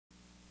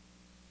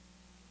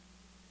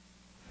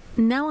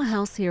Now a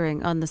House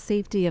hearing on the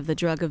safety of the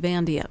drug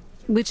Avandia,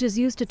 which is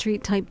used to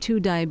treat type 2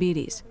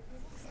 diabetes.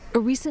 A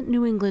recent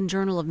New England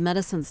Journal of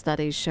Medicine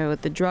study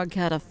showed the drug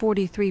had a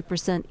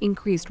 43%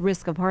 increased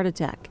risk of heart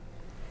attack.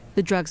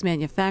 The drug's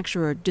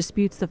manufacturer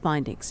disputes the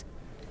findings.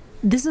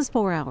 This is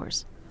 4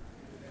 Hours.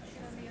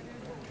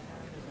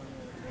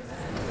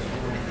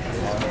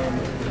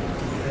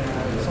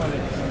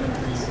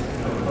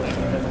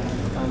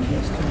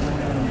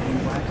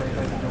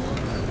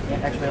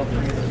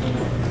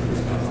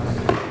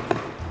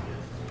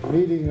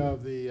 Meeting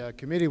of the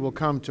committee will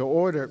come to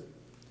order.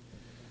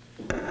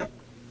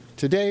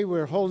 Today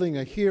we're holding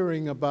a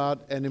hearing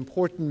about an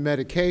important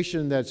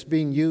medication that's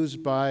being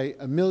used by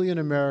 1 million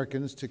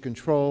Americans to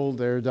control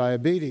their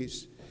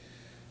diabetes.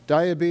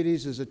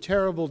 Diabetes is a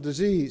terrible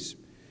disease.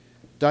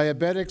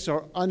 Diabetics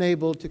are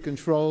unable to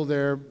control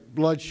their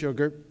blood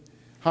sugar.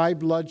 High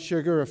blood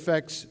sugar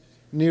affects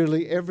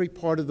nearly every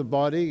part of the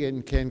body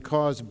and can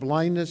cause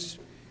blindness,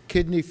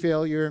 kidney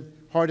failure,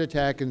 heart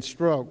attack, and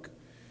stroke.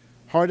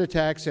 Heart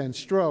attacks and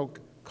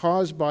stroke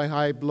caused by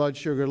high blood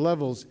sugar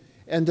levels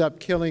end up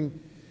killing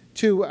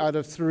 2 out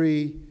of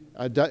every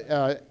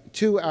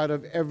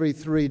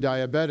 3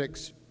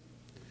 diabetics.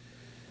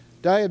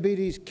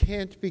 Diabetes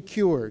can't be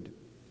cured,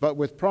 but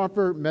with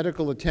proper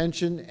medical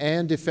attention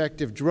and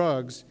effective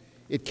drugs,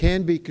 it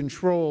can be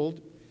controlled,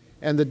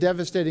 and the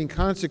devastating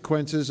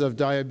consequences of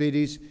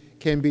diabetes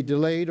can be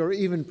delayed or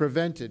even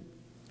prevented.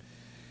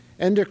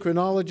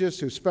 Endocrinologists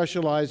who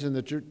specialize in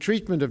the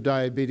treatment of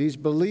diabetes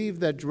believe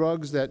that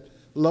drugs that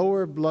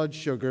lower blood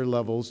sugar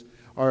levels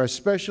are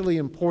especially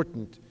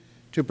important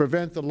to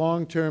prevent the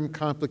long-term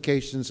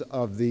complications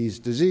of this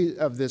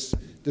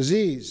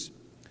disease.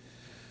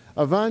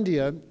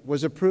 Avandia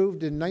was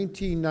approved in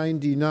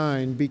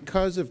 1999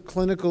 because of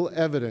clinical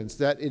evidence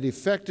that it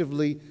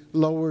effectively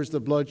lowers the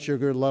blood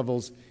sugar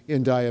levels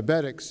in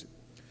diabetics.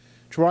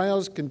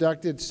 Trials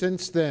conducted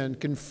since then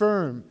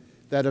confirm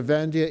that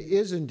Avandia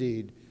is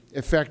indeed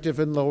effective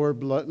in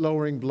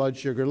lowering blood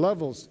sugar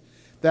levels.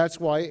 That's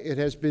why it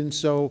has been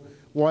so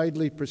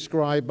widely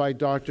prescribed by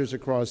doctors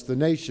across the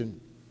nation.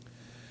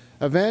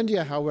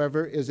 Avandia,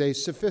 however, is a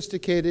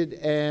sophisticated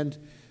and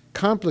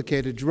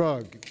complicated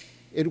drug.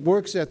 It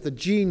works at the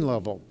gene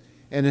level,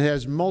 and it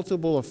has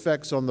multiple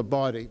effects on the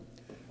body.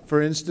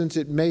 For instance,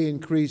 it may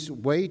increase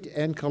weight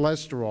and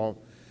cholesterol.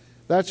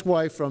 That's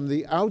why from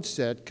the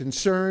outset,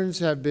 concerns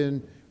have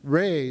been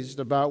raised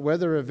about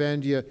whether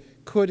Avandia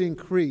could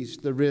increase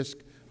the risk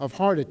of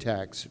heart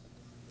attacks.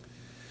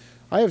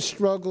 I have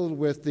struggled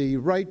with the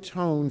right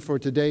tone for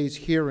today's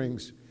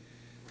hearings.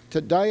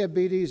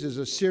 Diabetes is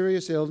a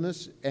serious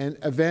illness, and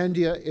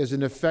Avandia is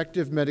an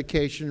effective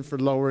medication for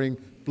lowering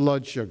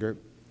blood sugar.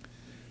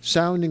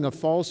 Sounding a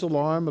false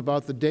alarm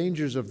about the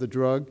dangers of the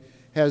drug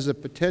has the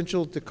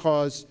potential to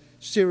cause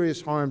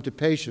serious harm to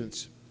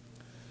patients.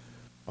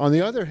 On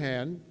the other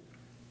hand,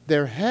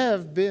 there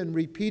have been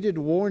repeated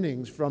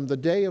warnings from the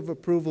day of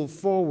approval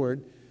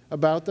forward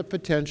about the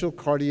potential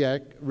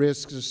cardiac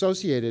risks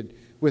associated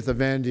with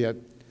Avandia,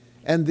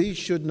 and these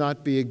should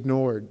not be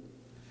ignored.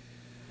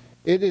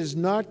 It is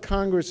not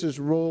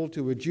Congress's role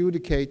to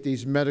adjudicate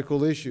these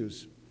medical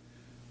issues,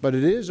 but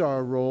it is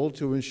our role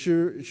to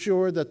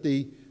ensure that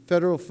the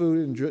Federal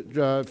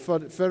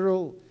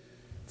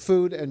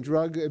Food and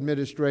Drug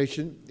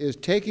Administration is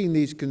taking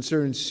these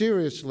concerns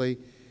seriously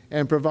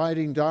and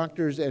providing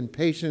doctors and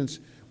patients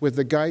with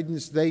the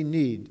guidance they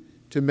need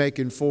to make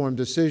informed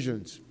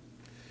decisions.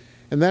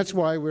 And that's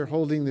why we're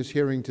holding this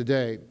hearing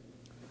today.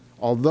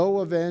 Although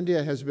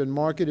Avandia has been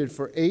marketed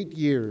for 8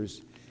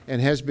 years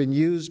and has been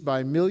used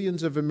by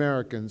millions of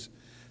Americans,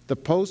 the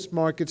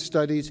post-market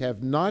studies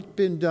have not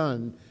been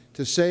done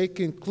to say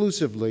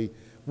conclusively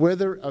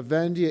whether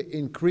Avandia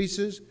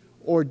increases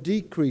or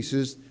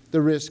decreases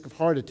the risk of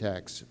heart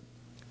attacks.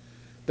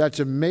 That's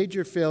a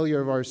major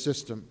failure of our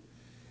system,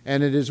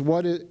 and that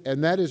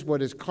is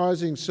what is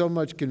causing so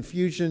much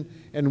confusion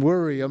and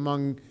worry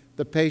among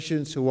the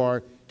patients who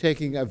are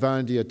taking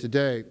Avandia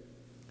today.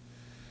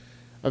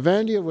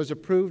 Avandia was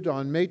approved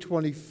on May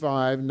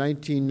 25,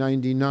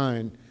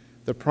 1999.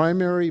 The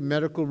primary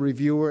medical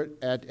reviewer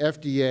at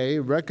FDA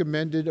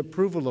recommended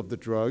approval of the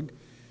drug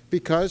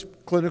because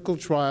clinical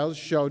trials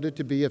showed it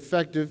to be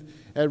effective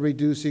at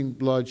reducing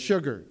blood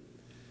sugar.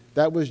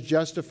 That was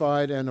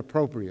justified and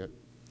appropriate.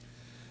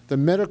 The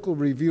medical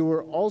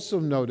reviewer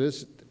also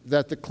noticed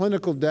that the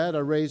clinical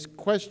data raised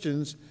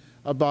questions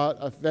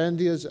about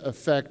Avandia's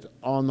effect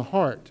on the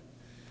heart.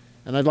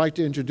 And I'd like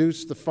to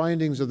introduce the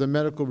findings of the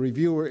medical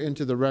reviewer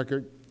into the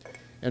record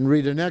and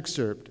read an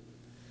excerpt.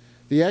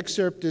 The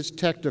excerpt is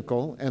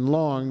technical and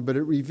long, but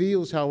it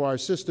reveals how our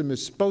system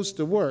is supposed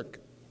to work.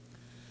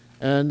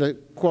 And the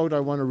quote I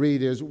want to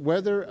read is,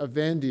 "Whether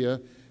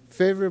Avandia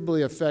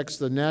favorably affects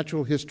the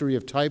natural history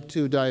of type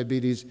 2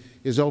 diabetes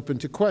is open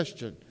to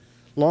question.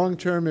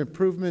 Long-term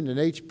improvement in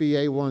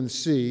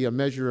HbA1c, a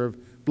measure of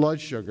blood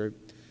sugar,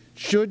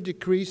 should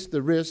decrease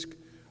the risk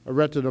of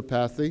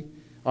retinopathy,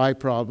 eye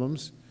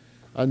problems,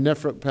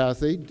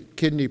 nephropathy,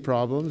 kidney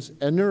problems,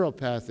 and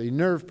neuropathy,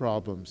 nerve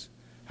problems.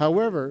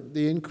 However,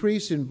 the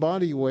increase in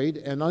body weight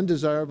and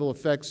undesirable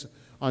effects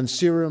on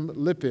serum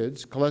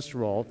lipids,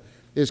 cholesterol,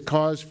 is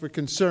cause for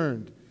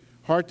concern.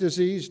 Heart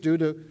disease due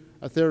to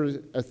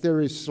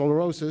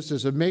atherosclerosis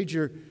is a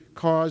major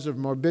cause of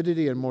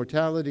morbidity and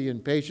mortality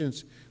in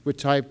patients with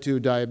type 2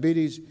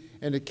 diabetes,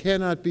 and it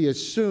cannot be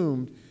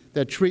assumed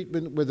that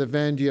treatment with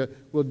Avandia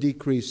will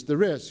decrease the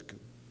risk.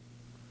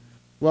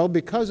 Well,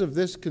 because of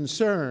this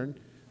concern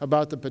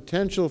about the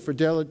potential for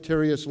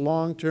deleterious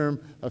long-term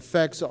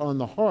effects on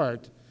the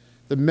heart,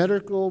 the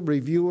medical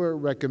reviewer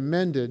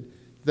recommended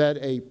that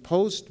a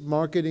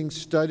post-marketing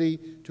study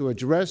to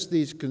address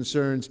these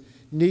concerns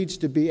needs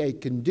to be a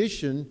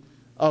condition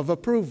of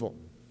approval.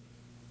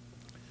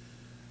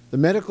 The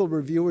medical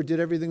reviewer did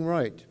everything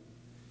right.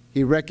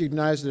 He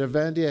recognized that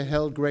Avandia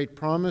held great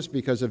promise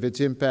because of its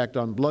impact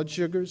on blood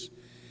sugars,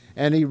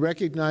 and he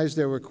recognized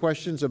there were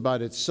questions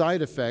about its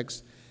side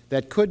effects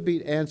that could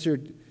be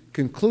answered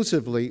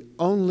conclusively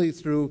only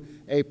through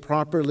a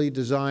properly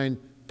designed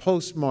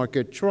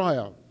post-market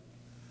trial.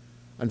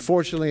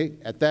 Unfortunately,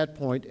 at that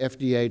point,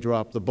 FDA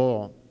dropped the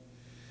ball.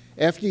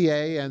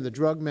 FDA and the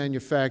drug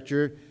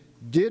manufacturer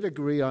did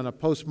agree on a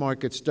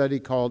post-market study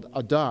called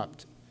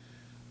ADOPT,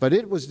 but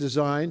it was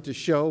designed to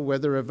show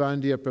whether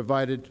Avandia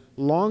provided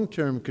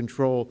long-term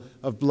control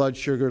of blood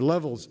sugar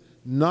levels,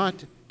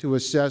 not to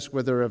assess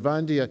whether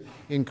Avandia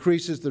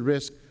increases the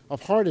risk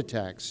of heart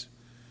attacks.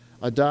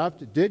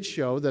 ADOPT did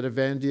show that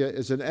Avandia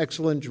is an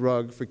excellent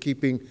drug for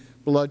keeping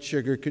blood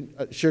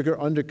sugar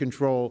under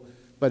control,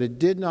 but it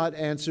did not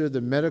answer the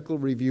medical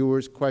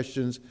reviewer's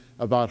questions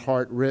about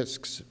heart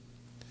risks.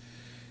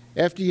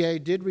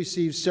 FDA did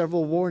receive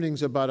several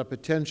warnings about a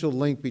potential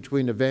link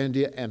between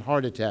Avandia and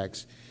heart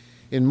attacks.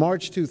 In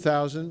March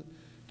 2000,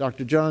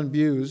 Dr. John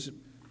Buse,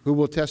 who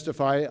will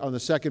testify on the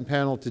second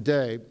panel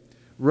today,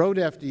 wrote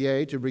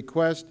FDA to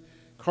request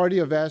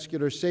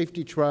cardiovascular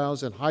safety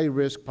trials in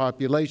high-risk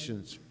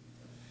populations.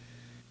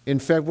 In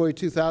February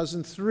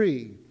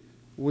 2003,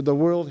 the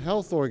World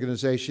Health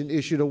Organization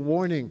issued a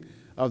warning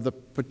of the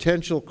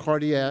potential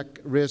cardiac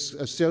risks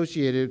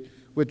associated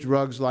with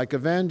drugs like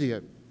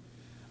Avandia.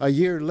 A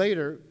year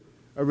later,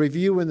 a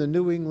review in the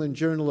New England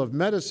Journal of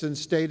Medicine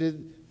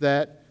stated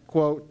that,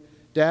 quote,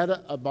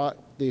 data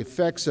about the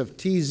effects of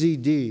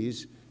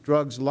TZDs,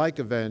 drugs like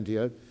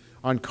Avandia,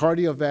 on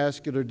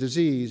cardiovascular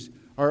disease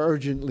are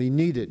urgently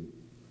needed.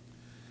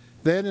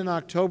 Then in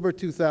October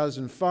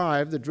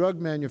 2005, the drug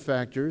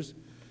manufacturer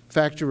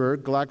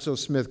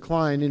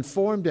GlaxoSmithKline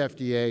informed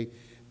FDA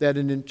that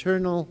an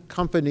internal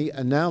company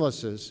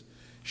analysis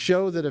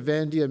showed that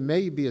Avandia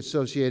may be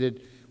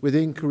associated with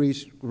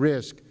increased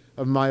risk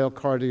of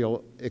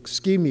myocardial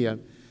ischemia,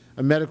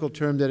 a medical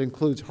term that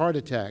includes heart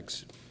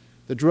attacks.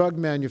 The drug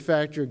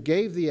manufacturer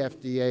gave the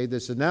FDA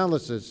this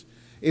analysis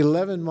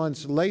 11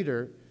 months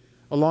later,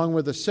 along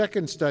with a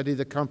second study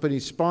the company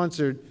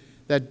sponsored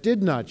that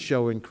did not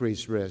show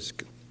increased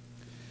risk.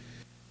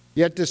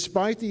 Yet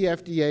despite the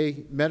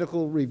FDA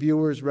medical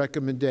reviewer's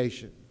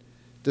recommendation,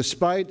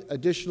 despite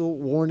additional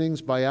warnings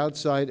by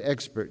outside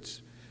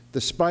experts,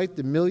 despite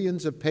the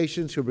millions of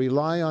patients who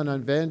rely on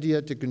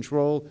Avandia to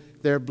control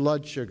their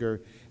blood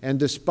sugar, and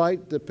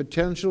despite the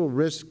potential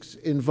risks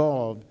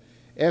involved,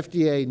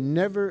 FDA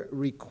never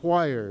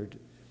required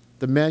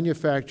the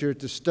manufacturer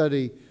to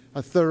study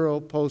a thorough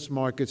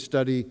post-market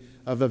study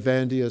of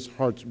Avandia's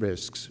heart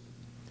risks.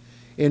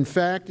 In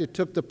fact, it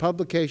took the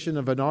publication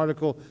of an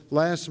article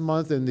last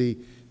month in the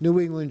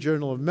New England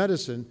Journal of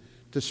Medicine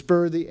to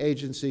spur the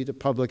agency to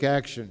public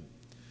action.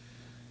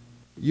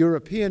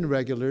 European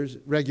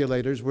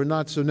regulators were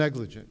not so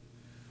negligent.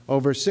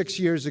 Over 6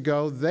 years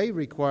ago, they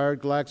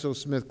required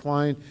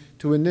GlaxoSmithKline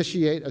to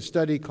initiate a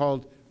study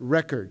called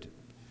RECORD,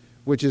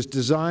 which is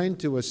designed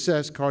to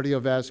assess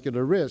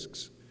cardiovascular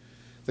risks.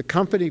 The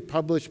company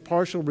published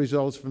partial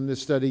results from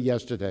this study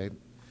yesterday.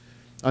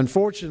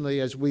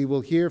 Unfortunately, as we will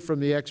hear from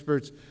the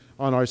experts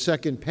on our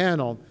second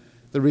panel,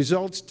 the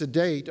results to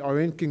date are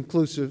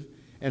inconclusive,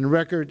 and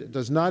RECORD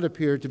does not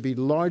appear to be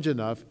large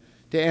enough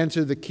to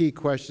answer the key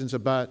questions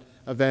about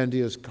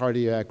Avandia's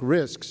cardiac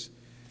risks.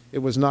 It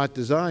was not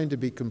designed to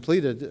be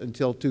completed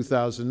until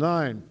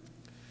 2009.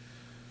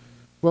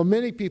 Well,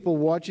 many people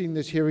watching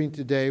this hearing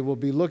today will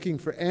be looking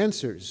for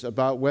answers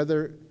about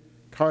whether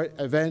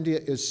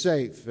Avandia is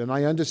safe, and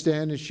I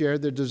understand and share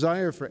their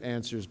desire for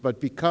answers, but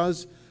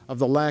because of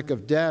the lack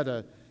of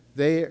data,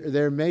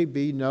 there may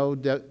be no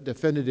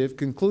definitive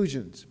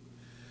conclusions.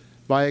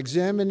 By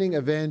examining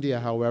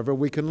Avandia, however,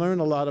 we can learn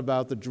a lot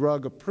about the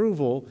drug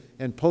approval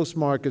and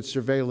post-market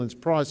surveillance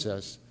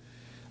process.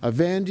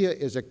 Avandia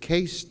is a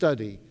case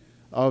study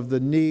of the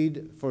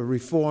need for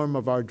reform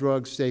of our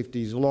drug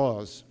safety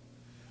laws.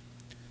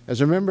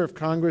 As a member of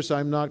Congress,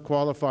 I'm not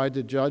qualified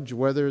to judge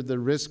whether the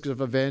risks of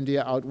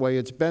Avandia outweigh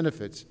its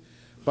benefits,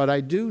 but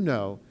I do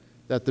know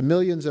that the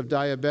millions of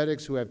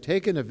diabetics who have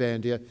taken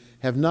Avandia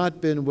have not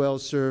been well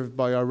served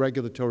by our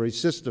regulatory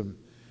system.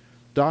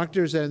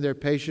 Doctors and their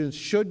patients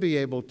should be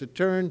able to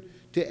turn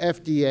to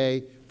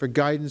FDA for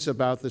guidance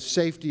about the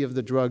safety of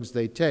the drugs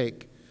they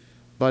take.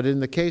 But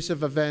in the case of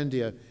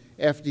Avandia,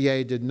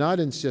 FDA did not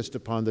insist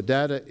upon the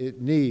data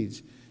it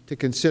needs to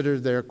consider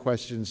their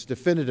questions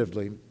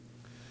definitively.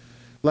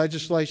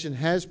 Legislation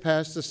has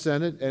passed the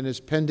Senate and is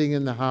pending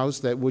in the House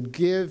that would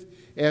give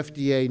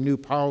FDA new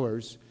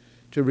powers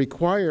to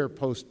require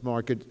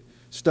post-market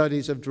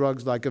studies of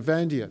drugs like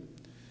Avandia.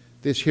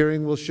 This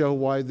hearing will show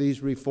why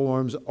these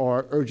reforms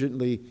are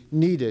urgently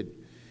needed.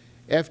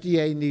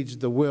 FDA needs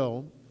the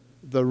will,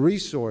 the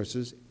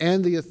resources,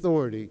 and the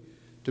authority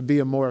to be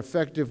a more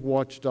effective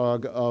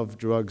watchdog of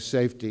drug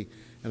safety.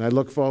 And I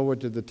look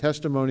forward to the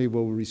testimony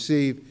we'll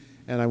receive,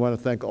 and I want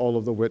to thank all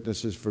of the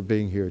witnesses for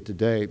being here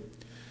today.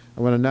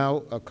 I want to now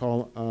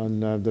call on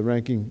the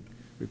ranking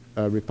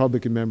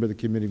Republican member of the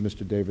committee,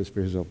 Mr. Davis,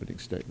 for his opening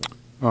statement.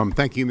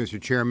 Thank you,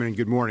 Mr. Chairman, and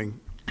good morning.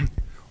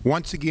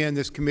 Once again,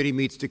 this committee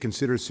meets to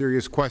consider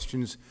serious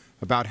questions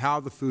about how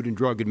the Food and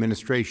Drug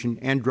Administration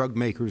and drug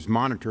makers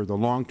monitor the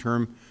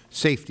long-term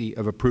safety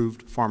of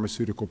approved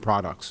pharmaceutical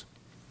products.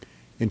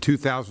 In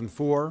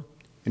 2004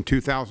 and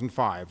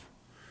 2005,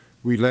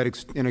 we led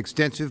an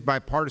extensive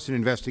bipartisan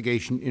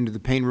investigation into the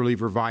pain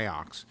reliever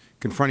Vioxx,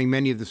 confronting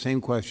many of the same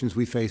questions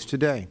we face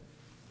today.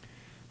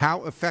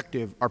 How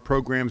effective are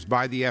programs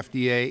by the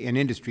FDA and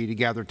industry to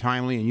gather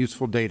timely and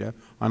useful data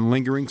on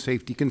lingering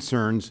safety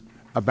concerns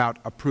about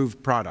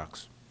approved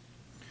products?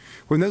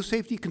 When those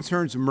safety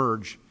concerns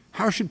emerge,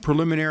 how should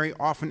preliminary,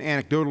 often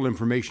anecdotal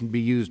information be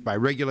used by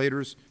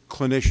regulators,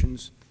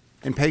 clinicians,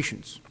 and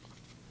patients?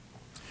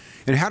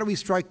 And how do we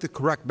strike the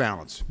correct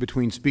balance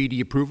between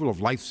speedy approval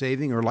of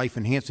life-saving or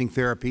life-enhancing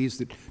therapies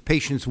that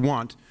patients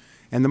want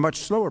and the much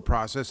slower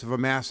process of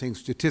amassing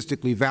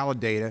statistically valid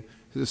data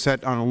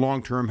set on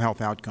long-term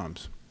health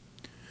outcomes?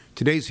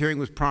 Today's hearing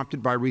was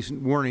prompted by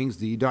recent warnings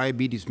the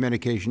diabetes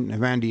medication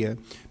Avandia,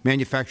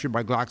 manufactured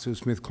by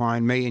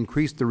GlaxoSmithKline, may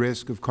increase the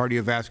risk of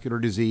cardiovascular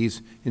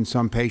disease in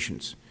some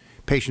patients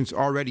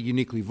already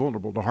uniquely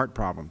vulnerable to heart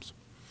problems.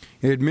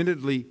 An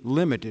admittedly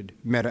limited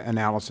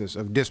meta-analysis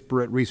of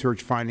disparate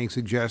research findings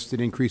suggests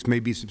that increase may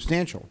be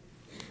substantial,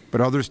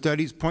 but other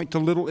studies point to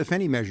little, if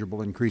any,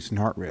 measurable increase in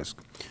heart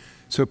risk.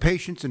 So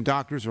patients and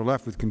doctors are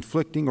left with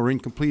conflicting or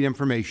incomplete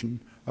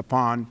information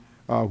upon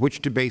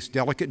which to base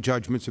delicate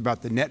judgments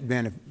about the net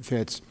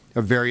benefits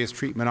of various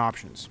treatment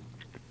options.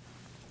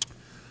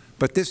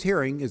 But this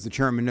hearing, as the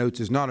Chairman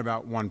notes, is not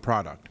about one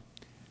product.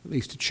 At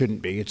least it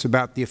shouldn't be. It's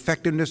about the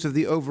effectiveness of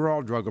the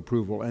overall drug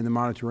approval and the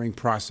monitoring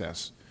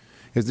process.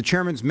 As the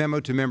Chairman's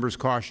memo to members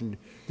cautioned,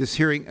 this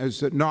hearing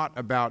is not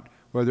about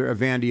whether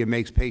Avandia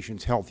makes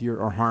patients healthier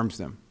or harms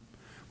them.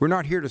 We're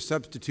not here to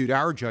substitute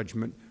our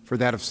judgment for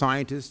that of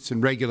scientists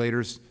and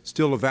regulators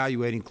still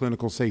evaluating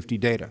clinical safety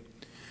data.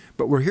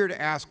 But we're here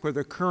to ask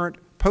whether current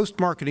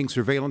post-marketing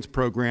surveillance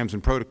programs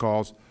and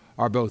protocols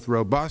are both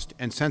robust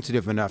and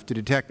sensitive enough to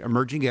detect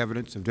emerging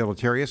evidence of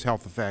deleterious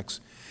health effects,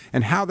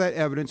 and how that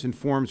evidence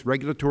informs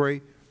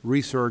regulatory,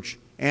 research,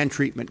 and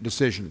treatment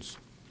decisions.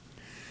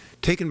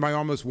 Taken by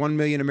almost 1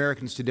 million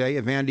Americans today,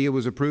 Avandia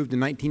was approved in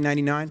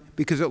 1999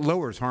 because it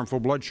lowers harmful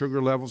blood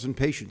sugar levels in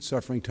patients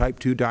suffering type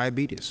 2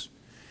 diabetes.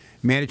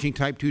 Managing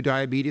type 2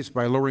 diabetes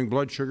by lowering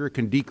blood sugar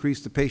can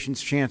decrease the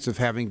patient's chance of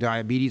having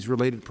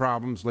diabetes-related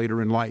problems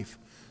later in life,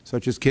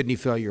 such as kidney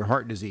failure,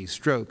 heart disease,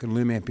 stroke, and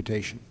limb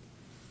amputation.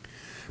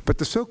 But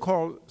the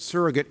so-called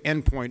surrogate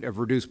endpoint of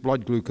reduced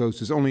blood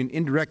glucose is only an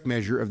indirect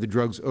measure of the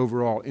drug's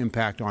overall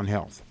impact on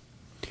health.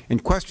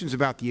 And questions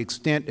about the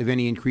extent of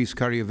any increased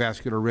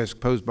cardiovascular risk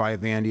posed by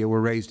Avandia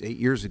were raised 8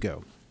 years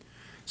ago.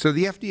 So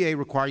the FDA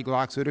required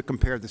Glaxo to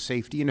compare the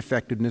safety and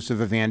effectiveness of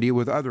Avandia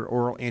with other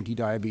oral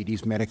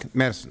anti-diabetes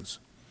medicines.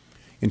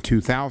 In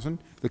 2000,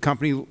 the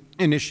company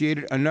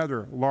initiated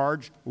another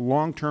large,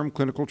 long-term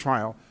clinical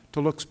trial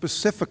to look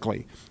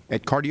specifically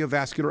at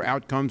cardiovascular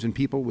outcomes in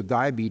people with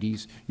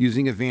diabetes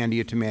using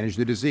Avandia to manage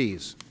the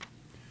disease.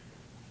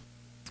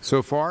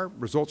 So far,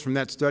 results from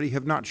that study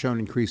have not shown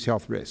increased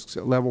health risks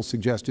at levels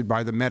suggested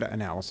by the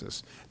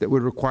meta-analysis that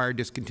would require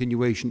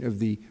discontinuation of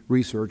the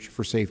research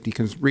for safety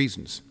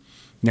reasons.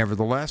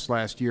 Nevertheless,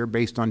 last year,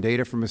 based on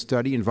data from a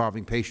study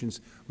involving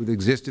patients with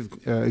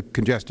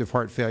congestive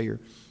heart failure,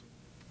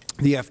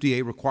 the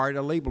FDA required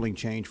a labeling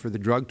change for the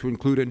drug to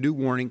include a new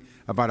warning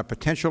about a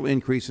potential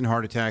increase in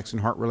heart attacks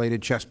and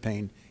heart-related chest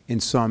pain in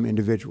some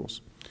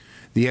individuals.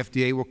 The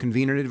FDA will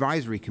convene an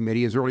advisory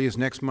committee as early as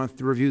next month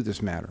to review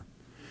this matter.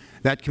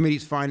 That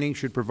committee's findings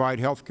should provide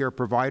health care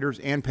providers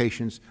and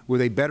patients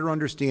with a better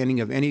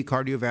understanding of any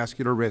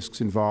cardiovascular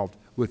risks involved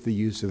with the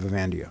use of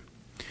Avandia.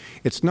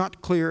 It's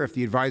not clear if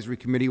the advisory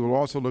committee will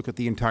also look at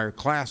the entire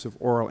class of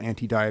oral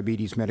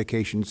anti-diabetes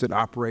medications that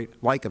operate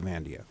like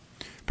Avandia.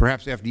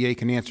 Perhaps FDA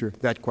can answer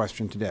that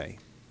question today.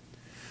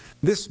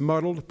 This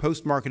muddled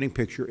post-marketing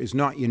picture is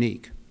not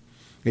unique.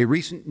 A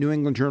recent New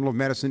England Journal of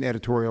Medicine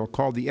editorial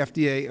called the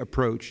FDA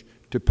approach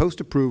to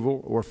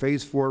post-approval or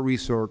Phase 4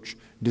 research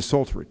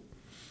desultory,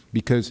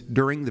 because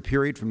during the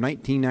period from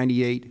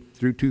 1998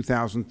 through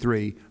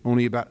 2003,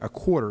 only about a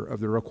quarter of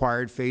the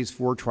required Phase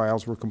 4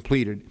 trials were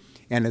completed,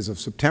 and as of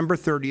September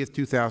 30,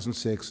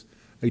 2006,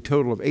 a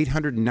total of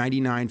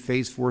 899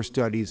 Phase 4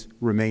 studies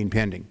remain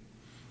pending.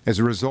 As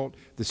a result,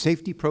 the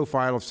safety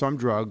profile of some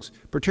drugs,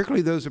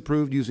 particularly those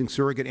approved using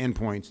surrogate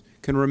endpoints,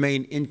 can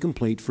remain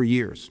incomplete for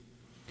years.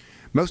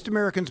 Most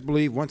Americans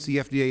believe once the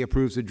FDA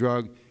approves a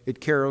drug, it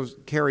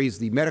carries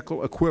the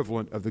medical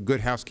equivalent of the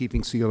Good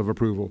Housekeeping seal of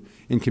approval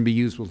and can be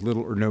used with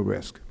little or no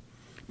risk.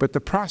 But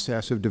the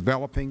process of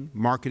developing,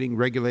 marketing,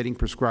 regulating,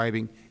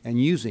 prescribing,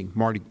 and using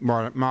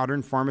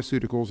modern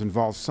pharmaceuticals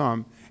involves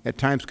some, at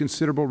times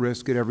considerable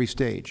risk at every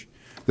stage.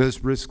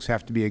 Those risks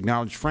have to be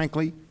acknowledged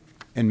frankly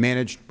and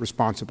managed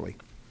responsibly.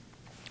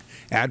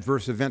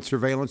 Adverse event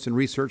surveillance and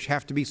research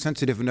have to be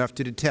sensitive enough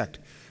to detect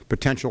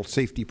potential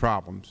safety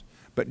problems,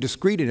 but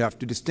discreet enough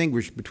to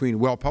distinguish between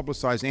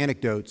well-publicized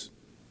anecdotes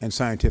and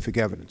scientific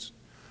evidence.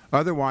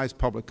 Otherwise,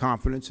 public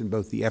confidence in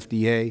both the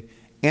FDA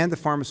and the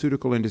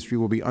pharmaceutical industry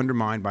will be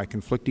undermined by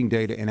conflicting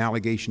data and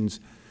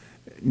allegations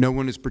no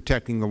one is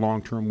protecting the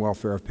long-term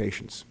welfare of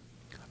patients.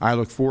 I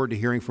look forward to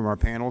hearing from our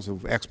panels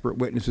of expert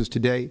witnesses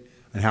today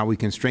on how we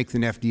can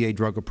strengthen FDA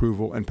drug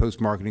approval and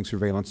post-marketing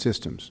surveillance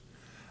systems.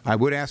 I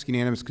would ask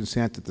unanimous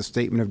consent that the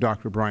statement of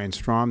Dr. Brian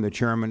Strom, the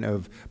Chairman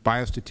of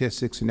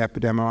Biostatistics and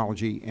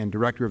Epidemiology and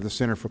Director of the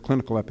Center for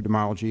Clinical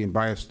Epidemiology and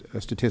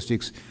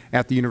Biostatistics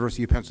at the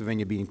University of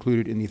Pennsylvania, be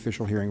included in the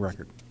official hearing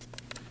record.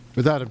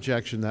 Without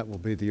objection, that will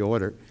be the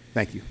order.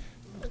 Thank you.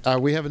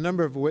 We have a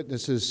number of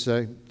witnesses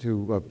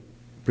to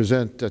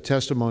present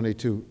testimony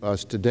to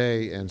us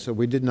today, and so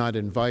we did not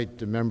invite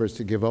the members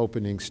to give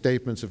opening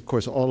statements. Of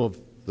course, all of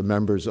the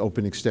members'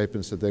 opening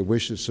statements that they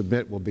wish to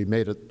submit will be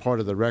made a part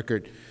of the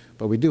record,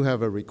 but we do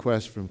have a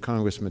request from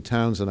Congressman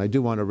Townsend. I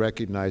do want to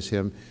recognize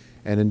him,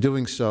 and in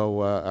doing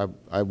so,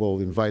 I will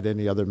invite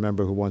any other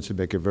member who wants to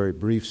make a very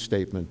brief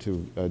statement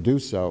to do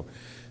so.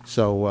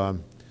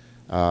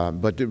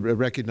 But to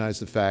recognize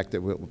the fact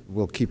that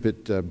we'll keep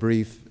it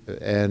brief,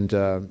 and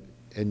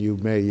you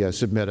may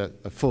submit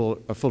a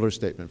fuller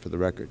statement for the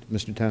record.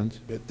 Mr.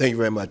 Townsend. Thank you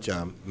very much,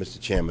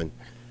 Mr. Chairman,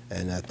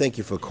 and thank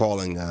you for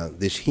calling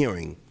this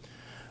hearing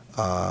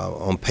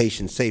on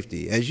patient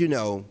safety. As you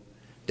know,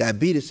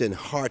 diabetes and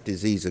heart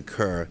disease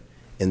occur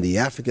in the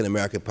African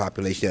American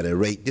population at a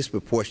rate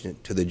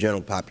disproportionate to the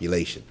general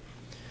population.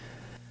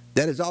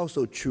 That is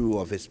also true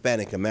of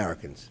Hispanic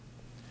Americans.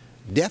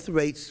 Death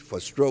rates for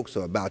strokes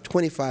are about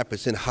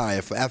 25%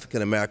 higher for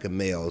African American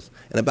males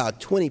and about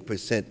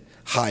 20%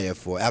 higher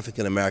for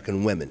African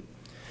American women.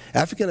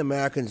 African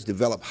Americans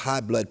develop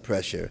high blood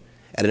pressure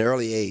at an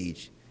early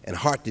age, and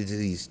heart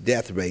disease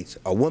death rates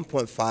are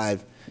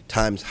 1.5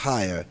 times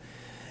higher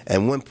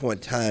and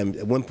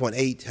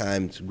 1.8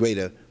 times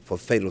greater for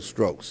fatal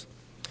strokes.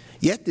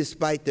 Yet,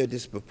 despite their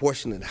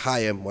disproportionate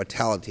higher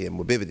mortality and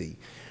morbidity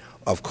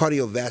of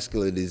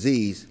cardiovascular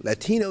disease,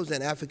 Latinos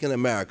and African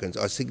Americans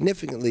are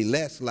significantly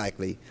less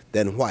likely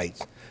than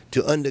whites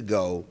to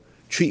undergo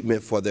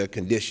treatment for their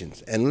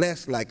conditions and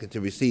less likely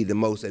to receive the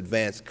most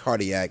advanced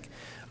cardiac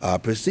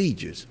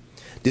procedures.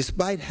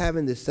 Despite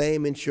having the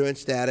same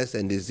insurance status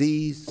and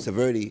disease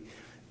severity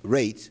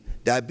rates,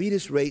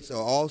 diabetes rates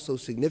are also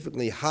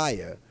significantly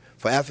higher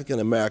for African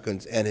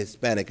Americans and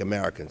Hispanic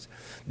Americans.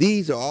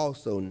 These are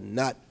also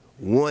not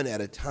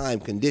one-at-a-time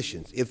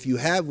conditions. If you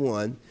have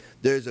one,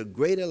 there's a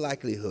greater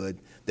likelihood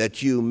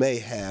that you may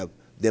have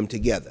them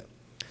together.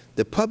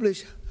 The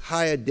published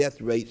higher death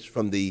rates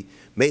from the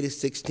May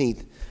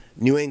 16th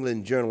New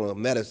England Journal of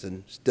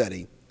Medicine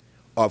study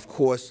are, of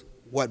course,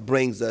 what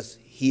brings us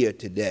here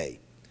today.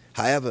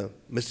 However,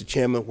 Mr.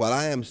 Chairman, while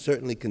I am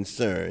certainly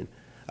concerned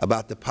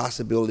about the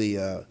possibility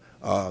or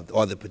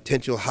the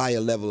potential higher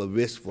level of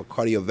risk for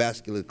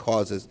cardiovascular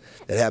causes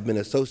that have been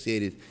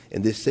associated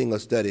in this single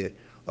study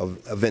of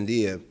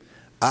Avendia,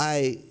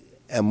 I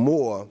am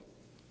more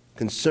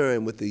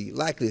concerned with the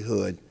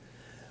likelihood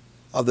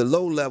of the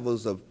low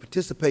levels of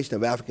participation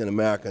of African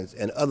Americans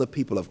and other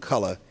people of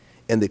color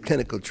in the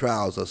clinical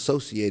trials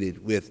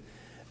associated with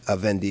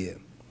Avendia.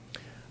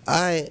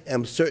 I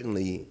am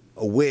certainly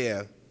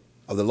aware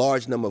of the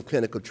large number of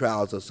clinical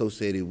trials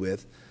associated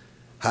with.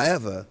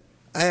 However,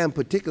 I am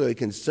particularly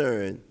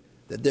concerned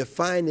that their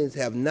findings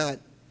have not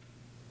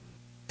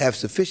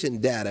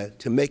sufficient data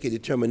to make a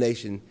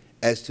determination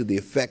as to the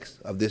effects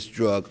of this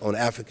drug on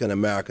African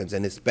Americans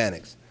and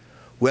Hispanics,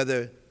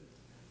 whether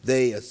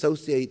they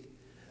associate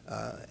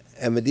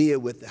Avendia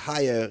with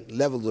higher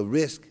levels of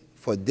risk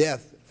for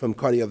death from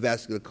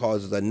cardiovascular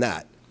causes or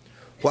not.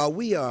 While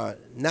we are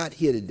not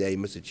here today,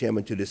 Mr.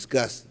 Chairman, to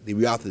discuss the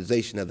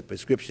reauthorization of the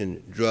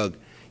Prescription Drug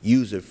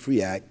User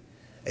Free Act,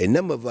 a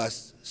number of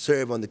us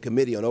serve on the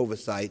Committee on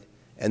Oversight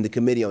and the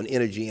Committee on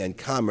Energy and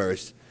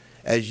Commerce,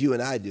 as you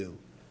and I do.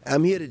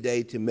 I'm here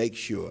today to make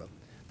sure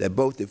that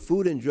both the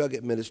Food and Drug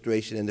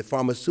Administration and the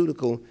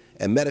pharmaceutical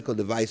and medical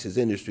devices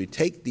industry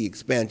take the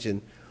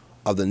expansion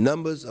of the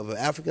numbers of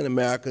African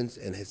Americans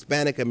and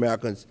Hispanic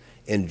Americans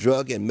in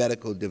drug and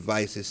medical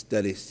devices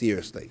studies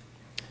seriously.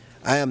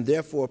 I am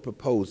therefore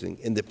proposing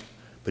in the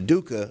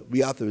PDUCA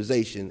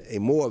reauthorization a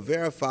more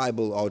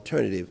verifiable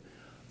alternative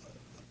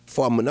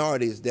for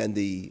minorities than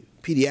the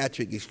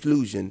pediatric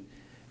exclusion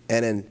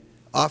and an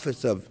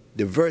Office of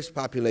Diverse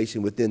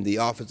Population within the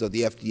Office of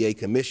the FDA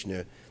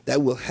Commissioner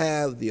that will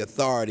have the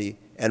authority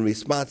and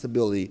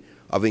responsibility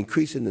of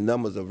increasing the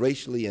numbers of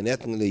racially and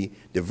ethnically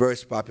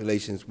diverse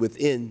populations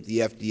within the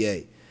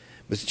FDA.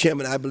 Mr.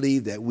 Chairman, I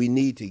believe that we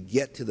need to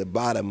get to the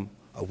bottom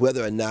of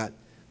whether or not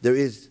there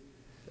is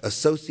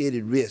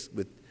associated risk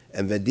with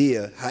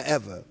NVIDIA.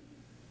 However,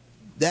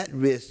 that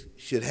risk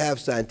should have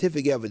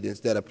scientific evidence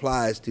that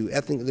applies to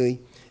ethnically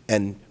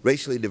and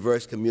racially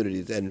diverse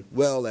communities, as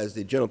well as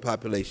the general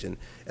population.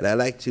 And I'd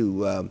like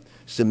to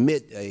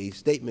submit a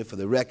statement for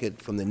the record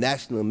from the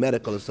National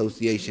Medical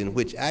Association,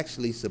 which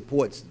actually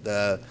supports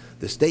the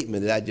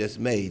statement that I just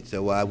made.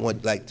 So I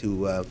would like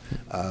to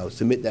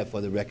submit that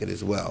for the record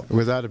as well.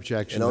 Without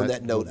objection. And on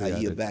that note, I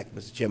yield back,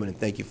 Mr. Chairman, and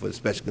thank you for the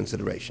special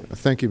consideration.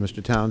 Thank you,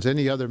 Mr. Towns.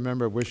 Any other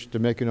member wish to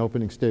make an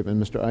opening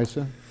statement? Mr.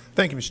 Issa?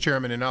 Thank you, Mr.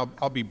 Chairman, and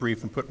I'll be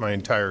brief and put my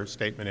entire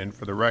statement in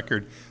for the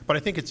record. But I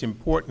think it's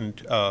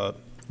important.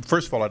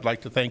 First of all, I'd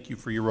like to thank you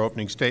for your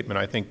opening statement.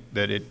 I think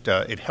that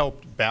it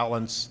helped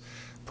balance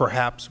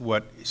perhaps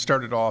what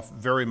started off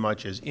very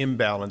much as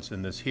imbalance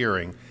in this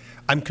hearing.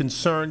 I'm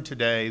concerned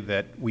today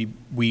that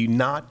we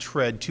not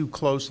tread too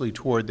closely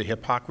toward the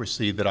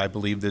hypocrisy that I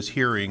believe this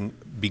hearing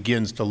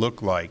begins to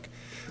look like.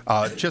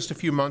 Just a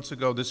few months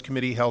ago, this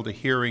committee held a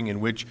hearing in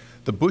which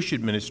the Bush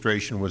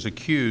administration was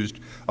accused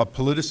of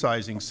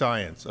politicizing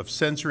science, of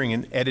censoring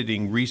and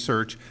editing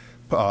research,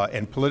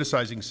 and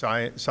politicizing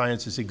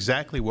science is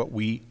exactly what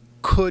we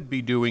could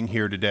be doing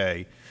here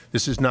today.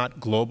 This is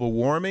not global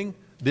warming.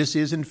 This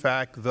is, in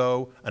fact,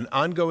 though, an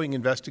ongoing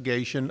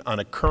investigation on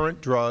a current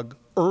drug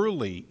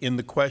early in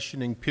the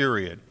questioning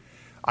period.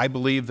 I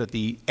believe that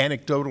the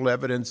anecdotal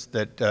evidence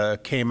that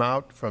came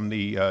out from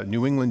the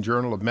New England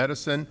Journal of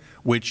Medicine,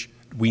 which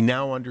we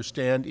now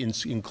understand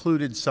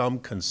included some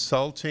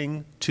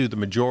consulting to the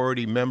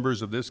majority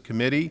members of this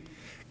committee,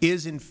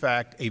 is, in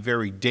fact, a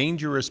very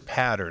dangerous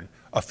pattern.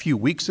 A few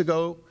weeks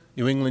ago,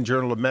 New England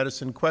Journal of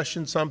Medicine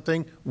questioned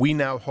something. We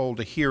now hold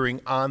a hearing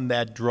on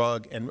that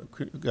drug and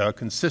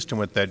consistent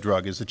with that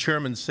drug. As the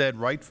Chairman said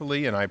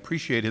rightfully, and I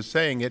appreciate his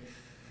saying it,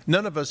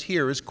 none of us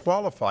here is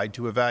qualified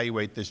to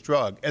evaluate this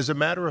drug. As a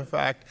matter of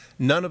fact,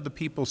 none of the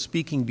people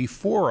speaking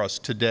before us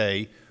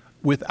today,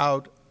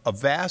 without a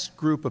vast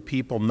group of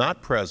people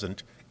not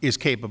present, is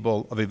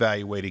capable of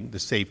evaluating the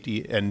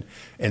safety and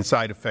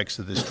side effects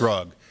of this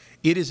drug.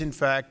 It is, in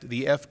fact,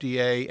 the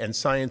FDA and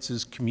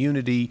science's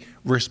community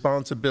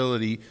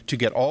responsibility to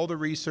get all the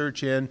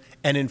research in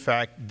and, in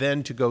fact,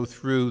 then to go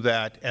through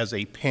that as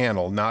a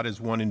panel, not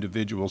as one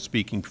individual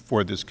speaking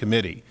before this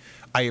committee.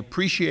 I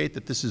appreciate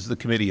that this is the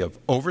committee of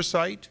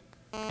oversight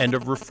and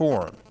of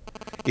reform.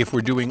 If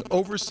we're doing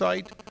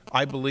oversight,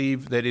 I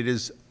believe that it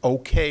is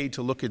okay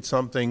to look at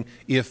something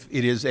if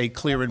it is a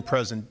clear and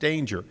present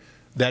danger.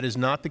 That is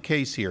not the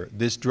case here.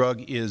 This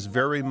drug is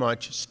very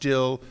much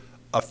still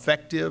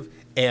effective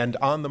and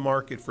on the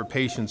market for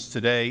patients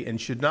today and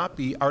should not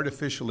be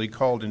artificially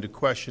called into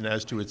question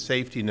as to its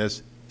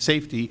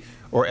safety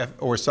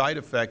or side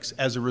effects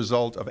as a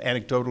result of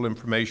anecdotal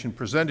information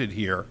presented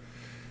here.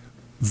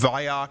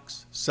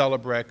 Vioxx,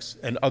 Celebrex,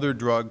 and other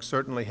drugs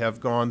certainly have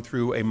gone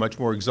through a much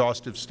more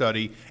exhaustive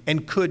study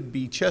and could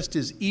be just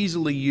as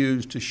easily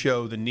used to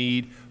show the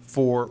need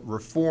for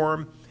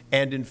reform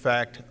and, in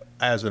fact,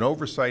 as an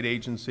oversight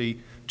agency,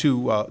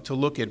 to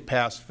look at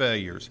past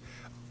failures.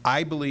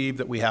 I believe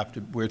that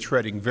we're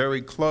treading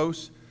very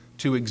close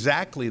to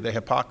exactly the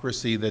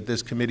hypocrisy that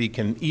this committee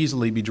can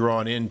easily be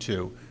drawn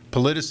into,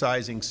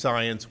 politicizing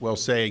science while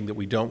saying that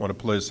we don't want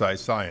to politicize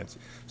science.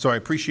 So I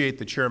appreciate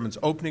the Chairman's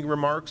opening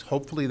remarks.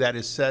 Hopefully that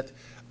has set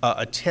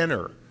a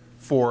tenor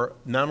for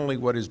not only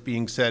what is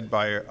being said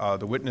by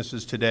the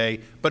witnesses today,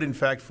 but in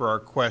fact for our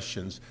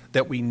questions,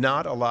 that we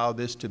not allow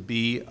this to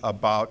be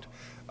about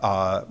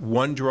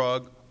one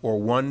drug or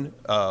one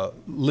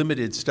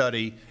limited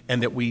study,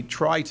 and that we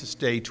try to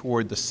stay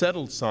toward the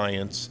settled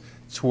science,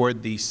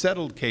 toward the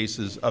settled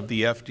cases of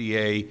the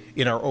FDA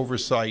in our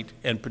oversight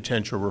and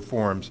potential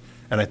reforms.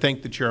 And I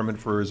thank the Chairman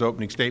for his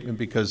opening statement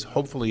because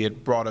hopefully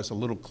it brought us a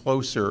little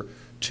closer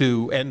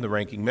to, and the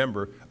ranking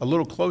member, a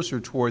little closer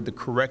toward the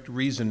correct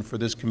reason for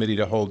this committee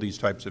to hold these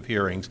types of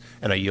hearings.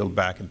 And I yield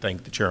back and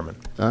thank the Chairman.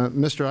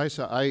 Mr.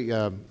 Issa,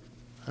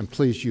 I'm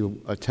pleased you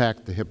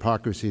attacked the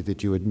hypocrisy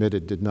that you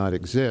admitted did not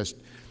exist.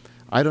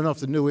 I don't know if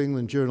the New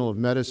England Journal of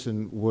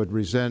Medicine would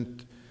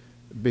resent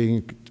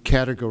being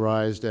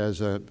categorized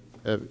as a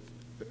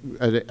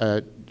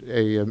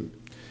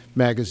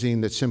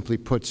magazine that simply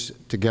puts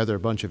together a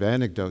bunch of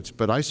anecdotes,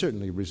 but I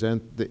certainly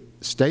resent the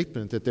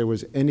statement that there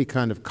was any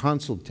kind of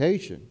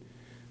consultation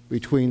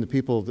between the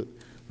people that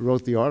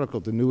wrote the article,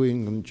 the New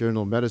England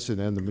Journal of Medicine,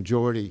 and the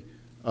majority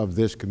of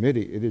this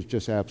committee. It is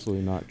just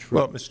absolutely not true.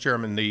 Well, Mr.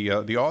 Chairman, the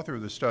author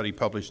of the study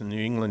published in the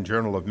New England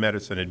Journal of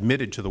Medicine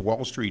admitted to the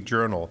Wall Street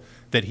Journal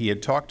that he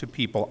had talked to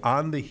people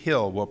on the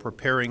Hill while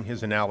preparing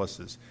his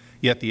analysis,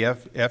 yet the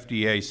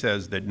FDA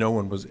says that no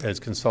one has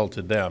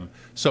consulted them.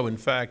 So, in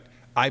fact,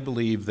 I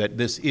believe that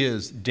this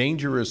is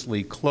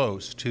dangerously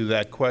close to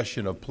that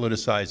question of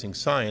politicizing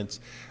science.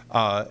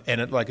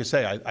 Like I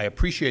say, I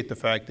appreciate the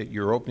fact that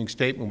your opening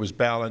statement was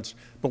balanced,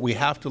 but we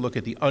have to look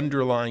at the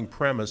underlying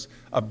premise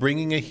of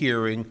bringing a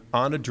hearing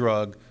on a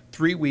drug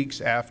 3 weeks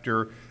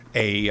after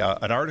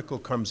an article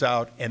comes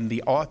out and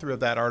the author of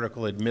that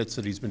article admits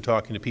that he's been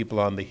talking to people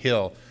on the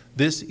Hill.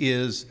 This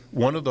is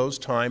one of those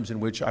times in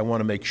which I want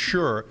to make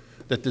sure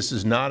that this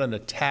is not an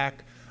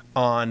attack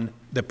on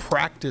the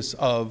practice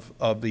of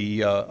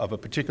a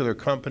particular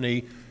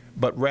company,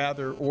 but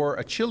rather, or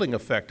a chilling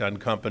effect on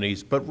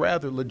companies, but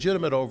rather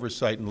legitimate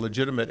oversight and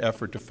legitimate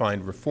effort to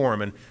find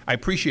reform. And I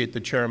appreciate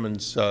the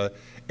Chairman's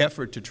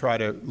effort to try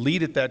to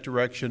lead it that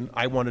direction.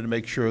 I wanted to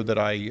make sure that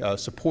I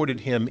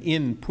supported him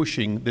in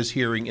pushing this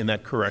hearing in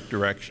that correct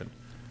direction.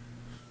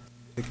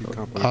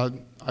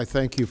 I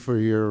thank you for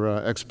your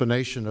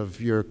explanation of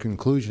your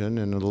conclusion,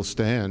 and it will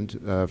stand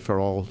for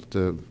all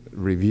to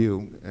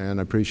review,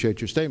 and I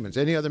appreciate your statements.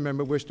 Any other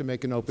member wish to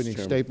make an opening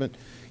statement?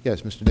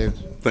 Yes, Mr. Davis.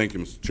 Thank you,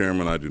 Mr.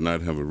 Chairman. I do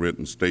not have a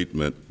written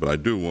statement, but I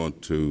do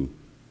want to,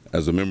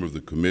 as a member of the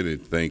committee,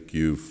 thank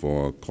you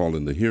for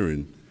calling the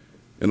hearing,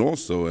 and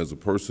also as a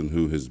person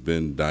who has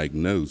been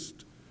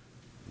diagnosed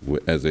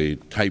as a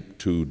type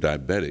 2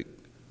 diabetic.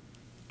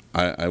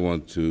 I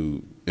want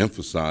to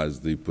emphasize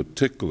the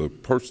particular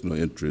personal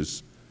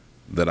interest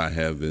that I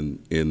have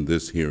in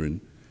this hearing,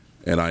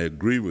 and I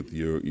agree with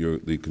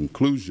the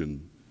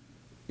conclusion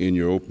in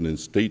your opening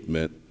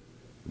statement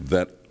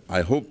that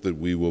I hope that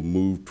we will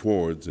move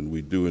towards, and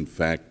we do in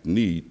fact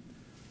need,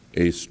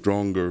 a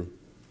stronger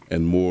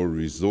and more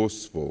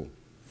resourceful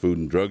Food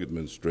and Drug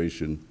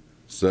Administration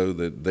so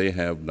that they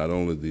have not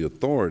only the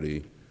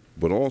authority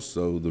but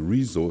also the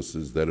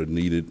resources that are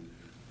needed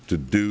to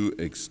do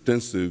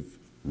extensive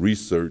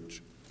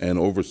research and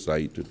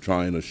oversight to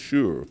try and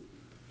assure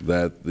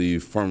that the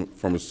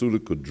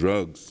pharmaceutical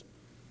drugs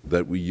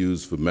that we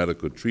use for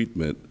medical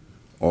treatment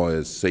are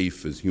as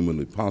safe as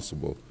humanly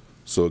possible.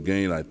 So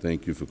again, I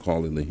thank you for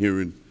calling the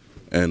hearing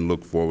and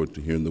look forward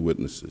to hearing the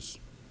witnesses.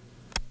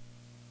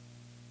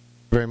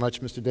 Very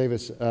much, Mr.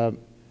 Davis.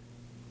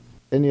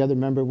 Any other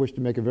member wish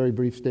to make a very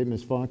brief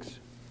statement? Ms. Fox.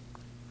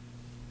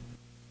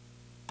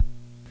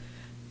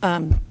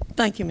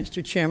 Thank you,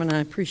 Mr. Chairman. I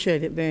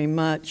appreciate it very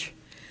much.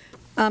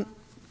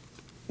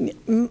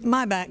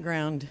 My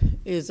background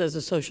is as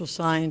a social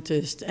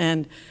scientist,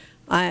 and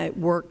I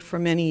worked for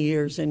many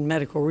years in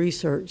medical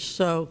research.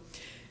 So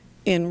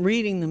in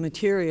reading the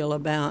material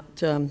about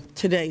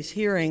today's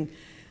hearing,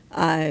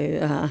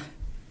 I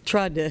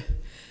tried to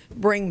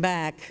bring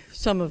back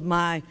some of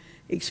my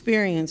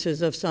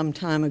experiences of some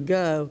time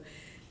ago,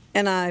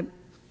 and I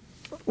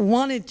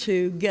wanted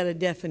to get a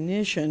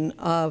definition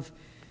of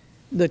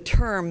the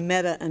term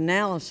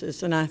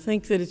meta-analysis, and I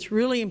think that it's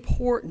really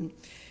important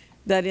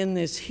that in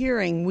this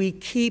hearing we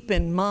keep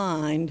in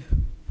mind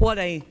what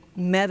a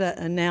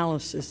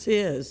meta-analysis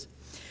is.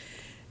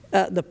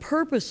 The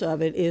purpose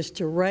of it is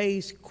to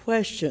raise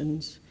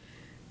questions,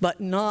 but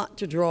not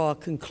to draw a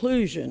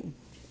conclusion.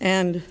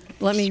 And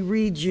let me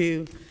read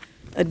you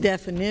a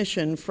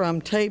definition from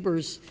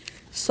Tabor's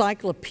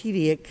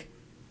Cyclopedic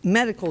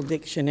Medical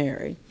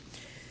Dictionary.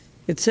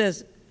 It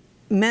says,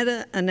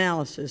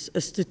 meta-analysis,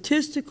 a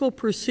statistical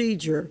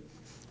procedure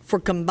for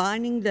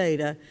combining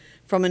data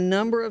from a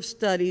number of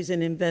studies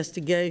and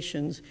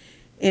investigations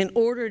in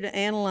order to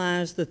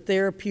analyze the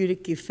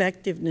therapeutic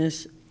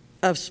effectiveness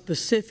of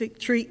specific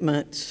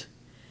treatments,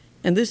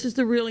 and this is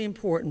the really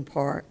important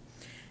part,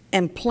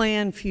 and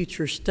plan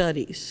future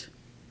studies.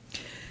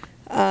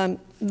 The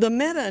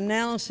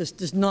meta-analysis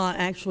does not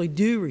actually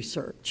do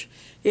research.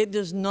 It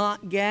does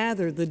not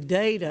gather the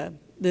data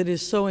that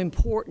is so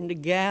important to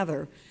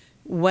gather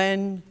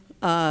when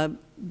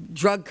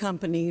drug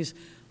companies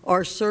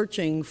are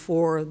searching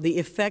for the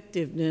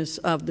effectiveness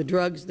of the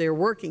drugs they're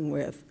working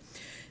with.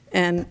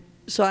 And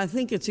so I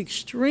think it's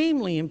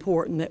extremely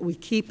important that we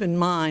keep in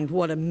mind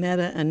what a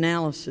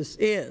meta-analysis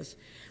is.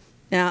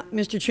 Now,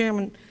 Mr.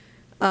 Chairman,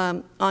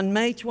 on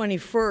May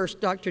 21st,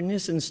 Dr.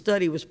 Nissen's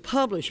study was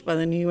published by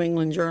the New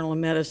England Journal of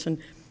Medicine,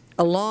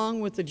 along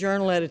with the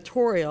journal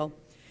editorial,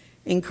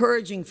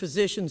 encouraging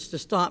physicians to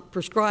stop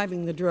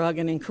prescribing the drug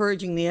and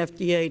encouraging the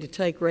FDA to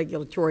take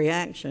regulatory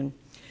action.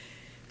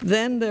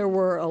 Then there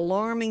were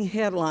alarming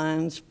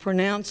headlines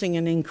pronouncing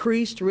an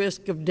increased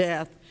risk of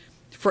death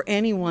for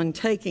anyone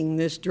taking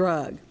this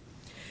drug.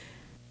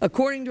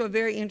 According to a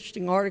very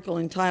interesting article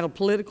entitled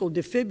Political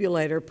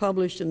Defibrillator,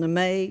 published in the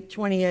May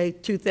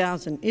 28,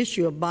 2000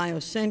 issue of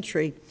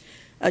BioCentury,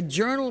 a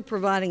journal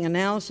providing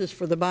analysis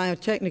for the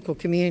biotechnical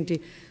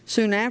community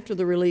soon after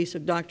the release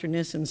of Dr.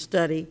 Nissen's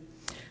study,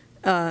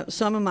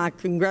 some of my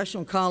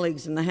congressional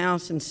colleagues in the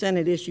House and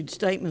Senate issued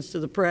statements to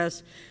the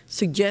press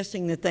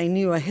suggesting that they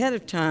knew ahead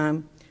of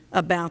time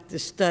about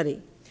this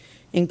study.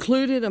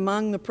 Included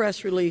among the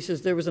press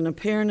releases, there was an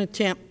apparent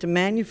attempt to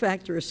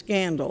manufacture a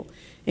scandal,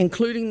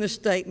 including the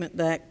statement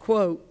that,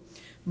 quote,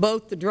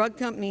 both the drug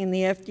company and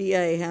the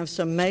FDA have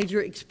some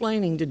major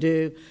explaining to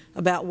do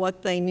about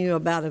what they knew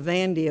about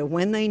Avandia,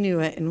 when they knew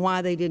it, and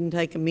why they didn't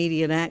take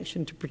immediate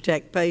action to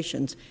protect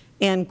patients,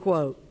 end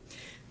quote.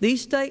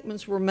 These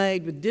statements were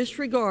made with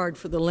disregard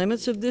for the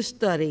limits of this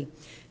study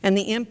and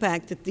the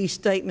impact that these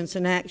statements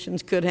and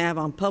actions could have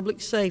on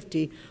public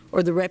safety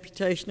or the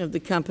reputation of the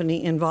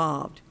company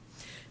involved.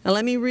 Now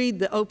let me read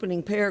the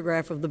opening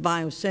paragraph of the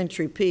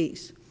BioCentury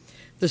piece.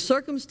 The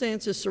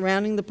circumstances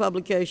surrounding the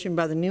publication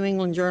by the New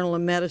England Journal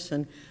of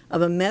Medicine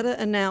of a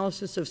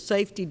meta-analysis of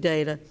safety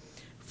data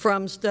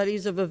from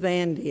studies of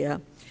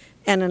Avandia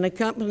and an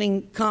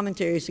accompanying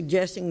commentary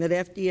suggesting that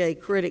FDA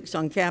critics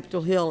on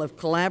Capitol Hill have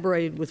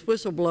collaborated with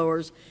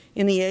whistleblowers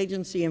in the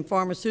agency and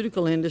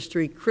pharmaceutical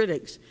industry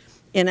critics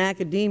in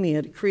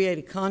academia to create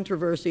a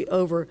controversy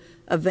over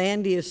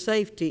Avandia's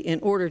safety in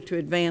order to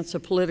advance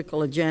a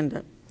political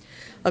agenda.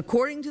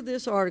 According to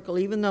this article,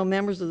 even though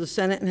members of the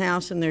Senate and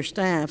House and their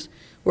staffs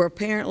were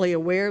apparently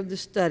aware of the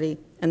study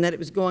and that it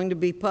was going to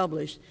be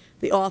published,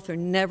 the author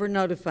never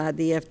notified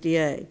the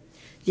FDA.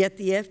 Yet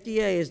the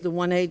FDA is the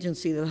one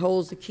agency that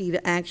holds the key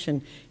to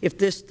action if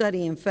this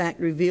study in fact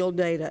revealed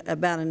data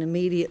about an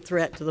immediate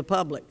threat to the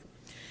public.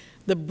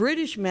 The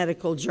British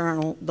medical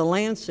journal, The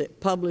Lancet,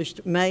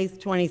 published May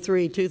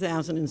 23,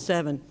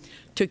 2007,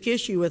 took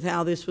issue with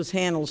how this was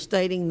handled,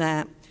 stating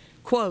that,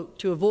 quote,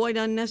 to avoid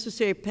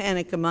unnecessary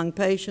panic among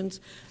patients,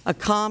 a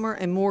calmer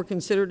and more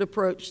considered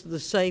approach to the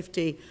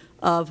safety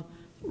of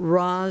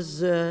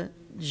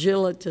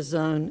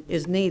rosagilitazone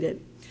is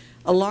needed.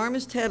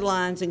 Alarmist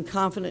headlines and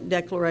confident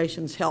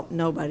declarations help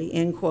nobody,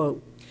 end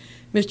quote.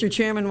 Mr.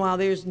 Chairman, while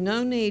there's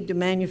no need to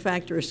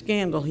manufacture a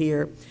scandal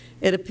here,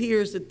 it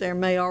appears that there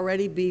may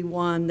already be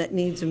one that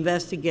needs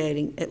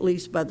investigating, at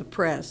least by the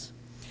press.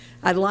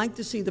 I'd like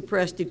to see the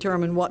press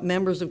determine what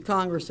members of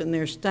Congress and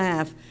their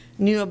staff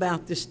knew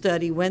about this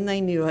study, when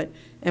they knew it,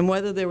 and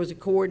whether there was a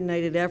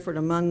coordinated effort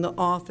among the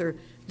author,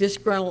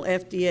 disgruntled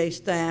FDA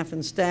staff,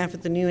 and staff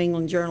at the New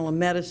England Journal of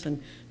Medicine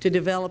to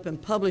develop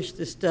and publish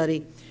this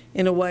study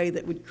in a way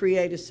that would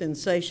create a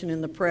sensation in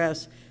the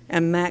press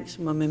and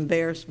maximum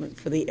embarrassment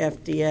for the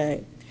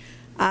FDA.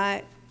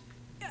 My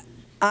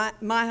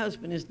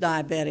husband is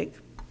diabetic,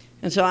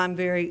 and so I'm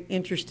very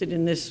interested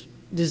in this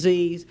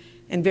disease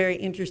and very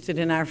interested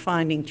in our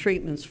finding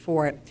treatments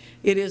for it.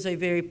 It is a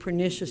very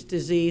pernicious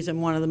disease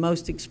and one of the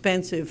most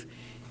expensive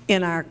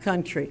in our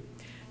country.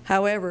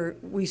 However,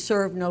 we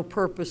serve no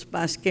purpose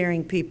by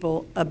scaring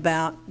people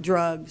about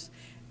drugs.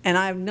 And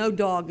I have no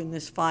dog in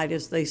this fight,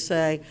 as they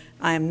say.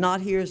 I am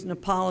not here as an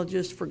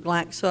apologist for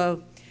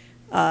Glaxo,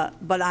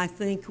 but I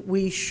think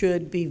we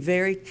should be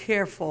very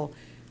careful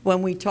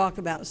when we talk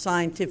about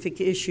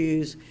scientific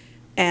issues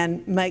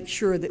and make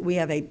sure that we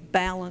have a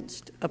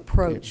balanced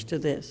approach to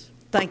this.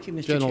 Thank you,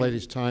 Mr. Chairman.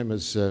 Gentlelady's time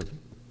is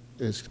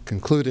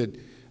concluded.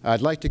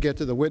 I'd like to get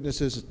to the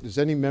witnesses. Does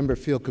any member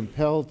feel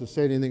compelled to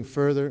say anything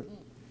further?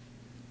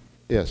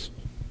 Yes.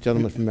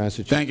 Gentleman from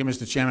Massachusetts. Thank you,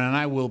 Mr. Chairman, and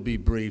I will be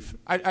brief.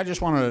 I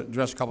just want to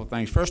address a couple of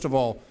things. First of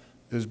all,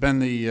 there's been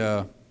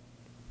the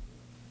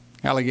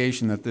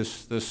allegation that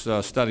this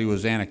study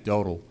was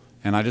anecdotal,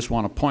 and I just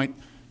want to point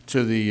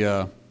to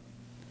the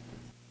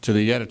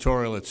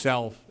editorial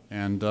itself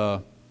and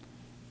the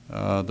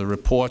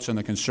reports and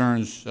the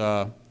concerns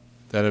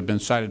that have been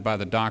cited by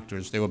the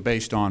doctors. They were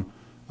based on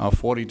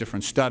 40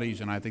 different studies,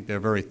 and I think they're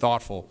very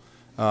thoughtful.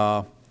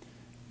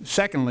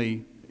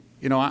 Secondly,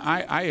 you know,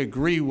 I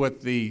agree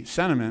with the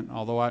sentiment,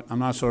 although I'm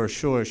not so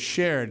sure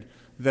shared,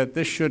 that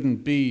this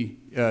shouldn't be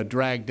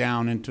dragged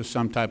down into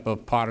some type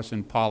of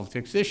partisan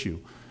politics issue.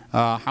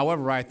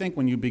 However, I think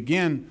when you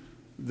begin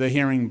the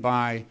hearing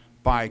by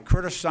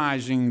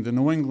criticizing the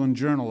New England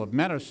Journal of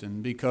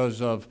Medicine because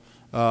of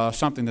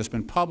something that's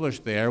been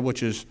published there,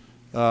 which is,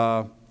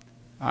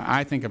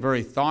 I think, a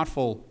very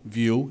thoughtful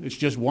view. It's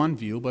just one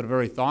view, but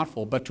very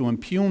thoughtful. But to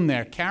impugn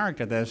their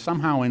character, they're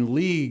somehow in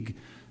league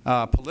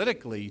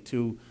politically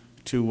to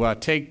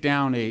take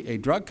down a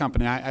drug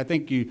company, I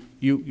think you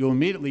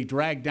immediately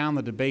drag down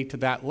the debate to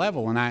that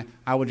level, and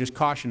I would just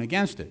caution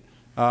against it.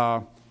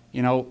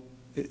 You know,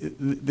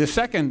 the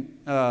second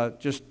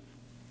just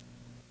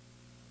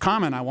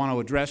comment I want to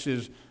address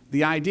is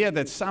the idea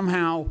that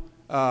somehow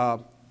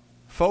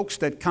folks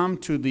that come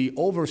to the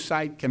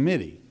Oversight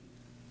Committee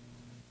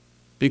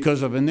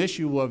because of an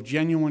issue of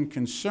genuine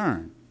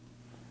concern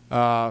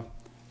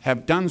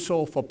have done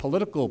so for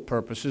political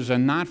purposes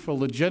and not for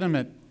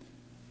legitimate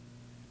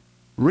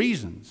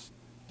reasons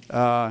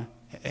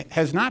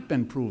has not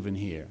been proven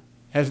here,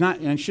 has not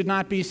and should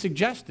not be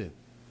suggested.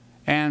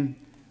 And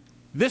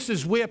this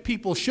is where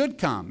people should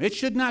come. It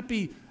should not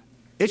be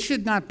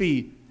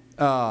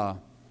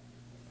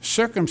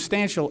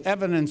circumstantial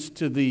evidence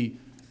to the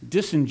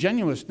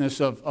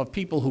disingenuousness of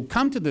people who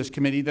come to this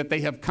committee that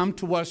they have come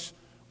to us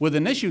with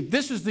an issue.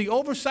 This is the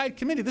Oversight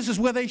Committee. This is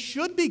where they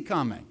should be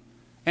coming.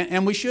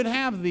 And we should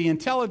have the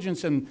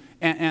intelligence and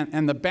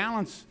the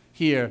balance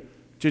here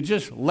to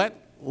just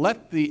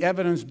let the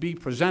evidence be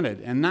presented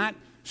and not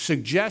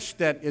suggest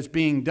that it's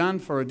being done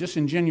for a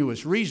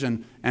disingenuous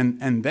reason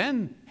and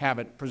then have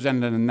it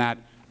presented in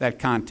that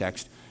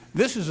context.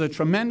 This is a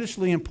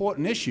tremendously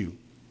important issue.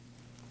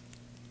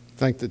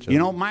 Thank the gentleman. You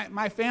know,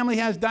 my family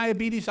has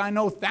diabetes. I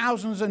know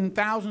thousands and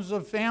thousands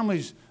of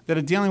families that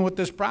are dealing with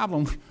this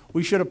problem.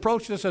 We should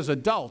approach this as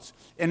adults.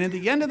 And in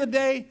the end of the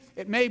day,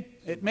 it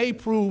may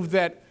prove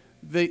that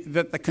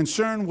the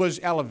concern was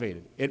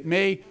elevated. It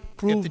may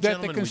prove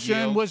that the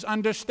concern was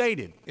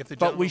understated.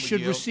 But we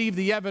should receive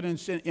the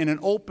evidence in an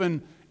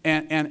open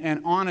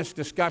and honest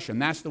discussion.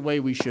 That's the way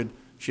we should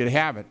should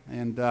have it.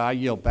 And I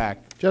yield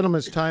back.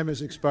 Gentleman's time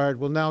has expired.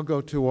 We'll now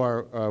go to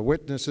our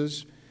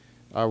witnesses.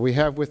 We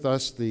have with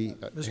us the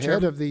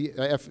head of the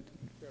Can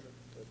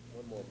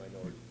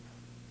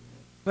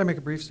I make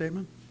a brief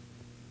statement?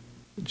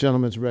 The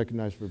gentleman's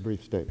recognized for a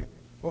brief statement.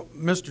 Well,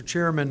 Mr.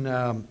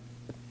 Chairman,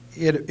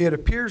 it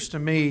appears to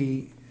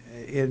me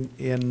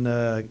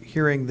in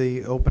hearing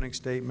the opening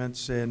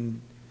statements and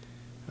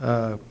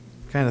kind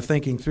of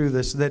thinking through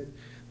this that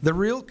the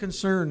real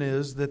concern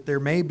is that there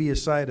may be a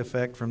side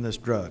effect from this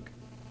drug.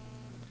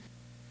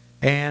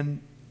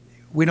 And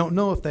we don't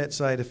know if that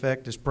side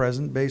effect is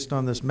present based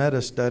on this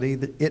meta study.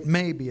 That it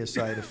may be a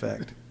side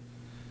effect.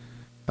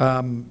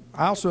 I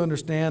also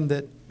understand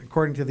that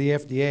according to the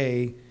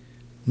FDA,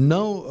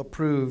 no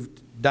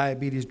approved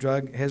diabetes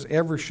drug has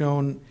ever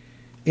shown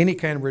any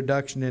kind of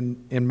reduction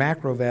in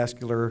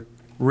macrovascular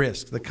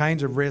risk, the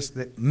kinds of risks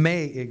that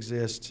may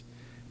exist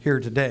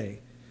here today.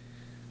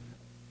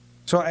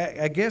 So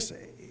I guess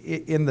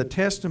in the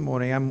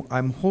testimony,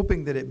 I'm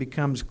hoping that it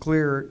becomes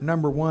clear,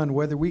 number one,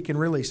 whether we can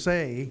really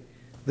say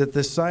that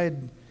the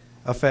side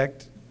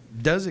effect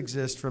does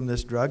exist from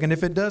this drug. And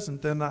if it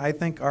doesn't, then I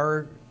think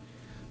our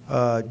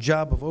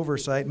job of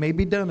oversight may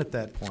be done at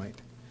that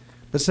point.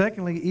 But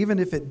secondly, even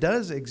if it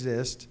does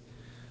exist,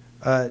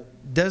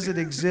 does it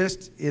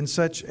exist in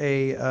such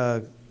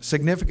a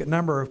significant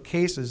number of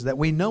cases that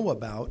we know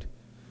about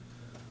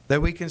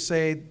that we can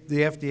say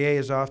the FDA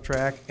is off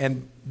track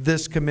and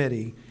this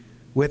committee,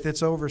 with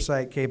its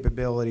oversight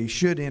capability,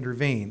 should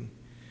intervene?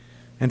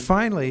 And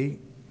finally,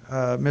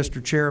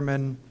 Mr.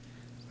 Chairman,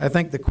 I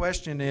think the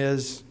question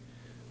is,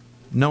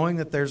 knowing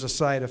that there's a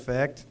side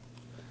effect,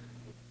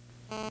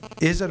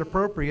 is it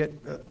appropriate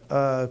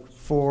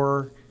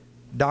for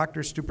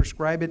doctors to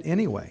prescribe it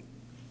anyway?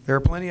 There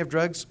are plenty of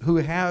drugs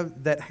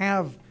that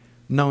have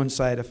known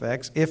side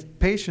effects. If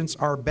patients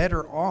are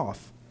better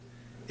off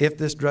if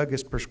this drug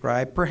is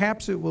prescribed,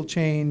 perhaps it will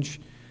change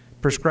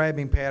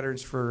prescribing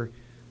patterns for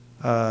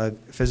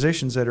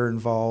physicians that are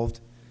involved.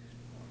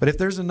 But if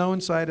there's a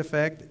known side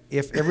effect,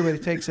 if everybody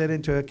takes that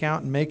into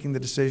account in making the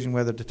decision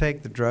whether to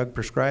take the drug,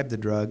 prescribe the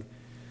drug,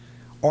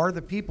 are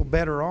the people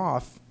better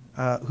off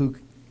who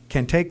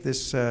can take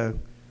this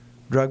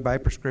drug by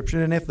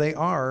prescription? And if they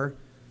are,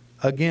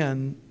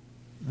 again,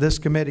 this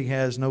committee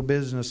has no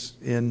business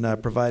in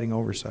providing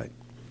oversight.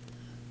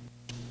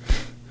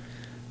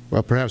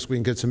 Well, perhaps we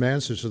can get some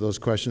answers to those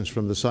questions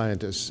from the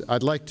scientists.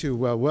 I'd like to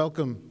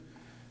welcome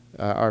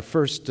our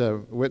first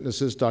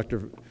witnesses.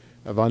 Dr.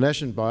 von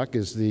Eschenbach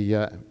is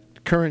the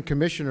current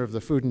commissioner of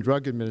the Food and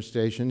Drug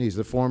Administration. He's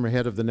the former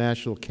head of the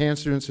National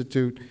Cancer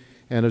Institute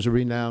and is a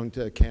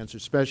renowned cancer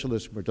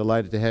specialist. We're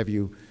delighted to have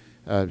you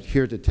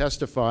here to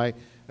testify.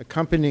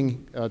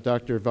 Accompanying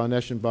Dr. von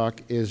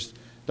Eschenbach is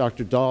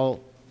Dr. Dal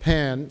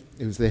Pan,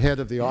 who's the head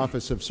of the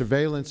Office of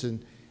Surveillance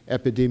and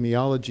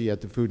Epidemiology at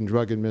the Food and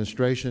Drug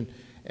Administration,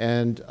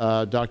 and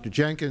Dr.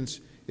 Jenkins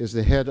is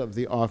the head of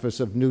the Office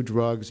of New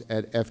Drugs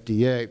at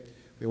FDA.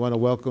 We want to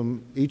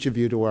welcome each of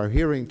you to our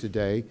hearing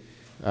today.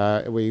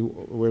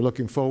 We're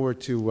looking forward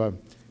to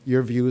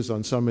your views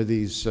on some of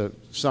these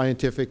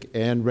scientific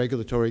and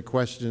regulatory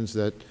questions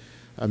that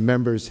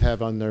members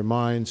have on their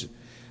minds.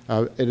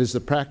 It is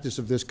the practice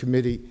of this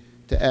committee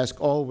to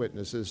ask all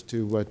witnesses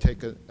to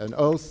take an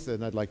oath,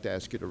 and I'd like to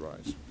ask you to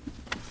rise.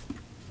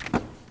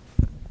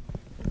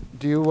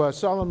 Do you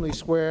solemnly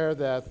swear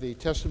that the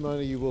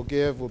testimony you will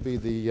give will be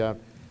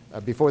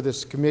before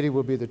this committee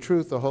will be the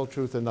truth, the whole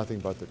truth, and nothing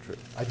but the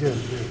truth? I do.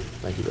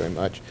 Thank you very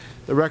much.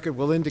 The record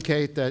will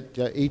indicate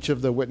that each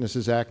of the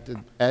witnesses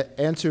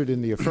answered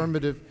in the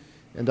affirmative.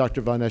 And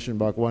Dr. von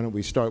Eschenbach, why don't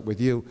we start with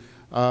you?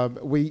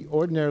 We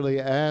ordinarily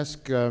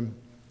ask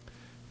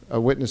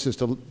witnesses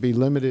to be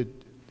limited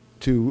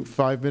to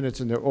 5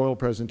 minutes in their oral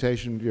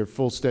presentation. Your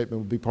full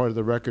statement will be part of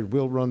the record.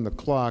 We'll run the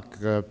clock.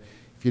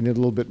 If you need a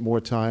little bit more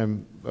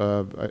time,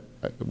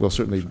 we'll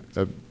certainly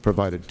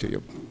provide it to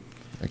you.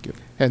 Thank you.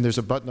 And there's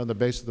a button on the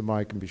base of the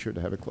mic, and be sure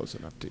to have it close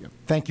enough to you.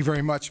 Thank you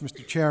very much,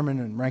 Mr. Chairman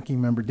and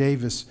Ranking Member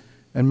Davis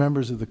and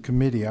members of the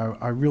committee.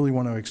 I really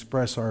want to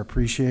express our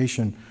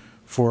appreciation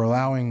for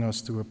allowing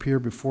us to appear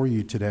before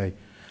you today.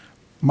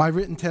 My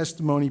written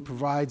testimony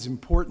provides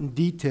important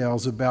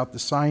details about the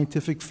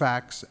scientific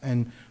facts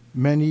and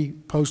many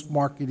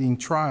post-marketing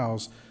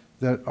trials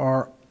that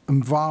are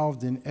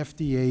involved in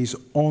FDA's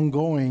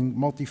ongoing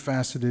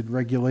multifaceted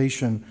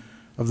regulation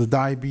of the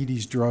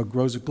diabetes drug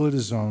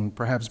rosiglitazone,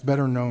 perhaps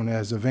better known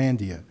as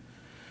Avandia.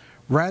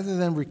 Rather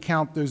than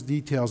recount those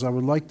details, I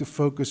would like to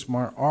focus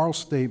my oral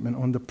statement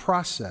on the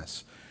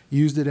process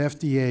used at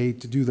FDA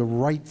to do the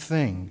right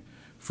thing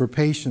for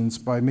patients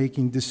by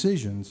making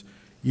decisions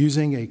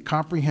using a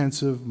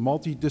comprehensive,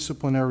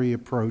 multidisciplinary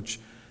approach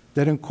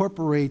that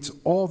incorporates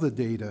all the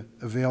data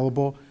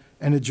available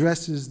and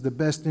addresses the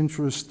best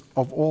interest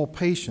of all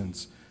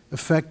patients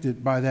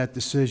affected by that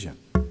decision.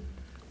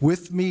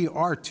 With me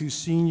are two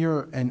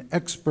senior and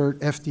expert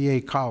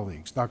FDA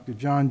colleagues, Dr.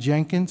 John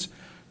Jenkins,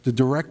 the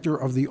Director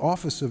of the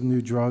Office of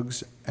New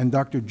Drugs, and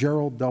Dr.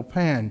 Gerald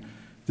Delpan,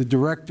 the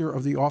Director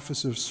of the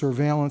Office of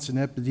Surveillance and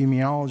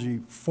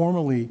Epidemiology,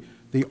 formerly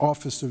the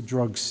Office of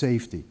Drug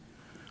Safety.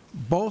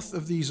 Both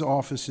of these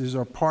offices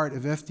are part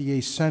of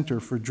FDA's Center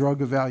for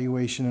Drug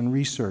Evaluation and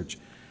Research,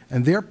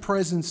 and their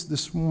presence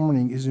this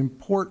morning is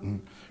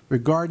important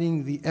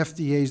regarding the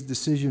FDA's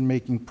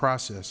decision-making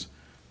process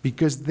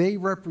because they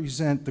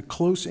represent the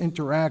close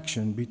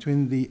interaction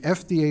between the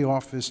FDA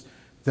office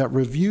that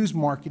reviews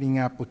marketing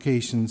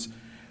applications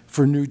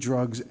for new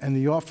drugs and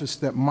the office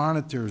that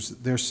monitors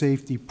their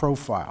safety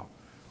profile.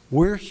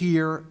 We're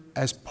here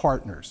as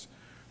partners,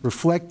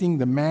 reflecting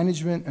the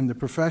management and the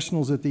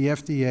professionals at the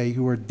FDA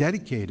who are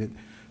dedicated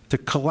to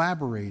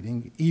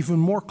collaborating even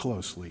more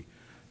closely,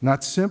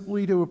 not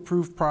simply to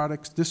approve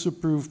products,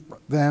 disapprove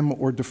them,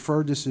 or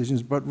defer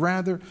decisions, but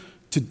rather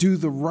to do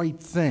the right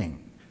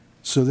thing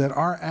so that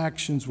our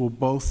actions will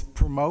both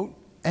promote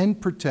and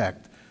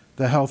protect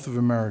the health of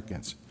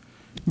Americans.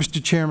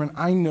 Mr. Chairman,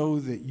 I know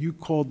that you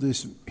called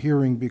this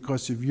hearing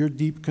because of your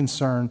deep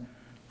concern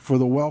for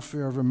the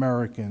welfare of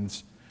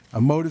Americans, a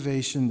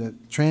motivation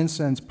that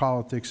transcends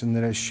politics and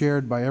that is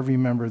shared by every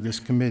member of this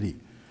committee.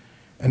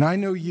 And I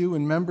know you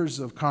and members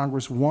of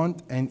Congress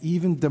want and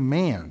even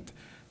demand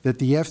that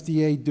the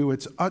FDA do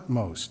its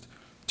utmost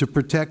to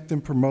protect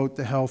and promote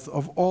the health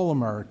of all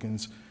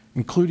Americans,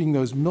 including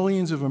those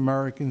millions of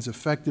Americans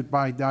affected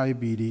by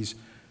diabetes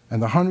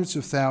and the hundreds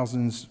of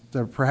thousands that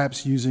are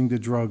perhaps using the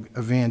drug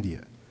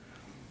Avandia.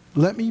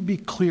 Let me be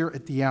clear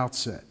at the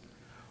outset.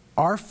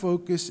 Our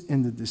focus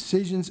in the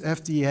decisions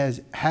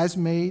FDA has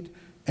made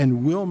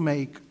and will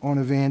make on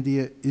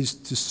Avandia is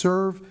to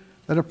serve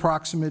that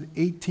approximate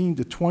 18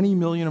 to 20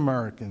 million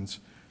Americans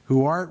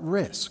who are at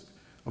risk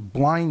of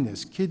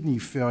blindness, kidney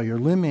failure,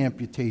 limb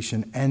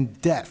amputation,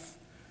 and death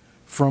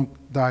from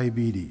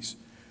diabetes.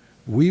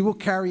 We will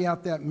carry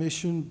out that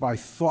mission by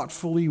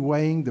thoughtfully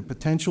weighing the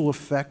potential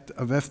effect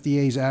of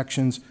FDA's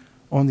actions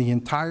on the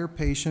entire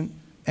patient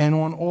and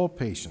on all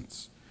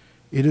patients.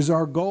 It is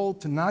our goal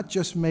to not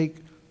just make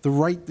the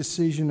right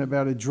decision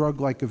about a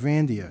drug like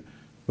Avandia,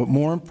 but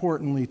more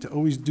importantly, to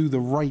always do the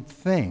right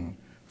thing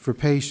for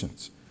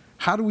patients.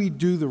 How do we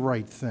do the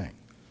right thing?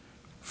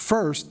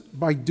 First,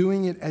 by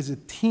doing it as a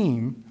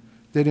team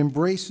that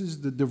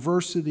embraces the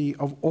diversity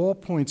of all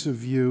points of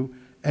view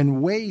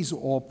and weighs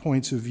all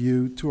points of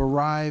view to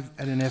arrive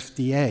at an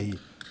FDA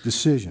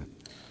decision.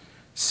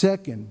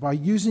 Second, by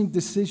using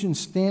decision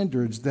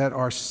standards that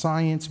are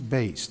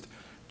science-based,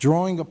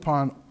 drawing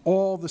upon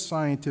all the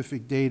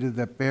scientific data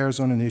that bears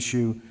on an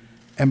issue,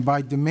 and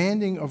by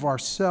demanding of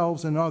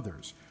ourselves and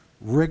others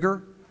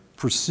rigor,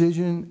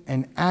 precision,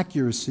 and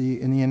accuracy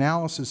in the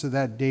analysis of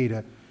that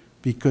data,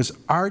 because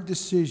our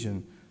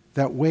decision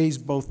that weighs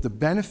both the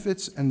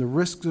benefits and the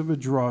risks of a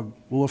drug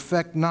will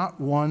affect not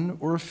one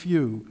or a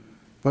few,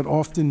 but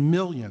often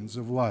millions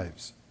of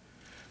lives.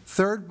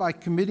 Third, by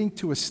committing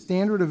to a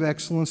standard of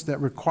excellence that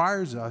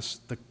requires us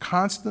to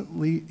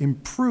constantly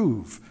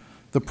improve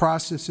the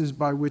processes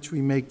by which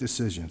we make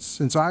decisions.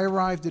 Since I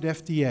arrived at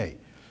FDA,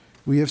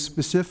 we have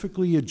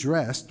specifically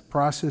addressed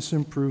process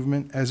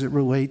improvement as it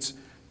relates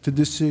to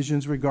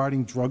decisions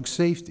regarding drug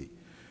safety.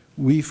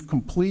 We've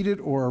completed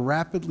or are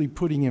rapidly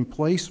putting in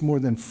place more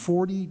than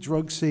 40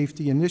 drug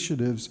safety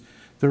initiatives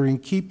that are in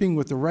keeping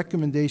with the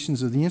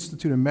recommendations of the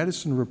Institute of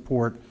Medicine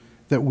report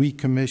that we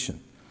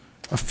commissioned.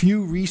 A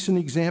few recent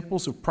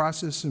examples of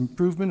process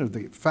improvement are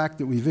the fact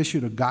that we've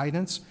issued a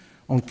guidance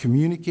on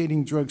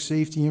communicating drug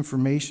safety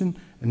information,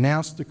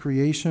 announced the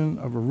creation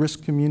of a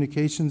risk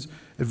communications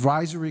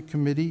advisory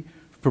committee,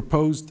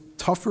 proposed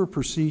tougher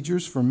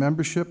procedures for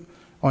membership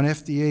on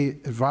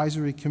FDA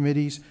advisory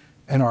committees,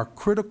 and our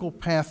critical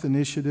path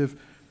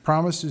initiative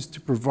promises to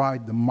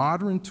provide the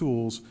modern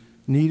tools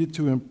needed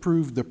to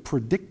improve the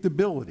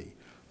predictability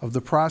of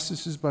the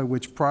processes by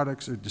which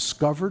products are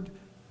discovered,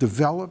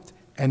 developed,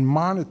 and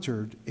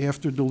monitored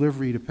after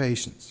delivery to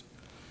patients.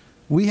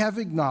 We have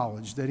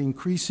acknowledged that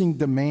increasing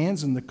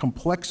demands and the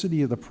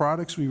complexity of the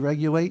products we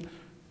regulate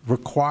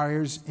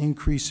requires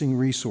increasing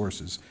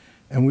resources,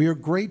 and we are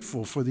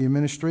grateful for the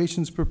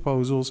administration's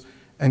proposals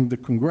and the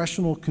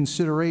congressional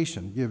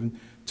consideration given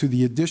to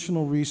the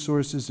additional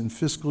resources in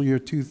fiscal year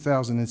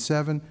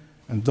 2007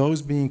 and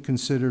those being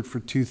considered for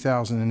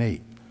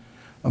 2008.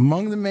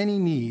 Among the many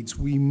needs,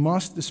 we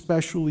must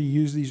especially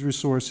use these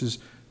resources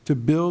to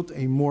build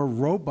a more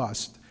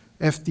robust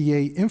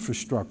FDA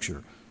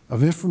infrastructure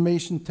of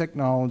information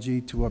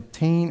technology to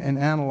obtain and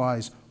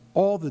analyze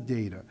all the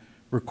data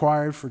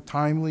required for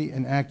timely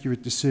and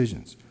accurate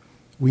decisions.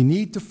 We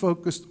need to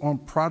focus on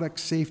product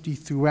safety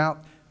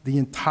throughout the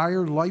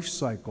entire life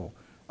cycle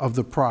of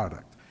the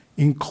product,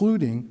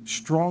 including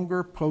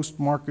stronger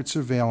post-market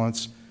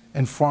surveillance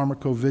and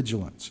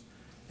pharmacovigilance.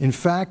 In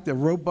fact, a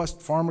robust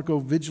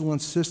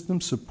pharmacovigilance system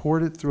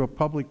supported through a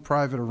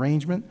public-private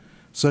arrangement,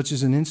 such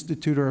as an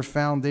institute or a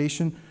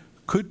foundation,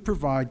 could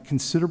provide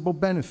considerable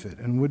benefit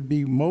and would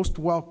be most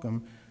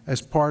welcome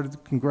as part of the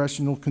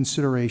congressional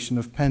consideration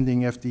of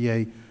pending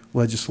FDA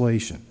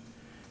legislation.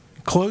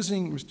 In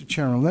closing, Mr.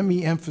 Chairman, let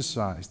me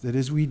emphasize that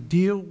as we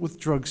deal with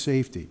drug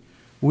safety,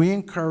 we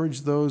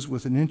encourage those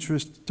with an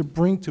interest to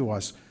bring to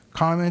us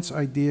comments,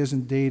 ideas,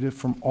 and data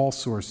from all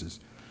sources.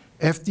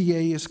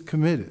 FDA is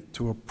committed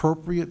to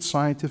appropriate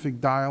scientific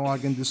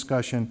dialogue and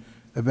discussion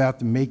about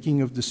the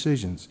making of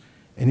decisions.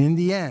 And in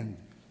the end,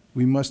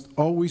 we must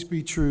always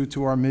be true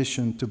to our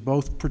mission to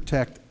both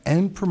protect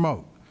and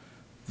promote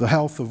the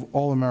health of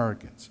all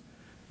Americans.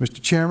 Mr.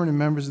 Chairman and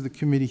members of the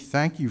committee,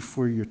 thank you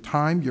for your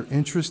time, your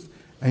interest,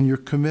 and your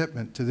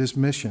commitment to this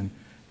mission.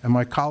 And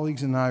my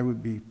colleagues and I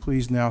would be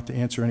pleased now to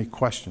answer any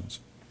questions.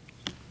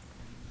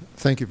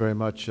 Thank you very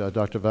much,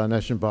 Dr. Van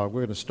Eschenbach.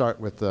 We're going to start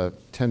with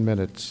 10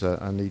 minutes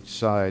on each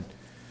side.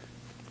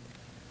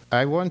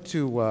 I want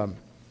to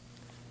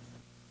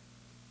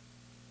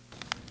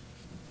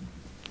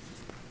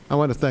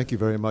thank you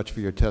very much for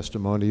your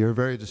testimony. You're a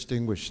very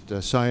distinguished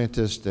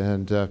scientist,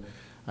 and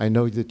I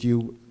know that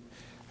you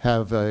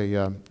have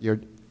a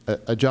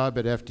job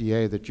at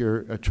FDA that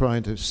you're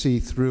trying to see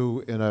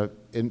through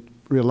in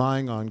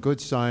relying on good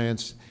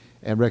science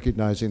and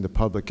recognizing the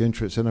public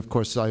interest. And of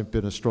course, I've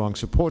been a strong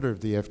supporter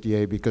of the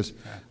FDA because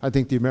I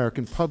think the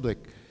American public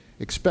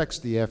expects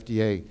the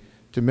FDA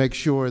to make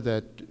sure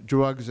that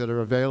drugs that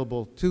are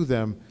available to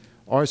them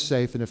are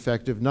safe and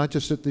effective, not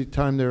just at the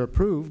time they're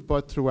approved,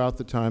 but throughout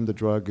the time the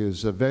drug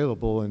is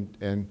available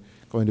and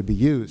going to be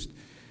used.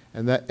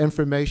 And that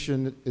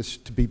information is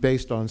to be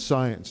based on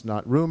science,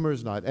 not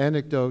rumors, not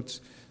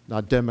anecdotes,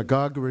 not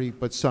demagoguery,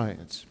 but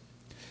science.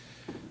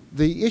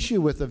 The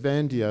issue with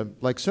Avandia,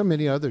 like so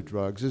many other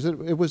drugs, is that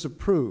it was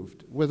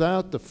approved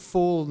without the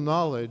full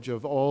knowledge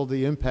of all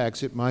the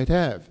impacts it might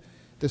have.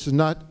 This is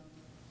not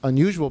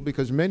unusual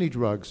because many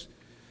drugs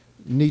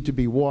need to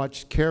be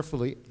watched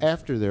carefully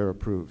after they're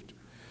approved.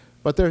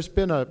 But there's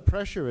been a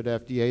pressure at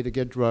FDA to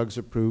get drugs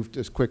approved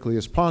as quickly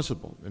as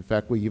possible. In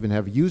fact, we even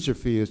have user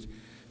fees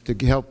to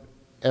help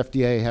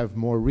FDA have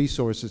more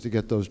resources to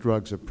get those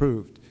drugs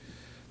approved.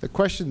 The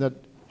question that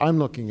I'm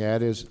looking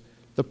at is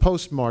the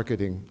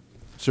post-marketing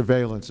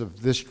surveillance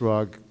of this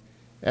drug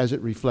as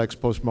it reflects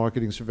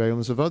post-marketing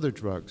surveillance of other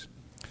drugs.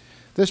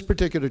 This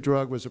particular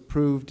drug was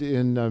approved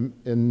in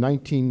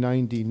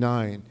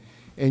 1999,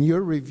 and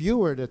your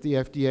reviewer at the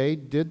FDA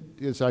did,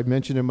 as I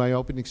mentioned in my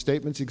opening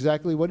statements,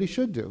 exactly what he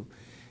should do.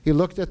 He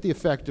looked at the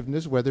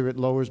effectiveness, whether it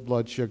lowers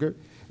blood sugar,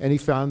 and he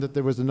found that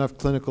there was enough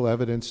clinical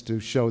evidence to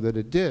show that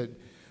it did.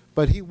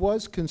 But he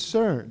was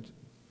concerned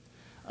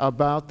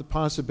about the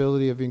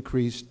possibility of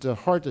increased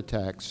heart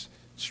attacks,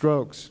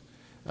 strokes,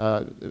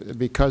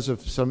 because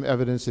of some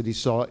evidence that he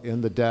saw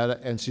in the data,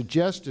 and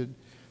suggested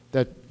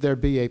that there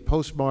be a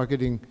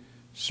post-marketing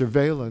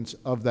surveillance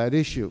of that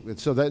issue. And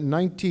so that in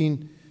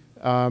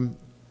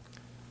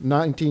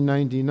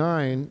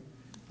 1999,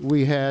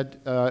 we had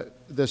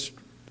this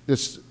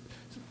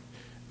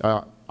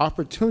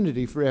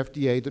opportunity for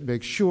FDA to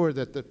make sure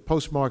that the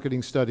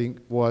post-marketing study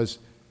was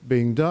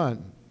being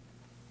done.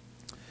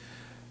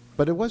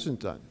 But it wasn't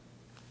done.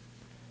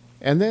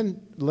 And then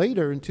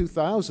later in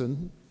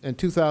 2000 and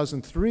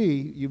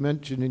 2003, you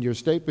mentioned in your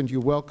statement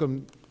you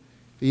welcomed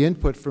the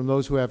input from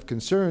those who have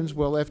concerns.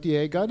 Well,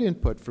 FDA got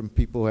input from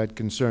people who had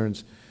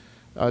concerns.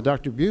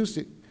 Dr.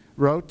 Busey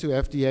wrote to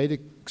FDA to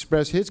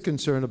express his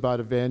concern about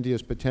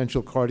Avandia's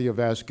potential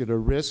cardiovascular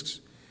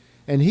risks,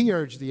 and he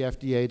urged the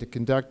FDA to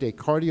conduct a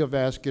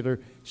cardiovascular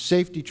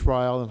safety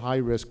trial in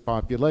high-risk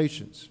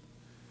populations.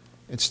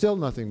 And still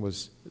nothing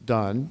was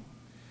done.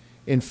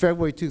 In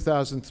February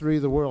 2003,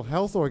 the World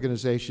Health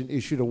Organization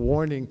issued a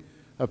warning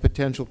of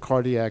potential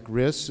cardiac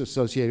risks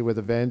associated with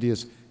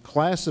Avandia's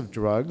class of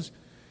drugs,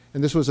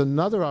 and this was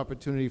another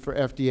opportunity for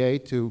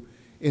FDA to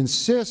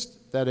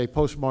insist that a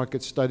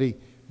post-market study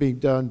be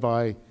done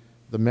by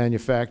the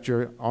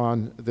manufacturer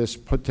on this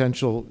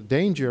potential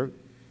danger,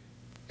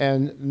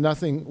 and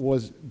nothing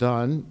was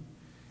done.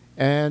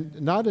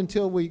 And not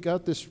until we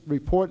got this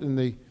report in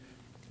the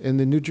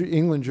New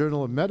England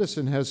Journal of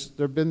Medicine has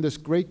there been this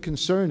great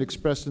concern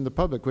expressed in the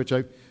public, which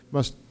I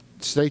must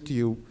say to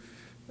you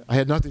I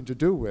had nothing to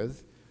do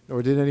with,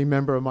 nor did any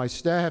member of my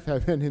staff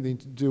have anything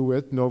to do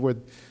with, nor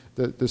would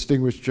the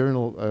distinguished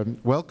journal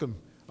welcome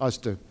us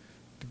to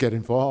get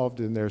involved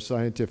in their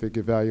scientific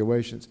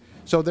evaluations.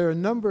 So there are a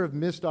number of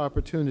missed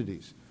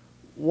opportunities.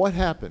 What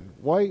happened?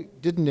 Why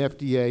didn't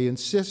FDA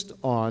insist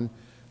on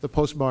the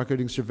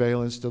post-marketing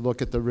surveillance to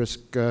look at the risk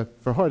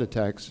for heart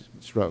attacks,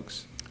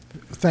 strokes?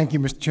 Thank you,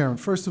 Mr. Chairman.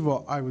 First of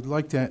all, I would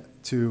like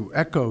to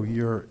echo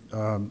your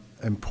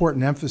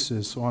important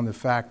emphasis on the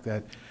fact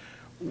that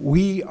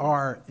we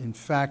are, in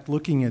fact,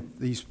 looking at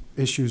these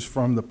issues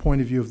from the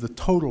point of view of the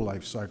total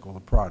life cycle of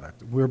the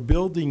product. We're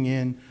building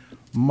in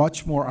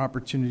much more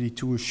opportunity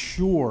to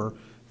assure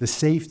the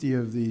safety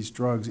of these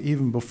drugs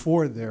even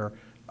before they're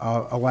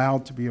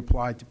allowed to be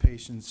applied to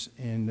patients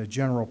in the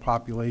general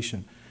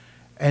population.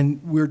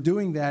 And we're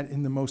doing that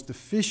in the most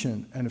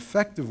efficient and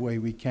effective way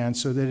we can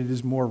so that it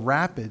is more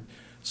rapid,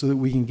 so that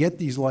we can get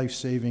these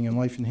life-saving and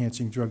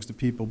life-enhancing drugs to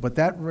people. But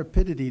that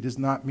rapidity does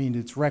not mean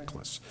it's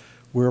reckless.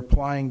 We're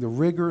applying the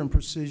rigor and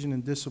precision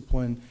and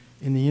discipline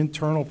in the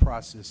internal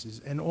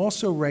processes, and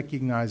also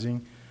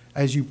recognizing,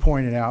 as you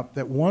pointed out,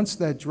 that once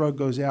that drug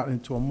goes out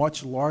into a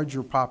much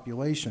larger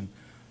population,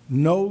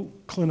 no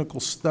clinical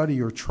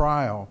study or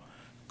trial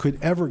could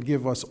ever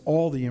give us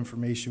all the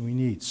information we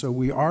need. So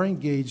we are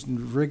engaged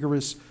in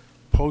rigorous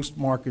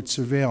post-market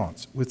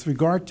surveillance. With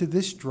regard to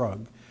this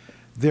drug,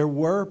 there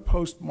were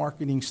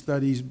post-marketing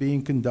studies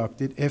being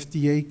conducted.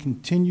 FDA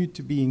continued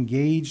to be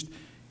engaged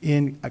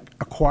in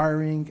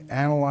acquiring,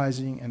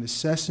 analyzing, and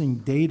assessing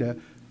data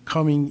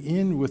coming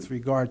in with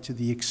regard to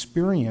the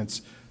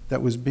experience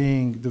that was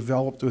being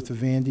developed with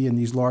Avandia in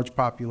these large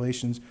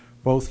populations,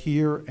 both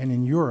here and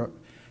in Europe,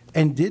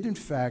 and did in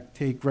fact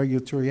take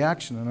regulatory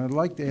action. And I'd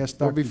like to ask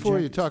Dr. Well, before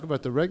Jenkins, you talk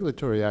about the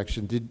regulatory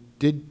action,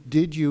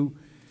 did you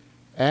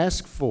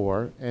ask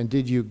for and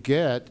did you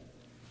get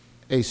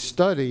a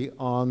study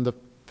on the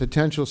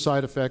potential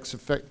side effects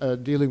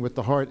dealing with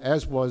the heart,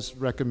 as was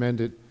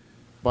recommended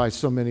by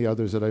so many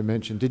others that I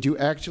mentioned? Did you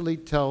actually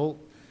tell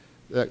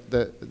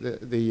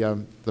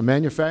the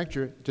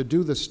manufacturer to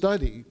do the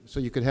study so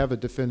you could have a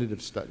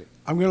definitive study?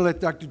 I'm going to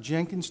let Dr.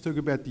 Jenkins talk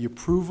about the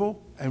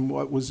approval and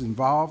what was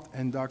involved,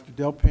 and Dr.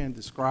 Delpan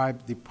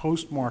describe the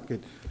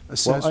post-market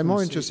assessment. Well, I'm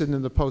more interested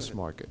in the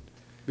post-market,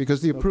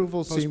 because the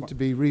approval seemed to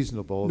be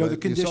reasonable. No, the You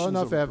conditions saw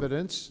enough of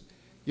evidence.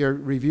 Your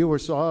reviewer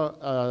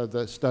saw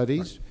the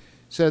studies,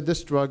 said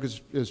this drug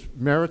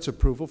merits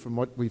approval from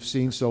what we've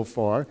seen so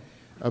far,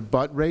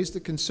 but raised the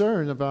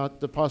concern about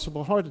the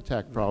possible heart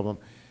attack problem.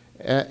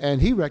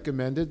 And he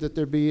recommended that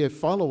there be a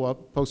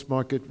follow-up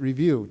post-market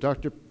review.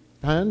 Dr.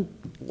 Pan,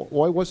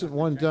 why wasn't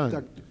one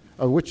done?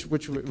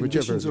 Whichever.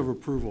 Conditions of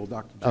approval,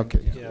 Dr.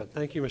 Jenkins. Okay. Yeah,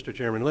 thank you, Mr.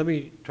 Chairman. Let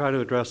me try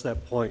to address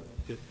that point.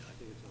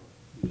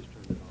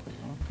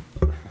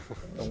 Don't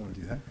want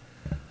to do that.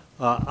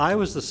 I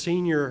was the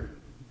senior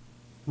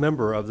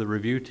member of the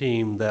review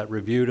team that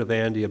reviewed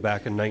Avandia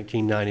back in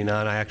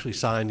 1999. I actually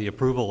signed the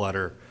approval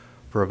letter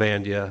for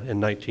Avandia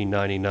in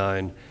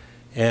 1999.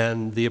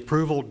 And the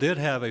approval did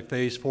have a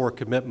Phase 4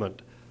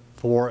 commitment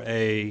for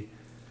a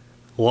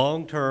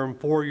long-term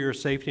 4-year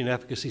safety and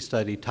efficacy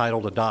study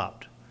titled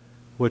ADOPT,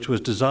 which was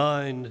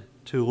designed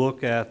to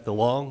look at the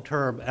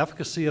long-term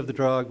efficacy of the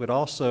drug, but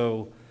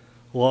also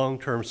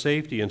long-term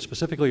safety. And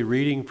specifically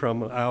reading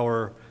from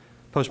our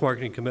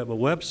post-marketing commitment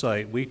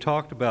website, we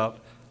talked about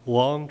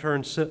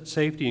long-term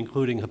safety,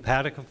 including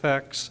hepatic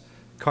effects,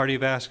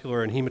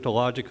 cardiovascular and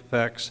hematologic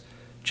effects,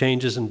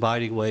 changes in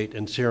body weight,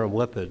 and serum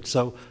lipids.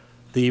 So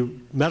the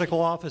medical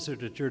officer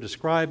that you're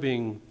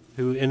describing,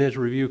 who in his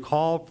review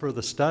called for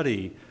the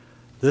study,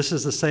 this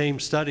is the same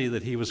study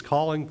that he was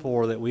calling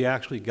for that we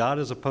actually got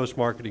as a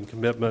post-marketing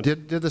commitment.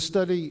 Did the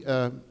study,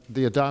 the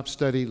ADOPT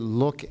study,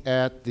 look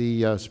at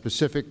the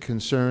specific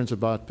concerns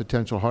about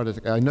potential heart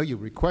attack? I know you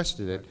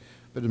requested it,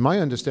 but in my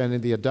understanding,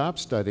 the ADOPT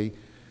study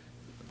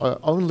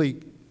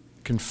only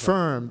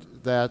confirmed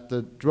that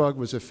the drug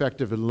was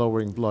effective in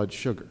lowering blood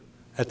sugar.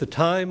 At the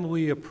time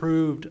we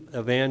approved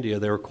Avandia,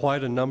 there were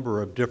quite a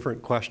number of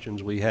different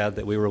questions we had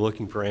that we were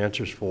looking for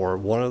answers for.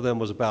 One of them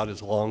was about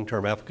its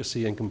long-term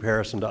efficacy in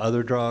comparison to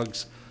other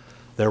drugs.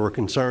 There were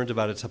concerns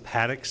about its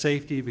hepatic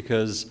safety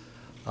because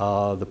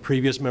the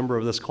previous member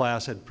of this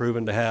class had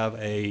proven to have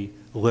a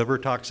liver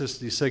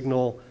toxicity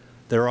signal.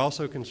 There were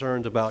also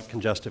concerns about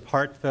congestive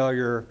heart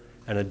failure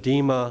and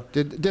edema.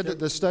 Did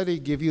the study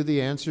give you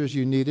the answers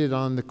you needed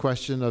on the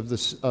question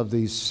of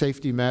these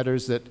safety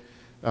matters that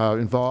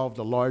involved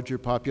a larger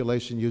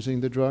population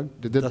using the drug?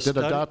 Did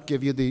ADOPT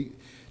give you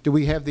do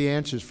we have the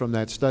answers from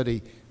that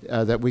study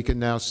that we can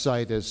now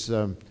cite as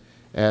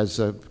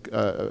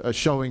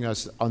showing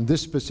us on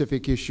this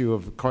specific issue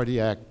of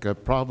cardiac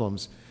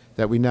problems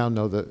that we now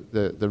know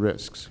the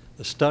risks?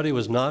 The study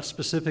was not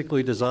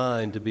specifically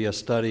designed to be a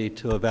study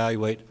to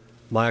evaluate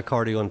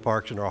myocardial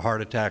infarction or a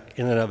heart attack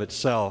in and of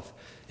itself.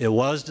 It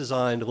was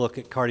designed to look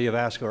at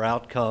cardiovascular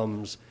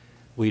outcomes.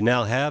 We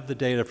now have the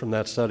data from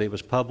that study. It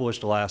was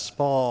published last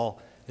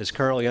fall. It's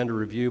currently under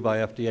review by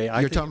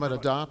FDA. You're talking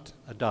about ADOPT?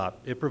 ADOPT.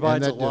 It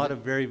provides a lot of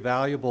very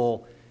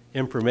valuable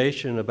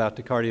information about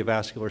the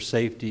cardiovascular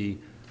safety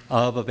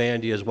of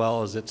Avandia, as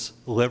well as its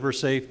liver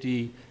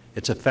safety,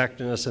 its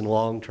effectiveness in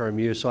long-term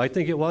use. So I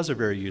think it was a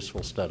very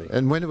useful study.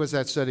 And when was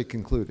that study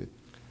concluded?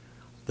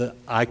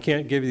 I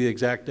can't give you the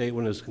exact date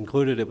when it was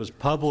concluded. It was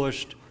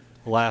published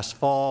last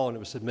fall, and it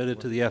was submitted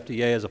to the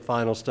FDA as a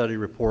final study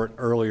report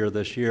earlier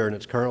this year, and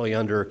it's currently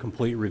under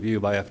complete review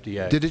by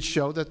FDA. Did it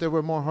show that there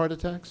were more heart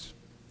attacks?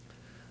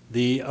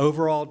 The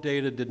overall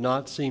data did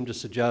not seem to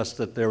suggest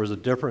that there was a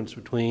difference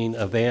between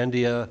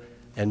Avandia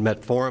and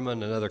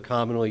metformin, another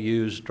commonly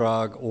used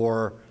drug,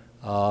 or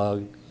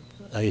a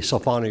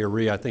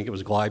sulfonylurea. I think it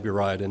was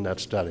glyburide in that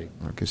study.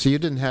 Okay, so you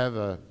didn't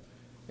have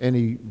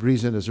any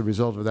reason as a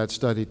result of that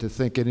study to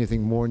think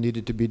anything more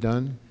needed to be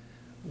done?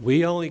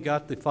 We only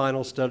got the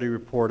final study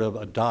report of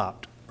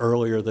ADOPT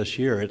earlier this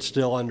year. It's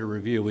still under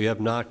review. We have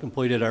not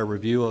completed our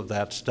review of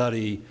that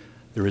study.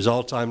 The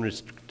results I'm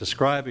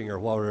describing are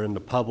what are in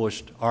the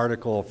published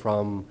article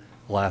from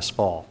last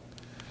fall.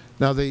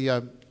 Now,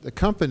 the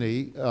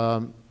company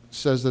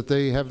says that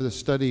they have the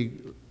study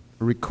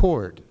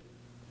record.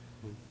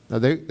 Now,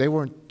 they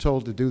weren't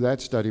told to do that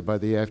study by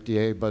the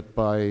FDA, but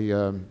by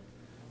the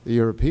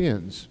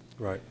Europeans.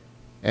 Right.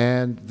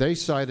 And they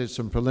cited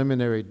some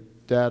preliminary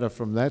data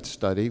from that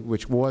study,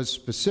 which was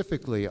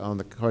specifically on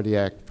the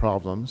cardiac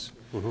problems.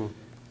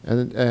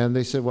 And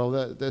they said, well,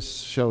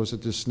 this shows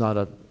that this is not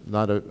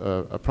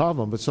a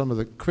problem. But some of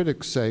the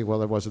critics say, well,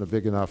 there wasn't a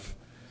big enough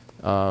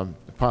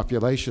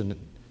population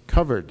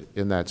covered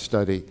in that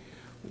study.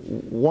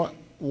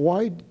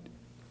 Why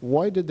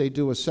did they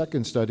do a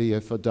second study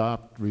if ADOPT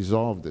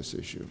resolved this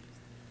issue?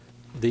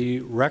 The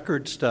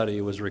record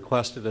study was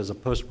requested as a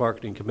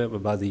post-marketing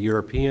commitment by the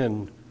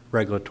European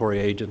regulatory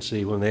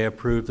agency when they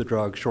approved the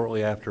drug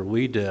shortly after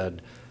we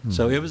did.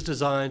 So it was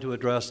designed to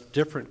address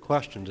different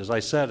questions. As I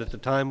said, at the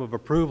time of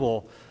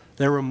approval,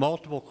 there were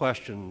multiple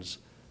questions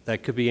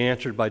that could be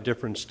answered by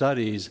different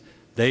studies.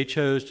 They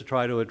chose to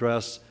try to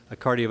address a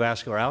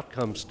cardiovascular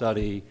outcome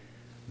study.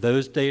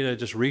 Those data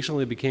just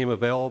recently became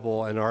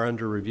available and are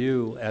under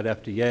review at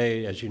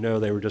FDA. As you know,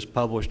 they were just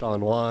published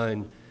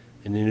online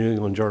in the New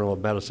England Journal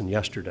of Medicine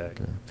yesterday.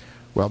 Okay.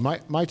 Well,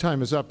 my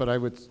time is up, but I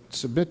would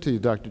submit to you,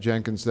 Dr.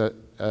 Jenkins, that,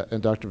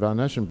 and Dr. Van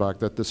Eschenbach,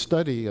 that the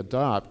study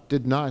ADOPT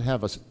did not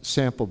have a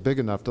sample big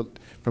enough,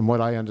 from what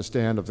I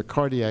understand, of the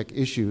cardiac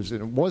issues,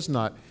 and it was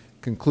not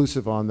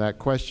conclusive on that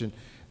question.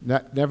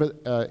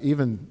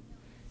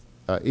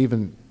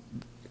 Even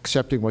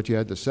accepting what you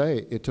had to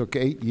say, it took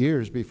 8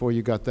 years before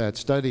you got that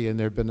study, and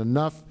there have been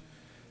enough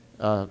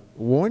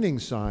warning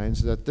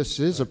signs that this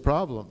is a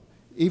problem,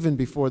 even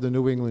before the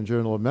New England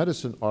Journal of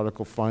Medicine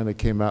article finally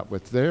came out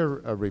with their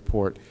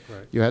report.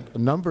 Right. You had a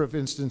number of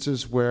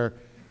instances where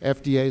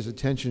FDA's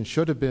attention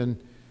should have been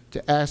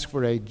to ask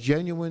for a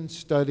genuine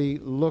study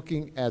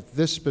looking at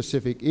this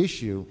specific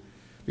issue,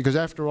 because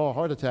after all,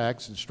 heart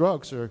attacks and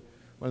strokes are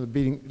one of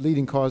the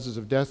leading causes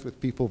of death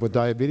with people with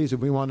diabetes,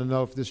 and we want to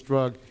know if this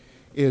drug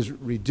is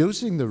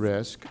reducing the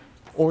risk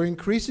or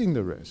increasing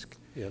the risk.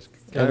 Yes.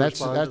 And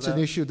that's an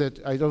issue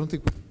that I don't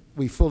think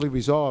we fully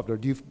resolved, or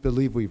do you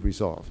believe we've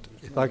resolved?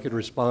 If I could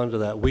respond to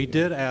that. We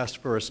did ask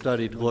for a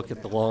study to look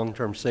at the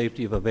long-term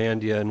safety of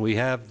Avandia, and we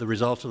have the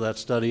results of that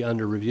study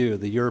under review.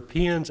 The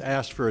Europeans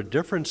asked for a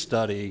different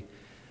study.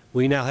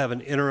 We now have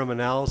an interim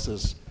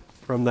analysis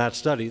from that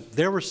study.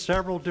 There were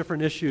several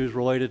different issues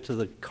related to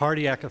the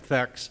cardiac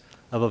effects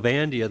of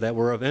Avandia that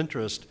were of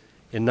interest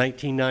in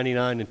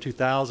 1999 and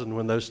 2000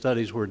 when those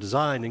studies were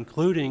designed,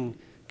 including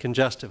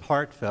congestive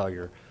heart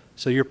failure.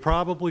 So you're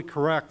probably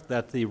correct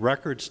that the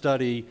record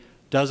study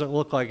doesn't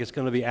look like it's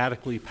going to be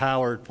adequately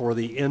powered for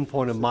the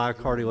endpoint of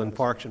myocardial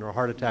infarction or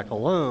heart attack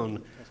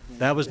alone.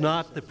 That was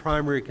not the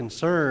primary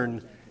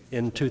concern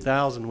in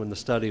 2000 when the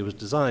study was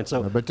designed.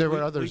 So but there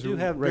were others we do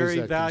have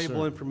very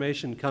valuable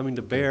information coming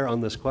to bear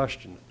on this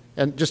question.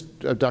 And just,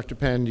 Dr.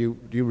 Penn, you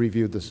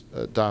reviewed this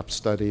ADOPT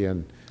study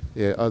and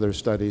other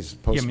studies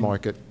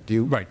post-market. Do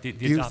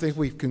you think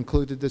we've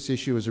concluded this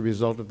issue as a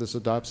result of this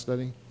ADOPT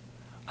study?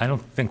 I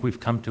don't think we've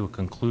come to a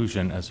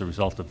conclusion as a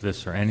result of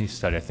this or any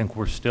study. I think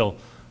we're still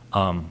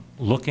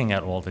looking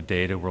at all the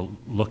data. We're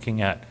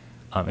looking at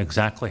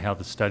exactly how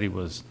the study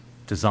was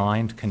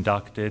designed,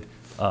 conducted,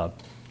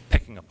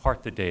 picking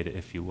apart the data,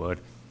 if you would.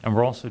 And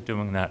we're also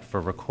doing that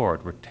for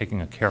RECORD. We're taking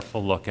a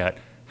careful look at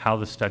how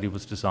the study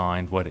was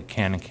designed, what it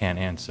can and can't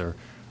answer.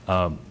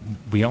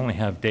 We only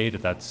have data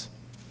that's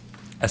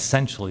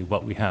essentially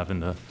what we have in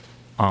the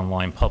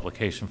online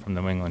publication from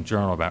the New England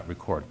Journal about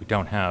RECORD. We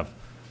don't have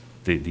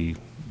the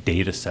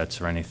data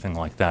sets or anything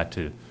like that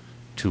to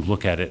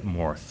look at it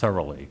more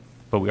thoroughly.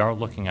 But we are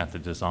looking at the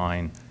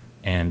design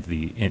and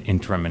the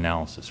interim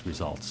analysis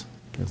results.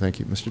 Okay, thank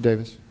you. Mr.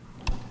 Davis.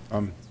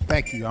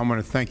 Thank you. I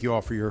want to thank you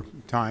all for your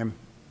time.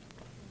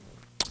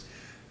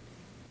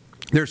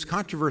 There's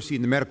controversy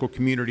in the medical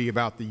community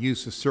about the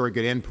use of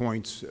surrogate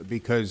endpoints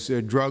because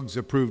drugs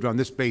approved on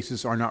this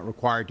basis are not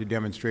required to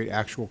demonstrate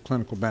actual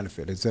clinical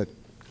benefit. Is that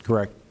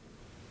correct?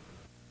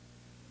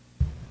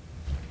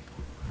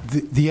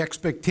 The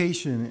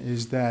expectation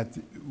is that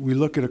we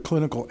look at a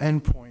clinical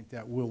endpoint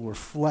that will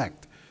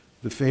reflect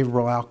the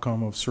favorable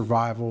outcome of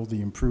survival,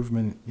 the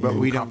improvement in but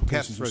we don't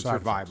test complications for or side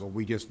survival.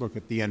 We just look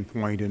at the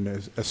endpoint and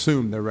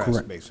assume the rest,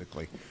 Correct.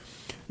 basically.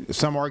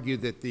 Some argue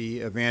that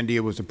the Avandia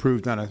was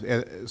approved on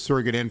a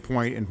surrogate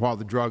endpoint, and while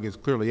the drug is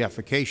clearly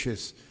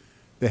efficacious,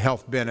 the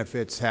health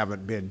benefits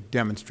haven't been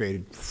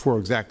demonstrated for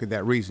exactly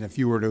that reason. If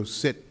you were to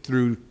sit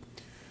through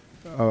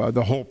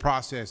the whole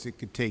process, it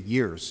could take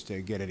years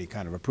to get any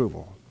kind of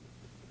approval.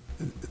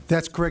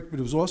 That's correct, but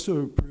it was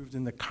also approved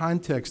in the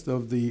context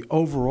of the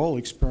overall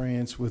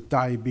experience with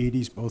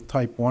diabetes, both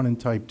type 1 and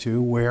type 2,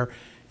 where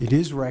it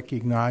is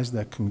recognized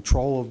that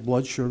control of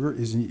blood sugar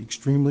is an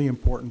extremely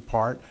important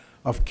part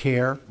of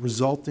care,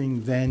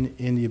 resulting then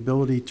in the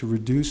ability to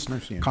reduce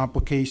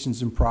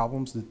complications and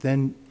problems that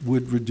then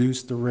would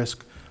reduce the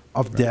risk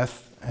of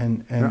death.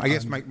 And I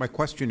guess my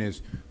question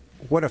is,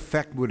 what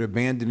effect would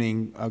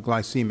abandoning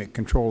glycemic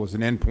control as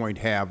an endpoint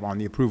have on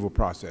the approval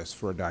process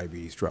for a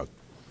diabetes drug?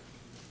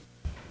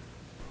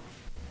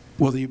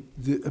 Well, the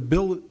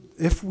ability,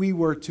 if we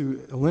were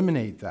to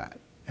eliminate that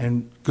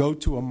and go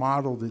to a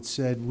model that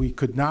said we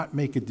could not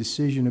make a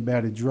decision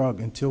about a drug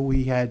until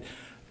we had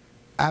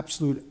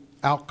absolute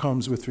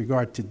outcomes with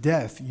regard to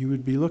death, you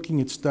would be looking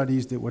at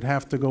studies that would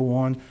have to go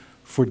on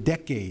for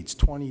decades,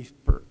 20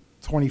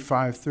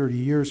 25, 30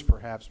 years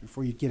perhaps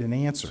before you get an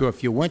answer. So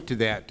if you went to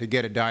that to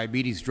get a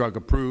diabetes drug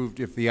approved,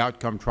 if the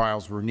outcome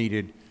trials were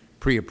needed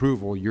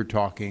pre-approval, you're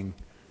talking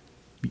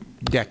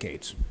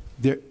decades.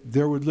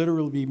 There would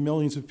literally be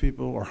millions of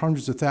people or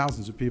hundreds of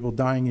thousands of people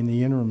dying in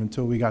the interim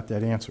until we got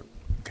that answer.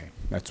 Okay,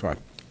 that's right.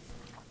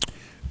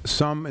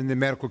 Some in the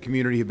medical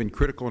community have been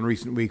critical in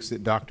recent weeks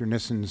that Dr.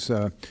 Nissen's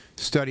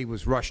study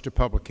was rushed to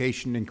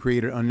publication and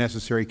created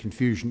unnecessary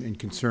confusion and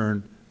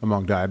concern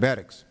among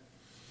diabetics.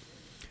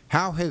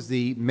 How has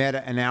the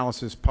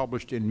meta-analysis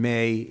published in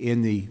May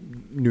in the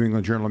New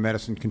England Journal of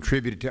Medicine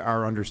contributed to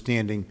our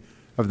understanding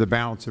of the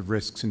balance of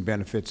risks and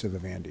benefits of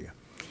Avandia?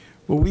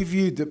 Well, we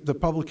viewed the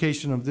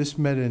publication of this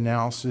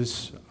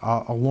meta-analysis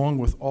along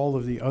with all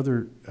of the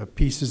other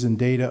pieces and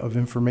data of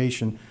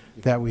information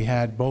that we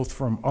had both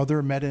from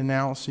other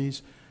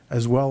meta-analyses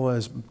as well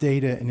as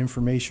data and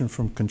information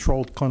from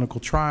controlled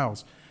clinical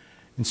trials.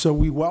 And so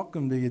we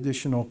welcome the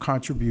additional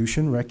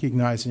contribution,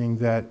 recognizing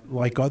that,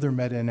 like other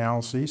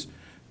meta-analyses,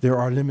 there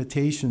are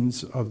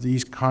limitations of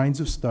these kinds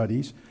of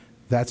studies.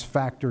 That's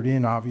factored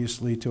in,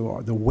 obviously,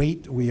 to the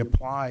weight we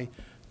apply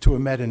to a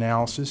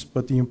meta-analysis.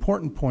 But the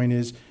important point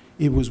is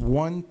it was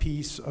one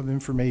piece of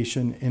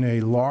information in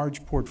a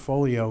large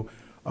portfolio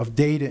of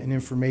data and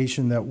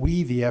information that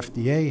we, the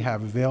FDA,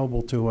 have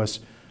available to us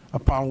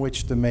upon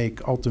which to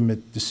make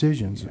ultimate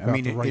decisions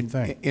about the right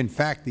thing. In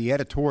fact, the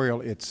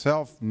editorial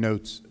itself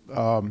notes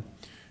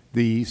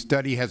the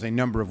study has a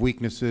number of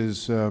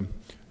weaknesses.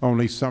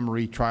 Only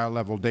summary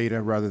trial-level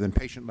data rather than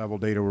patient-level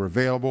data were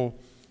available,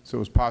 so it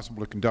was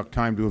possible to conduct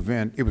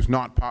time-to-event. It was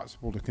not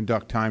possible to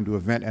conduct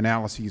time-to-event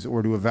analyses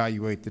or to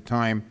evaluate the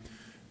time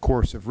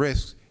course of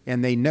risks.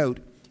 And they note,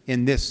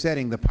 in this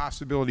setting, the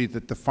possibility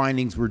that the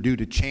findings were due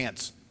to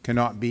chance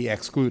cannot be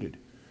excluded.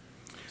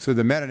 So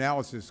the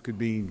meta-analysis could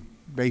be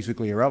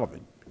basically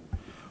irrelevant.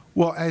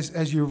 Well,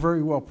 as you're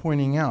very well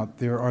pointing out,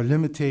 there are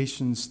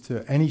limitations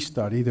to any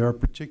study. There are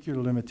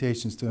particular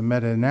limitations to a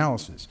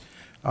meta-analysis.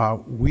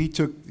 We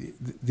took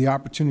the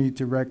opportunity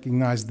to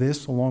recognize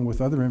this, along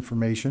with other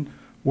information,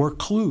 were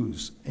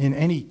clues in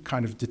any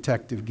kind of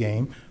detective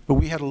game, but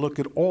we had to look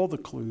at all the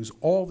clues,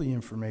 all the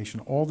information,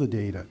 all the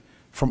data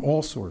from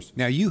all sources.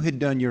 Now, you had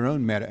done your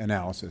own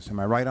meta-analysis. Am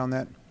I right on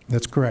that?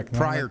 That's correct.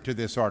 Prior to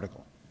this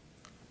article?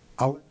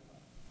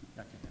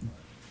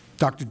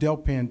 Dr.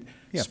 Delpan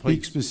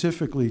speak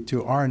specifically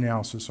to our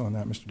analysis on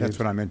that, Mr. Davis. That's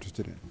what I'm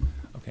interested in.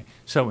 Okay.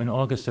 So in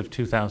August of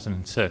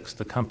 2006,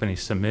 the company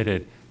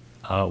submitted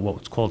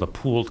what's called a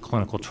pooled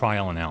clinical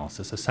trial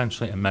analysis,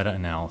 essentially a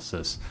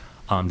meta-analysis.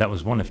 That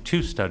was one of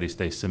two studies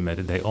they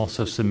submitted. They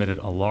also submitted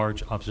a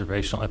large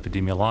observational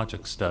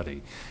epidemiologic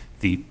study.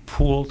 The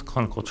pooled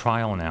clinical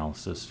trial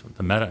analysis,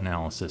 the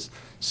meta-analysis,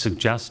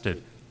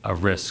 suggested a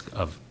risk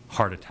of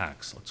heart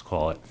attacks, let's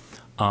call it,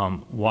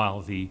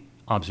 while the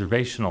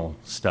observational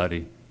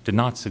study did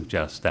not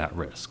suggest that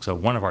risk. So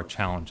one of our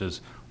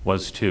challenges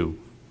was to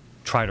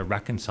try to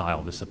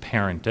reconcile this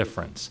apparent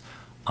difference.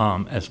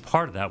 As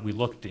part of that, we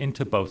looked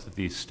into both of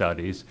these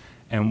studies,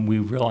 and we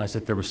realized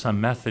that there were some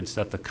methods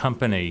that the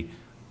company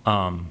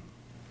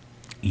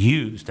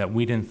used that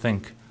we didn't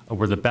think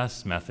were the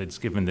best methods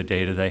given the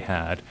data they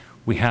had.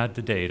 We had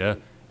the data,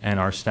 and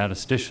our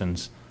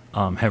statisticians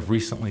have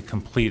recently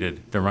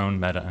completed their own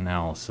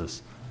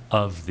meta-analysis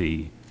of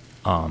the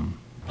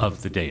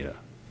data.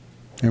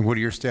 And what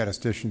are your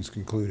statisticians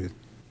concluded?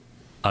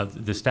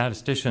 The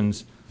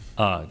statisticians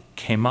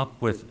came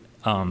up with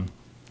a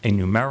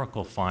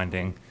numerical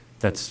finding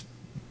that's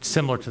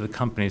similar to the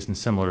company's and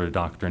similar to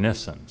Dr.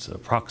 Nissen's,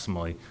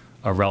 approximately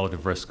a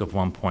relative risk of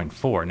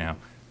 1.4. Now,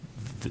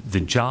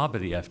 the job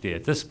of the FDA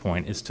at this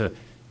point is to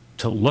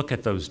look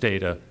at those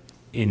data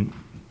in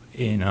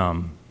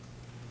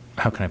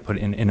how can I put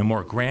it, in a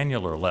more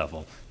granular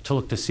level, to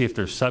look to see if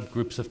there's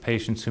subgroups of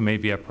patients who may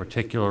be at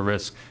particular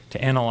risk,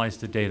 to analyze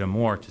the data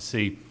more to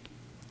see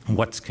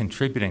what's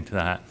contributing to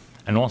that,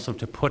 and also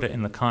to put it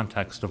in the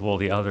context of all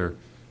the other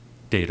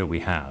data we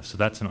have. So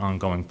that's an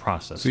ongoing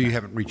process. So you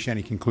haven't reached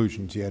any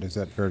conclusions yet, is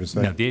that fair to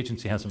say? No, the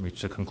agency hasn't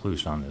reached a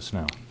conclusion on this,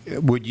 no.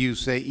 Would you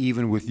say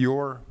even with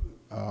your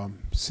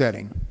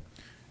setting,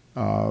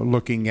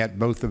 looking at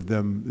both of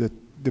them,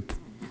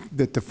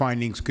 that the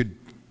findings could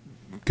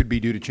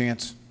be due to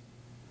chance?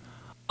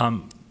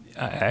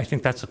 I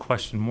think that's a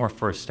question more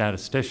for a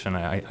statistician.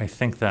 I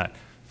think that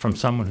from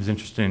someone who's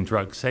interested in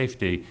drug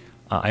safety,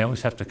 I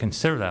always have to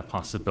consider that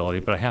possibility,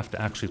 but I have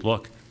to actually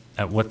look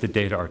at what the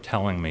data are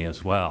telling me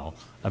as well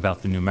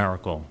about the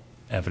numerical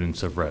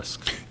evidence of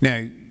risk.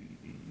 Now,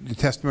 the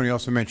testimony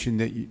also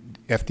mentioned that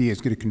FDA is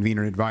going to convene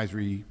an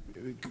advisory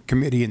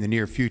committee in the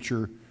near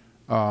future.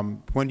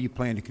 When do you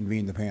plan to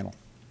convene the panel?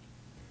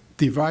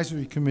 The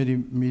advisory committee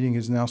meeting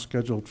is now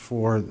scheduled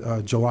for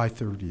July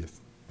 30th.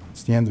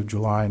 It's the end of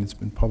July, and it's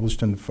been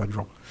published in the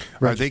Federal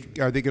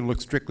Register. Are they going to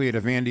look strictly at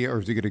Avandia, or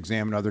is it going to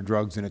examine other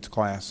drugs in its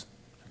class?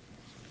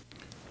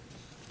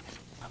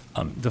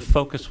 The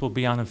focus will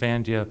be on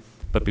Avandia,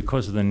 but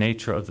because of the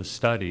nature of the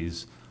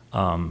studies,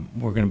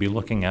 we're going to be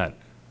looking at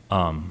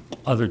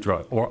other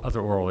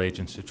oral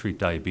agents to treat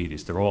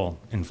diabetes. They're all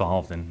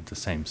involved in the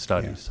same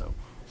study. Yeah. So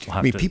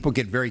I mean, people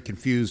get very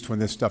confused when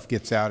this stuff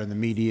gets out in the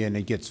media, and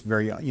it gets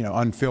very,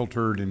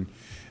 unfiltered. And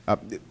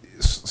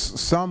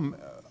some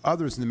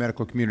others in the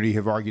medical community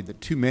have argued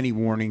that too many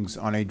warnings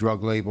on a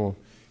drug label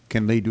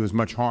can lead to as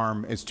much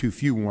harm as too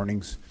few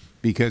warnings,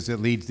 because it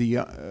leads to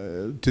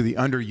the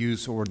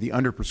underuse or the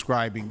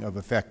underprescribing of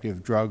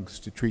effective drugs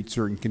to treat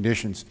certain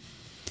conditions.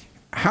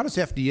 How does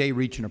FDA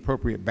reach an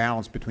appropriate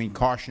balance between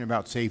caution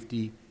about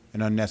safety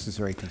and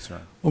unnecessary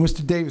concern? Well,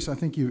 Mr. Davis, I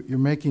think you're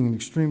making an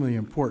extremely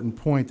important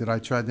point that I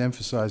tried to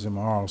emphasize in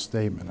my oral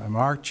statement.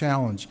 Our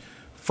challenge,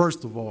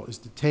 first of all, is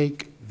to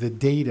take the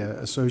data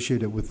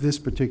associated with this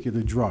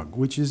particular drug,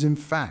 which is in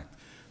fact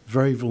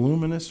very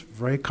voluminous,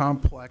 very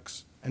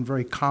complex, and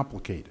very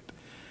complicated.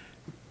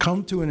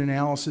 Come to an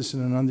analysis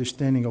and an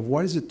understanding of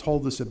what has it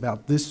told us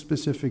about this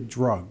specific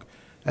drug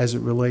as it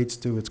relates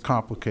to its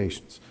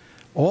complications.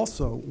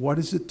 Also, what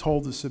has it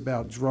told us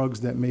about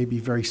drugs that may be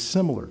very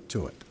similar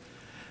to it?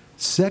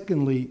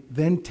 Secondly,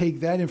 then take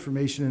that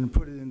information and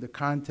put it in the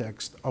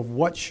context of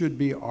what should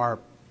be our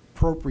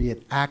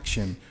appropriate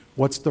action,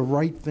 what's the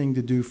right thing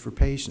to do for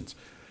patients.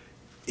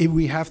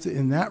 We have to,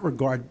 in that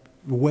regard,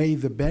 weigh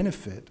the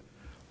benefit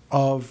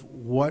of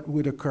what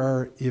would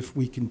occur if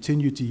we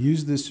continue to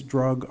use this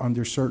drug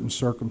under certain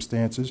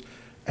circumstances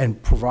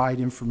and provide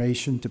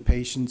information to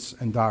patients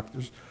and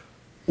doctors,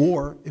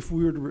 or if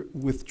we were to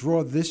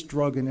withdraw this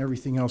drug and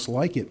everything else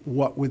like it,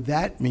 what would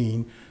that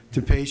mean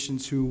to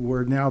patients who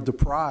were now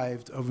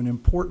deprived of an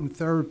important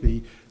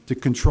therapy to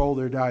control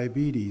their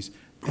diabetes,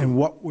 and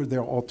what would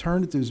their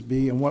alternatives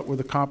be, and what were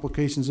the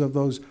complications of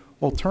those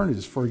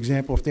alternatives, for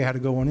example, if they had to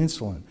go on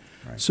insulin.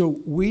 Right. So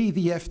we,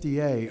 the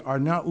FDA, are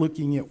not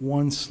looking at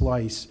one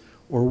slice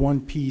or one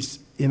piece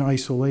in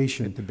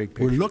isolation. The big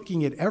picture. We're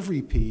looking at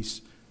every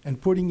piece and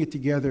putting it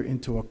together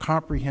into a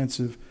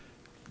comprehensive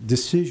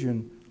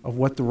decision of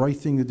what the right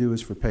thing to do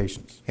is for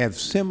patients. Have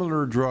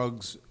similar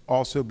drugs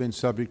also been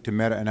subject to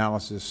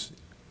meta-analysis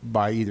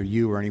by either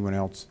you or anyone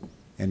else?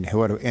 And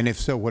if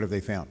so, what have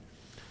they found?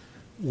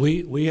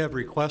 We have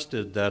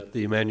requested that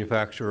the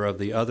manufacturer of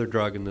the other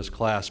drug in this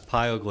class,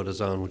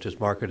 pioglitazone, which is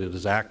marketed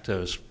as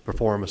Actos,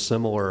 perform a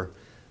similar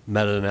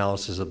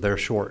meta-analysis of their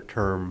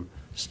short-term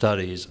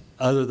studies.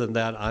 Other than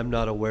that, I'm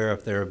not aware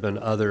if there have been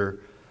other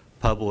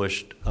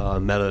published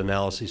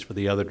meta-analyses for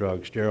the other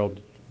drugs. Gerald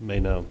may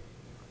know.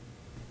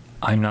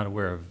 I'm not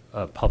aware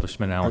of published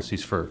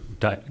meta-analyses for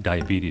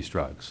diabetes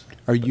drugs.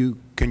 Could you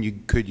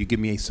give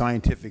me a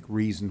scientific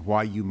reason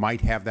why you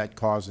might have that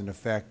cause and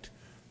effect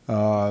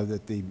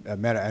that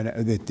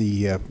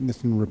the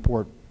Nissen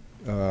report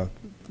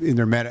in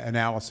their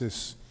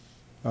meta-analysis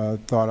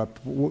thought up,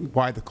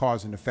 why the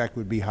cause and effect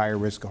would be higher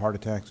risk of heart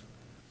attacks?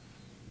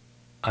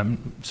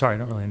 I'm sorry, I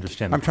don't really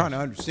understand. I'm trying to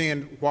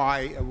understand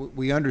why.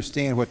 We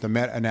understand what the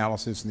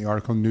meta-analysis in the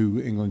article New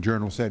England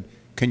Journal said.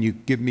 Can you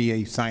give me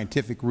a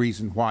scientific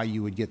reason why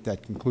you would get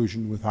that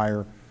conclusion with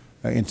higher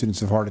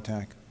incidence of heart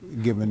attack,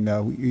 given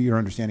your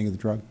understanding of the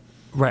drug?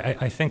 Right.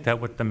 I think that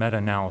what the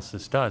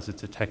meta-analysis does,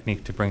 it's a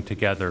technique to bring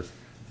together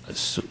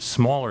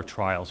smaller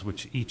trials,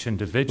 which each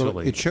individually.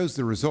 Well, it shows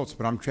the results,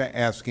 but I'm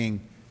asking,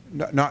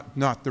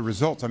 not the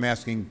results. I'm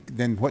asking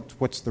then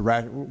what is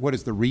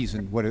the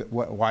reason?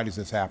 Why does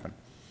this happen?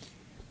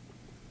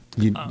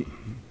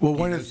 Well,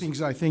 one of the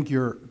things I think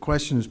your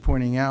question is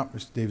pointing out,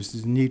 Mr. Davis,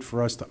 is the need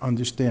for us to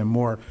understand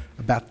more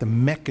about the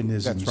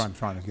mechanisms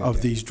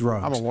of these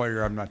drugs. I'm a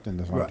lawyer. I'm not in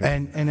this. Right.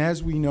 And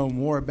as we know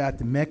more about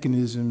the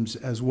mechanisms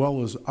as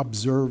well as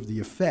observe the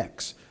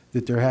effects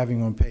that they're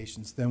having on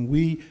patients, then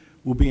we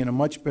will be in a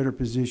much better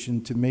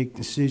position to make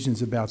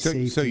decisions about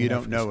safety. So you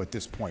don't know at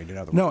this point, in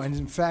other words? No, and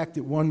in fact,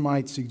 one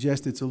might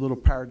suggest it's a little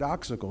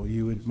paradoxical.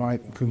 You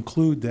might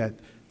conclude that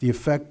the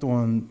effect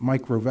on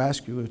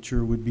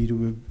microvasculature would be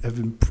to have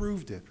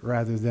improved it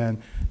rather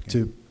than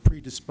to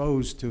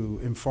predispose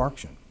to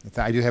infarction.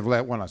 I do have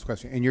one last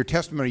question. In your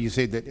testimony, you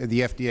say that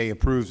the FDA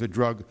approves a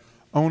drug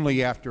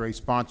only after a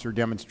sponsor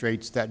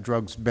demonstrates that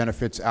drug's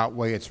benefits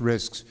outweigh its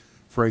risks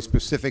for a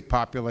specific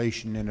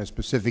population and a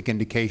specific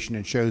indication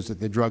and shows that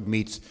the drug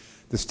meets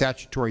the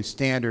statutory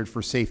standard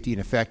for safety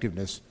and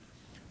effectiveness.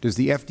 Does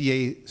the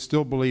FDA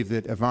still believe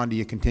that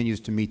Avandia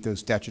continues to meet those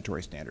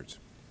statutory standards?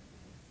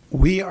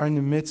 We are in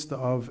the midst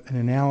of an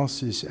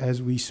analysis as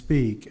we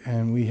speak,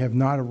 and we have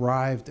not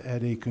arrived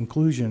at a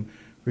conclusion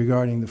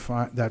regarding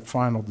that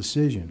final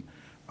decision.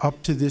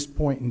 Up to this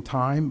point in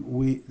time,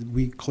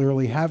 we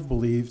clearly have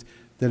believed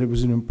that it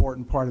was an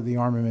important part of the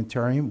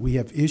armamentarium. We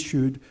have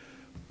issued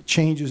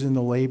changes in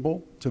the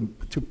label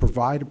to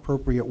provide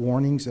appropriate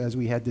warnings as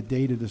we had the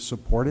data to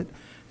support it,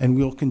 and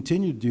we'll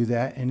continue to do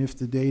that. And if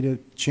the data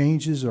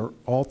changes or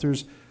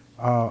alters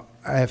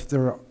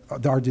after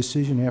our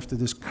decision after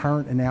this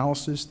current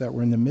analysis that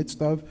we're in the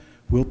midst of,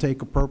 we'll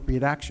take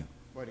appropriate action.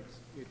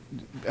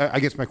 I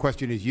guess my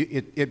question is,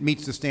 it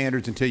meets the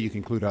standards until you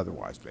conclude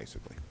otherwise,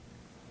 basically.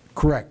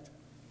 Correct.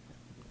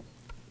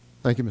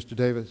 Thank you, Mr.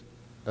 Davis.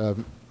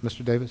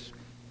 Mr. Davis?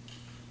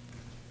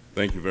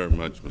 Thank you very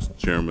much, Mr.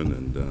 Chairman,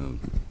 and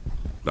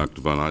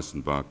Dr. von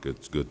Eisenbach,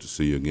 it's good to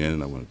see you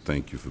again. I want to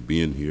thank you for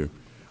being here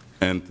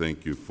and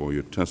thank you for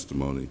your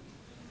testimony.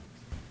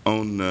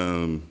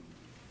 On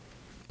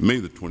May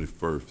the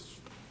 21st,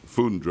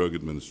 Food and Drug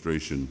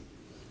Administration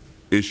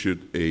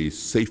issued a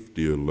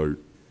safety alert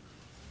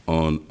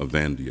on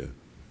Avandia.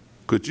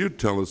 Could you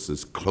tell us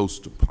as close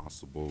to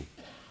possible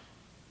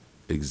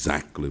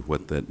exactly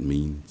what that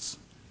means?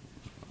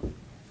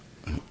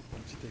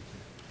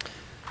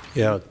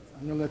 Yeah.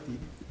 I'm going to let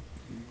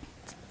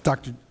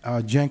Dr.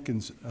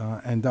 Jenkins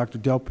and Dr.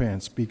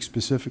 Delpan speak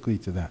specifically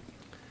to that.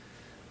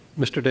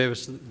 Mr.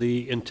 Davis,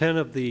 the intent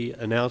of the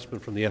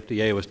announcement from the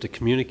FDA was to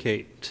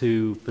communicate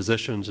to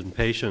physicians and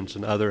patients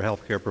and other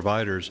healthcare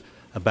providers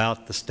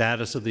about the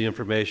status of the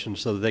information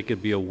so that they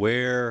could be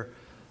aware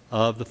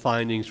of the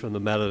findings from the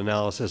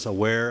meta-analysis,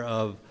 aware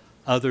of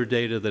other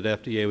data that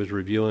FDA was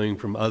reviewing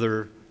from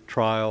other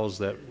trials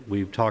that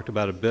we've talked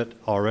about a bit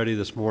already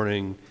this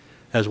morning,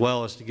 as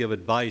well as to give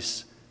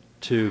advice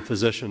to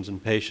physicians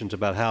and patients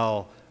about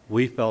how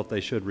we felt they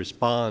should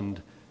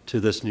respond to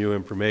this new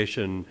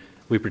information.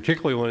 We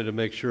particularly wanted to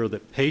make sure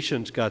that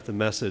patients got the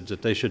message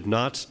that they should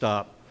not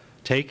stop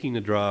taking the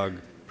drug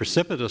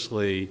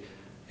precipitously.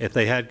 If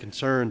they had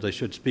concerns, they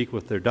should speak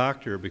with their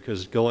doctor,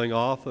 because going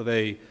off of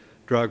a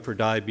drug for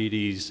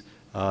diabetes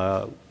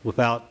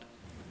without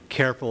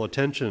careful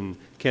attention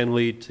can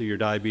lead to your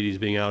diabetes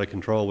being out of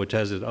control, which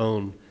has its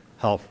own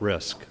health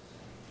risk.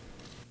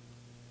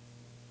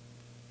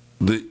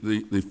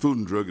 The Food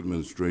and Drug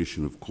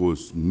Administration, of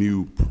course,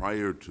 knew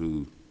prior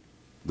to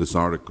this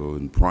article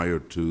and prior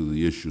to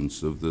the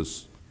issuance of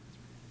this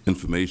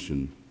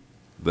information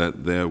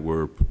that there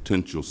were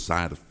potential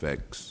side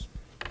effects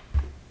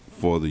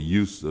for the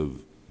use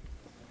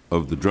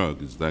of the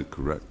drug. Is that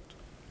correct?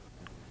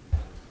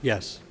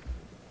 Yes.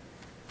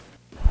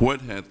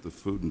 What had the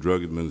Food and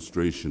Drug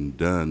Administration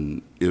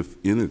done, if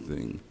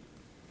anything,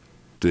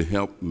 to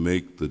help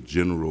make the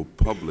general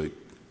public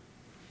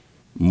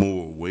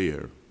more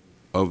aware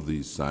of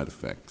these side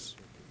effects?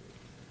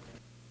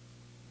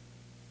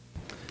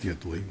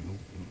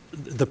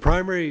 The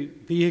primary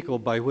vehicle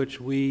by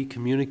which we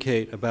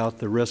communicate about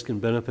the risk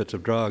and benefits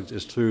of drugs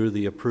is through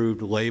the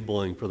approved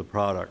labeling for the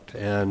product.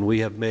 And we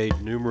have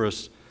made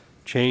numerous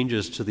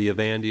changes to the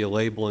Avandia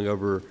labeling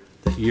over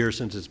the years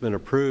since it's been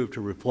approved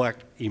to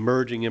reflect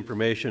emerging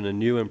information and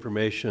new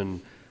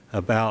information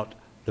about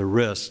the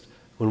risk.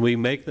 When we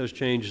make those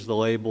changes to the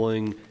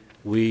labeling,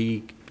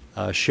 we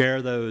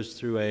share those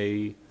through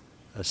a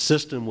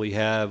system we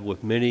have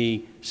with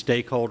many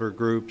stakeholder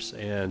groups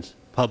and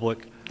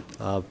public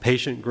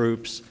patient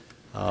groups,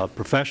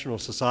 professional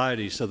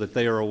societies, so that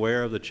they are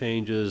aware of the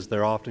changes.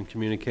 They're often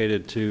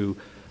communicated to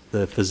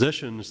the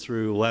physicians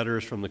through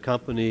letters from the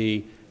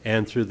company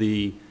and through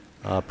the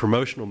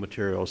promotional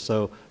materials.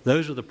 So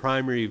those are the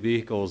primary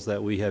vehicles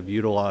that we have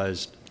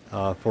utilized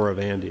for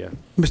Avandia.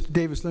 Mr.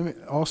 Davis, let me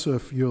also,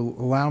 if you'll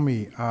allow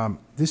me,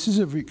 this is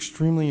an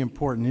extremely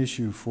important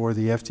issue for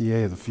the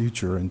FDA of the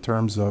future in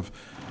terms of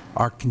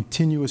our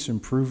continuous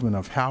improvement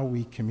of how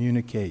we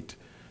communicate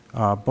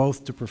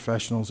both to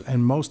professionals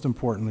and, most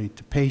importantly,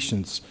 to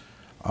patients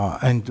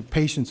and to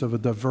patients of a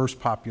diverse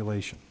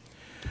population.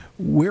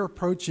 We're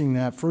approaching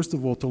that, first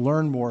of all, to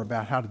learn more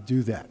about how to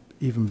do that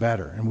even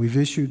better. And we've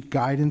issued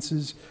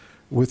guidances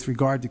with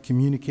regard to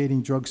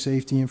communicating drug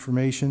safety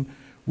information.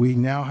 We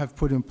now have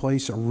put in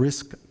place a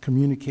risk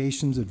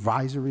communications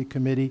advisory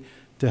committee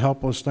to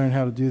help us learn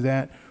how to do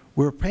that.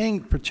 We're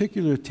paying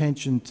particular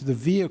attention to the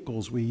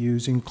vehicles we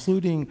use,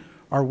 including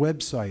our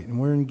website, and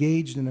we're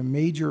engaged in a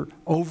major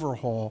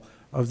overhaul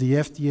of the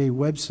FDA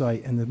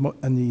website,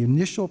 and the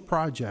initial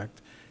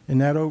project in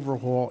that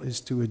overhaul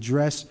is to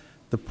address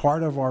the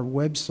part of our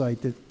website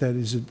that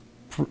is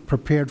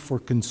prepared for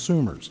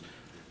consumers,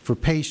 for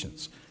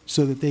patients,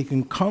 so that they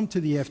can come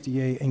to the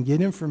FDA and get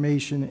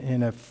information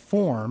in a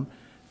form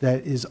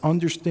that is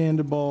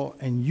understandable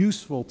and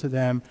useful to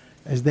them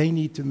as they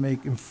need to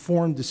make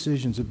informed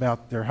decisions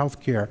about their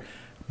health care,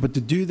 but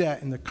to do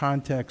that in the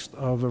context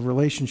of a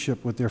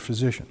relationship with their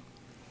physician.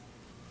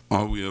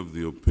 Are we of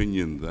the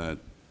opinion that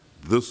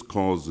this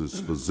causes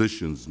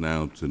physicians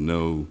now to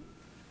know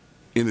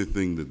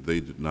anything that they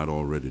did not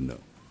already know?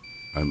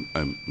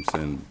 I'm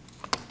saying,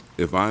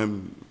 if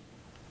I'm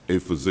a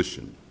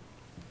physician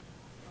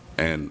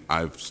and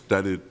I've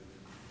studied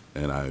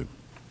and I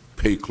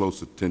pay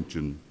close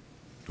attention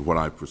to what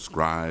I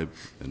prescribe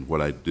and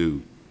what I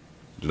do,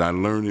 did I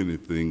learn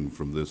anything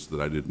from this that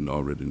I didn't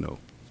already know?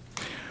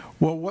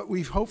 Well, what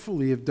we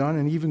hopefully have done,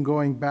 and even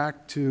going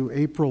back to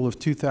April of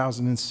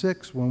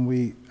 2006 when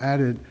we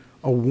added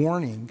a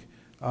warning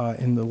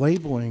in the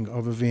labeling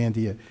of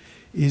Avandia,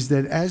 is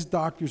that as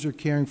doctors are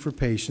caring for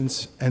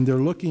patients and they're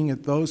looking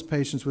at those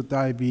patients with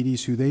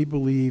diabetes who they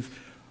believe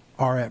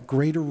are at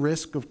greater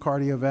risk of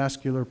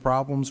cardiovascular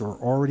problems or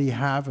already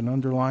have an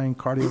underlying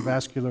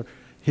cardiovascular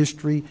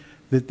history,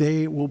 that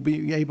they will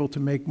be able to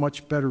make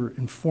much better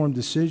informed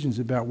decisions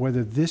about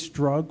whether this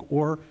drug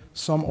or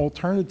some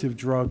alternative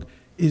drug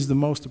is the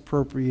most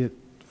appropriate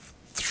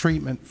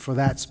treatment for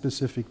that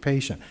specific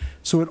patient.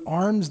 So it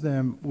arms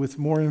them with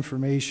more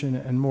information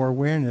and more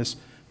awareness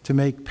to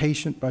make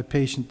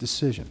patient-by-patient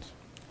decisions.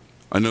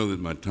 I know that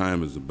my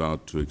time is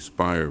about to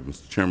expire.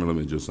 Mr. Chairman, let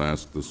me just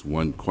ask this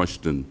one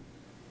question,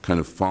 kind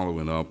of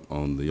following up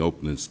on the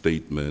opening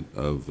statement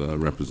of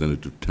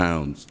Representative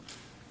Towns.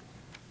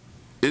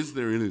 Is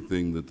there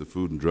anything that the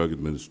Food and Drug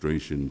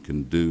Administration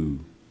can do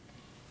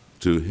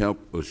to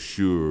help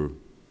assure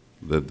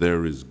that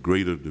there is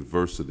greater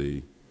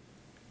diversity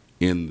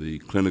in the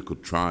clinical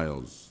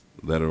trials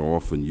that are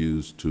often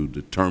used to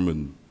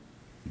determine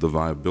the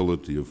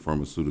viability of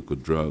pharmaceutical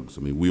drugs?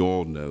 I mean, we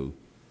all know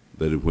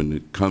that when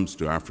it comes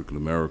to African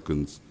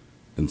Americans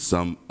and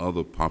some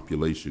other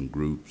population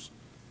groups,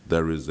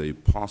 there is a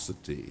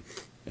paucity,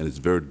 and it's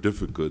very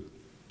difficult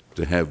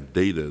to have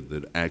data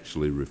that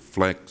actually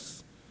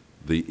reflects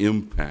the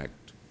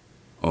impact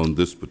on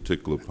this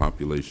particular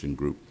population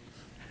group.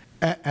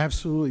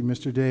 Absolutely,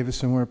 Mr.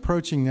 Davis, and we're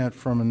approaching that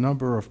from a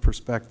number of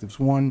perspectives.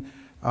 One,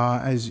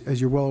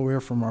 as you're well aware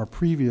from our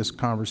previous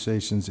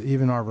conversations,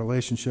 even our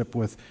relationship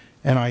with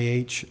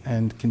NIH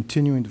and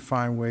continuing to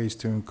find ways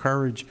to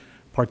encourage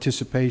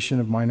participation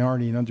of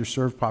minority and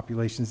underserved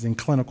populations in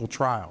clinical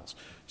trials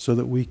so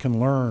that we can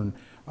learn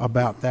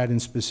about that in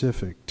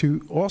specific.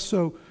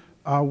 Also,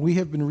 we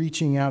have been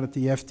reaching out at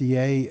the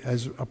FDA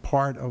as a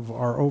part of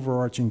our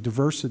overarching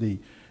diversity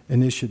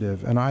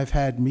initiative, and I've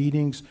had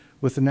meetings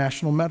with the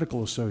National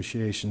Medical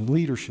Association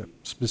leadership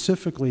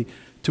specifically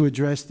to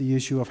address the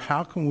issue of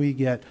how can we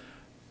get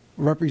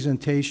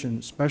representation,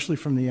 especially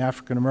from the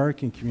African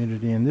American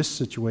community in this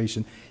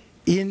situation,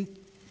 in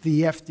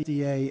the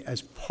FDA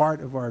as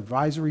part of our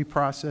advisory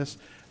process,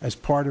 as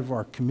part of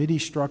our committee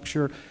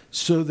structure,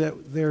 so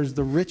that there's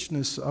the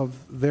richness of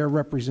their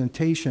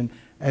representation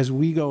as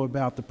we go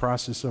about the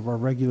process of our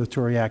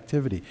regulatory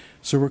activity.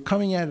 So we're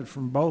coming at it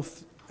from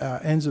both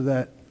ends of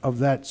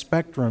that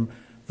spectrum,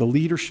 the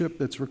leadership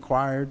that's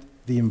required,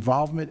 the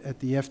involvement at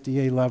the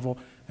FDA level,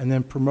 and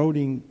then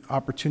promoting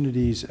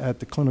opportunities at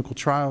the clinical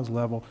trials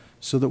level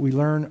so that we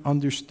learn,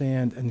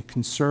 understand, and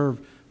conserve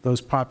those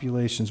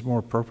populations more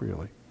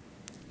appropriately.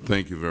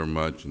 Thank you very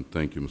much, and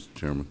thank you, Mr.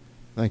 Chairman.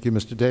 Thank you,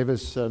 Mr.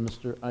 Davis.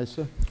 Mr.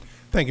 Issa?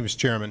 Thank you, Mr.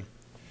 Chairman.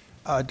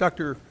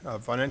 Dr.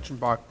 von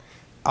Enchenbach,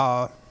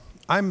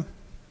 I'm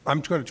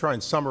going to try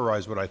and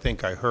summarize what I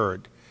think I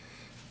heard.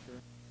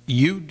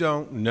 You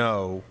don't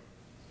know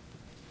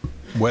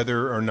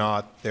whether or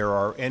not there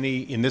are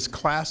any, in this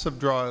class of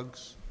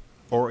drugs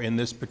or in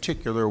this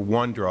particular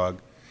one drug,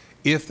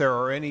 if there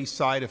are any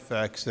side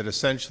effects that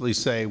essentially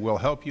say, we'll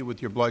help you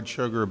with your blood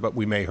sugar, but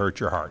we may hurt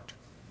your heart.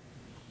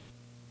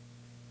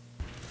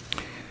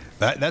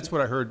 That's what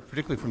I heard,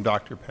 particularly from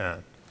Dr.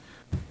 Pan.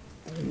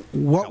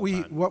 What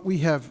we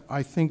have,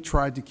 I think,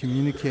 tried to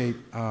communicate,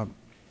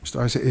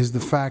 Mr. Issa, is the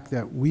fact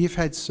that we've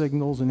had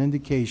signals and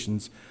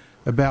indications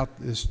about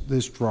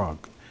this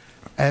drug.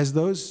 As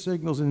those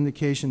signals and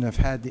indications have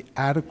had the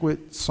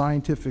adequate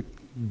scientific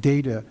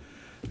data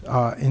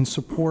in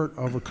support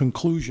of a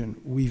conclusion,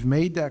 we've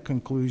made that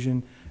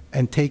conclusion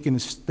and taken a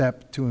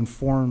step to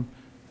inform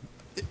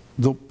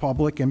the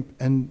public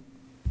and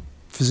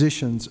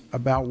physicians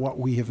about what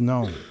we have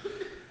known.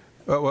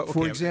 Okay.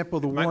 For example,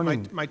 the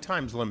warning. My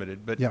time's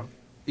limited, but yeah.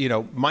 You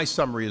know, my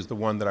summary is the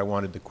one that I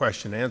wanted the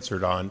question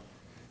answered on.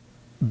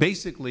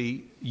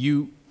 Basically,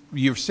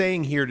 you're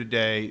saying here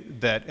today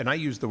that, and I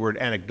use the word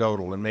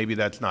anecdotal, and maybe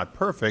that's not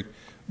perfect,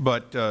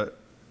 but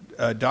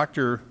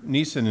Dr.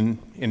 Nyssen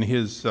in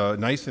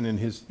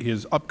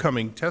his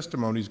upcoming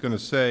testimony is going to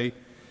say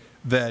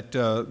that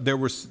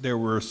there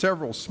were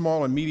several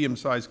small and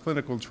medium-sized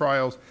clinical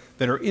trials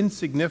that are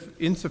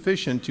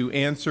insufficient to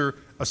answer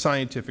a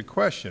scientific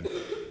question.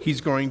 He's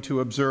going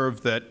to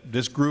observe that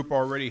this group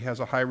already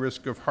has a high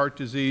risk of heart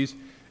disease,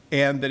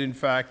 and that in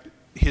fact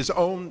his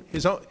own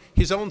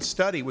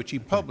study, which he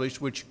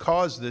published, which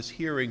caused this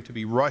hearing to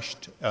be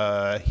rushed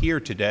here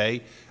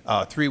today,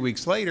 3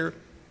 weeks later,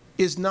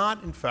 is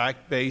not in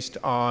fact based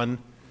on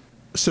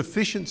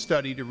sufficient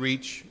study to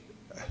reach.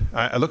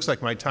 It looks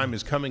like my time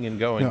is coming and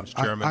going, Mr.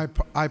 Chairman.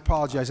 I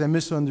apologize. I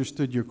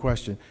misunderstood your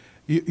question.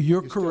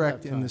 You're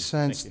correct in the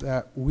sense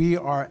that we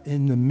are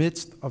in the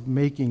midst of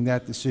making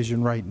that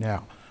decision right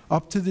now.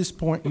 Up to this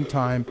point in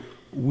time,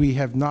 we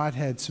have not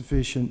had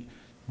sufficient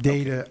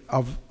data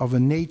of a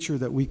nature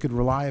that we could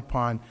rely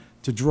upon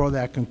to draw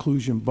that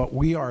conclusion, but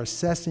we are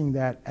assessing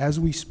that as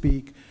we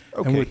speak,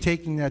 and we're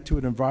taking that to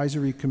an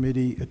advisory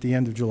committee at the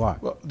end of July.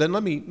 Well, then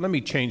let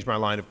me change my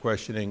line of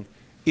questioning.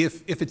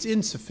 If it's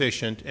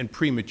insufficient and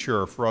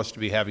premature for us to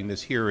be having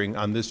this hearing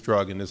on this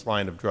drug and this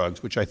line of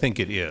drugs, which I think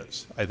it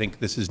is, I think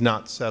this is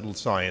not settled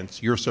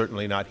science. You're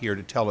certainly not here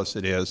to tell us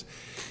it is.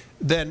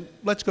 Then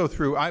let's go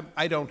through.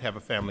 I don't have a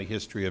family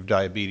history of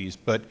diabetes,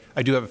 but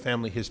I do have a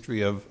family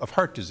history of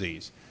heart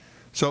disease.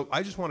 So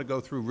I just want to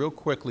go through real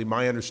quickly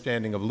my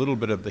understanding of a little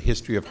bit of the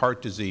history of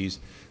heart disease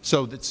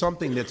so that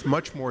something that's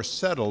much more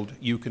settled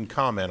you can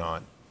comment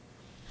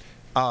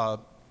on.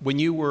 When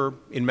you were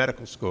in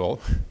medical school,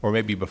 or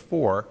maybe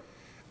before,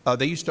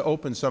 they used to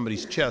open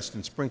somebody's chest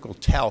and sprinkle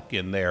talc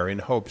in there in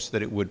hopes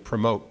that it would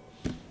promote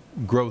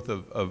growth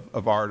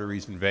of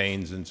arteries and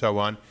veins and so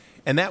on.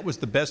 And that was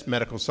the best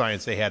medical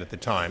science they had at the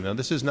time. Now,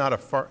 this is not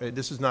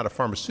a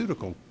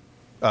pharmaceutical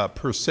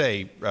per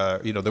se.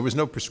 There was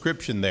no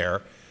prescription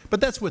there. But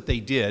that's what they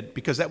did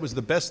because that was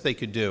the best they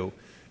could do.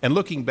 And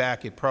looking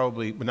back, it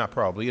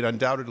it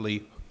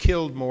undoubtedly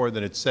killed more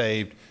than it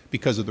saved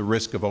because of the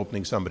risk of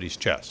opening somebody's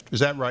chest. Is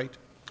that right?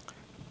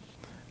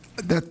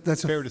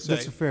 That's fair to say?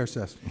 That's a fair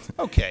assessment.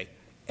 Okay.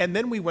 And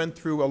then we went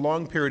through a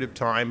long period of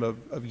time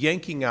of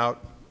yanking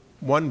out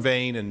one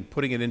vein and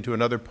putting it into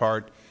another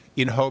part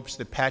in hopes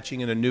that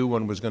patching in a new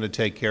one was going to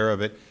take care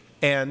of it.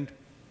 And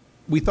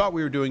we thought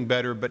we were doing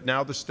better, but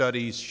now the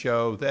studies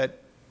show that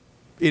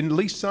in at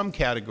least some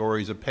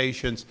categories of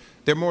patients,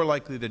 they're more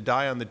likely to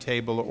die on the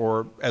table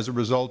or as a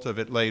result of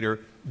it later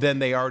than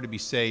they are to be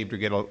saved or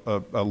get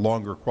a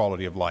longer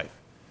quality of life.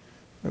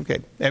 Okay.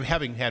 And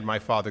having had my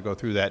father go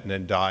through that and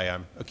then die,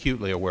 I'm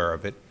acutely aware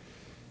of it.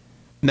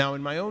 Now,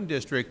 in my own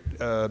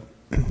district,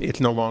 it's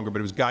no longer, but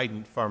it was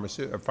Guidant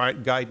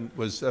Guidant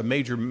was a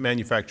major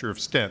manufacturer of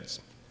stents.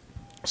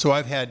 So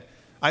I've had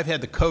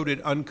the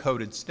coded,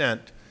 uncoated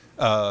stent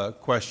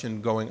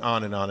question going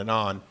on and on and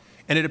on.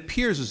 And it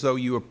appears as though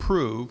you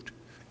approved,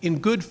 in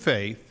good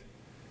faith,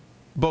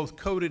 both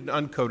coded and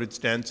uncoated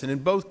stents, and in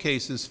both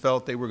cases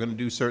felt they were going to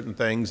do certain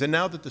things. And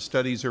now that the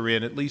studies are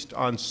in, at least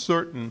on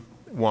certain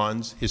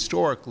ones,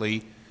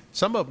 historically,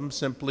 some of them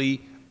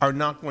simply are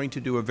not going to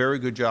do a very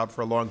good job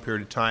for a long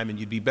period of time, and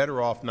you'd be better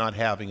off not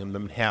having them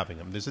than having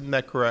them. Isn't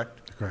that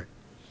correct? Correct.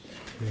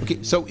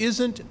 Okay, so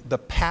isn't the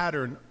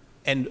pattern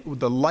and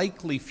the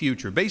likely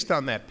future, based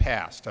on that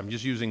past, I'm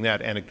just using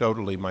that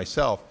anecdotally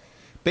myself,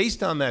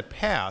 based on that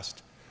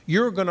past,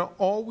 you're going to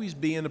always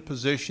be in a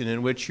position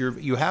in which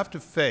you have to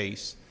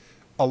face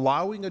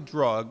allowing a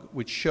drug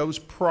which shows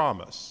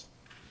promise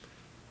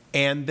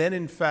and then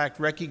in fact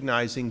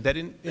recognizing that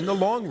in the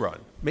long run,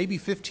 maybe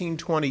 15,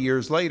 20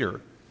 years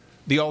later,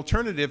 the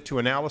alternative to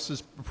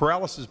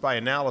paralysis by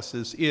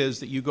analysis is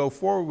that you go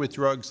forward with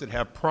drugs that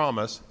have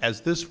promise, as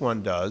this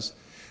one does,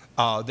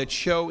 that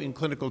show in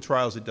clinical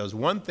trials it does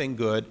one thing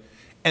good,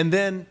 and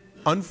then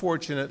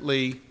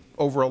unfortunately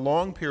over a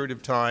long period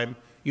of time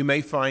you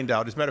may find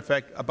out, as a matter of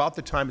fact, about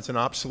the time it's an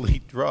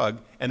obsolete drug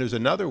and there's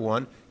another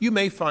one, you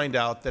may find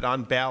out that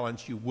on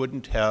balance you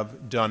wouldn't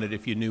have done it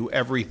if you knew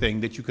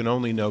everything that you can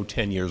only know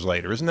 10 years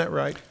later. Isn't that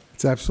right?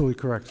 It's absolutely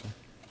correct, sir.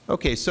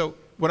 Okay, so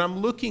when I'm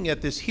looking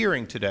at this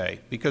hearing today,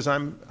 because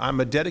I'm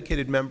a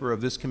dedicated member of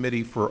this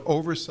committee for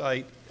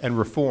oversight and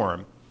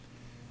reform,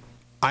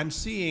 I'm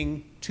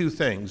seeing two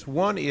things.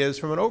 One is,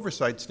 from an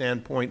oversight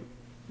standpoint,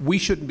 we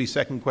shouldn't be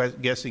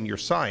second-guessing your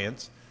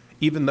science,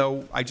 even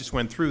though I just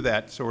went through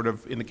that sort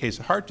of in the case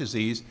of heart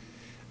disease,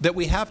 that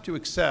we have to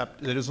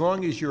accept that as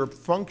long as your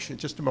function,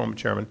 just a moment,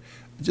 Chairman,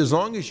 as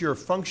long as your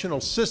functional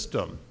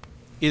system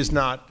is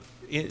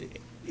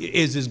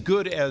as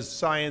good as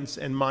science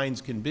and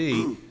minds can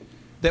be,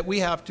 that we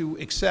have to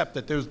accept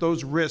that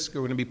those risks are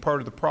going to be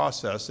part of the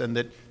process, and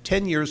that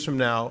 10 years from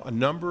now, a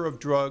number of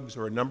drugs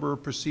or a number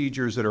of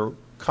procedures that are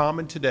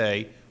common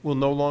today will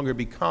no longer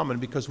be common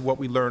because of what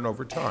we learn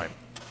over time.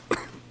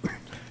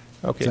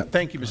 Okay.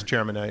 Thank you, Mr.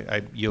 Chairman.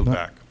 I yield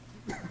back.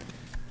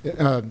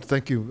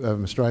 Thank you,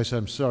 Mr. Rice.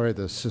 I'm sorry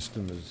the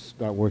system is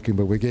not working,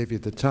 but we gave you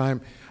the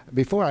time.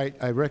 Before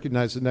I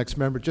recognize the next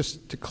member,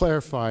 just to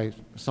clarify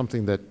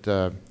something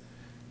that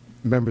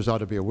members ought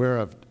to be aware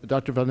of.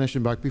 Dr. Van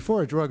Eschenbach,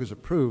 before a drug is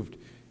approved,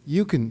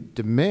 you can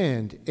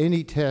demand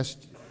any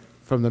test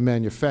from the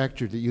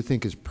manufacturer that you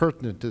think is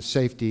pertinent to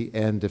safety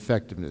and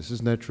effectiveness.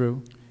 Isn't that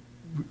true?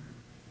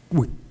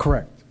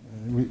 Correct.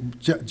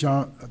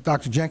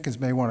 Dr. Jenkins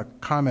may want to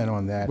comment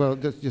on that. Well,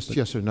 just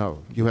yes or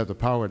no. You have the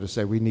power to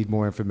say we need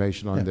more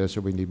information on this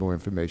or we need more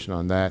information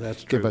on that.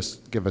 That's true.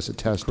 Give us a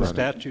test on it. The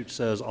statute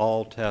says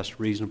all tests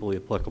reasonably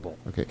applicable.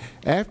 Okay.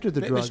 After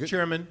the drug, Mr.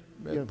 Chairman,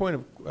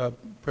 point of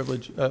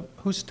privilege.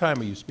 Whose time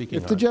are you speaking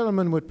on? If the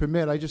gentleman would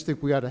permit, I just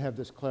think we ought to have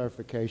this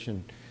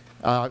clarification.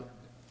 Now,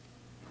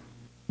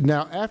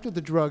 after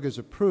the drug is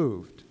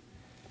approved,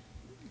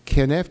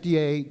 can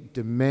FDA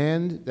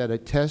demand that a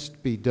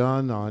test be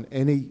done on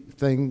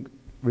anything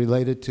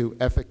related to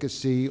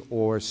efficacy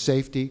or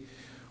safety,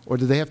 or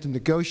do they have to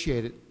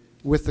negotiate it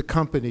with the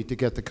company to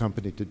get the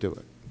company to do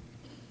it?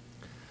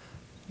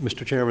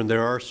 Mr. Chairman,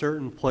 there are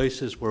certain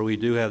places where we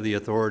do have the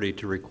authority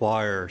to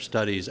require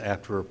studies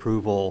after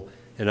approval.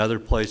 In other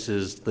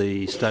places,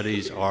 the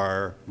studies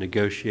are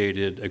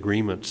negotiated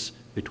agreements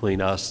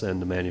between us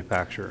and the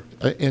manufacturer.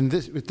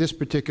 With this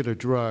particular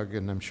drug,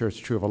 and I'm sure it's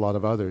true of a lot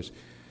of others,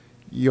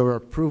 your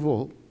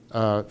approval,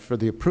 for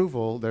the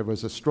approval, there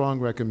was a strong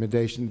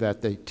recommendation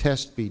that the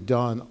test be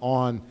done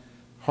on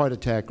heart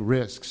attack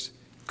risks.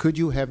 Could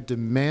you have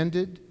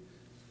demanded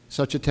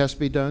such a test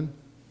be done?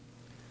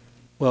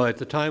 Well, at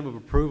the time of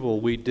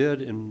approval, we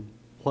did, in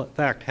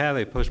fact, have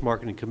a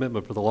post-marketing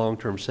commitment for the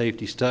long-term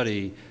safety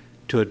study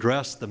to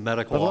address the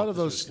medical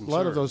officer's concerns. A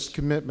lot of those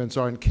commitments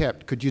aren't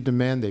kept. Could you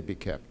demand they be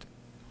kept?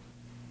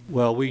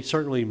 Well, we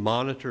certainly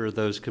monitor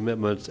those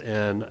commitments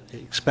and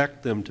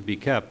expect them to be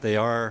kept. They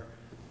are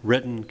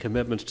written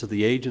commitments to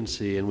the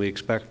agency, and we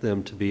expect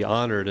them to be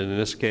honored. And in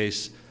this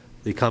case,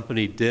 the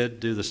company did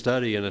do the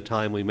study in a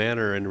timely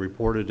manner and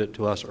reported it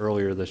to us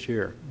earlier this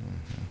year.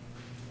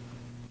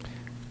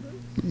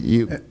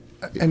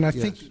 And I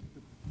think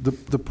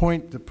the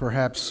point that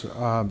perhaps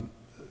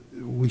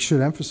we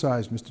should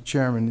emphasize, Mr.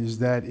 Chairman, is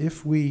that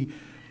if we,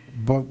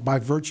 by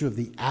virtue of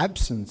the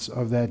absence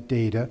of that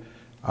data,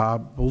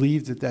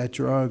 believe that that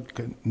drug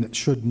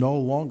should no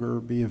longer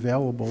be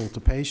available to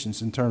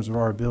patients in terms of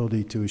our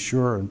ability to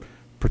assure and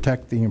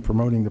protecting and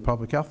promoting the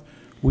public health,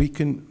 we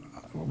can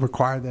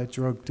require that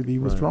drug to be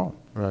withdrawn.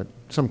 Right.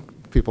 Some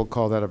people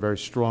call that a very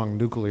strong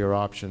nuclear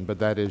option, but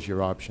that is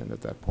your option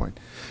at that point.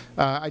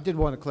 I did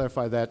want to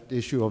clarify that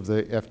issue of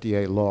the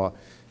FDA law.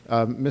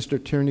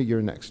 Mr. Tierney,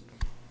 you're next.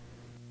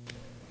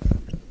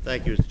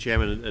 Thank you, Mr.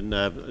 Chairman. And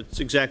it's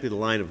exactly the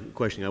line of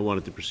questioning I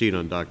wanted to proceed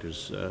on,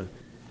 doctors,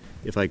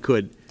 if I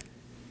could.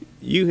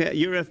 Your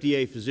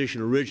FDA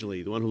physician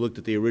originally, the one who looked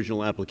at the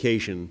original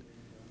application,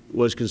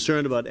 was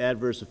concerned about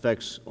adverse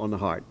effects on the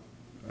heart.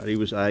 He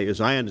was,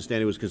 as I understand,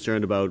 he was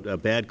concerned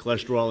about bad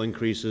cholesterol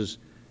increases,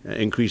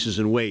 increases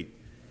in weight,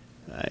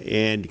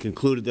 and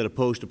concluded that a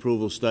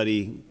post-approval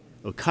study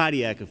of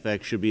cardiac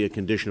effects should be a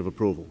condition of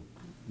approval.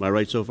 Am I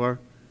right so far?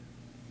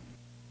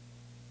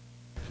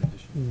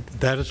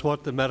 That is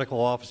what the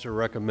medical officer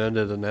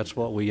recommended, and that's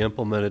what we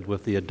implemented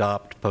with the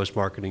ADOPT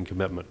post-marketing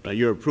commitment.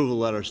 Your approval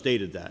letter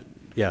stated that?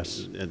 Yes.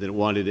 And that it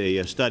wanted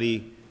a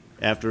study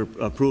after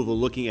approval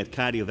looking at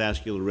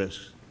cardiovascular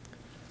risks.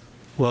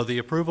 Well, the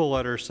approval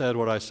letter said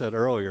what I said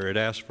earlier. It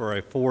asked for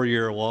a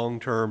 4-year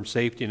long-term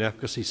safety and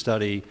efficacy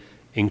study,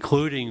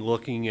 including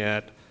looking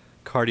at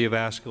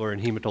cardiovascular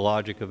and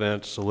hematologic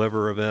events,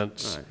 liver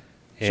events, right.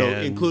 And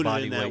so included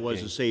body in that weight was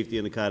gain. the safety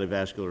and the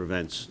cardiovascular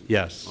events.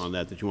 Yes. On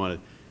that you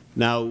wanted.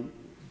 Now,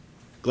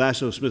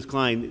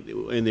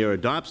 GlaxoSmithKline in their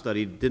ADOPT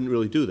study didn't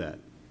really do that.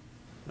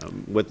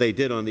 What they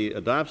did on the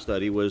ADOPT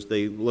study was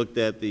they looked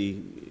at the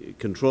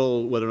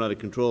control, whether or not it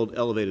controlled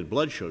elevated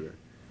blood sugar.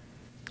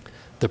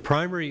 The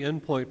primary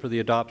endpoint for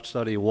the ADOPT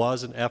study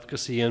was an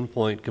efficacy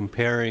endpoint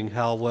comparing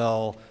how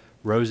well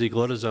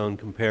rosiglitazone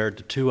compared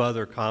to 2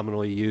 other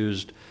commonly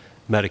used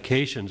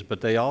medications, but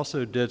they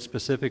also did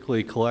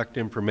specifically collect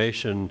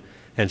information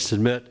and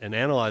submit and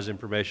analyze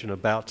information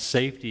about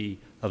safety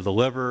of the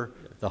liver,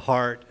 the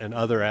heart, and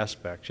other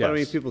aspects. Yes. But I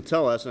mean, people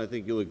tell us, and I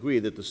think you'll agree,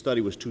 that the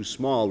study was too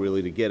small,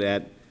 really, to get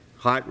at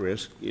heart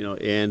risk,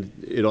 and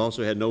it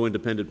also had no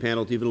independent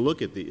panel to even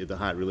look at the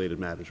heart-related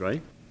matters,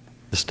 right?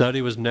 The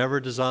study was never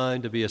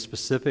designed to be a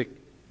specific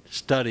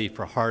study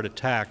for heart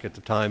attack at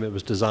the time it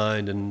was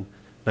designed in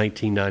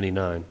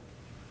 1999.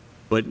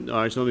 But,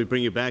 all right, so let me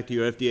bring you back to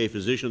your FDA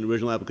physician in the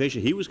original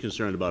application. He was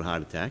concerned about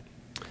heart attack.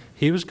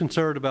 He was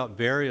concerned about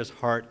various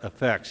heart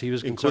effects. He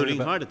was concerned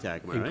including about heart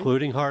attack, am I right?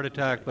 Including heart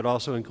attack, but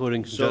also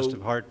including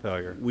congestive heart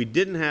failure. We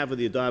didn't have with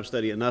the ADOPT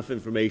study enough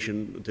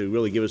information to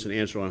really give us an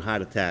answer on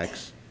heart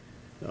attacks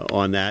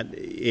on that.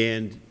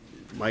 And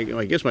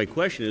I guess my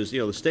question is,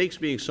 the stakes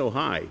being so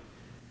high,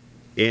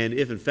 and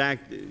if in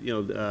fact,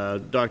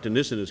 Dr.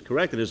 Nissen is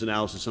correct in his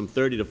analysis, some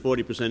 30 to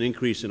 40%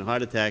 increase in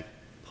heart attack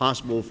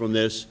possible from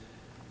this,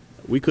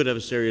 we could have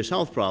a serious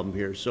health problem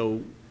here.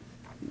 So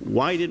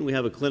why didn't we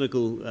have a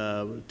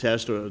clinical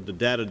test or the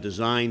data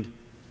designed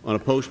on a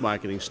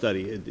post-marketing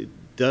study?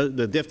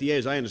 The FDA,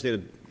 as I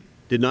understand it,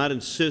 did not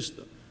insist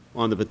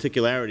on the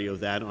particularity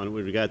of that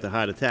with regard to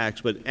heart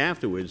attacks, but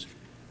afterwards,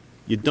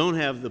 you don't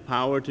have the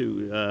power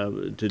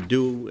to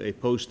do a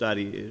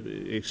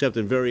post-study except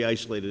in very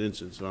isolated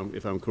instances,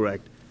 if I'm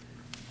correct.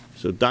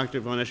 So, Dr.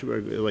 von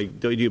Eschenberg,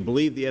 do you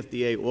believe the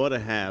FDA ought to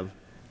have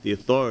the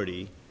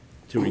authority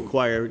to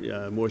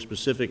require more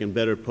specific and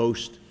better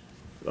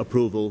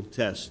post-approval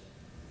tests?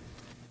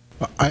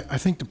 I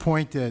think the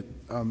point that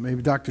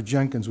maybe Dr.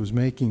 Jenkins was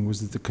making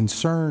was that the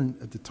concern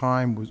at the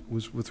time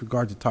was with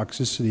regard to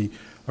toxicity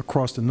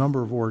across a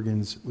number of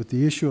organs. With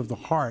the issue of the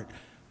heart,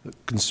 the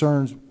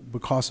concerns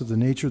because of the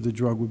nature of the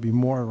drug would be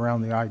more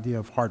around the idea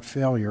of heart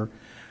failure.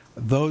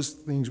 Those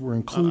things were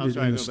included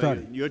in the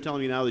study. You're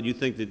telling me now that you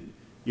think that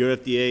your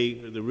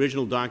FDA, the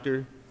original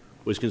doctor,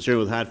 was concerned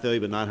with heart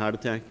failure but not heart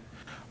attack?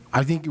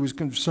 I think he was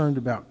concerned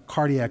about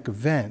cardiac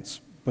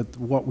events, but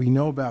what we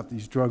know about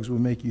these drugs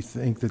would make you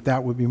think that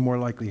that would be more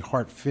likely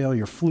heart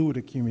failure, fluid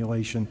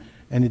accumulation,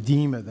 and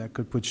edema that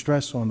could put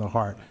stress on the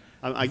heart.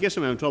 I guess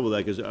I'm having trouble with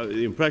that because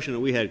the impression that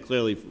we had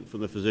clearly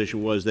from the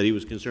physician was that he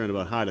was concerned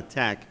about heart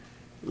attack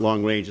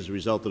long range as a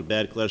result of the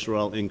bad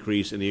cholesterol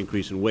increase and the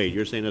increase in weight.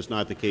 You're saying that's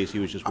not the case. He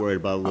was just worried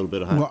about a little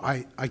bit of heart.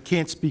 Well, I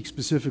can't speak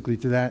specifically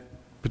to that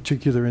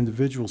particular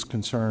individual's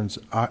concerns.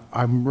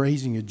 I'm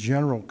raising a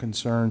general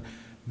concern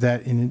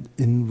that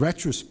in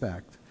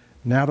retrospect,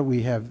 now that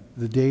we have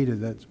the data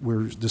that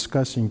we're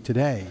discussing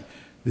today,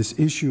 this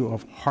issue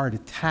of heart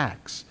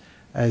attacks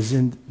as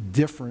in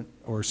different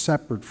or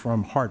separate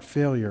from heart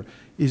failure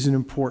is an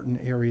important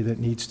area that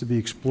needs to be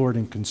explored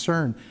and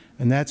concerned,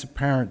 and that's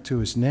apparent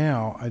to us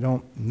now. I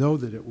don't know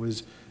that it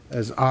was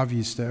as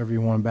obvious to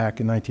everyone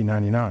back in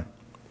 1999.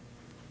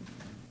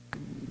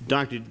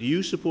 Doctor, do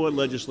you support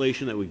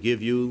legislation that would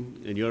give you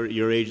and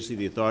your agency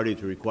the authority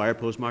to require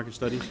post-market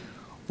studies?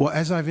 Well,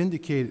 as I've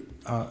indicated,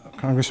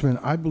 Congressman,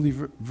 I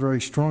believe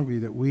very strongly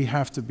that we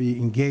have to be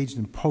engaged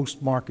in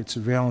post-market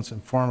surveillance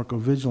and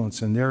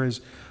pharmacovigilance, and there is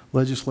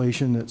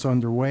legislation that's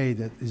underway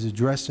that is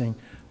addressing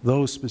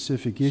those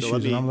specific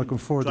issues, and I'm looking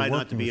forward to working with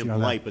you on that. Try not to be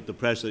impolite, but the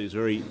press is a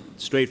very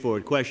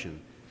straightforward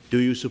question. Do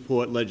you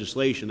support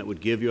legislation that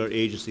would give your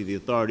agency the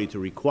authority to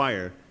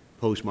require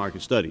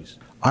post-market studies?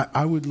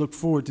 I would look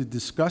forward to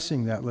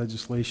discussing that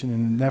legislation in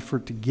an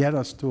effort to get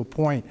us to a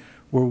point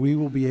where we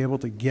will be able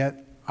to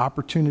get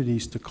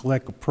opportunities to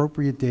collect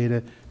appropriate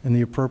data in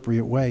the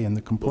appropriate way, and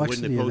the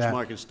complexity of that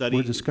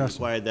we're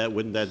discussing. Require that,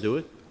 wouldn't that do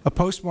it? A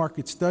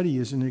post-market study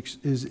is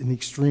an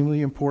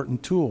extremely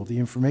important tool. The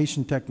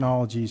information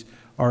technologies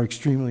are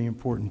extremely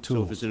important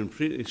tools. So if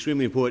it's an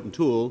extremely important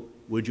tool,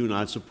 would you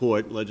not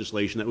support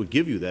legislation that would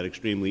give you that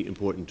extremely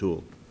important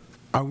tool?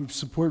 I would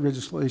support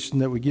legislation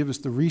that would give us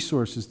the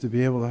resources to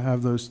be able to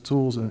have those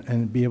tools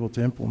and be able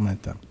to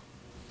implement them.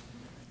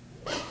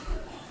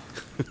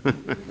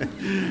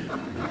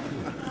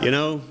 You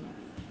know,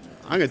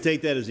 I'm going to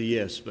take that as a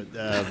yes, but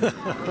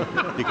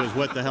because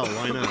what the hell,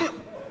 why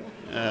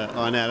not?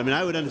 On that, I mean,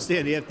 I would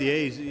understand the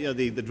FDA's, you know,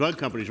 the drug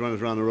companies run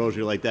us around the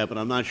rosary like that, but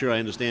I'm not sure I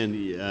understand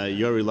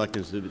your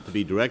reluctance to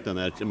be direct on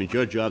that. I mean, it's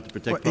your job to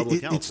protect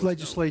public health. It's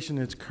legislation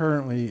that's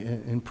currently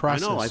in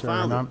process. I know, I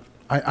filed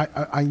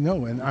it. I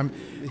know, and I'm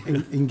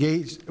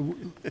engaged.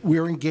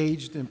 We're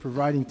engaged in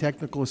providing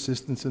technical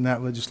assistance in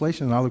that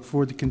legislation, and I look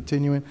forward to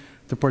continuing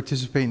to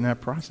participate in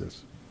that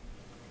process.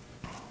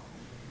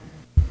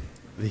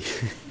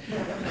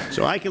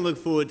 So I can look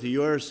forward to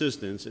your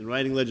assistance in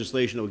writing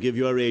legislation that will give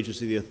your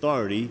agency the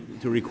authority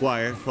to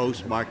require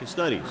post-market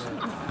studies.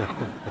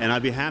 And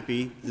I'd be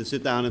happy to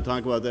sit down and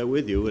talk about that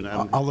with you. And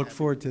I'll look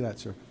forward to that,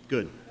 sir.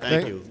 Good.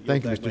 Thank you.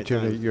 Thank you, Mr.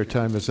 Chairman. Your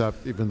time is up,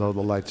 even though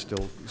the light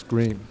still is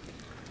green.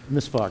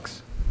 Ms.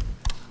 Fox.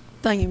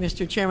 Thank you,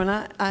 Mr. Chairman.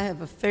 I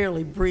have a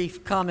fairly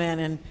brief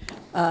comment,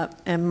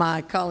 and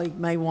my colleague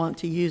may want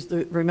to use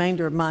the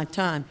remainder of my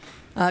time.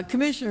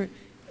 Commissioner,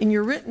 in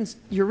your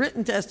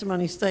written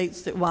testimony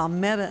states that while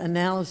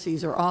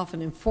meta-analyses are often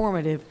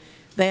informative,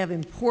 they have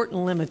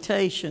important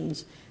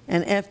limitations,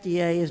 and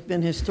FDA has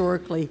been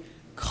historically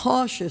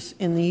cautious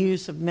in the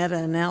use of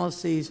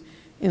meta-analyses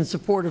in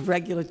support of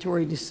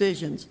regulatory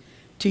decisions.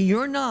 To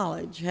your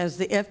knowledge, has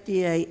the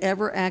FDA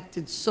ever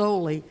acted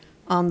solely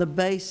on the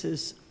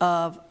basis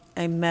of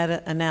a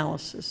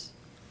meta-analysis?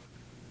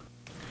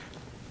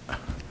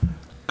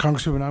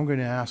 Congresswoman, I'm going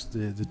to ask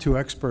the two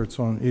experts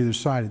on either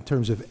side in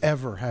terms of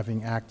ever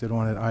having acted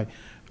on it. I,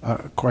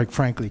 quite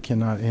frankly,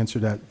 cannot answer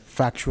that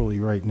factually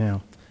right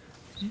now.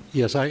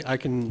 Yes, I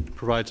can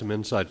provide some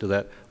insight to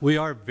that. We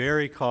are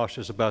very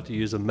cautious about the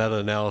use of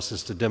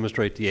meta-analysis to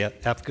demonstrate the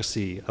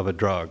efficacy of a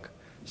drug.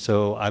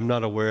 So I'm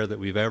not aware that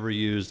we've ever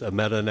used a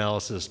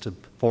meta-analysis to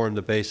form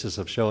the basis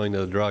of showing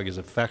that a drug is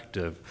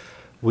effective.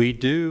 We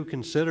do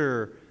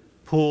consider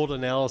pooled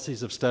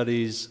analyses of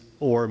studies,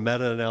 or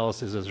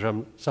meta-analysis as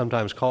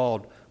sometimes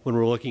called, when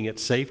we're looking at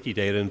safety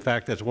data. In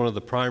fact, that's one of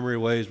the primary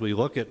ways we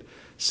look at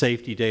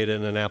safety data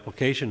in an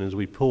application, is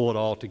we pool it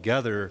all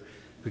together,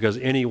 because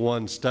any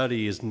one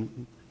study is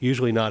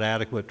usually not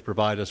adequate to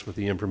provide us with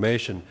the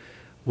information.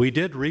 We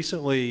did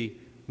recently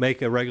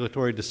make a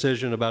regulatory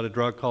decision about a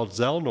drug called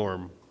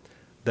Zelnorm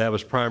that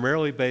was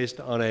primarily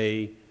based on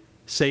a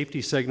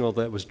safety signal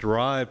that was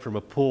derived from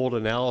a pooled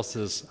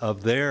analysis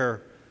of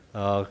their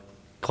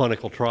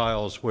clinical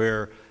trials,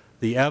 where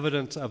the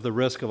evidence of the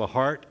risk of a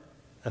heart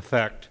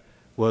effect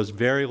was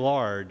very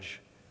large,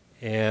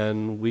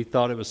 and we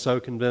thought it was so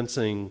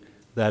convincing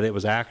that it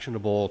was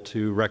actionable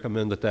to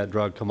recommend that that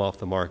drug come off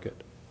the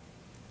market.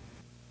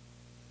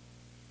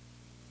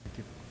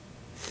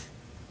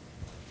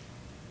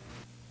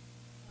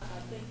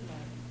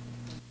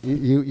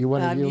 You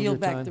want to yield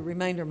back the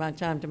remainder of my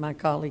time to my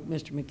colleague,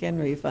 Mr.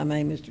 McHenry, if I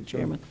may, Mr.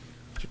 Chairman.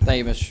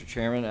 Thank you, Mr.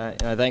 Chairman.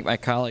 I thank my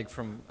colleague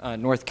from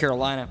North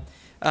Carolina.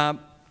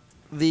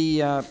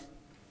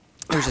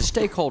 There's a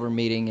stakeholder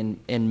meeting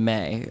in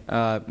May,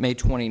 May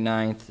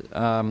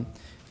 29th,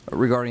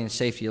 regarding the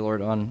safety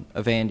alert on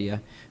Avandia.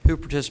 Who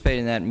participated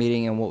in that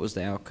meeting, and what was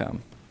the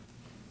outcome?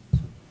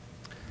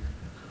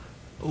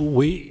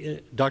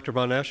 Dr.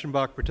 von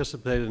Eschenbach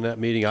participated in that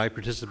meeting. I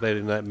participated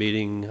in that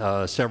meeting.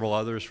 Several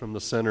others from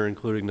the center,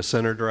 including the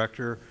center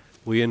director.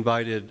 We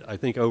invited, I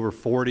think, over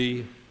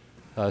 40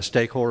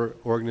 stakeholder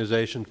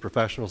organizations,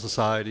 professional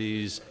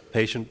societies,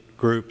 patient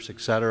groups, et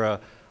cetera.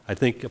 I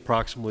think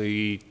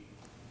approximately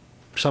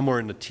somewhere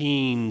in the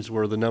teens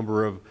were the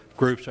number of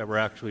groups that were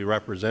actually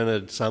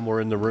represented. Some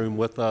were in the room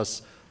with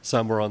us,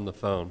 some were on the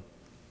phone.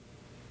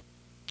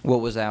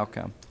 What was the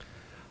outcome?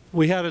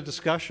 We had a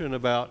discussion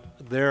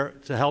about to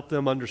help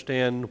them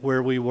understand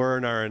where we were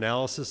in our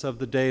analysis of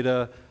the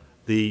data,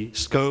 the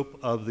scope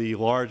of the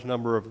large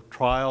number of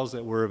trials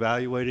that we're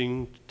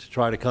evaluating to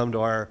try to come to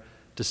our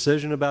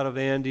decision about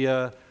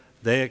Avandia.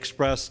 They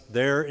expressed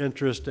their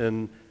interest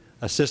in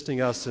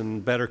assisting us in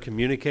better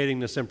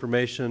communicating this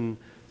information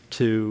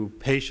to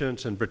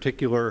patients in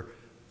particular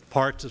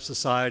parts of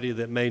society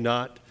that may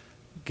not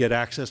get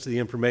access to the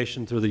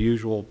information through the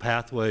usual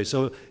pathway.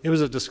 So it was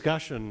a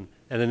discussion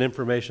and an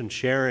information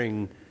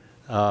sharing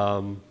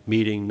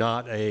meeting,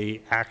 not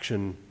a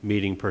action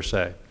meeting per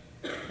se.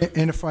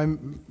 And if I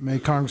may,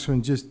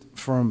 Congressman, just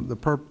from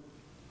the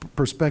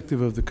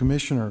perspective of the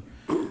Commissioner,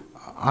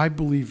 I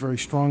believe very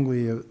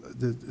strongly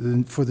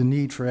for the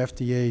need for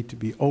FDA to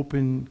be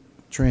open,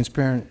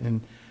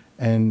 transparent,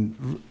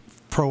 and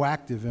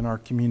proactive in our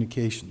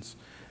communications.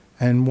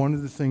 And one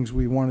of the things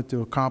we wanted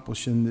to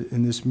accomplish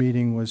in this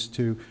meeting was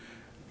to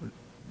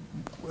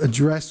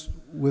address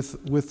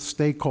with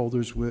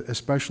stakeholders,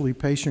 especially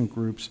patient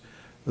groups,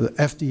 the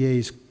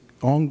FDA's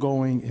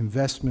ongoing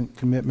investment,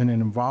 commitment,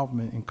 and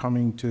involvement in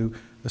coming to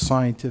a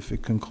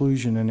scientific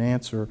conclusion and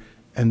answer,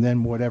 and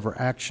then whatever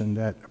action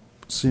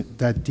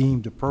that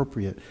deemed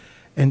appropriate.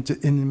 And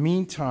in the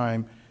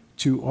meantime,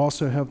 to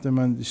also help them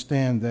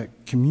understand that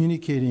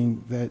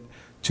communicating that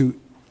to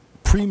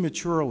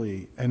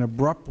prematurely and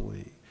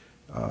abruptly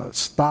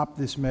stop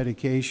this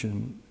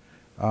medication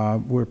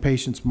where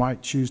patients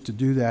might choose to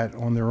do that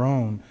on their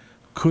own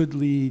could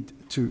lead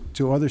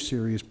to other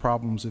serious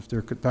problems if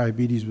their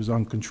diabetes was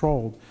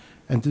uncontrolled,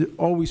 and to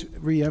always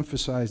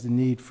reemphasize the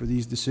need for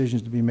these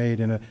decisions to be made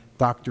in a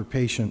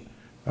doctor-patient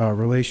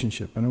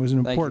relationship. And it was an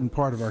important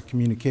part of our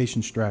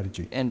communication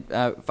strategy. And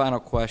final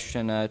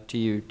question to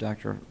you,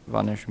 Dr.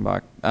 von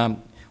Eschenbach.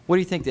 What do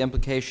you think the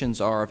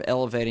implications are of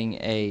elevating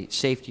a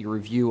safety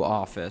review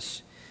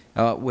office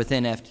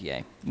within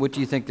FDA? What do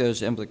you think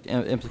those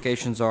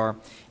implications are?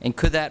 And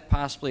could that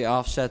possibly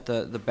offset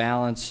the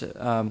balance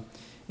of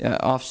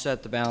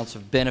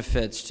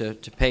benefits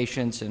to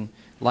patients and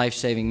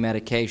life-saving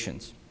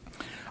medications?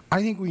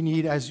 I think we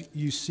need, as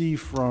you see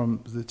from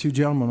the two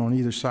gentlemen on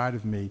either side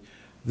of me,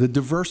 the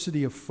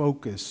diversity of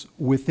focus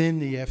within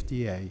the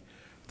FDA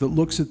that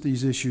looks at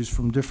these issues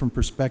from different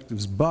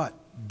perspectives, but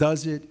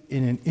does it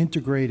in an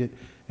integrated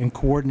and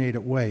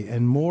coordinated way.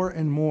 And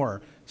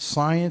more,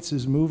 science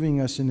is moving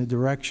us in a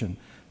direction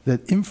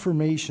that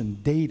information,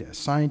 data,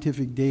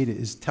 scientific data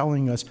is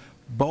telling us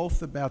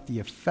both about the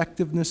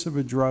effectiveness of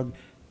a drug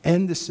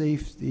and the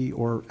safety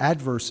or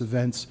adverse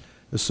events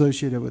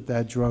associated with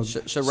that drug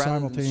so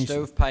rather than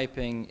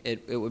stovepiping,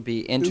 it would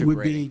be integrated. It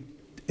would be,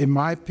 in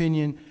my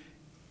opinion,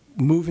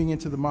 moving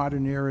into the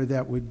modern era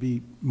that would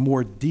be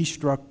more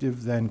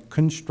destructive than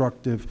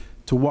constructive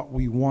to what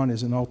we want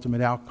as an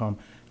ultimate outcome.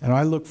 And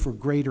I look for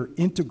greater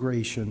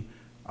integration,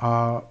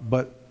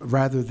 but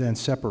rather than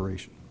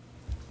separation.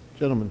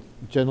 Gentlemen,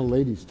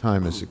 gentlelady's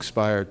time has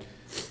expired.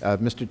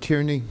 Mr.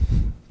 Tierney,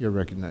 you're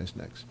recognized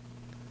next.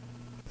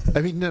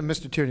 I mean, no,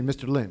 Mr. Tierney,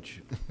 Mr.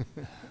 Lynch.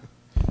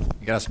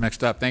 You got us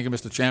mixed up. Thank you,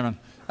 Mr. Chairman.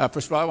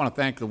 First of all, I want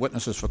to thank the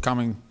witnesses for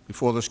coming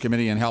before this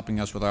committee and helping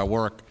us with our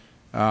work.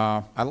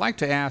 I'd like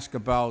to ask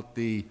about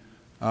the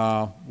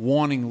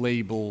warning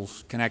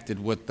labels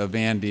connected with the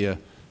Avandia.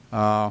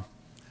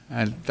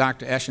 And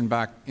Dr.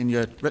 Eschenbach, in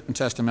your written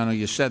testimony,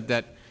 you said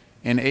that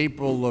in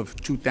April of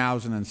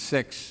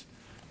 2006,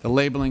 the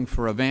labeling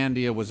for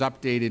Avandia was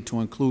updated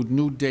to include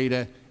new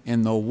data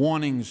in the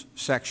warnings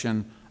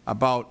section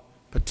about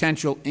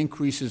potential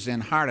increases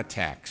in heart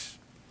attacks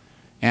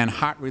and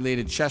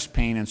heart-related chest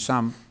pain in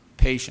some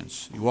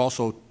patients. You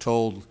also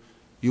told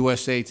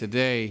USA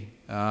Today,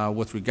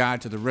 with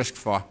regard to the risk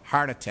for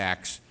heart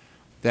attacks,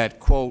 that,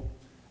 quote,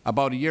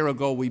 about a year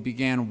ago we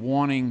began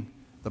warning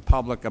the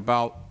public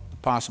about the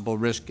possible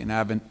risk in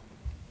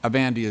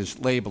Avandia's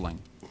labeling.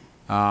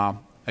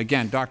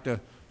 Again,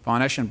 Dr.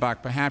 von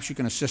Eschenbach, perhaps you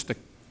can assist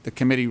the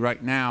committee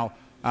right now.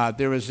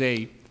 There is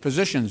a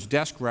physician's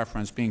desk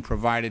reference being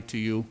provided to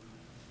you,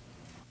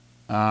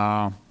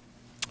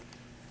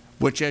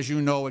 which, as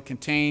you know, it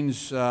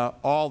contains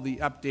all the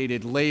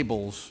updated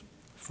labels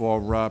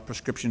for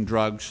prescription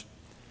drugs.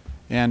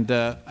 And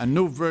a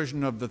new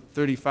version of the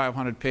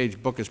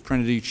 3,500-page book is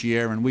printed each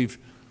year, and we've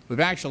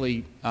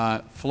actually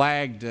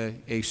flagged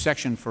a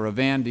section for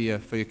Avandia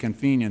for your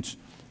convenience.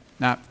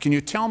 Now, can you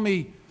tell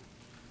me,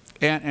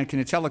 and can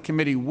you tell the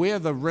committee where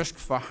the risk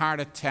for heart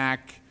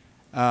attack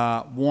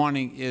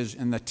warning is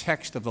in the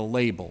text of the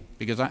label?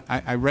 Because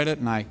I read it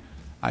and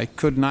I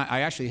could not.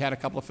 I actually had a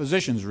couple of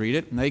physicians read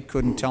it, and they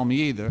couldn't tell me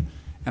either.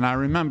 And I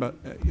remember,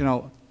 you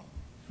know,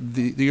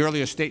 the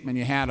earlier statement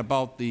you had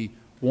about the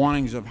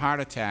warnings of heart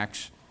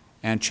attacks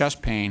and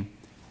chest pain,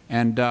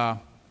 and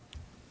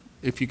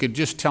if you could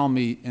just tell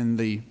me in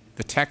the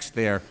text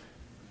there,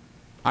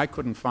 I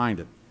couldn't find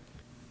it.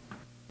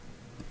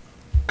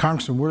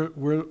 Congressman,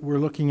 we're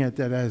looking at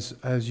that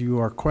as you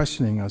are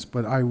questioning us,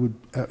 but I would,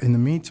 in the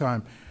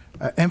meantime,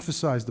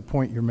 emphasize the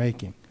point you're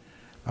making.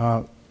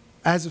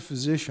 As a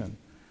physician,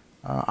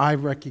 I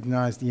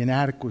recognize the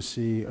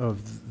inadequacy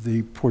of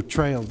the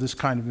portrayal of this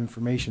kind of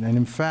information, and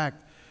in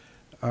fact,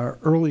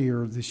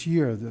 earlier this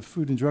year, the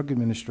Food and Drug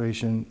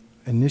Administration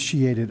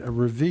initiated a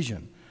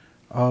revision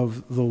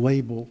of the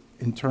label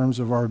in terms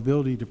of our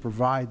ability to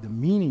provide the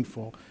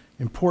meaningful,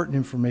 important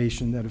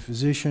information that a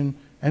physician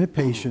and a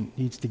patient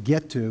needs to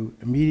get to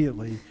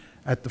immediately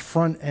at the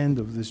front end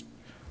of this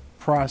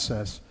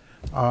process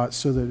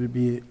so that it would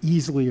be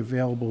easily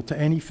available to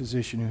any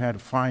physician who had to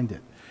find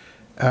it.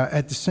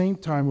 At the same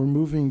time, we're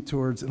moving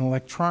towards an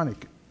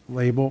electronic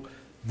label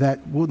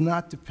that would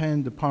not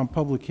depend upon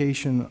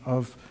publication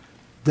of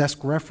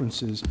desk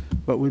references,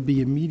 but would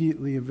be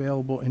immediately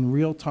available in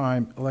real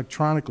time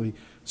electronically,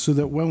 so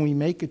that when we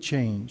make a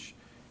change,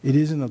 it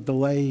isn't a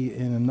delay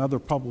in another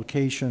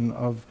publication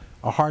of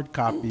a hard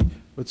copy,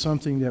 but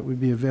something that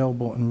would be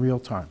available in real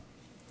time.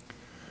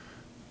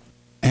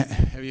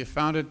 Have you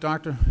found it,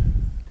 Doctor?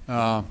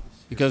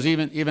 Because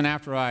even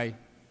after I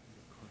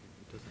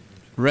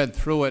read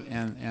through it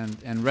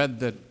and read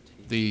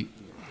the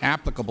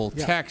applicable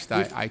text,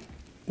 I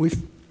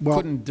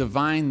couldn't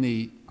divine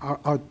the...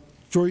 I'll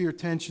draw your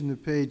attention to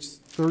page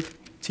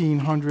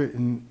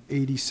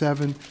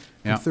 1387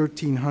 and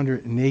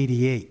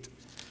 1388.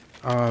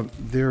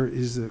 There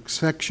is a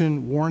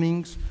section,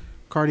 warnings,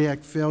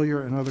 cardiac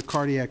failure and other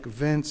cardiac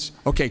events.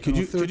 Okay, could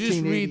you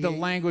just read the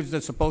language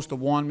that's supposed to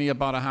warn me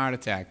about a heart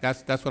attack?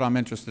 That's what I'm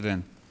interested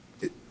in.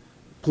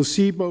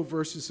 Placebo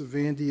versus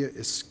Avandia,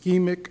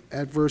 ischemic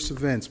adverse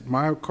events,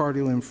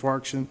 myocardial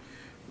infarction,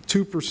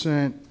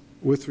 2%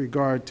 with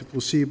regard to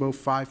placebo,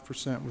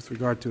 5% with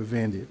regard to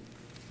Avandia.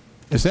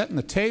 Is that in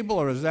the table,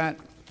 or is that,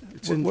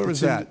 where is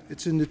that?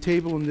 It's in the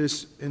table in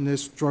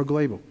this drug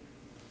label.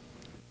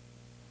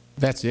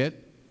 That's it?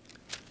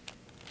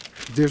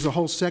 There's a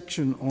whole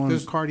section on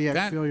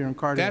cardiac failure and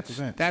cardiac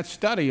events. That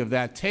study of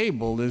that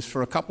table is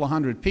for a couple of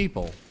hundred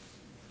people,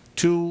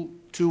 two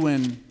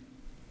in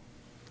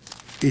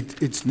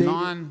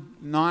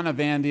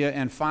non-Avandia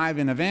and 5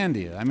 in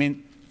Avandia. I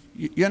mean,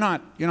 you're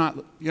not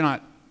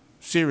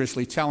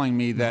seriously telling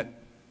me that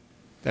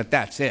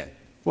that's it.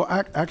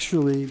 Well,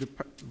 actually,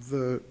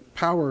 the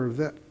power of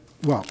that,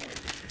 well,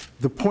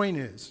 the point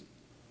is,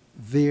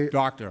 there,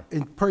 Doctor,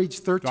 in page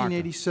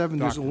 1387,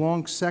 there's a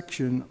long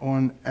section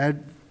on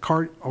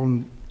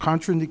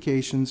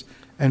contraindications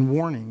and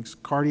warnings,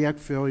 cardiac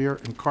failure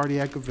and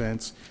cardiac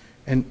events,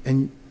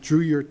 and drew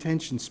your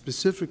attention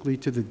specifically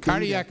to the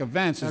cardiac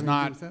events is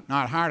not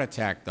heart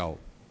attack, though.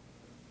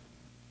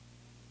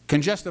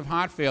 Congestive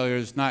heart failure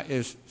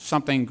is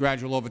something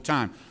gradual over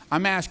time.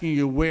 I'm asking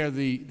you where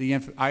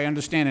I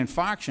understand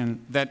infarction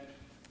that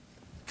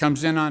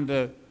comes in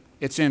under,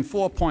 it's in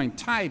 4-point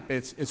type,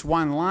 it's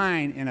one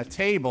line in a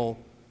table.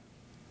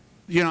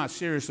 You're not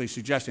seriously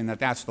suggesting that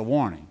that's the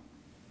warning.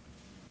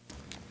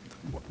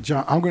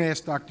 John, I'm going to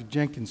ask Dr.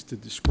 Jenkins to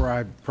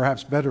describe,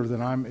 perhaps better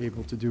than I'm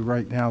able to do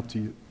right now to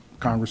you,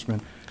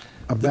 Congressman,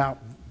 about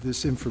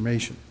this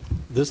information.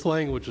 This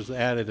language was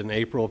added in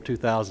April of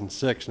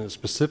 2006, and it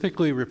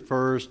specifically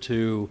refers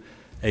to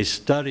a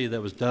study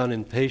that was done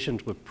in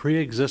patients with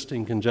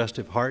pre-existing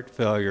congestive heart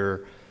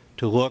failure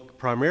to look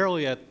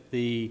primarily at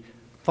the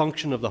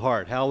function of the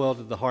heart. How well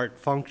did the heart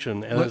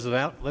function? And as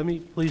an let me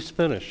please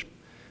finish.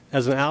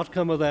 As an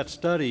outcome of that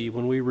study,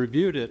 when we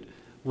reviewed it,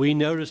 we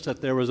noticed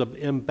that there was an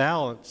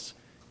imbalance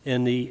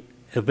in the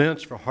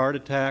events for heart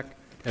attack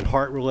and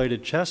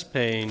heart-related chest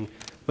pain,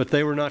 but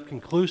they were not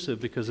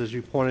conclusive because, as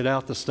you pointed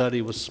out, the study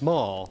was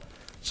small.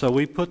 So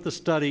we put the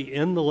study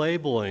in the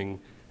labeling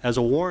as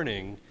a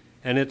warning,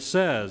 and it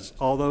says,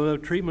 although no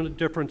treatment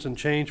difference in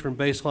change from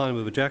baseline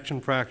of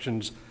ejection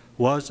fractions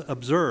was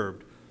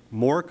observed,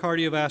 more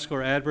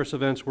cardiovascular adverse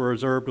events were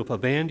observed with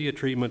Avandia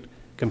treatment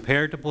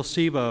compared to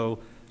placebo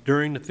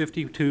during the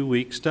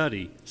 52-week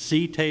study.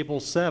 See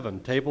Table 7.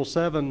 Table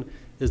 7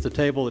 is the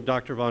table that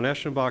Dr. von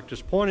Eschenbach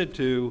just pointed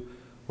to,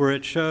 where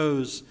it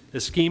shows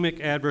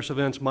ischemic adverse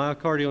events,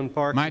 myocardial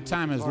infarction. My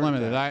time is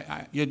limited.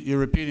 You're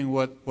repeating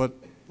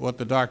what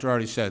the doctor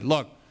already said.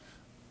 Look,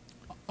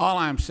 all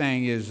I'm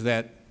saying is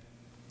that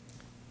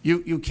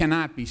you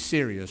cannot be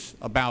serious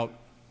about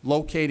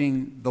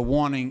locating the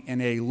warning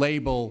in a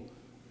label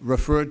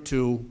referred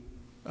to,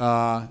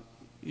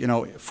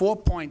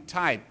 4-point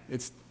type.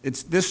 It's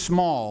this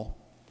small.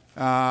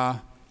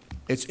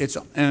 It's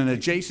in an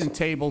adjacent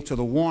table to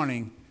the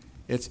warning.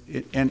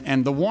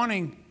 And the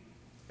warning,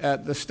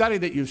 the study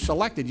that you've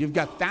selected, you've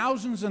got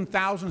thousands and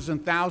thousands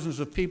and thousands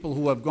of people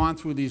who have gone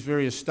through these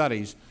various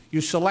studies.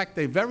 You select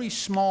a very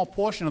small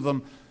portion of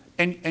them,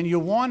 and you're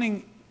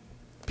warning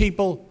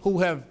people who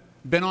have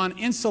been on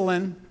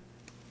insulin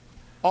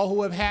or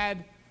who have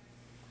had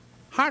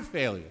heart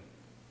failure.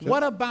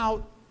 What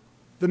about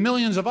the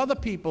millions of other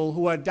people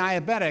who are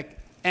diabetic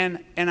and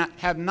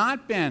have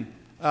not been,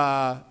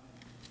 on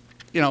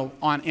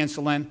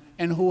insulin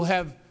and who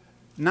have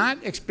not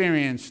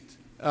experienced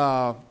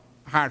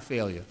heart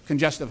failure,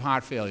 congestive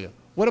heart failure?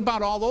 What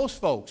about all those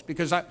folks?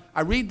 Because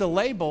I read the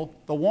label,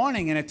 the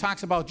warning, and it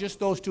talks about just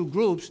those two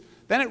groups.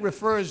 Then it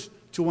refers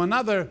to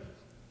another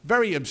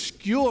very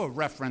obscure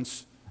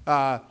reference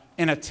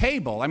in a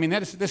table. I mean,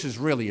 this is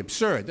really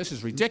absurd. This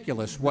is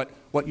ridiculous what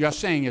you're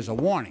saying is a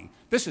warning.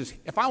 This is,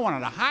 if I wanted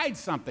to hide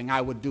something,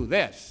 I would do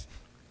this.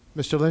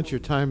 Mr. Lynch, your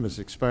time has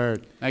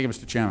expired. Thank you,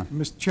 Mr. Chairman.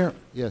 Mr. Chairman.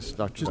 Yes,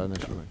 Dr.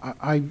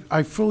 Van.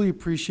 I fully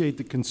appreciate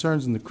the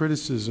concerns and the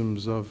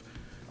criticisms of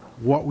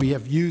what we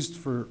have used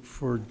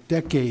for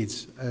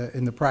decades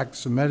in the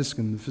practice of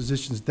medicine, the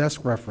physician's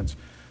desk reference.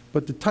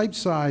 But the type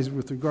size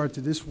with regard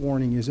to this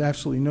warning is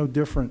absolutely no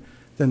different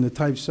than the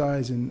type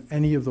size in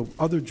any of the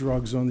other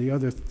drugs on the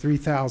other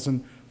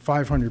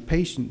 3,500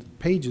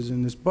 pages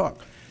in this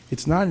book.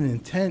 It's not an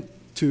intent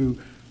to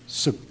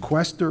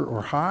sequester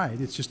or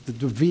hide. It's just the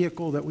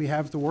vehicle that we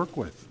have to work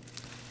with.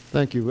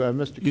 Thank you.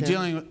 Mr. Cannon? You're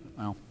dealing with,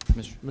 well,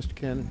 Mr.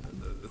 Cannon?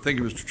 Thank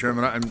you, Mr.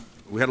 Chairman.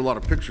 We had a lot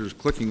of pictures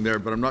clicking there,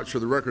 but I'm not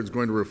sure the record is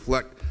going to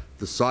reflect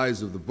the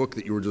size of the book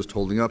that you were just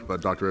holding up,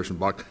 Dr.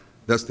 Eschenbach.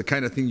 That's the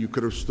kind of thing you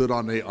could have stood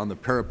on the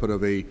parapet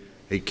of a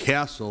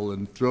castle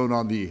and thrown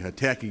on the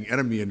attacking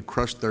enemy and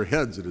crushed their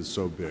heads. It is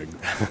so big.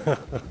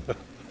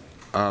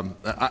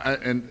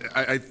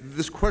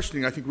 This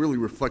questioning, I think, really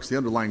reflects the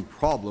underlying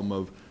problem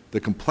of the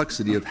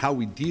complexity of how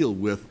we deal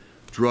with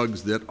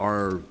drugs that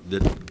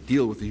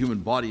deal with the human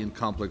body in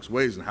complex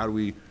ways, and how do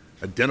we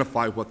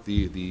identify what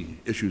the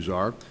issues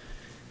are,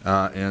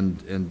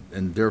 and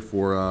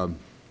therefore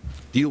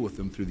deal with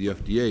them through the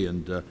FDA.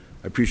 And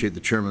I appreciate the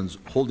Chairman's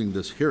holding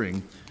this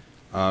hearing.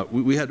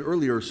 We had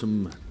earlier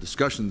some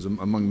discussions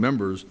among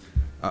members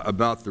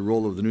about the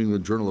role of the New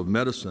England Journal of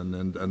Medicine,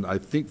 and I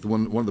think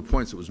one of the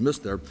points that was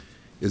missed there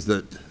is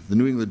that the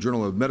New England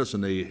Journal of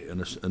Medicine,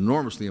 an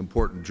enormously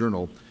important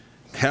journal,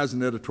 has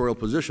an editorial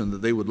position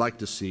that they would like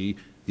to see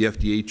the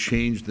FDA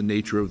change the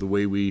nature of the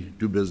way we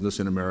do business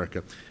in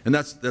America. And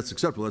that's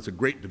acceptable. That's a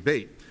great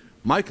debate.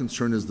 My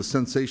concern is the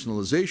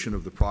sensationalization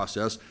of the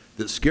process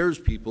that scares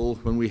people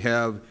when we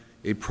have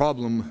a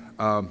problem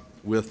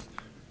with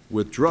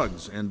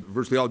drugs. And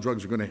virtually all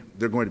drugs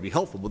they're going to be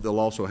helpful, but they'll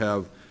also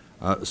have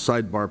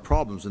sidebar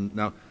problems. And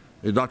now,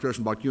 Dr.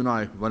 Eschenbach,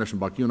 Von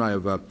Eschenbach, you and I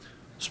have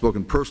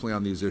spoken personally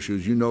on these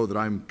issues. You know that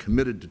I'm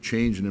committed to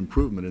change and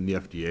improvement in the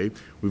FDA.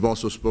 We've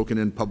also spoken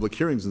in public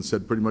hearings and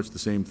said pretty much the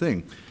same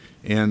thing.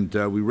 And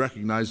we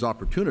recognize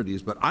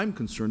opportunities, but I'm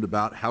concerned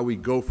about how we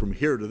go from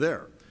here to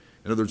there.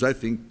 In other words, I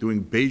think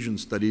doing Bayesian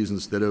studies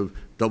instead of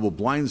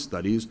double-blind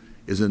studies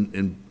is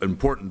an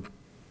important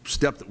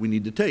step that we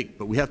need to take,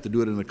 but we have to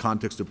do it in the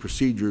context of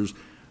procedures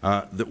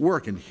that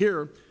work. And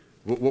here,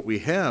 what we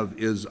have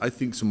is, I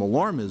think, some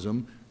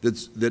alarmism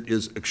that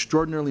is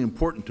extraordinarily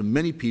important to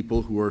many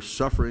people who are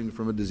suffering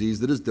from a disease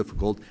that is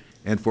difficult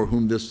and for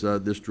whom this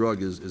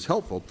drug is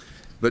helpful.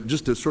 But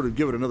just to sort of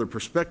give it another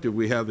perspective,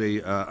 we have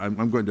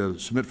I'm going to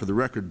submit for the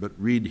record, but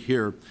read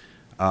here.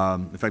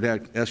 In fact,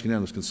 I ask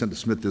unanimous consent to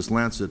submit this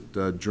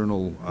Lancet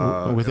journal.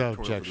 Without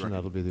objection,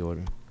 that'll be the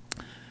order.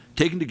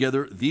 Taken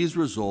together, these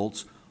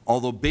results,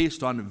 although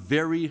based on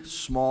very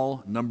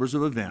small numbers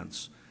of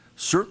events,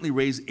 certainly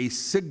raise a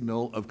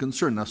signal of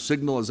concern. Now,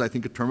 signal is, I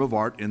think, a term of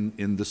art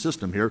in the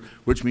system here,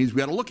 which means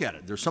we ought to look at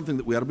it. There's something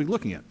that we ought to be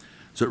looking at.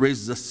 So it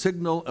raises a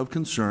signal of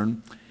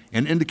concern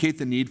and indicate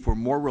the need for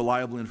more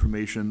reliable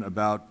information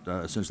about,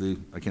 essentially,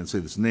 I can't say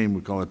this name,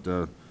 we call it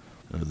the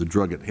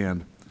drug at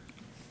hand,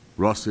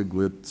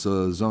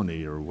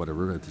 rosiglitazone or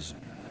whatever.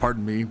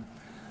 Pardon me.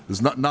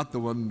 It's not the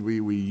one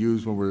we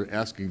use when we're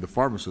asking the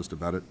pharmacist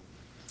about it.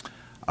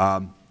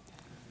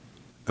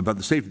 About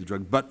the safety of the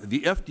drug, but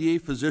the FDA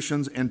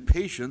physicians and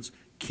patients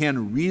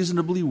can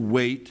reasonably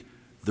wait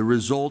the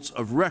results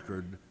of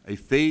RECORD, a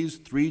Phase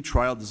 3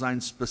 trial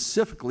designed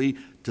specifically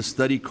to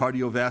study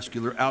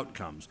cardiovascular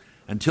outcomes.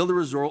 Until the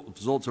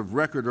results of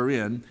RECORD are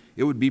in,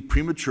 it would be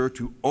premature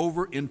to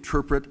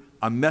overinterpret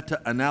a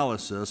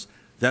meta-analysis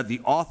that the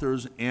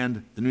authors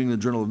and the New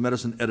England Journal of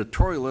Medicine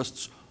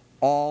editorialists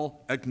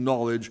all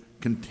acknowledge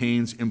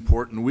contains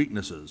important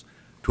weaknesses.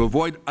 To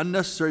avoid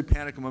unnecessary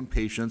panic among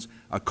patients,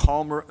 a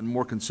calmer and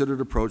more considered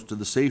approach to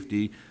the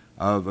safety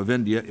of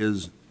Avendia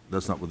is,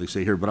 that's not what they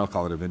say here, but I'll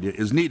call it Avendia,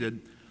 is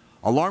needed.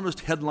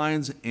 Alarmist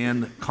headlines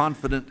and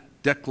confident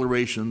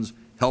declarations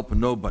help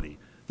nobody.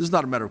 This is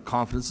not a matter of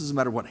confidence. This is a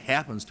matter of what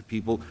happens to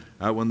people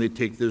when they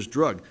take this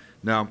drug.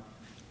 Now,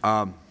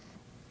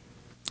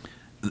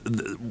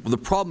 the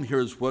problem here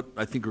is what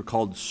I think are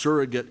called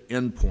surrogate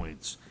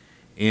endpoints.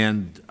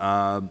 And,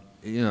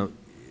 you know,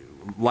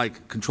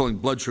 like controlling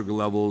blood sugar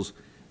levels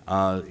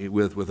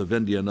with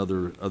Avendia and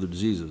other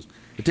diseases.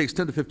 It takes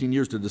 10 to 15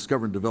 years to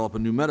discover and develop a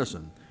new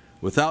medicine.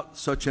 Without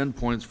such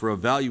endpoints for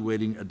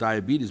evaluating a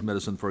diabetes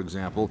medicine, for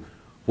example,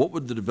 what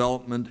would the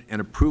development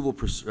and approval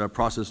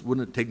process,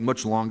 wouldn't it take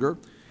much longer?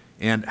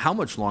 And how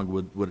much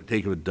longer would it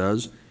take if it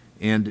does?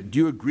 And do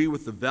you agree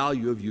with the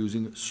value of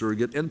using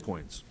surrogate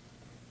endpoints?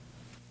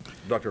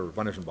 Dr.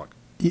 Von Eschenbach.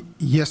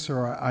 Yes,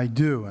 sir, I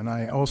do. And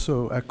I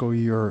also echo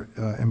your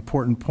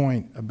important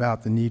point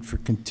about the need for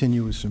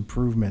continuous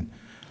improvement.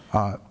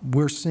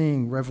 We're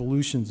seeing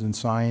revolutions in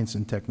science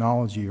and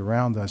technology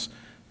around us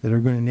that are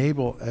going to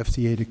enable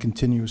FDA to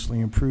continuously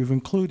improve,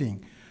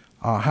 including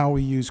how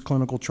we use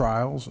clinical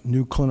trials,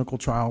 new clinical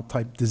trial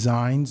type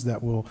designs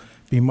that will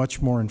be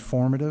much more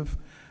informative.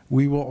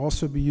 We will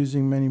also be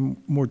using many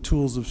more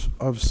tools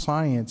of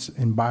science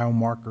in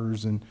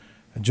biomarkers and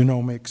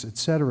genomics, et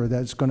cetera,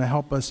 that's going to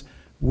help us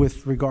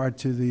with regard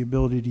to the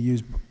ability to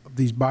use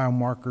these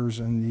biomarkers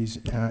and these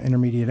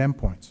intermediate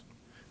endpoints.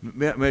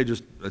 May I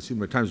just, I see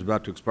my time is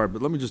about to expire,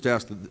 but let me just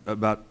ask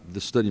about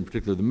this study in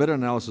particular. The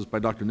meta-analysis by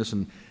Dr.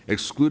 Nissen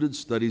excluded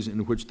studies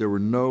in which there were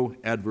no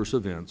adverse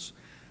events.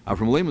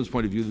 From a layman's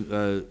point of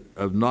view,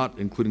 of not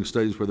including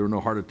studies where there were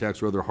no heart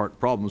attacks or other heart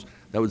problems,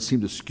 that would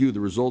seem to skew the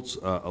results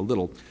a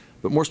little.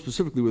 But more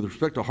specifically, with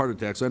respect to heart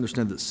attacks, I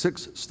understand that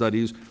 6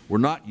 studies were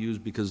not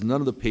used because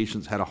none of the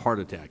patients had a heart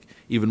attack.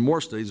 Even more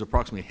studies,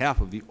 approximately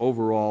half of the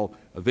overall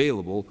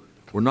available,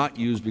 were not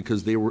used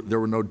because there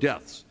were no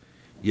deaths.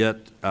 Yet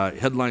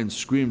headlines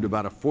screamed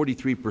about a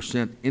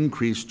 43%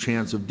 increased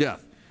chance of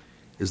death.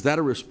 Is that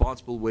a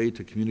responsible way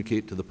to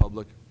communicate to the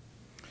public?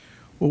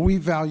 Well, we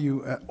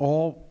value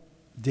all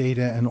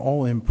data and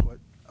all input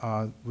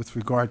with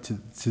regard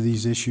to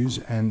these issues,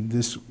 and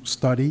this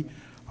study,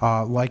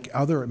 like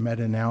other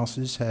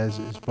meta-analysis, has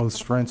both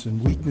strengths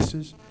and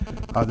weaknesses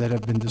that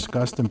have been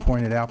discussed and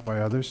pointed out by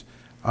others,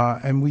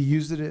 and we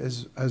used it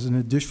as an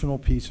additional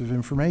piece of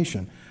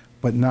information,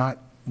 but not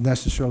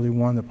necessarily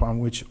one upon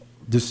which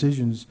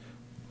decisions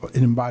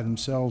in and by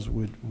themselves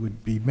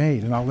would be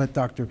made. And I'll let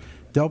Dr.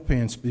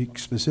 Delpan speak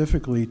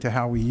specifically to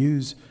how we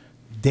use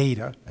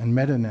data and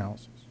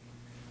meta-analysis.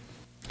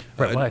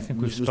 Right, well, I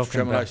think we've spoken Mr.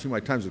 Chairman, I see my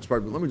time's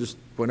expired, but let me just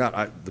point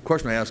out, the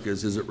question I ask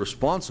is it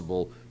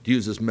responsible to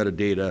use this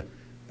metadata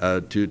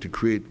to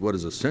create what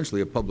is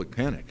essentially a public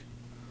panic?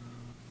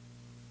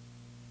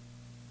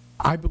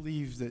 I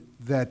believe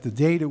that the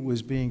data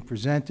was being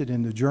presented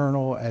in the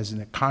journal as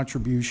a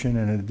contribution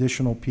and an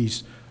additional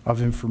piece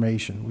of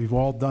information. We've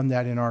all done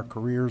that in our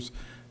careers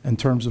in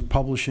terms of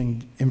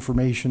publishing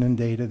information and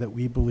data that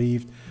we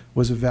believed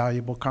was a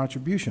valuable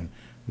contribution.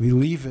 We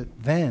leave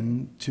it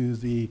then to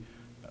the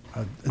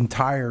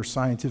entire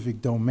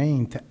scientific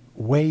domain to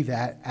weigh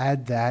that,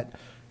 add that,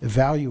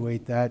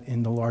 evaluate that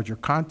in the larger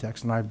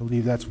context, and I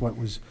believe that's what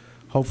was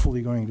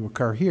hopefully going to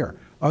occur here.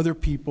 Other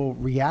people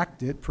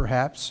reacted,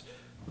 perhaps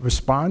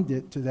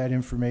responded to that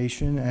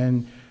information,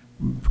 and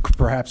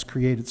perhaps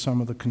created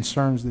some of the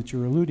concerns that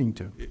you're alluding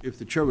to. If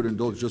the Chair would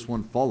indulge just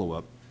one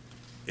follow-up,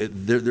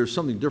 there's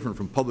something different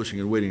from publishing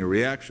and waiting a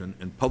reaction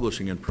and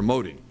publishing and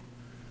promoting.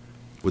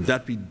 Would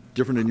that be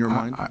different in your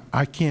mind?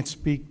 I can't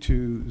speak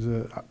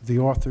to the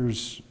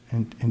author's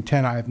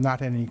intent. I have not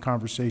had any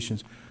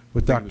conversations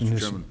with Dr. Mr. Nissen.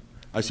 Chairman,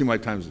 I see my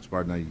time has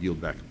expired, and I yield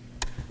back.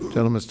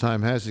 Gentleman's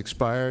time has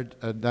expired.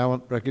 Now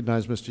I'll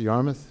recognize Mr.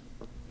 Yarmouth.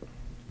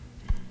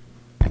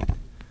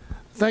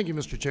 Thank you,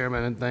 Mr.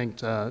 Chairman, and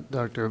thanks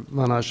Dr.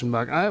 von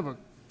Aschenbach. I have a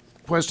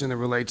question that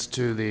relates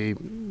to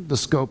the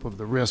scope of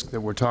the risk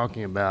that we're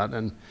talking about.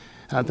 And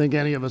I think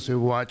any of us who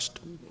watched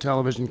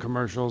television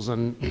commercials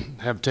and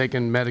have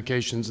taken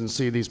medications and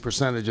see these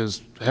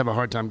percentages have a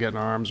hard time getting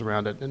our arms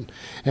around it.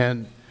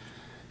 And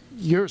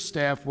your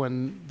staff,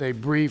 when they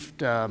briefed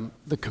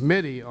the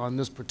committee on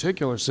this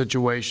particular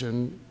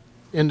situation,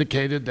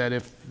 indicated that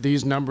if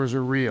these numbers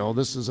are real,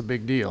 this is a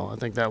big deal. I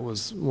think that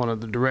was one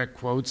of the direct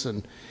quotes.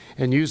 And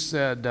you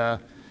said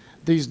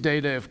these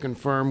data, if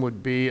confirmed,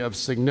 would be of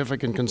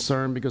significant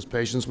concern because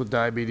patients with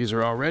diabetes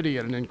are already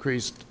at an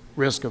increased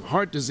risk of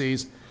heart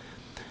disease.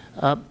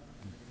 I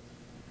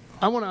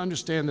want to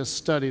understand this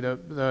study.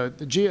 The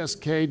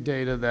GSK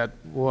data that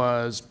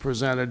was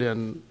presented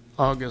in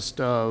August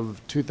of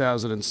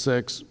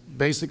 2006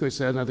 basically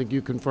said, and I think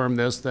you confirmed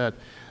this, that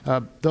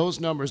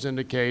those numbers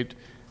indicate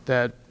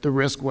that the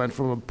risk went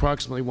from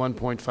approximately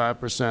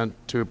 1.5%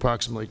 to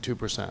approximately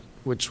 2%,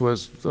 which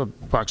was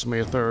approximately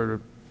a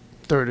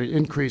third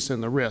increase in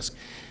the risk.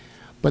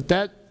 But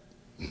that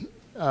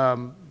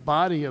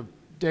body of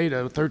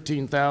data,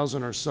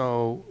 13,000 or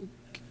so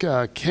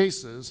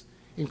cases,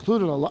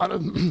 included a lot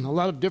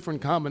of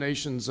different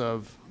combinations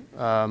of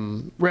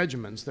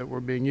regimens that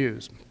were being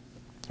used.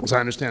 As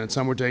I understand it,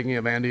 some were taking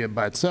Avandia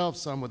by itself,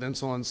 some with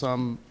insulin,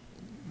 some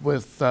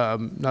with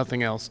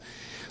nothing else.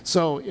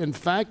 So, in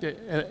fact,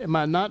 am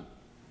I not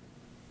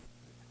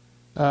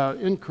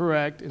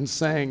incorrect in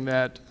saying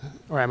that,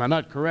 or am I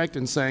not correct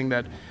in saying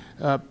that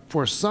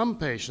for some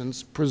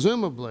patients,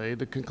 presumably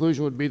the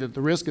conclusion would be that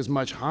the risk is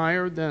much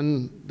higher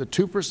than the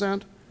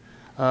 2%,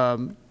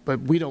 but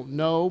we don't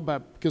know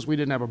because we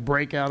didn't have a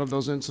breakout of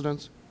those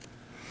incidents?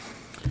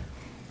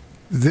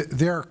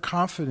 There are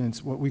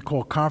what we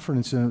call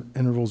confidence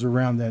intervals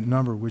around that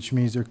number, which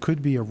means there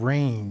could be a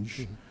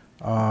range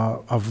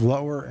of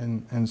lower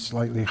and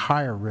slightly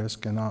higher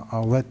risk, and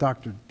I'll let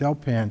Dr.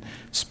 Delpan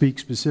speak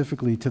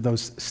specifically to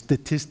those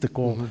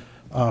statistical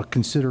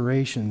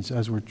considerations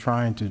as we're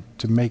trying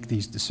to make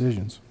these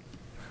decisions.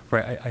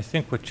 Right. I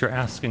think what you're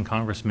asking,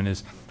 Congressman,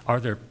 is are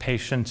there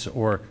patients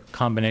or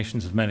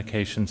combinations of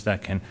medications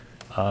that can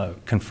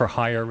confer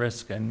higher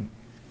risk, and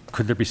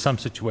could there be some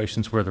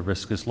situations where the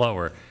risk is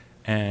lower?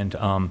 And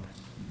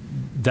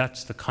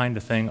that's the kind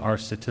of thing our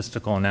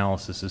statistical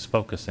analysis is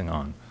focusing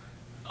on.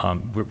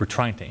 We're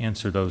trying to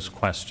answer those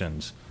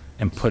questions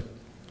and put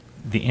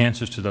the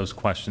answers to those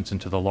questions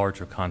into the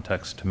larger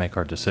context to make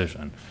our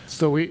decision.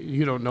 So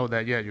you don't know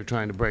that yet. You're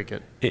trying to break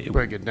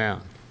it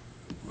down.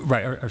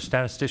 Right. Our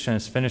statistician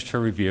has finished her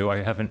review. I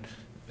haven't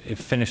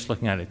finished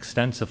looking at it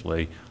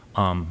extensively,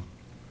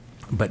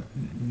 but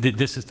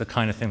this is the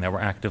kind of thing that we're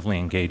actively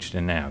engaged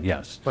in now,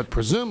 yes. But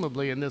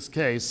presumably in this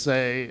case,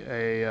 say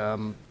a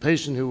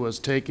patient who was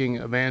taking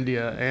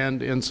Avandia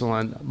and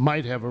insulin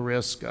might have a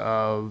risk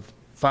of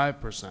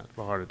 5%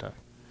 for heart attack,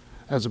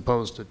 as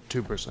opposed to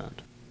 2%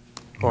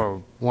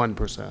 or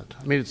 1%.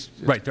 I mean, it's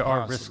right. There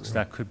possible. are risks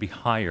that could be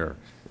higher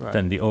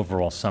than the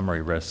overall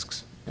summary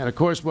risks. And of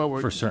course,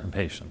 for certain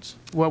patients.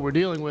 What we're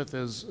dealing with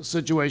is a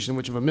situation in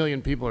which if 1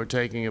 million people are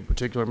taking a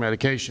particular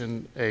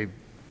medication, a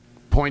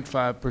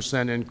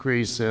 0.5%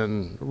 increase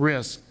in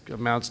risk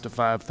amounts to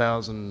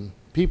 5,000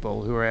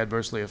 people who are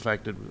adversely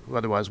affected who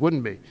otherwise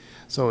wouldn't be.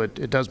 So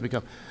it does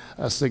become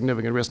a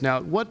significant risk. Now,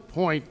 at what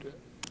point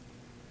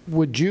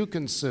would you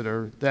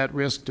consider that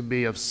risk to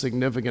be of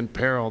significant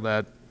peril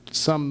that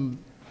some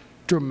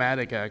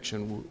dramatic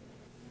action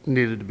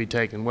needed to be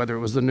taken, whether it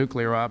was the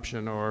nuclear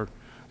option or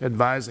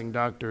advising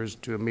doctors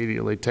to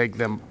immediately take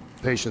them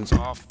patients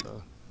off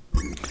the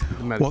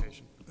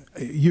medication?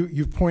 Well,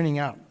 you're pointing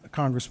out,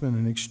 Congressman,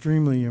 an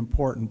extremely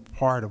important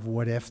part of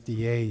what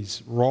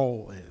FDA's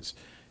role is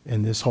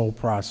in this whole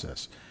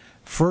process.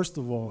 First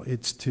of all,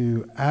 it's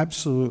to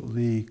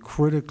absolutely,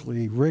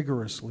 critically,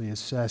 rigorously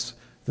assess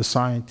the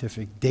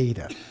scientific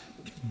data,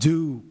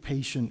 do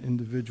patient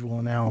individual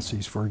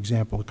analyses, for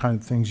example, the kind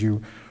of things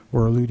you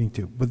were alluding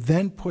to, but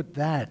then put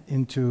that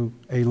into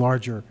a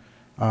larger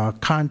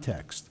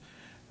context.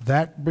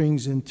 That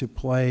brings into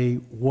play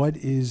what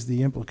is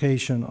the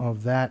implication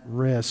of that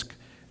risk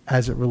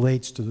as it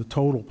relates to the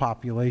total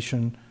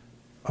population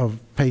of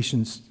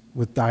patients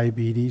with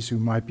diabetes who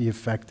might be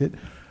affected.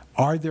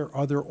 Are there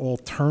other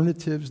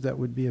alternatives that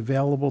would be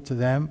available to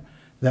them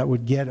that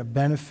would get a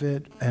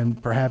benefit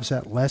and perhaps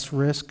at less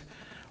risk?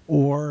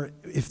 Or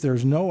if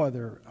there's no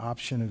other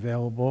option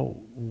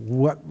available,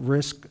 what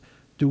risk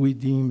do we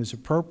deem as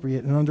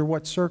appropriate, and under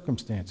what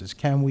circumstances?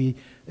 Can we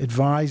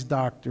advise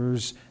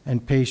doctors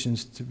and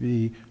patients to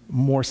be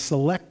more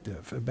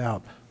selective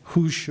about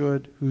who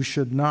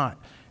should not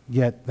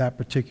get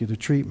that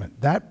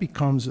treatment? That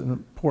becomes an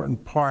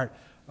important part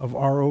of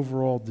our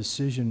overall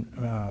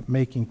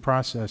decision-making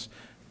process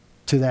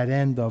to that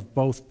end of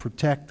both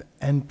protect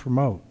and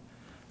promote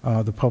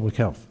the public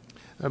health.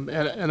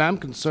 And I'm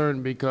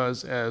concerned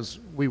because as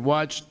we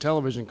watch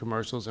television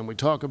commercials and we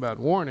talk about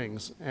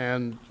warnings,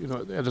 and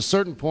at a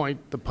certain point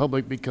the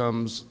public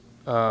becomes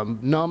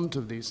numb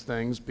to these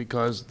things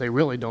because they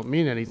really don't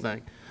mean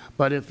anything.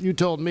 But if you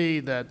told me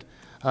that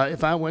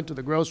if I went to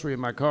the grocery in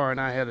my car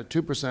and I had a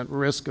 2%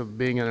 risk of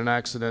being in an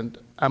accident,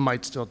 I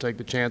might still take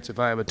the chance. If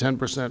I have a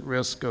 10%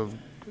 risk of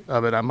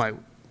it, I might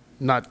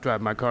not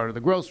drive my car to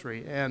the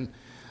grocery. And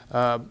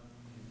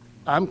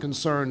I'm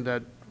concerned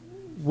that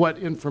what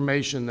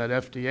information that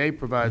FDA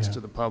provides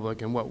to the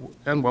public and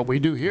what we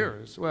do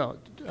here as well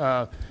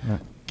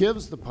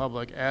gives the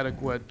public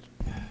adequate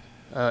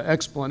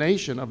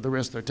explanation of the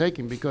risk they're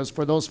taking, because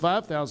for those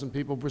 5,000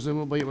 people,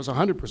 presumably it was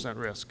 100%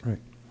 risk. Right.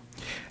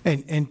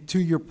 And to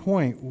your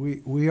point,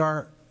 we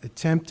are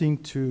attempting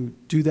to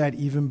do that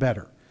even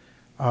better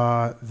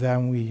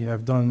than we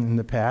have done in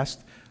the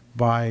past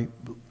by,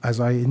 as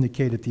I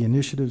indicated, the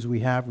initiatives we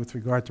have with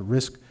regard to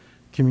risk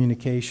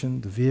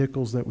communication, the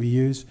vehicles that we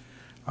use.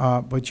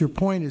 But your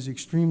point is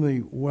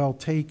extremely well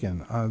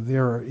taken.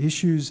 There are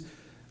issues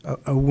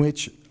in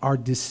which our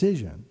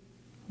decision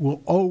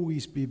will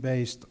always be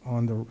based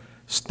on the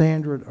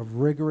standard of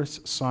rigorous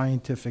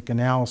scientific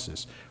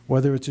analysis,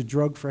 whether it's a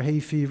drug for hay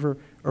fever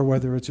or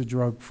whether it's a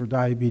drug for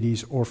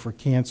diabetes or for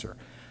cancer.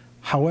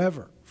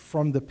 However,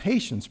 from the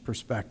patient's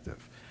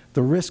perspective,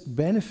 the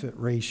risk-benefit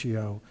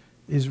ratio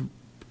is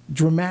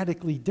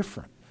dramatically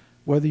different,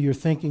 whether you're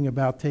thinking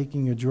about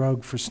taking a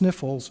drug for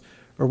sniffles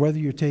or whether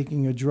you're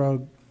taking a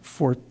drug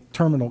for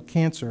terminal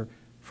cancer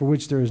for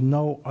which there is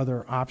no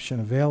other option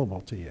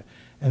available to you.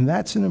 And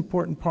that's an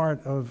important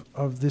part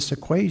of this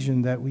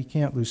equation that we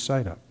can't lose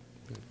sight of.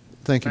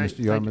 Thank you, Mr.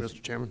 Yarmouth. Thank you,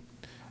 Mr. Chairman.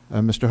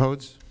 Mr.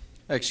 Hodes?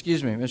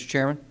 Excuse me, Mr.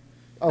 Chairman.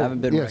 Oh, I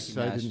haven't been yes,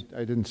 recognized. I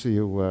didn't see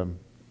you.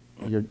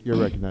 You're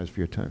recognized for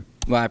your time.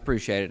 Well, I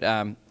appreciate it.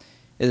 At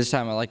this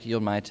time, I'd like to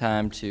yield my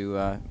time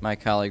to my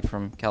colleague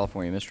from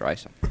California, Mr.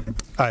 Issa.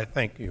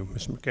 Thank you,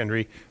 Mr.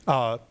 McHenry.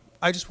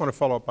 I just want to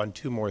follow up on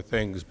two more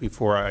things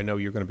before I know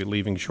you're going to be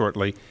leaving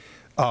shortly.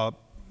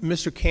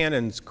 Mr.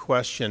 Cannon's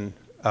question,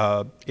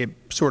 it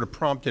sort of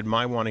prompted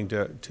my wanting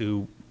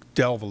to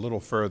delve a little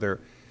further.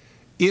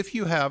 If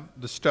you have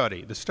the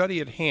study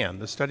at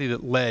hand, the study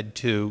that led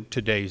to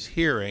today's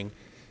hearing,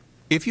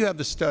 if you have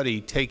the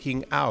study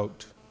taking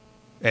out,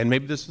 and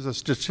maybe this is a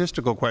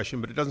statistical question,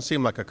 but it doesn't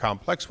seem like a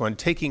complex one,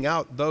 taking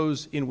out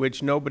those in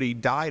which nobody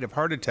died of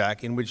heart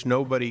attack, in which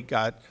nobody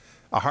got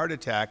a heart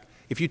attack,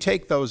 if you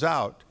take those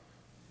out,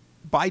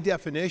 by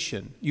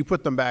definition, you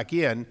put them back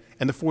in,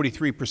 and the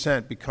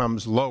 43%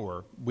 becomes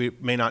lower. We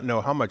may not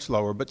know how much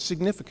lower, but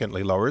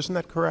significantly lower. Isn't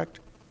that correct?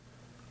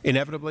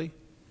 Inevitably?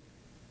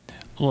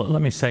 Well,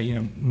 let me say,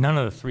 none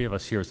of the three of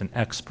us here is an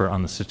expert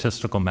on the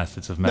statistical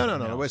methods of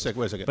meta-analysis. No,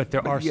 wait a second. But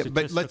there are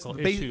statistical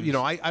issues.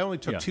 I only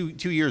took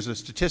two years of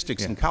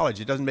statistics in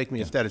college. It doesn't make me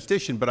a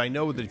statistician, but I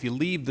know that if you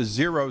leave the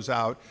zeros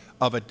out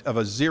of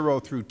a 0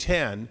 through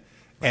 10,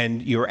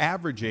 and you're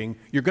averaging,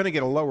 you're going to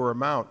get a lower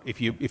amount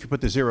if you put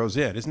the zeros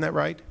in. Isn't that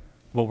right?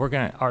 Well, one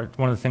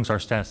of the things our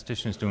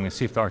statistician is doing is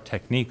see if there are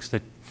techniques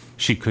that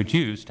she could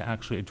use to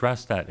actually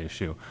address that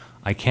issue.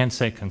 I can't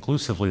say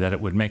conclusively that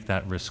it would make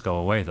that risk go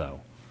away,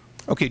 though.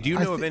 Okay. Do you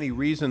know of any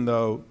reason,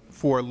 though,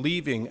 for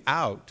leaving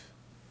out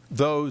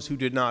those who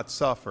did not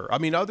suffer? I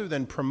mean, other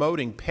than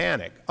promoting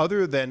panic,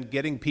 other than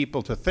getting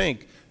people to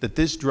think that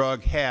this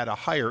drug had a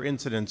higher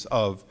incidence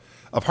of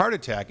heart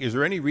attack, is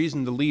there any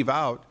reason to leave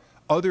out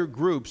other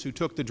groups who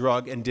took the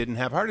drug and didn't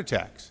have heart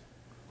attacks?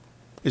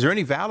 Is there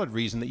any valid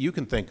reason that you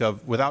can think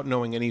of without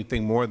knowing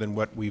anything more than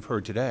what we've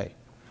heard today?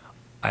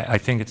 I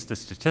think it's the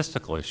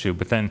statistical issue,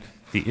 but then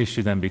the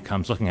issue then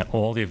becomes looking at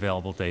all the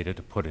available data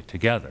to put it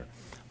together.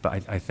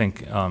 But I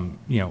think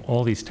you know,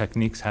 all these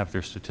techniques have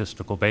their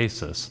statistical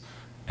basis,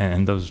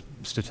 and those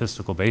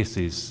statistical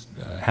bases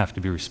have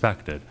to be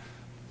respected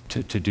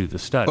to do the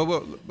study.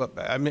 But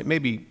I mean,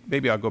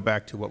 maybe I'll go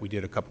back to what we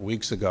did a couple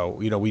weeks ago.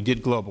 You know, we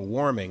did global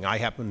warming. I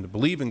happen to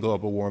believe in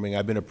global warming.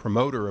 I've been a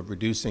promoter of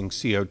reducing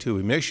CO2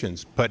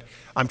 emissions. But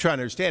I'm trying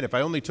to understand, if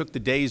I only took the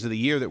days of the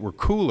year that were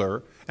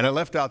cooler and I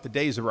left out the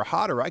days that were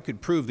hotter, I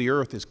could prove the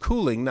Earth is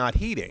cooling, not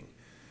heating.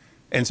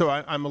 And so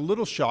I'm a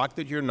little shocked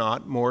that you're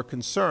not more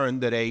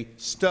concerned that a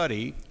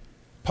study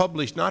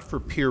published not for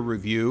peer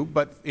review,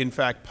 but in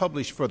fact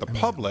published for the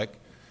public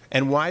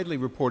and widely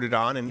reported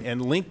on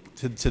and linked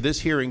to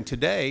this hearing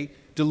today,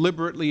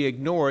 deliberately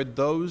ignored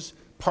those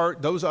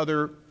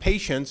other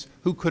patients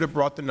who could have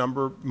brought the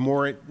number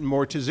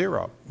more to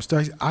zero. Mr.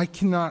 Ice, I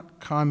cannot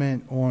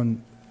comment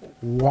on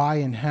why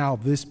and how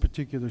this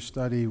particular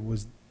study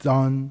was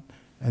done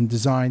and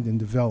designed and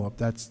developed.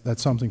 That's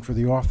something for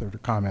the author to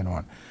comment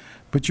on.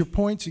 But your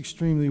point's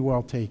extremely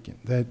well taken,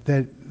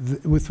 that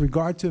with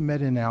regard to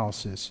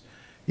meta-analysis,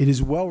 it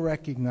is well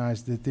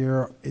recognized that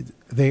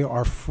they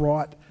are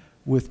fraught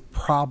with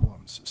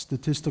problems,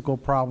 statistical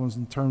problems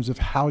in terms of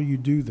how you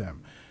do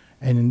them.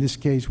 And in this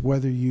case,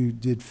 whether you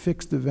did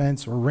fixed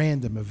events or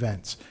random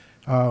events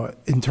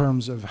in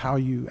terms of how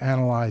you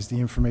analyze the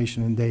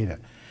information and data.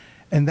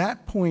 And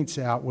that points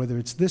out, whether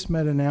it's this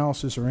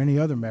meta-analysis or any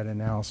other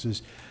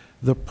meta-analysis,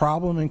 the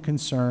problem and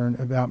concern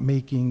about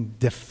making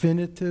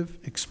definitive,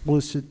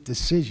 explicit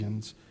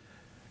decisions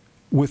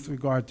with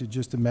regard to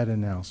just a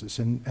meta-analysis.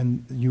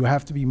 And you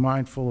have to be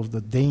mindful of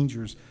the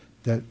dangers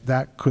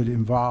that could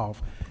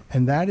involve.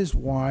 And that is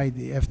why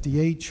the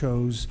FDA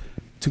chose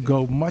to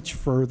go much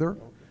further,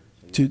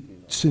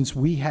 since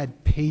we had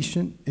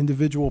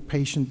individual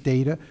patient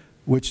data,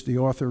 which the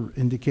author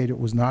indicated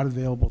was not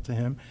available to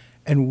him,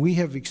 and we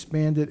have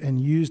expanded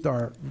and used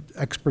our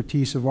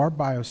expertise of our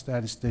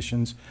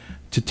biostatisticians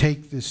to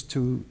take this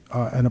to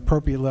an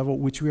appropriate level,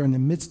 which we are in the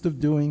midst of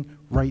doing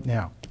right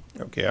now.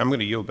 Okay, I'm going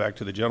to yield back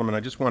to the gentleman. I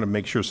just want to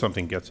make sure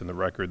something gets in the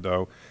record,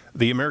 though.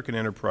 The American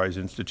Enterprise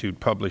Institute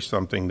published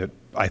something that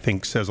I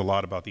think says a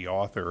lot about the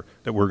author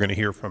that we're going to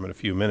hear from in a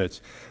few minutes.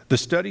 The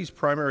study's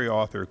primary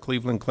author,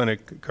 Cleveland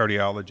Clinic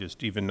cardiologist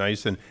Stephen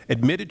Nyssen,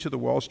 admitted to the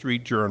Wall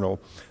Street Journal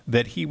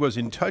that he was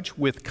in touch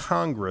with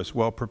Congress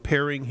while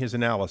preparing his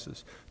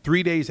analysis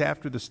 3 days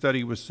after the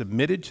study was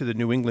submitted to the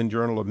New England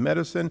Journal of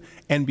Medicine,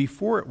 and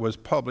before it was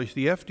published,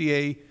 the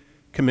FDA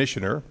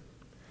commissioner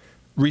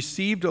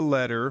received a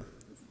letter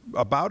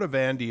about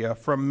Avandia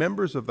from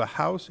members of the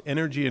House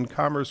Energy and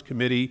Commerce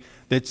Committee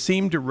that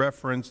seemed to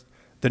reference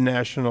the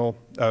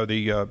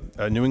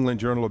New England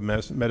Journal of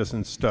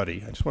Medicine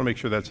study. I just want to make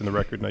sure that's in the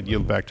record, and I'd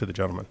yield back to the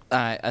gentleman.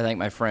 I thank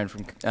my friend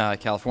from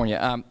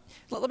California.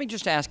 Let me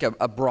just ask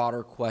a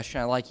broader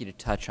question. I'd like you to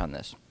touch on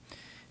this.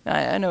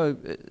 I know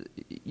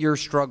your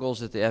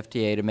struggles at the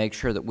FDA to make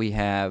sure that we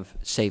have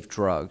safe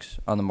drugs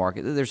on the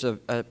market. There's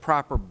a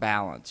proper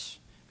balance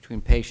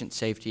between patient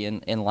safety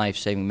and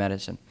life-saving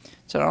medicine.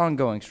 It's an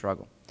ongoing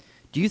struggle.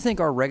 Do you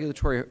think our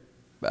regulatory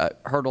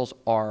hurdles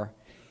are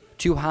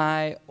too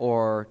high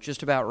or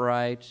just about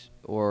right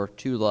or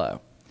too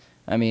low?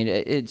 I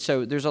mean,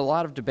 so there's a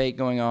lot of debate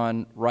going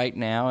on right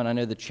now, and I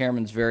know the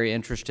chairman's very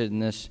interested in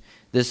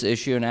this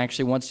issue and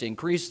actually wants to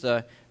increase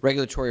the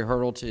regulatory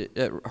hurdles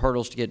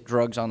to get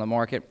drugs on the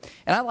market.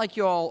 And I'd like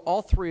you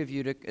all three of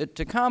you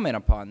to comment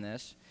upon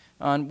this,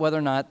 on whether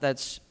or not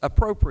that's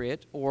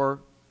appropriate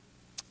or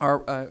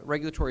our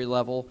regulatory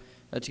level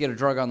to get a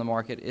drug on the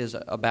market is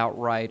about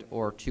right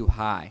or too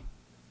high.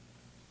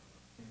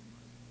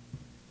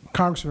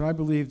 Congressman, I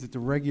believe that the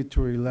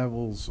regulatory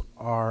levels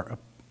are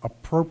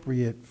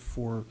appropriate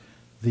for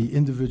the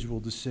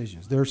individual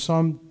decisions. There are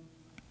some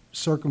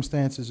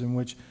circumstances in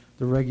which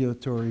the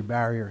regulatory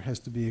barrier has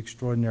to be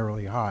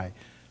extraordinarily high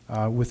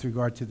with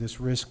regard to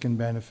this risk and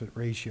benefit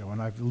ratio,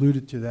 and I've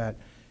alluded to that,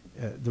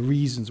 the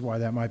reasons why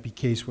that might be the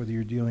case, whether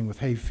you're dealing with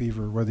hay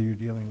fever or whether you're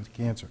dealing with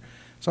cancer.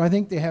 So I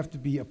think they have to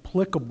be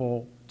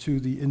applicable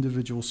to the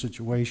individual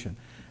situation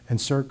and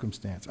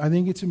circumstance. I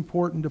think it's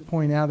important to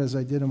point out, as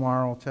I did in my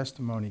oral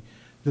testimony,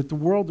 that the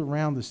world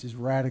around us is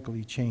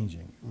radically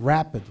changing,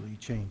 rapidly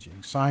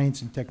changing.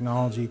 Science and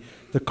technology,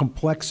 the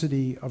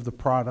complexity of the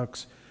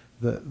products,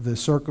 the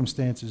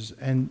circumstances,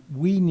 and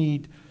we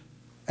need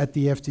at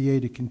the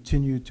FDA to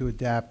continue to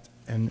adapt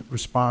and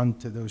respond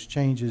to those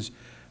changes,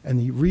 and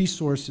the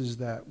resources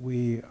that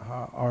we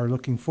are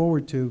looking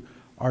forward to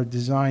are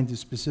designed to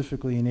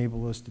specifically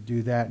enable us to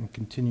do that and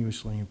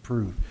continuously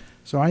improve.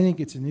 So I think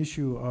it's an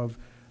issue of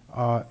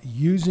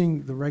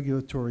using the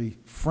regulatory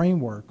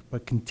framework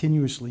but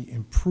continuously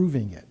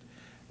improving it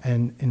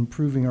and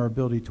improving our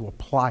ability to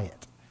apply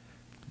it.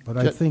 But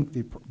I think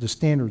the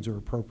standards are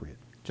appropriate.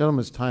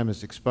 Gentleman's time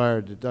has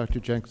expired. Did Dr.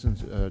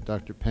 Jenkins,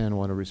 Dr. Penn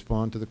want to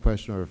respond to the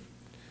question, or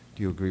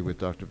do you agree with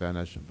Dr. Van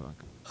Eschenbach?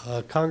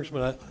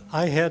 Congressman,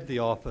 I head the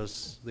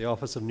Office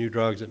of New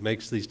Drugs that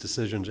makes these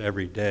decisions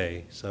every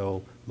day.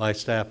 So my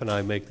staff and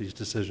I make these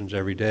decisions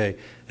every day.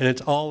 And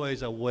it's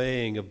always a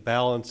weighing of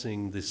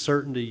balancing the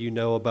certainty you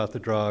know about the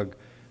drug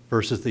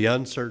versus the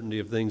uncertainty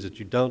of things that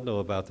you don't know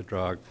about the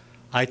drug.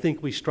 I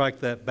think we strike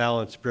that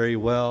balance very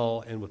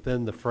well and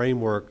within the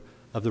framework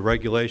of the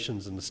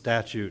regulations and the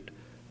statute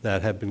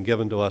that have been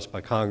given to us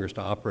by Congress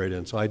to operate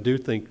in. So I do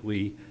think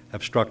we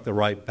have struck the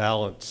right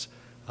balance.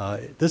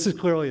 This is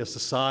clearly a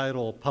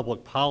societal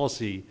public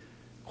policy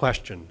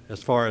question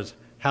as far as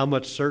how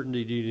much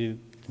certainty do you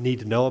need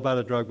to know about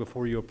a drug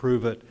before you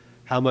approve it,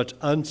 how much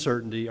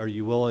uncertainty are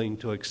you willing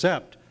to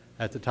accept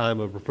at the time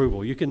of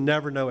approval. You can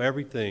never know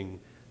everything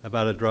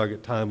about a drug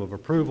at time of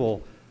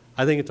approval.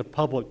 I think it's a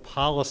public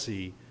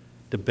policy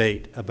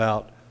debate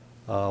about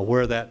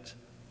where that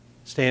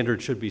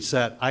standard should be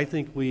set. I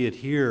think we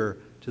adhere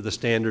to the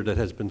standard that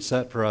has been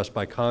set for us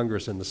by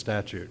Congress in the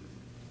statute.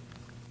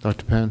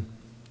 Dr. Penn?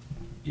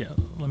 Yeah,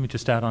 let me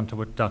just add on to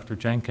what Dr.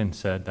 Jenkins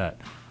said, that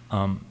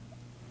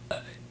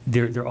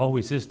there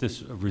always is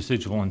this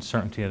residual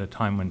uncertainty at a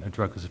time when a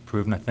drug is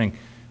approved, and I think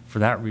for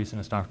that reason,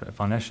 as Dr.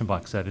 Von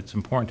Eschenbach said, it's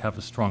important to have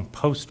a strong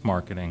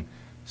post-marketing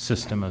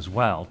system as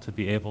well to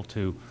be able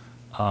to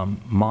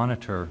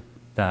monitor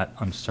that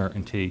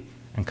uncertainty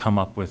and come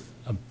up with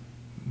a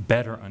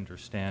better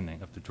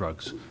understanding of the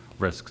drug's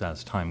risks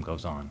as time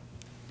goes on.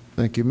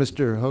 Thank you.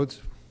 Mr. Hodes?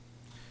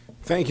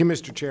 Thank you,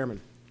 Mr.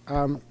 Chairman.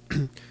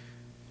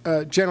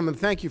 Gentlemen,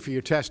 thank you for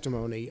your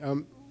testimony.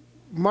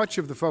 Much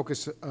of the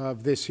focus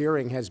of this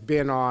hearing has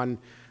been on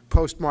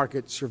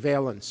post-market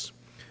surveillance.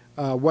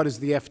 What does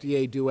the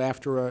FDA do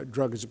after a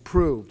drug is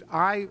approved?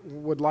 I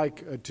would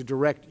like to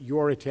direct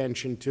your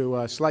attention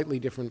to a slightly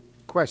different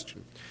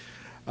question.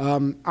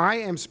 I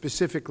am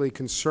specifically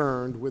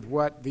concerned with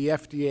what the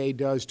FDA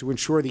does to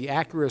ensure the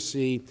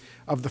accuracy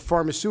of the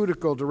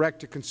pharmaceutical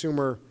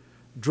direct-to-consumer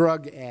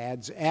drug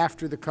ads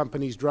after the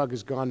company's drug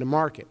has gone to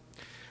market.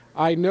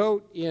 I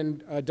note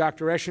in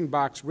Dr.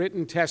 Eschenbach's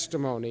written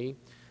testimony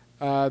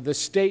the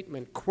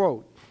statement,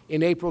 quote,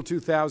 in April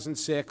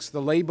 2006,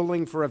 the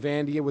labeling for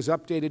Avandia was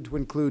updated to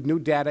include new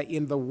data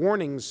in the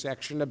warnings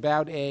section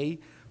about a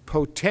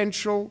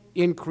potential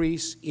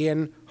increase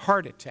in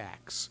heart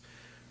attacks.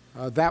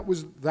 That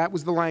was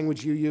the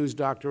language you used,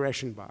 Dr.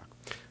 Eschenbach.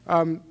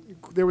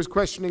 There was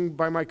questioning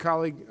by my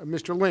colleague,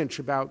 Mr. Lynch,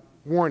 about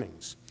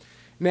warnings.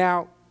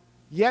 Now,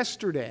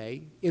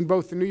 yesterday, in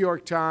both the New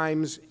York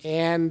Times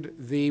and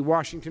the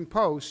Washington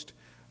Post,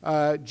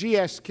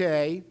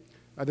 GSK,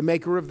 the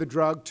maker of the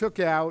drug, took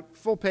out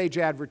full-page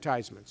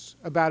advertisements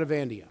about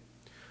Avandia.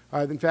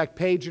 In fact,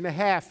 page and a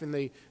half in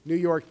the New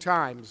York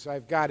Times.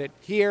 I've got it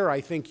here.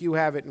 I think you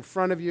have it in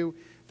front of you.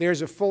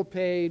 There's a full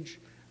page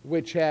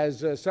which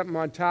has something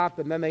on top,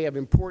 and then they have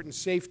important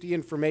safety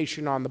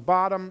information on the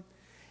bottom.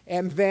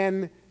 And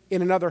then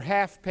in another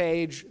half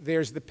page,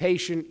 there's the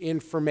patient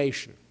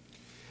information.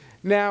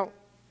 Now,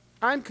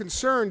 I'm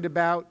concerned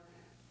about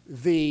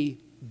the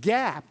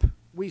gap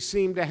we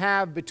seem to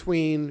have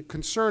between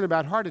concern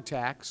about heart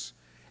attacks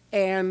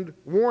and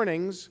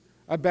warnings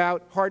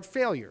about heart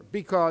failure,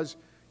 because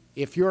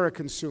if you're a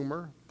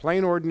consumer,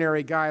 plain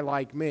ordinary guy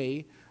like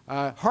me,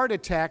 heart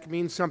attack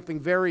means something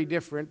very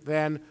different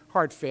than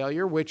heart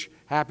failure, which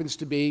happens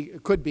to be,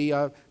 could be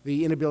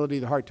the inability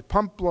of the heart to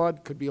pump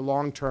blood, could be a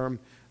long-term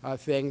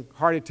thing.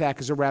 Heart attack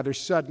is a rather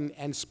sudden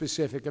and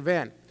specific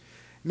event.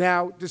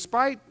 Now,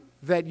 despite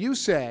that you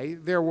say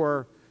there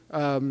were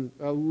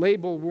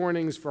label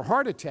warnings for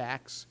heart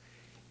attacks,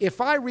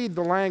 if I read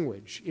the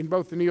language in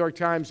both the New York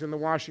Times and the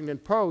Washington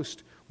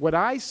Post, what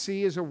I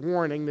see is a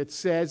warning that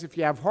says if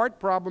you have heart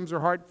problems or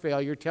heart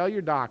failure, tell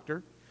your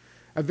doctor.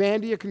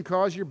 Avandia can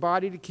cause your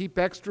body to keep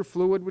extra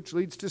fluid, which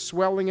leads to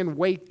swelling and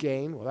weight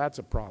gain. Well, that's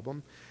a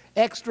problem.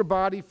 Extra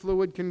body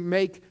fluid can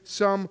make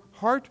some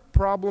heart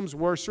problems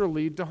worse or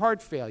lead to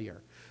heart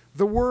failure.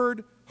 The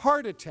word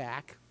heart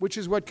attack, which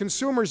is what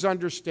consumers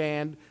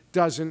understand,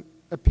 doesn't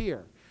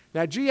appear.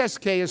 Now,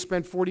 GSK has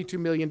spent $42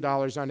 million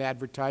on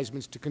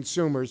advertisements to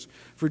consumers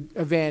for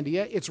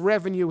Avandia. Its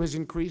revenue has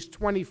increased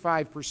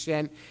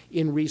 25%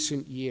 in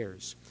recent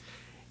years.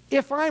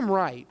 If I'm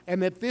right,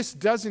 and that this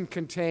doesn't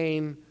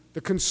contain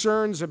the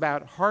concerns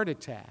about heart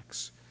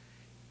attacks,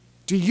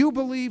 do you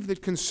believe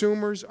that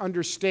consumers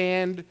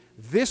understand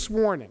this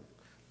warning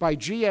by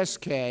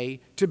GSK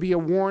to be a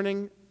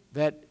warning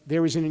that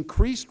there is an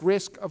increased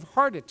risk of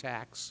heart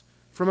attacks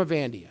from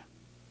Avandia?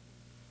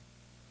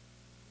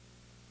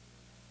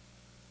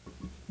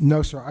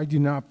 No, sir. I do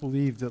not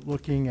believe that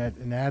looking at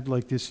an ad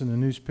like this in the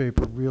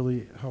newspaper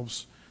really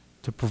helps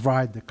to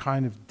provide the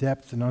kind of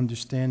depth and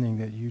understanding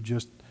that you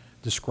just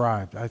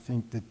described. I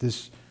think that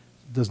this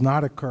does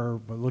not occur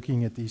by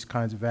looking at these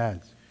kinds of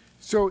ads.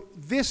 So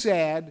this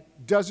ad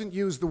doesn't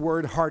use the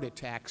word heart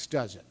attacks,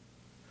 does it?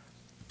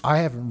 I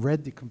haven't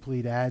read the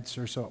complete ad,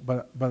 sir,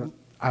 but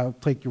I'll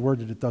take your word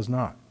that it does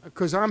not.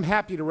 Because I'm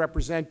happy to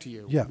represent to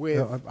you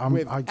with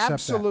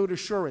absolute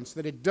assurance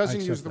that it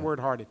doesn't use the word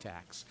heart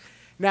attacks.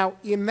 Now,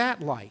 in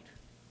that light,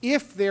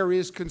 if there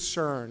is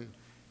concern,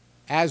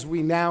 as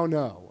we now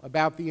know,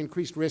 about the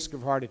increased risk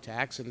of heart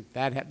attacks, and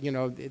that, you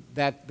know,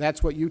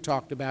 that's what you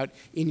talked about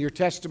in your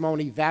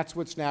testimony, that's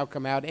what's now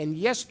come out, and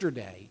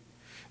yesterday,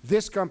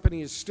 this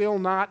company is still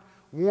not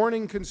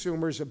warning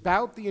consumers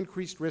about the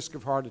increased risk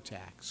of heart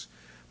attacks.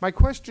 My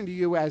question to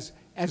you as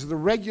the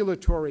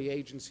regulatory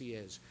agency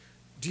is,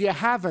 do you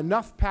have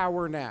enough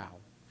power now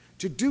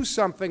to do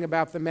something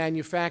about the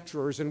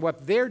manufacturers and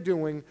what they're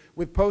doing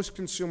with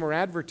post-consumer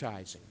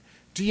advertising?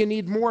 Do you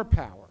need more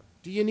power?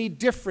 Do you need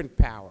different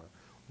power?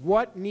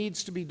 What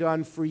needs to be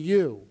done for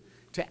you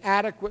to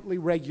adequately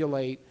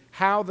regulate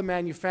how the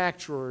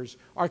manufacturers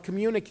are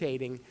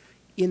communicating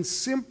in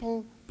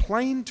simple,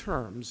 plain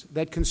terms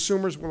that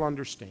consumers will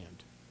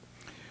understand?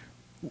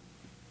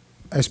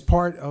 As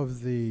part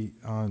of the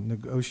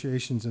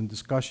negotiations and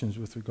discussions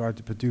with regard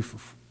to PDUFA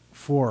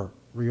 4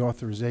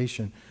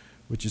 reauthorization,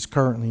 which is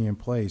currently in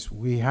place,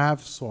 we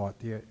have sought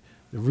the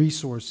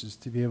resources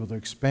to be able to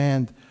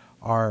expand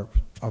our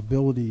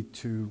ability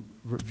to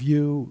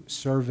review,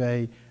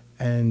 survey,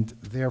 and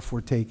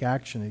therefore take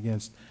action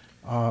against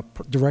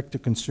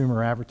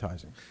direct-to-consumer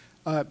advertising.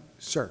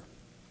 Sir,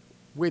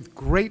 with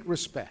great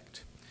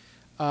respect,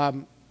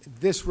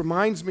 this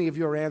reminds me of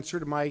your answer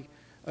to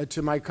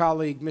my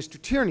colleague Mr.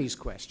 Tierney's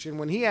question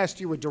when he asked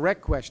you a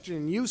direct question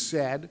and you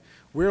said,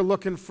 we're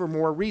looking for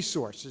more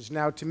resources.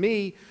 Now, to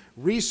me,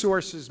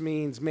 resources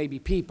means maybe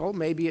people,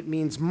 maybe it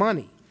means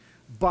money.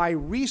 By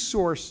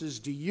resources,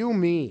 do you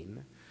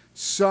mean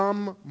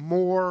some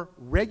more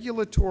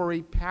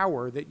regulatory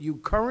power that you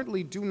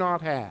currently do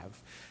not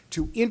have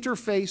to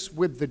interface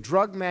with the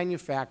drug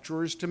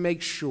manufacturers to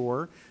make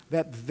sure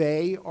that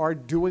they are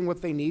doing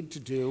what they need to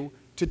do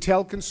to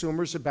tell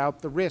consumers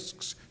about the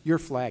risks you're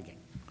flagging?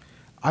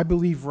 I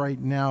believe right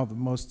now the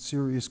most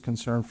serious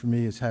concern for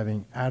me is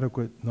having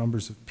adequate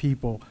numbers of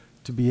people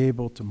to be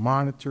able to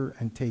monitor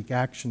and take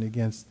action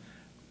against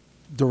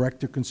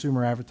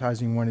direct-to-consumer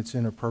advertising when it's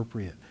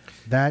inappropriate.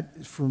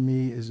 That, for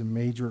me, is a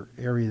major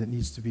area that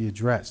needs to be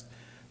addressed.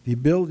 The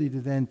ability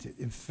to then to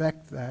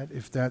effect that,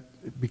 if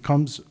that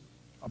becomes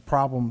a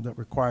problem that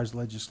requires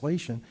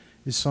legislation,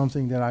 is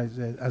something that,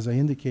 as I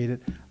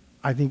indicated,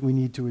 I think we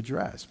need to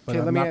address. But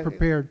I'm not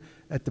prepared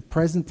at the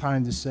present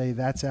time to say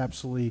that's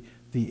absolutely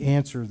the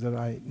answer that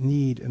I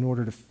need in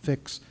order to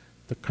fix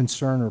the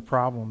concern or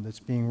problem that's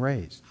being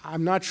raised.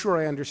 I'm not sure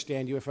I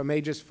understand you. If I may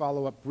just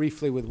follow up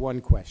briefly with one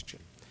question.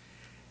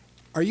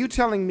 Are you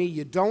telling me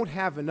you don't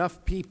have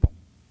enough people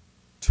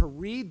to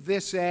read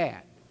this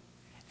ad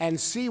and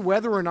see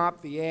whether or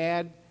not the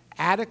ad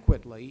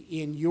adequately,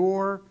 in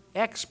your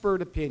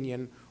expert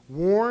opinion,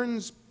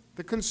 warns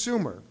the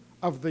consumer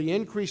of the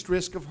increased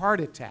risk of heart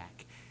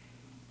attack?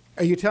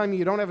 Are you telling me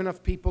you don't have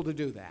enough people to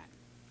do that?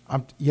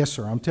 Yes,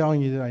 sir. I'm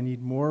telling you that I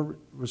need more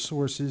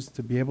resources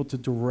to be able to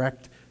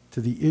direct to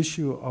the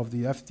issue of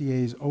the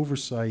FDA's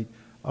oversight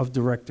of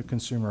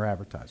direct-to-consumer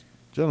advertising.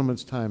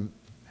 Gentleman's time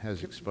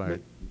has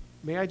expired.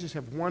 May I just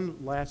have one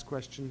last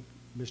question,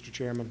 Mr.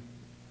 Chairman?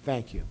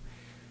 Thank you.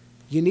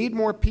 You need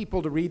more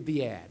people to read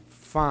the ad.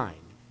 Fine.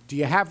 Do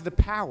you have the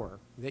power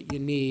that you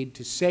need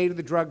to say to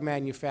the drug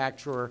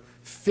manufacturer,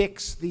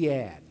 fix the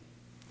ad?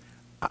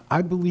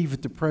 I believe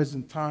at the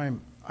present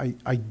time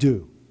I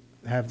do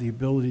have the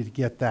ability to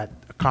get that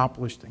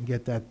accomplished and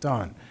get that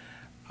done.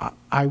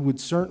 I would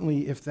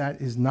certainly, if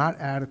that is not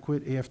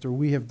adequate after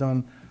we have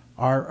done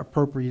our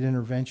appropriate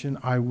intervention,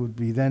 I would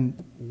be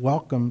then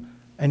welcome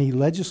any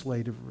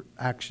legislative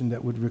action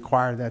that would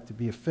require that to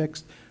be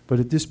affixed. But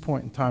at this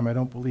point in time, I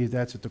don't believe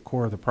that's at the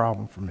core of the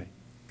problem for me.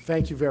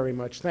 Thank you very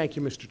much. Thank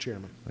you, Mr.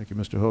 Chairman. Thank you,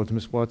 Mr. Hodes.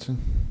 Ms. Watson.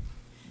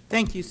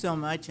 Thank you so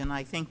much, and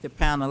I thank the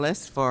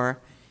panelists for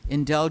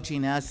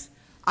indulging us.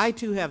 I,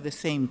 too, have the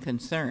same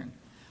concern.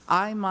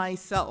 I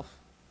myself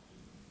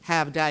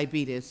have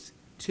diabetes,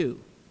 too.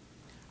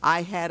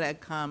 I had a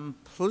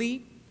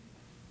complete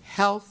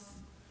health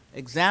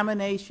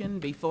examination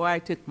before I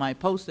took my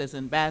post as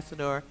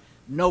ambassador,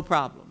 no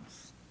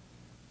problems.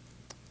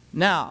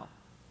 Now,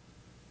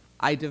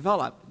 I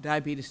developed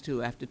diabetes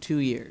 2 after 2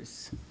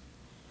 years.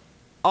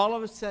 All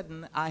of a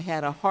sudden, I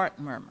had a heart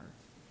murmur,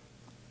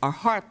 a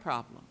heart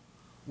problem.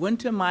 Went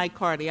to my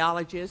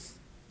cardiologist,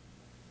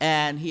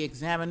 and he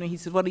examined me. He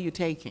said, "What are you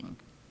taking?"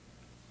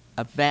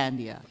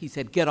 Avandia. He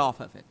said, "Get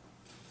off of it."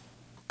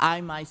 I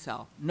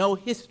myself, no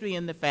history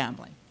in the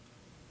family.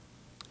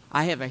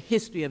 I have a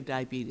history of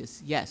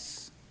diabetes,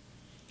 yes.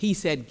 He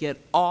said,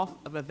 "Get off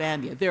of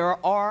Avandia."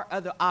 There are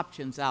other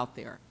options out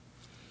there.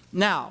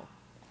 Now,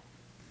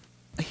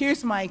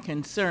 here's my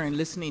concern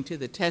listening to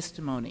the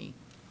testimony.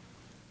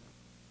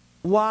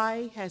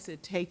 Why has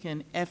it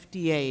taken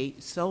FDA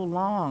so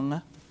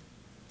long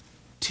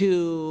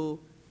to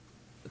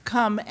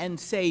come and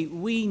say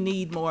we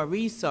need more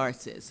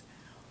resources?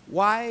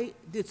 Why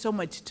did so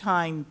much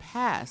time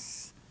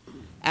pass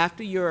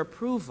after your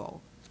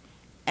approval?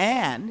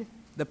 And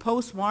the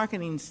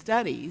post-marketing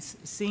studies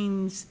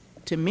seems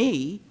to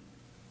me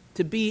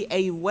to be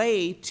a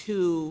way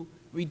to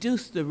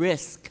reduce the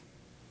risk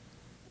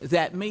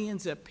that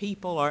millions of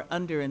people are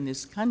under in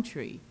this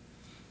country.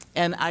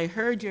 And I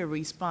heard your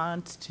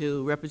response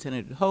to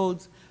Representative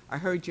Hodes, I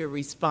heard your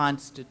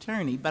response to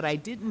Turney, but I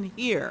didn't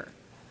hear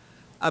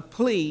a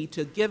plea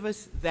to give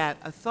us that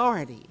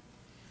authority.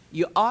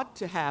 You ought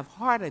to have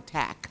heart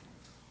attack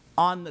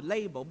on the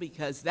label,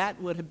 because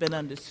that would have been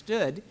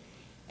understood,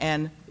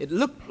 and it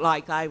looked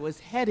like I was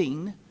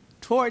heading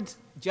towards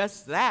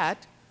just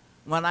that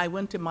when I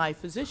went to my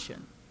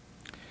physician.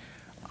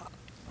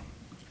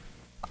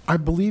 I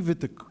believe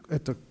at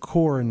the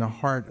core and the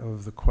heart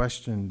of the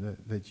question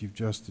that you've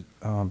just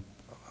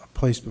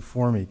placed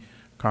before me,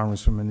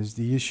 Congresswoman, is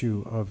the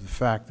issue of the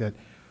fact that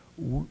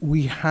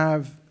we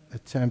have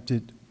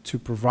attempted to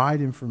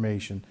provide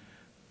information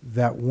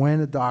that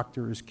when a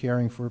doctor is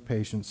caring for a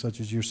patient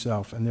such as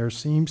yourself, and there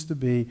seems to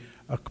be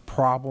a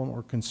problem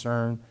or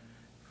concern,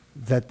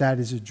 that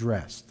is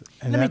addressed.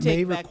 And that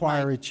may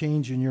require a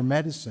change in your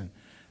medicine.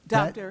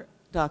 Doctor,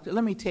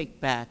 let me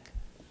take back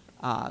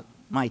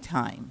my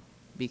time,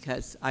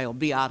 because I'll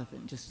be out of it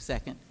in just a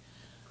second.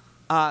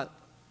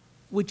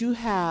 Would you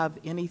have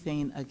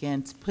anything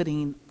against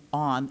putting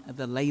on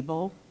the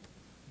label,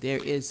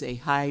 there is a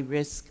high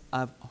risk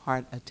of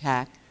heart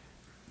attack?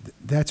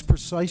 That's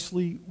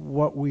precisely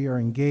what we are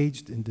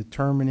engaged in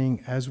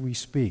determining as we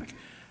speak.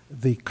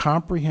 The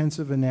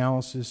comprehensive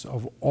analysis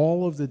of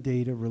all of the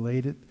data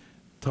related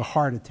to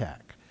heart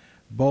attack,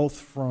 both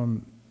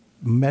from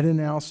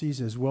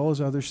meta-analyses as well as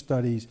other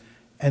studies,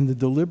 and the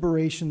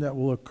deliberation that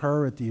will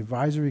occur at the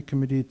advisory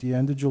committee at the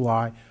end of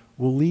July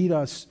will lead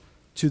us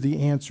to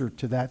the answer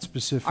to that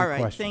specific question.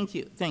 All right, thank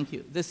you, thank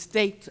you. The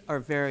stakes are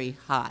very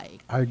high.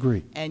 I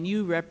agree. And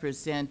you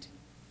represent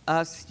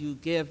us, you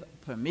give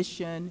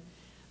permission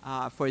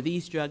for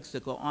these drugs to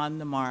go on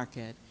the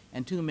market,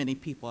 and too many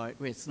people are at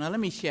risk. Now let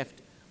me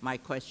shift my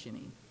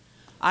questioning.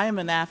 I am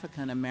an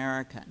African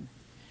American,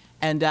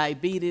 and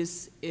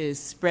diabetes is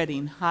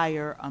spreading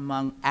higher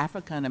among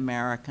African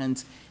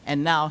Americans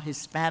and now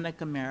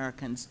Hispanic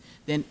Americans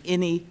than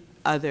any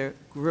other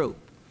group.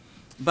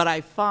 But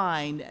I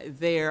find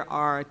there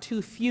are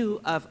too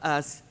few of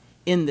us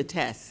in the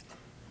test.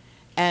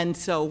 And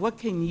so what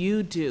can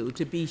you do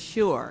to be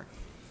sure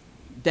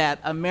that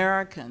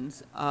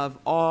Americans of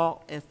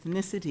all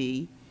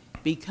ethnicity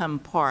become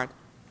part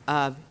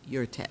of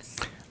your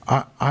test?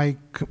 I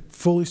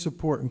fully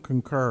support and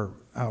concur.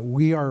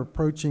 We are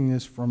approaching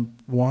this from,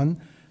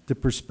 one, the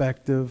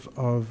perspective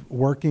of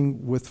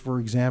working with, for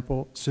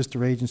example,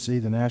 sister agency,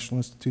 the National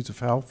Institutes of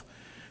Health,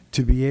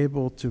 to be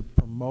able to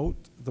promote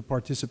the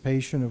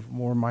participation of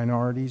more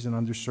minorities and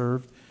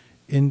underserved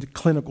in the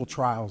clinical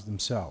trials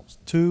themselves.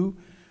 Two,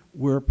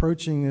 we're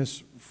approaching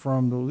this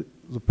from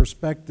the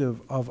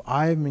perspective of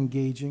I am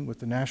engaging with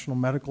the National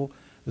Medical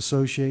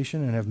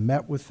Association and have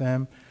met with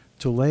them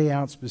to lay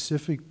out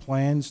specific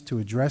plans to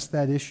address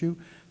that issue,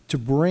 to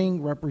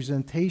bring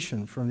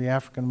representation from the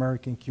African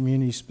American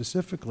community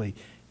specifically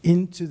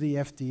into the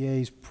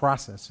FDA's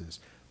processes,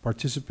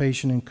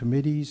 participation in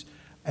committees,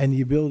 and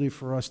the ability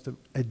for us to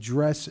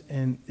address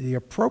in the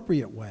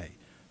appropriate way,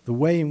 the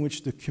way in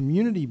which the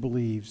community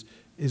believes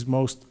is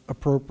most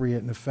appropriate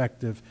and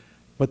effective.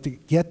 But to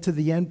get to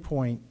the end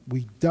point,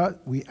 we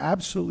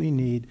absolutely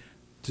need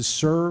to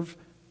serve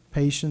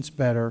patients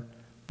better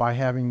by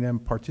having them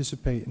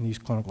participate in these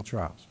clinical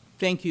trials.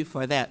 Thank you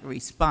for that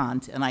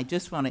response. And I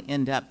just want to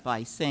end up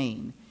by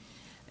saying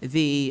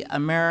the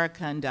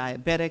American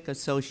Diabetic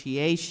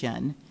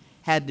Association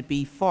had to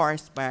be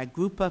forced by a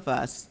group of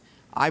us,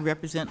 I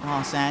represent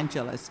Los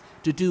Angeles,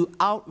 to do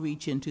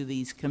outreach into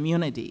these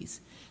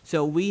communities.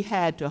 So we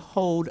had to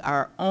hold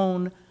our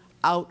own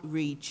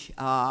outreach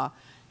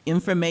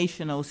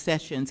informational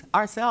sessions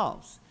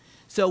ourselves.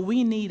 So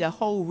we need a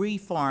whole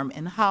reform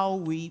in how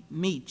we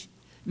meet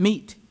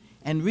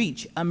and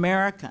reach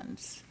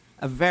Americans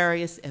of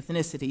various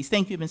ethnicities.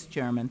 Thank you, Mr.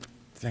 Chairman.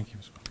 Thank you,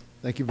 Ms. Watson.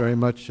 Thank you very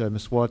much,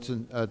 Ms.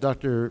 Watson.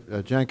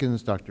 Dr.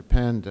 Jenkins, Dr.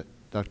 Penn,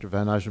 Dr.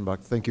 Van Aschenbach,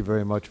 thank you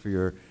very much for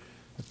your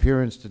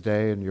appearance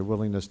today and your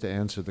willingness to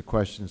answer the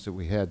questions that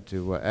we had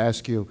to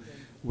ask you.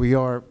 We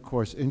are, of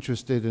course,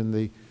 interested in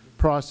the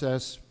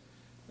process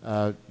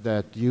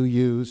that you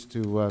use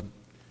to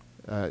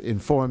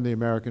inform the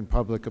American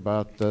public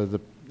about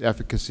the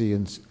efficacy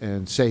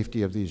and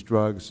safety of these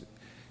drugs.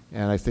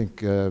 And I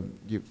think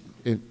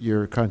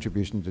your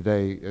contribution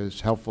today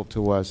is helpful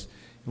to us.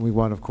 And we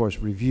want, of course,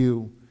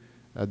 review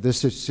this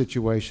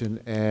situation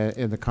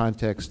in the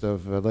context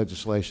of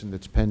legislation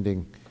that's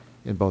pending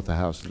in both the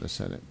House and the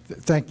Senate.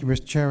 Thank you,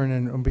 Mr. Chairman.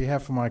 And on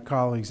behalf of my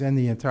colleagues and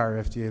the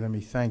entire FDA, let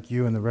me thank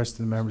you and the rest of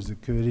the members of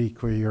the committee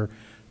for your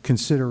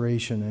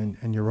consideration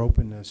and your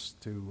openness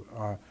to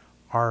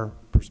our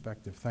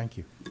perspective. Thank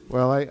you.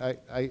 Well,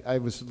 I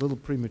was a little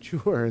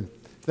premature in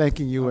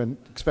thanking you and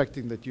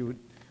expecting that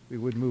we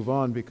would move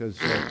on, because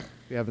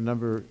we have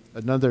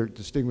another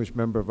distinguished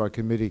member of our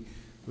committee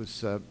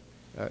who's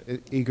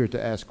eager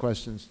to ask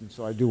questions, and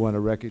so I do want to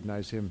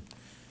recognize him.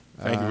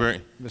 Thank you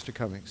very Mr.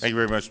 Cummings. Thank you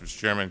very much, Mr.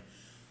 Chairman.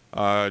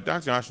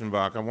 Dr.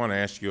 Aschenbach, I want to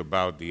ask you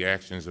about the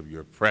actions of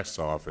your press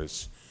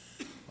office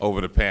over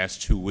the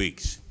past 2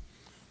 weeks.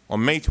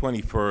 On May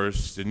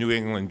 21st, the New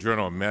England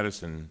Journal of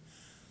Medicine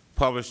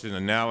published an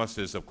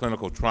analysis of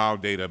clinical trial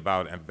data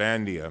about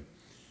Avandia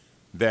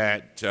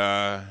that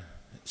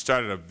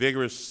started a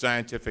vigorous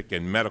scientific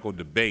and medical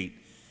debate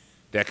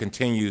that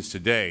continues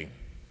today.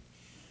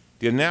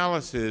 The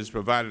analysis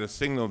provided a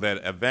signal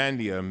that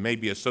Avandia may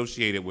be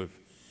associated with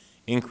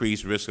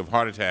increased risk of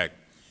heart attack.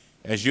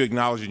 As you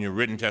acknowledged in your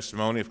written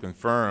testimony, if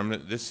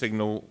confirmed, this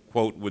signal,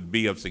 quote, would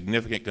be of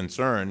significant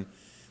concern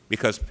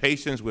because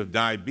patients with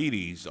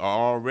diabetes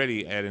are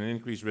already at an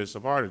increased risk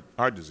of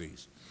heart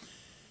disease.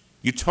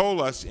 You told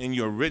us in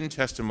your written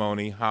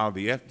testimony how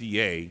the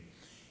FDA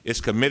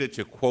is committed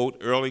to, quote,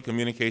 early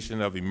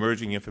communication of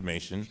emerging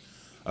information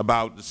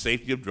about the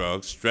safety of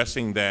drugs,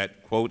 stressing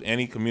that, quote,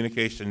 any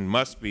communication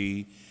must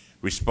be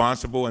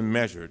responsible and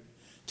measured,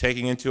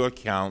 taking into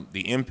account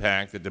the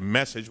impact that the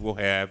message will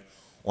have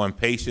on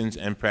patients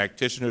and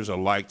practitioners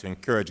alike to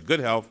encourage good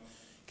health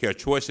care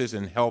choices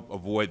and help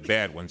avoid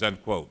bad ones,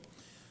 unquote.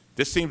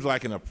 This seems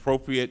like an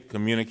appropriate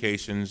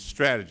communications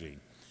strategy.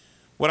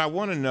 What I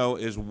want to know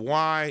is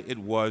why it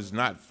was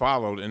not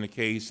followed in the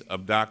case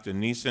of Dr.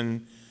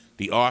 Neeson,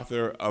 the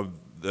author of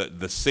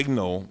the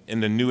signal in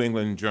the New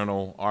England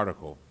Journal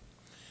article.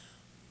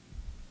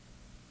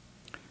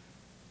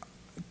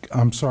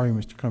 I'm sorry,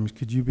 Mr. Cummings.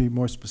 Could you be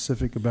more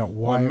specific about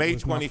why it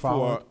was not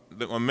followed?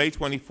 On May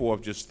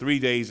 24th, just 3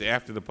 days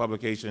after the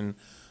publication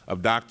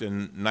of Dr.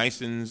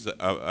 Neeson's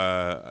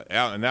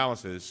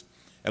analysis,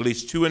 at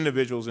least 2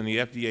 individuals in the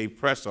FDA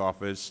press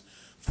office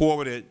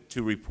forwarded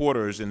to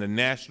reporters in the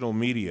national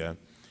media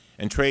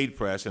and trade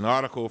press an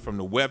article from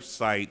the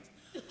website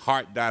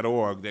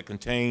heart.org that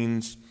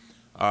contains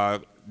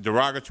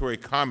derogatory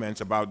comments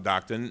about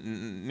Dr.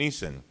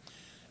 Neeson.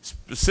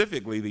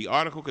 Specifically, the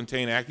article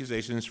contained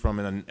accusations from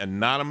an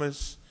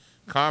anonymous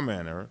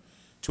commenter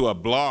to a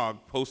blog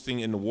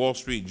posting in the Wall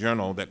Street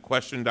Journal that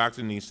questioned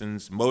Dr.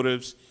 Neeson's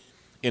motives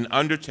in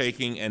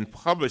undertaking and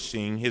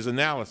publishing his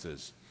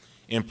analysis,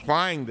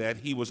 implying that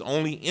he was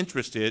only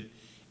interested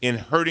in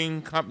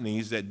hurting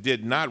companies that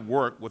did not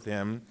work with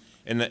him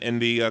in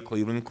the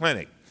Cleveland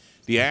Clinic.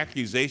 The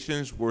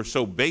accusations were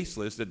so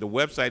baseless that the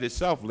website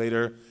itself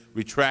later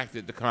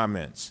retracted the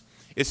comments.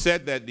 It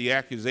said that the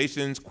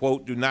accusations,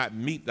 quote, do not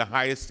meet the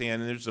highest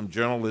standards of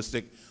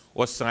journalistic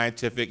or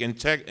scientific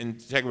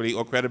integrity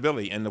or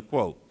credibility, end of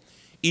quote.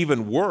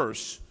 Even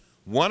worse,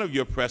 one of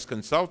your press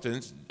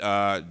consultants,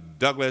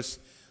 Douglas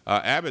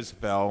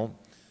Abelsfeld,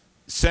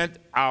 sent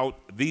out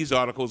these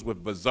articles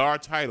with bizarre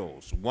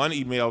titles. One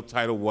email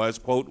title was,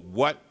 quote,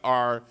 what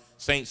are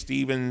St.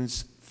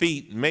 Stephen's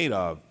feet made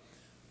of?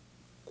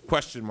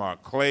 Question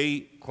mark.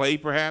 Clay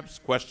perhaps?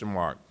 Question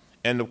mark.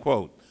 End of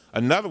quote.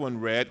 Another one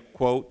read,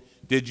 quote,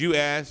 did you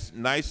ask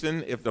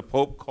Neeson if the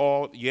Pope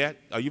called yet?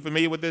 Are you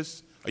familiar with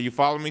this? Are you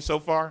following me so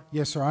far?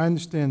 Yes, sir. I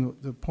understand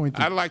the point.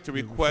 I'd like to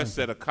request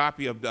that a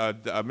copy of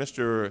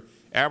Mr.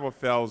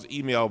 Abelfeld's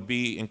email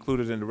be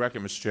included in the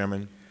record, Mr.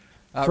 Chairman.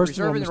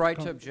 Reserving the right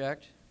to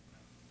object.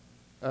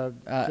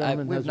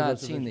 We've not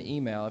seen the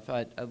email.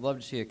 I'd love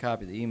to see a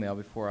copy of the email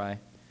before I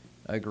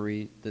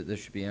agree that this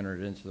should be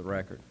entered into the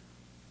record.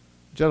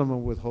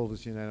 Gentleman withhold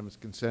his unanimous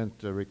consent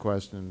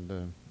request.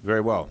 And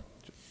very well.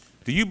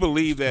 Do you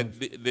believe that,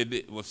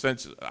 well,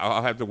 since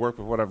I'll have to work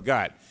with what I've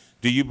got,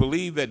 do you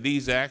believe that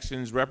these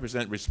actions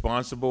represent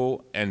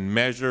responsible and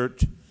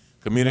measured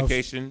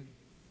communication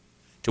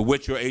to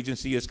which your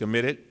agency is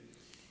committed?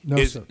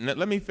 No, sir.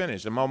 Let me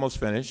finish. I'm almost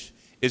finished.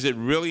 Is it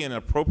really an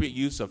appropriate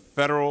use of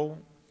federal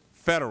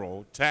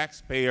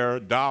taxpayer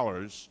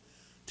dollars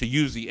to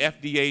use the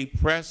FDA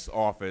press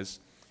office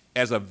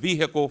as a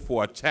vehicle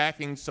for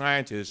attacking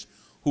scientists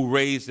who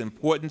raised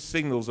important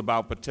signals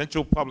about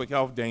potential public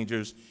health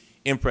dangers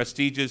in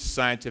prestigious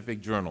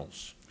scientific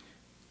journals?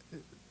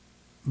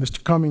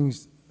 Mr.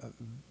 Cummings,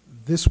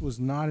 this was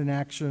not an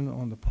action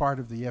on the part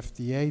of the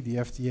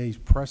FDA's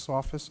press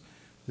office.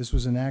 This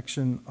was an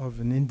action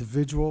of an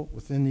individual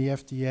within the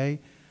FDA.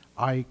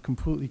 I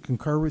completely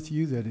concur with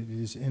you that it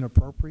is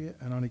inappropriate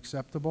and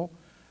unacceptable.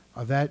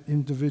 That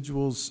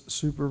individual's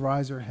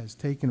supervisor has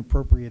taken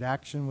appropriate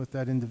action with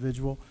that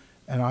individual,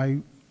 and I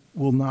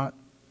will not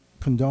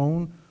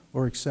condone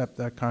or accept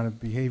that kind of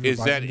behavior.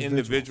 Is that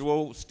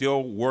individual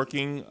still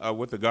working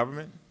with the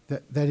government?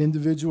 That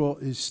individual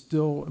is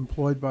still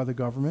employed by the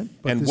government,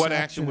 but and this what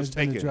action was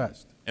taken?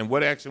 Addressed. And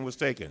what action was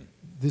taken?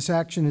 This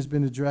action has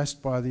been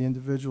addressed by the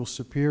individual's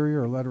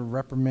superior. A letter of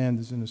reprimand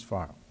is in his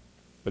file.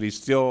 But he's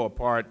still a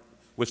part.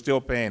 We're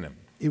still paying him.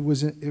 It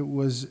was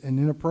an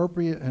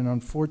inappropriate and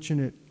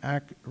unfortunate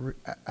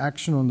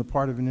action on the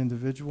part of an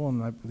individual,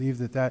 and I believe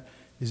that that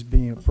is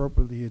being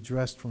appropriately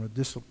addressed from a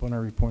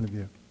disciplinary point of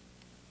view.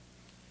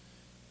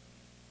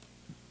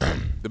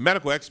 The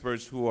medical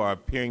experts who are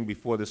appearing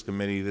before this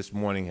committee this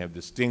morning have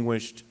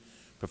distinguished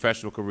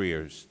professional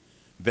careers.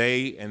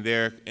 They and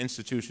their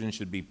institutions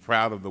should be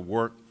proud of the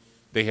work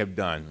they have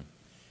done.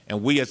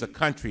 And we as a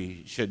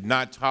country should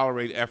not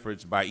tolerate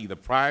efforts by either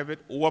private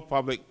or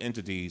public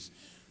entities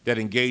that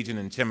engage in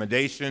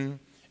intimidation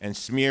and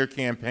smear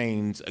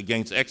campaigns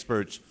against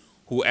experts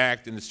who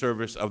act in the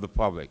service of the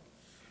public.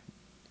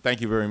 Thank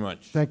you very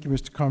much. Thank you,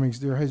 Mr.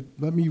 Cummings.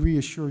 Let me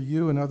reassure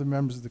you and other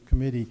members of the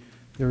committee,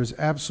 there is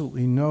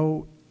absolutely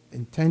no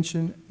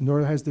intention,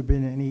 nor has there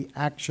been any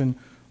action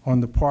on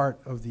the part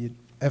of the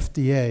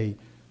FDA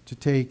to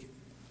take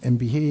and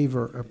behave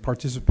or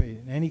participate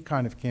in any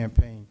kind of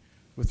campaign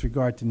with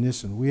regard to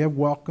Nissen. We have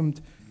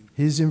welcomed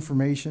his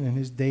information and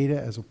his data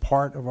as a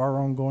part of our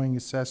ongoing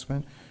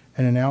assessment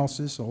and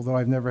analysis. Although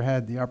I've never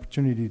had the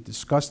opportunity to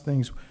discuss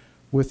things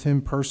with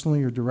him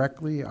personally or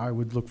directly, I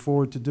would look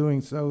forward to doing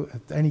so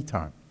at any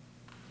time.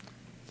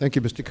 Thank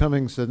you, Mr.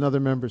 Cummings. Another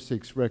member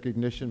seeks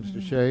recognition.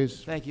 Mr.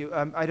 Shays. Thank you.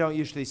 I don't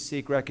usually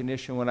seek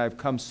recognition when I've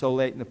come so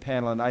late in the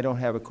panel, and I don't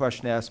have a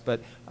question to ask,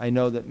 but I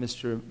know that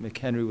Mr.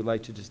 McHenry would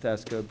like to just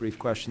ask a brief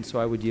question, so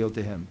I would yield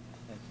to him.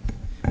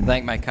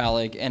 Thank my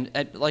colleague, and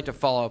I'd like to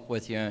follow up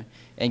with you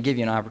and give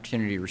you an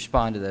opportunity to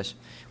respond to this.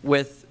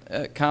 With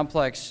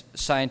complex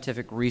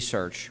scientific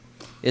research,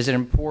 is it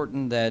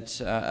important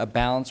that a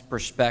balanced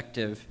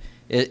perspective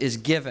is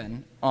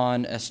given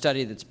on a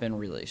study that's been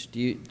released?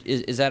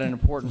 Is that an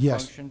important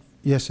function?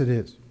 Yes, it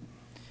is.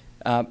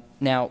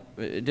 Now,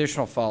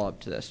 additional follow-up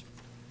to this.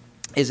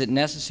 Is it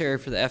necessary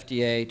for the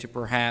FDA to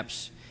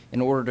perhaps,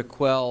 in order to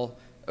quell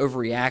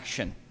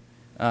overreaction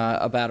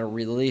about a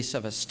release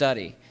of a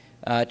study,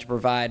 to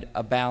provide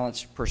a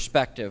balanced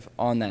perspective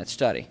on that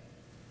study?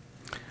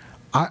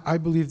 I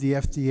believe the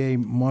FDA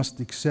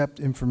must accept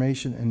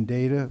information and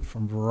data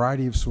from a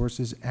variety of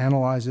sources,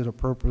 analyze it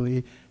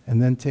appropriately,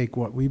 and then take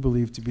what we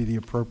believe to be the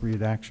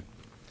appropriate action.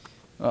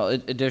 Well,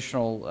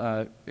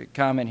 additional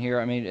comment here.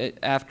 I mean,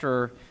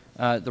 after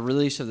the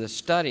release of this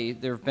study,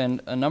 there have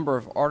been a number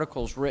of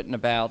articles written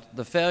about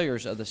the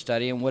failures of the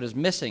study and what is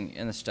missing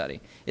in the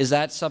study. Is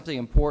that something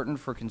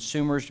important for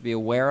consumers to be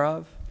aware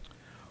of?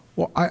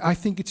 Well, I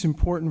think it's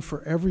important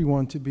for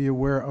everyone to be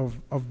aware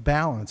of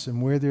balance,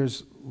 and where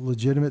there's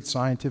legitimate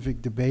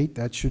scientific debate,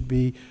 that should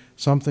be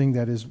something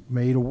that is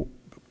made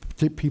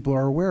people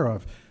are aware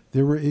of.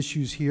 There were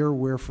issues here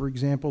where, for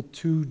example,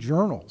 2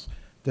 journals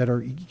that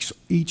are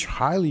each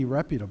highly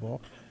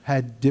reputable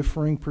had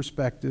differing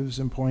perspectives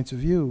and points of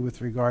view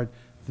with regard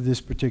to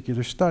this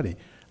particular study.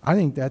 I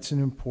think that's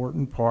an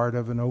important part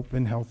of an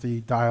open,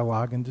 healthy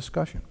dialogue and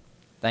discussion.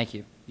 Thank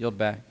you. Yield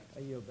back. I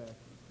yield back.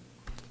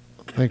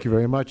 Thank you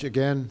very much.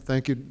 Again,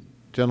 thank you,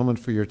 gentlemen,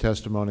 for your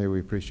testimony. We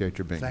appreciate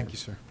your being here. Thank you,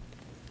 sir.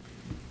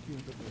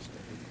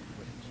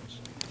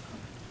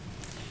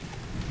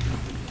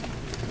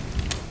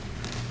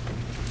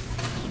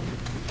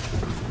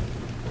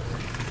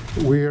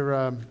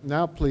 We're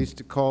now pleased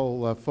to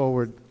call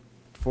forward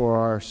for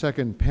our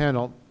second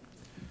panel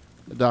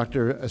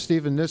Dr.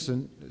 Stephen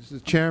Nissen, the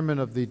chairman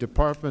of the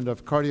Department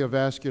of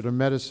Cardiovascular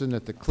Medicine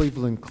at the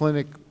Cleveland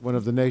Clinic, one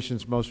of the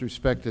nation's most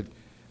respected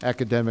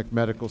academic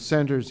medical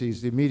centers.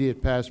 He's the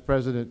immediate past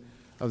president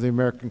of the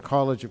American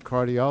College of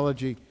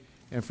Cardiology,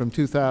 and from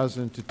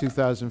 2000 to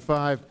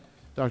 2005,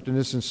 Dr.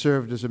 Nissen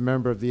served as a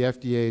member of the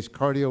FDA's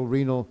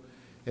Cardio-Renal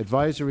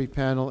Advisory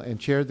Panel and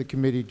chaired the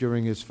committee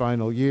during his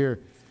final year.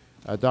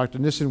 Dr.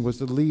 Nissen was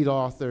the lead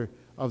author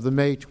of the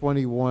May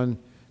 21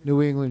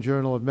 New England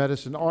Journal of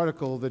Medicine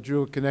article that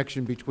drew a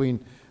connection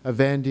between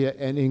Avandia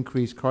and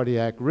increased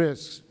cardiac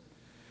risks.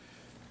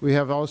 We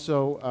have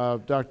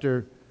also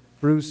Dr.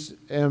 Bruce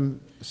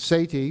M.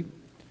 Satie,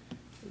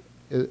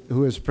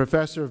 who is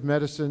professor of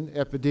medicine,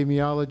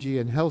 epidemiology,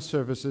 and health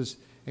services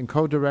and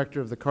co-director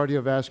of the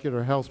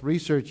Cardiovascular Health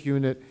Research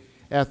Unit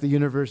at the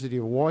University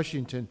of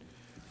Washington.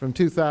 From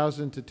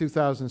 2000 to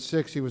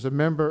 2006, he was a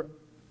member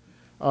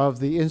of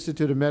the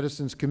Institute of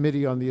Medicine's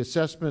Committee on the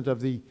Assessment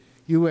of the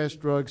U.S.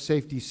 Drug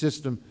Safety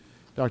System.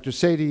 Dr.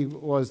 Satie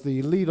was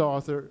the lead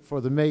author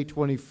for the May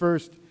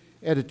 21st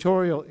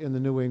editorial in the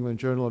New England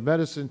Journal of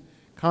Medicine,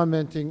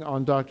 commenting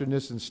on Dr.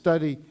 Nissen's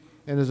study,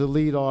 and is a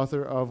lead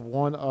author of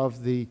one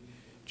of the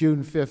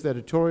June 5th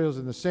editorials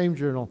in the same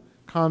journal,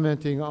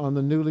 commenting on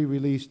the newly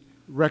released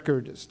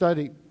record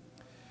study.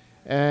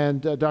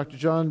 And Dr.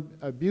 John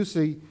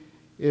Busey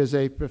is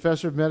a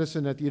professor of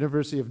medicine at the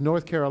University of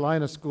North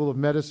Carolina School of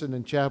Medicine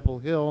in Chapel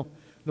Hill,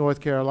 North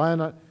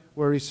Carolina,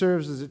 where he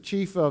serves as the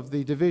chief of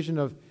the Division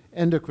of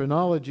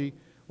Endocrinology,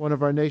 one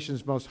of our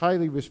nation's most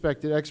highly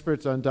respected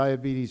experts on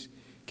diabetes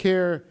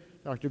care.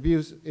 Dr.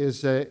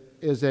 Busey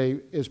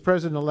is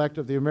president-elect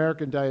of the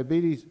American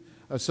Diabetes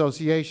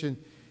Association.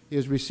 He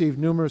has received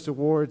numerous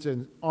awards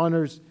and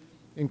honors,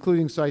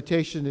 including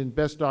citation in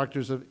Best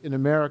Doctors in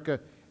America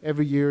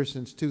every year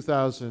since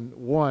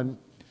 2001.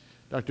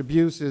 Dr.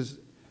 Busey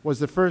was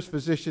the first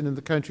physician in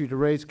the country to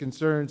raise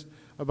concerns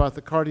about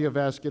the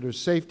cardiovascular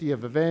safety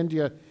of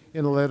Avandia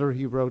in a letter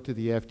he wrote to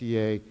the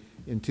FDA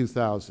in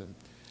 2000.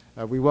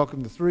 We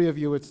welcome the 3 of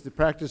you. It's the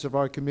practice of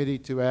our committee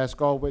to ask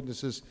all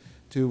witnesses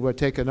to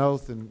take an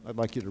oath, and I'd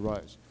like you to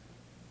rise.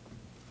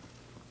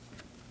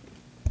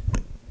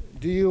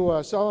 Do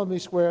you solemnly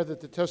swear that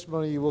the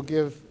testimony you will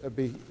give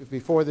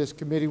before this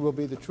committee will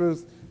be the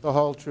truth, the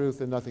whole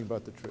truth, and nothing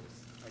but the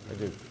truth? I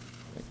do.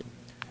 Thank you.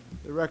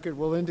 The record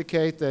will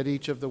indicate that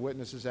each of the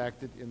witnesses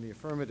acted in the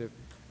affirmative.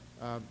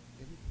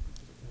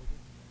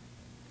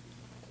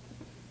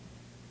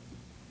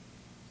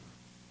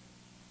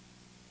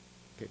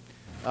 Okay.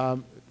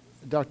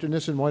 Dr.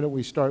 Nissen, why don't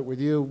we start with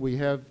you? We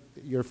have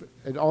your,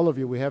 and all of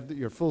you, we have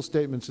your full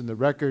statements in the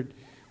record.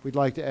 We'd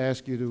like to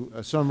ask you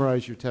to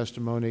summarize your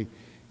testimony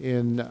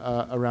in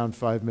around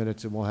 5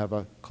 minutes, and we'll have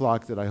a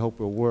clock that I hope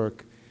will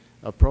work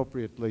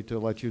appropriately to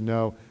let you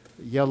know.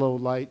 Yellow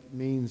light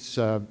means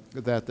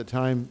that the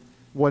time,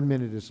 1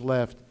 minute is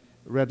left.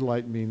 Red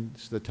light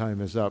means the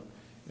time is up.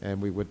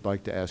 And we would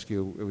like to ask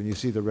you, when you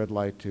see the red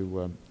light,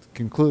 to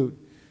conclude.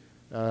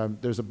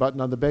 There's a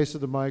button on the base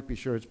of the mic. Be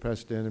sure it's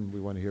pressed in, and we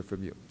want to hear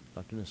from you.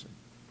 Dr. Nissen.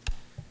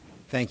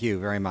 Thank you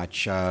very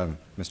much, Mr.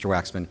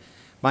 Waxman.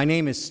 My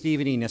name is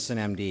Stephen E. Nissen,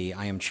 MD.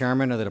 I am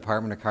chairman of the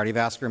Department of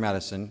Cardiovascular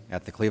Medicine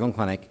at the Cleveland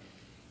Clinic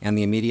and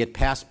the immediate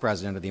past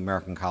president of the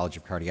American College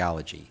of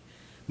Cardiology.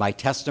 My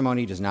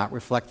testimony does not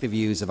reflect the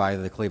views of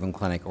either the Cleveland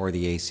Clinic or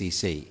the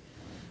ACC.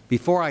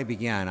 Before I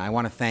begin, I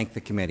want to thank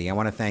the committee. I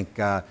want to thank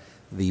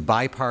the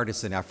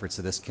bipartisan efforts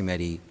of this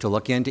committee to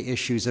look into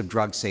issues of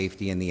drug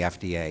safety in the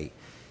FDA.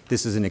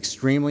 This is an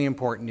extremely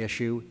important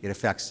issue. It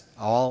affects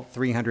all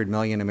 300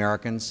 million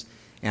Americans,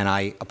 and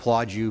I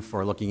applaud you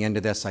for looking into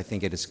this. I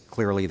think it is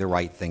clearly the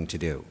right thing to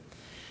do.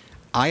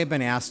 I have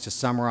been asked to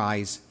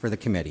summarize for the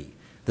committee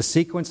the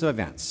sequence of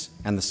events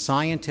and the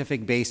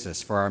scientific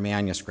basis for our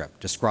manuscript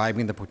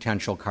describing the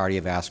potential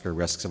cardiovascular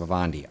risks of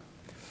Avandia.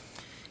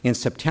 In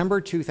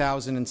September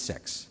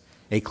 2006,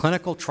 a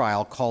clinical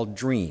trial called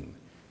DREAM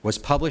was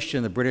published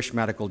in the British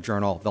medical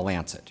journal The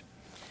Lancet.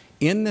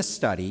 In this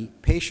study,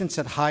 patients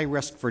at high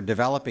risk for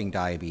developing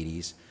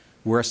diabetes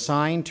were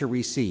assigned to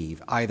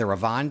receive either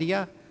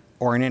Avandia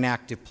or an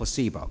inactive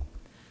placebo.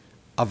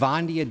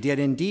 Avandia did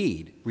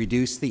indeed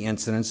reduce the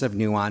incidence of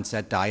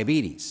new-onset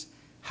diabetes.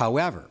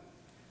 However,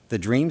 the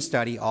DREAM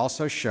study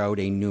also showed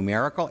a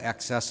numerical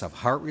excess of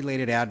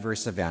heart-related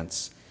adverse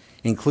events,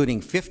 including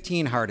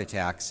 15 heart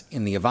attacks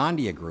in the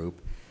Avandia group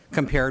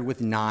compared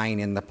with 9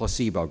 in the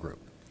placebo group.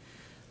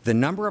 The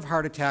number of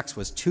heart attacks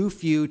was too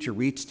few to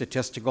reach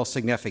statistical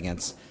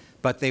significance,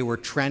 but they were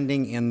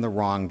trending in the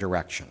wrong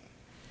direction.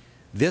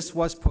 This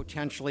was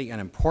potentially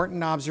an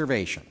important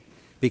observation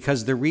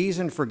because the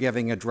reason for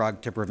giving a drug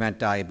to prevent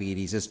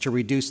diabetes is to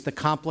reduce the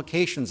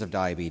complications of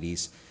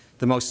diabetes,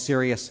 the most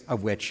serious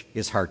of which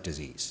is heart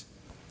disease.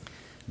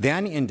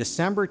 Then in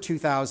December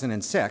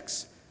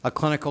 2006, a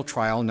clinical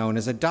trial known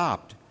as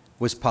ADOPT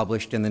was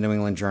published in the New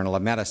England Journal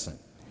of Medicine.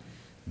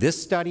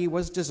 This study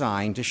was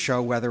designed to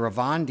show whether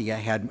Avandia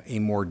had a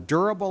more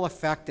durable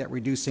effect at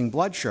reducing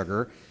blood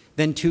sugar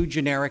than 2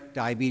 generic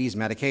diabetes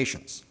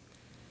medications.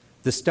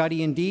 The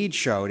study indeed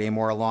showed a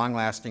more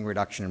long-lasting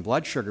reduction in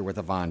blood sugar with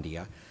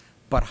Avandia,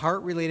 but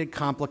heart-related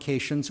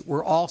complications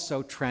were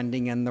also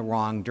trending in the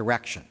wrong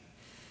direction.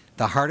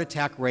 The heart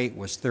attack rate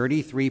was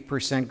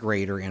 33%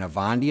 greater in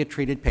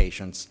Avandia-treated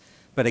patients,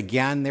 but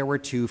again, there were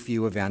too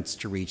few events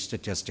to reach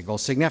statistical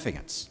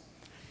significance.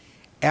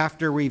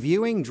 After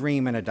reviewing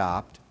DREAM and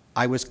ADOPT,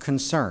 I was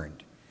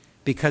concerned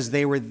because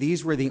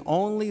these were the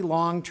only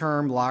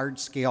long-term,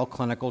 large-scale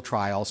clinical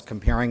trials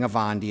comparing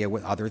Avandia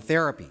with other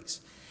therapies,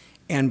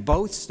 and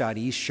both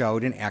studies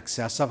showed an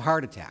excess of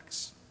heart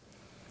attacks.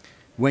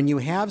 When you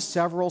have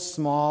several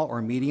small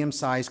or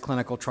medium-sized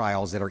clinical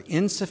trials that are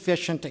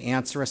insufficient to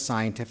answer a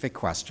scientific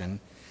question,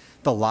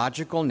 the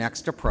logical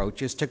next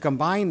approach is to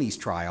combine these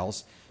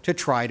trials to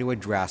try to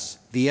address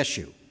the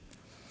issue.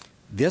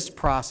 This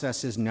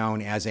process is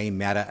known as a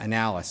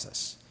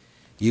meta-analysis.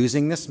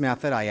 Using this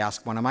method, I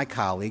asked one of my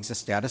colleagues, a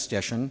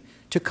statistician,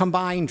 to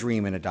combine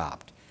DREAM and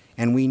ADOPT,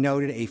 and we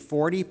noted a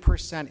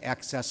 40%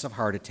 excess of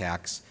heart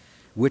attacks,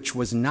 which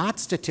was not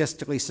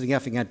statistically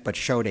significant but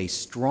showed a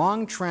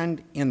strong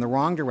trend in the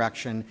wrong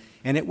direction,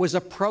 and it was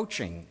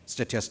approaching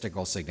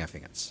statistical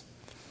significance.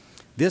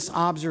 This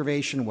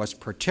observation was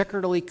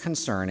particularly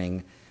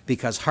concerning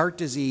because heart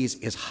disease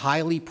is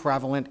highly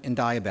prevalent in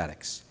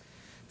diabetics,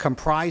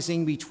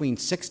 comprising between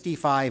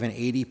 65 and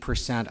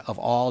 80% of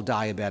all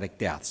diabetic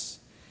deaths.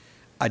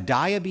 A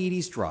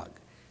diabetes drug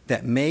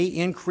that may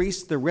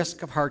increase the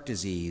risk of heart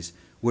disease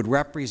would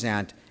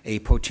represent a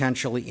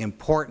potentially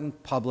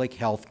important public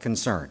health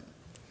concern.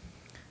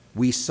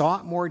 We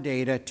sought more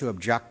data to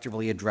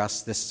objectively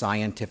address this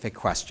scientific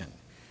question.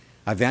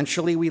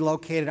 Eventually, we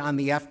located on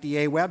the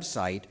FDA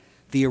website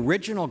the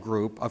original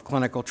group of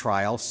clinical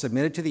trials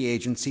submitted to the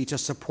agency to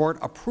support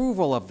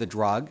approval of the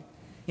drug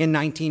in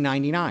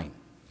 1999.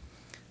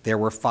 There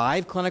were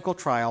 5 clinical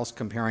trials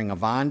comparing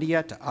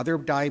Avandia to other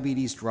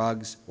diabetes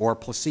drugs or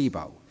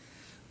placebo.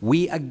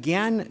 We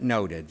again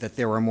noted that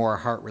there were more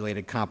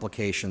heart-related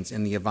complications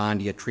in the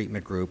Avandia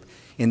treatment group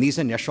in these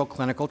initial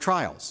clinical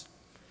trials,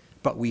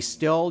 but we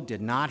still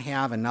did not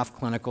have enough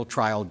clinical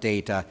trial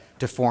data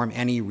to form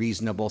any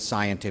reasonable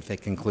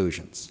scientific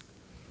conclusions.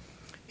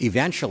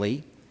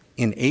 Eventually,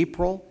 in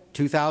April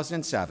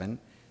 2007,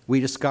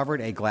 we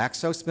discovered a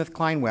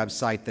GlaxoSmithKline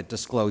website that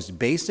disclosed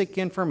basic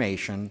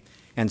information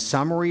and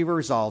summary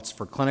results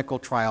for clinical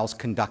trials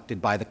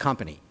conducted by the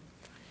company.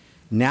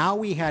 Now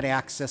we had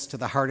access to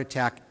the heart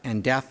attack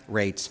and death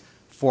rates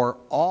for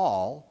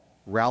all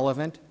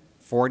relevant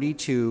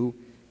 42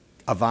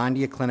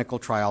 Avandia clinical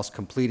trials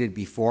completed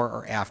before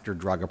or after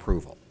drug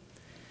approval.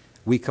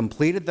 We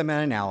completed the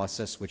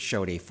meta-analysis, which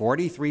showed a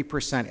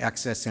 43%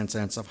 excess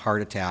incidence of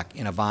heart attack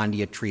in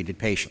Avandia-treated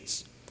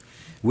patients,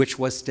 which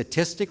was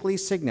statistically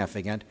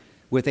significant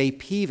with a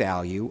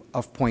p-value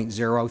of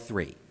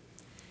 0.03.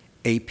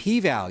 A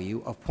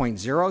p-value of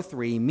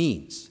 0.03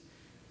 means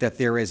that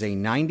there is a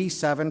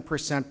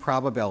 97%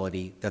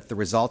 probability that the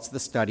results of the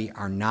study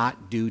are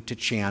not due to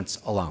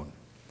chance alone.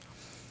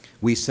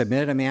 We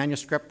submitted a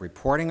manuscript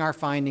reporting our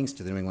findings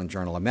to the New England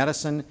Journal of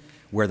Medicine,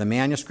 where the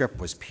manuscript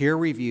was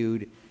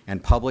peer-reviewed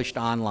and published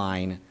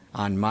online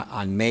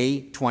on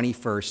May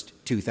 21,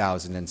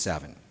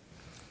 2007.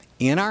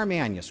 In our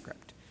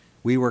manuscript,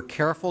 we were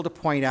careful to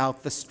point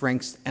out the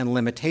strengths and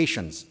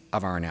limitations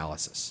of our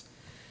analysis.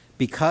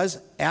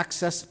 Because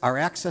our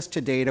access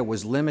to data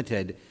was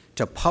limited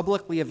to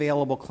publicly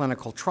available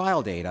clinical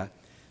trial data,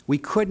 we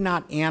could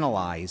not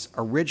analyze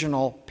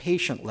original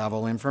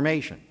patient-level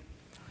information.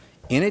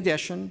 In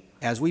addition,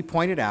 as we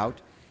pointed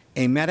out,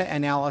 a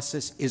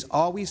meta-analysis is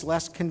always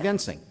less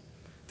convincing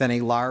than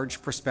a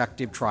large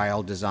prospective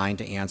trial designed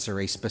to answer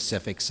a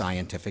specific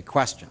scientific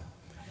question.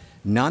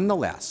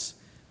 Nonetheless,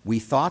 we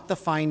thought the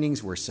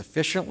findings were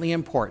sufficiently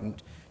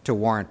important to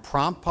warrant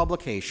prompt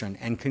publication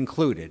and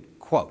concluded,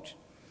 quote,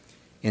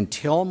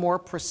 "Until more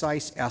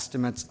precise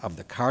estimates of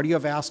the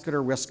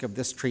cardiovascular risk of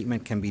this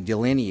treatment can be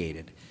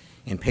delineated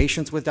in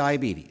patients with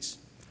diabetes,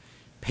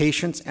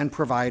 patients and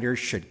providers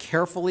should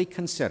carefully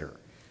consider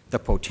the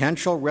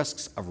potential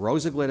risks of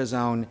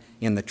rosiglitazone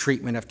in the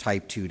treatment of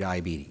type 2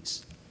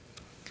 diabetes."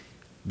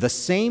 The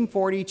same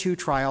 42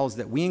 trials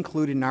that we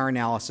included in our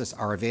analysis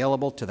are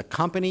available to the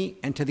company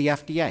and to the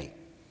FDA.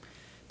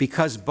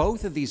 Because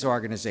both of these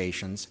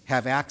organizations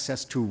have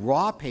access to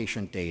raw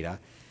patient data,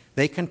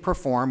 they can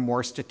perform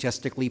more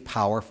statistically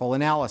powerful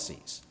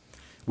analyses,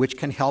 which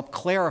can help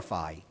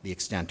clarify the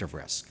extent of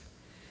risk.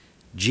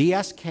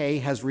 GSK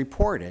has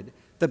reported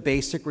the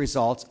basic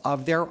results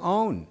of their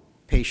own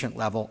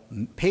patient-level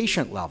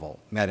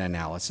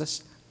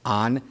meta-analysis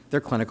on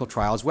their clinical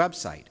trials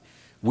website,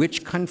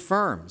 which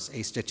confirms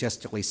a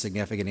statistically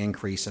significant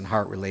increase in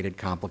heart-related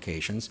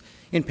complications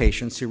in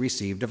patients who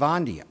received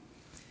Avandia.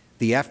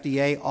 The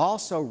FDA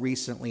also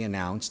recently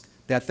announced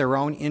that their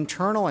own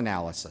internal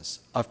analysis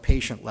of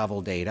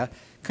patient-level data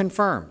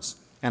confirms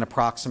an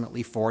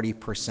approximately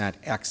 40%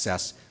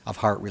 excess of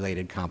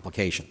heart-related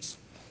complications.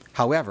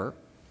 However,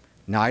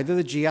 neither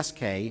the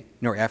GSK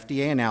nor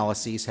FDA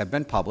analyses have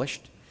been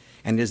published,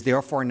 and it is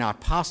therefore not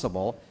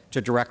possible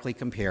to directly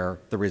compare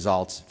the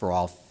results for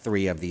all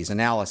three of these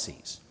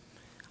analyses.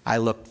 I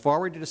look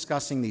forward to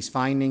discussing these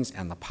findings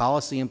and the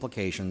policy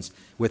implications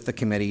with the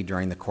committee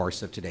during the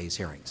course of today's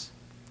hearings.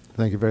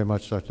 Thank you very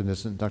much, Dr.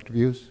 Nissen. Dr.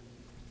 Buse?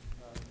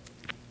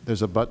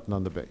 There's a button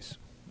on the base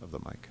of the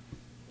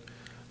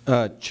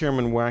mic.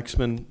 Chairman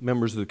Waxman,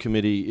 members of the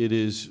committee, it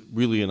is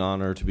really an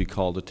honor to be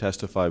called to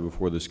testify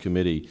before this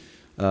committee.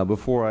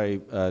 Before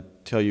I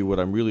tell you what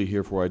I'm really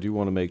here for, I do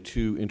want to make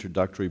two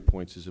introductory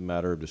points as a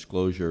matter of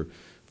disclosure.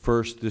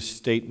 First, this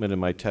statement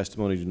and my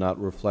testimony do not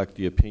reflect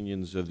the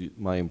opinions of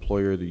my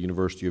employer, the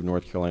University of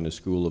North Carolina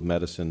School of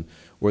Medicine,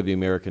 or the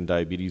American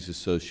Diabetes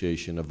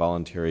Association, a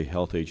voluntary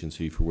health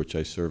agency for which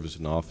I serve as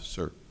an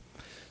officer.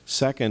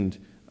 Second,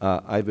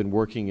 I've been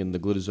working in the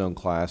glitazone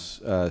class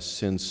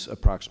since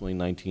approximately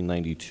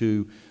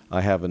 1992.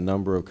 I have a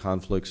number of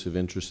conflicts of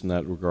interest in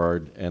that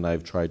regard, and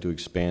I've tried to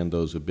expand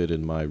those a bit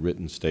in my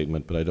written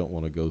statement, but I don't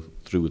want to go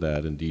through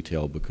that in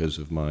detail because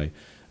of my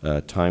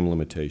time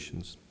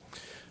limitations.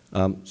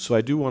 So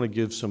I do want to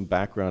give some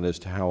background as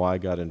to how I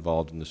got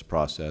involved in this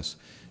process.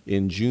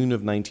 In June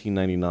of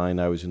 1999,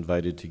 I was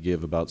invited to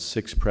give about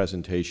 6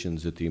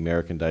 presentations at the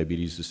American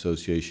Diabetes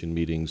Association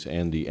meetings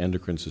and the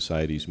Endocrine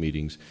Society's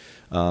meetings,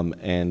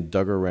 and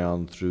dug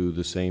around through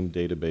the same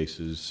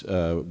databases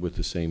with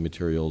the same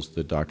materials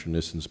that Dr.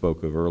 Nissen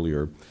spoke of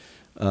earlier.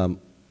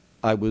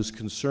 I was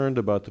concerned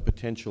about the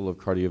potential of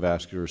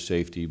cardiovascular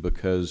safety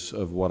because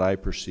of what I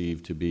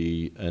perceived to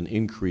be an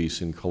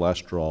increase in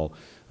cholesterol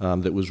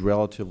that was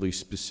relatively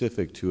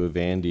specific to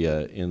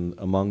Avandia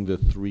among the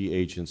 3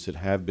 agents that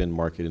have been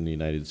marketed in the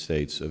United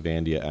States,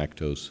 Avandia,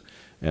 Actos,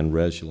 and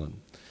Regulin.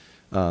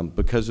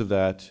 Because of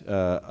that,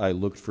 I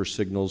looked for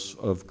signals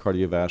of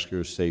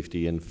cardiovascular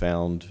safety and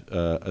found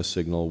a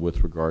signal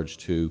with regards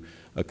to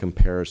a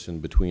comparison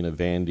between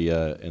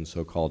Avandia and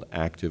so-called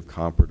active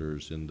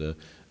comparators in the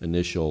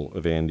initial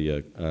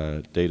Avandia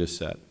data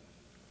set.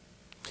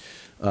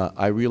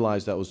 I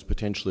realized that was a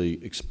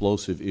potentially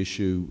explosive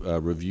issue,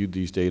 reviewed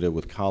these data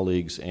with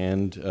colleagues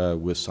and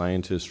with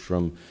scientists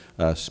from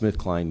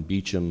SmithKline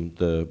Beecham,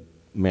 the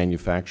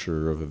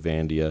manufacturer of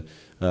Avandia.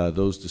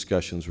 Those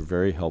discussions were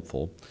very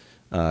helpful.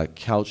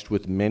 Couched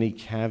with many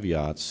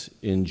caveats,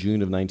 in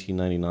June of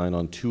 1999,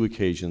 on 2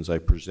 occasions I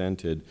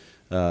presented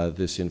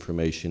this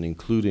information,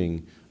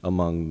 including,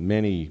 among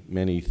many,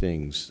 many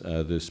things,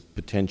 this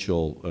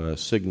potential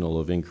signal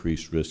of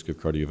increased risk of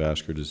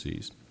cardiovascular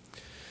disease.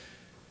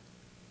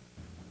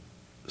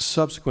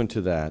 Subsequent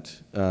to that,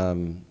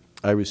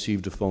 I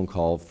received a phone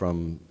call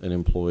from an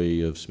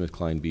employee of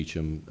SmithKline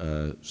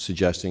Beecham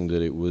suggesting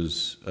that it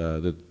was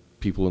that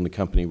people in the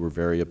company were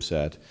very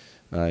upset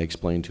I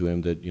explained to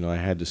him that, I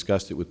had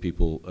discussed it with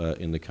people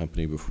in the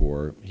company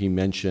before. He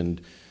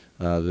mentioned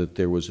that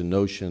there was a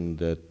notion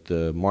that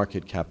the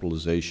market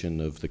capitalization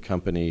of the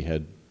company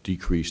had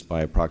decreased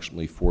by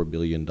approximately $4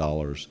 billion,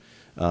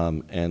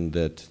 and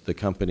that the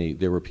company,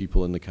 there were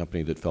people in the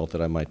company that felt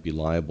that I might be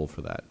liable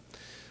for that.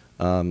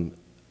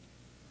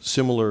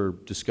 Similar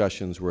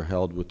discussions were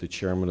held with the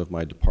chairman of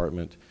my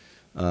department,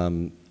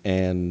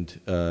 and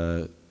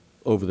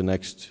over the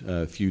next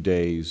few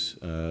days,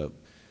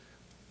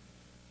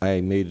 I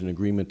made an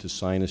agreement to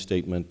sign a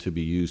statement to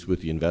be used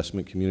with the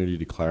investment community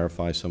to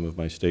clarify some of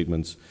my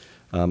statements,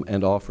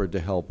 and offered to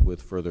help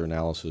with further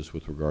analysis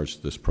with regards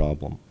to this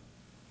problem.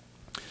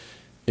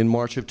 In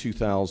March of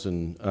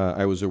 2000,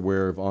 I was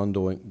aware of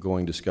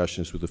ongoing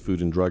discussions with the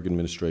Food and Drug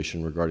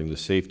Administration regarding the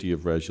safety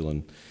of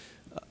Regulin.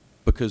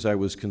 Because I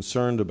was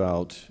concerned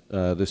about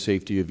the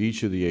safety of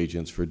each of the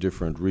agents for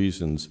different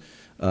reasons,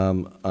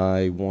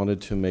 I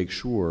wanted to make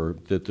sure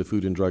that the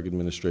Food and Drug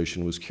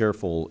Administration was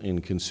careful in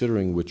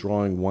considering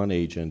withdrawing one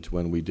agent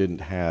when we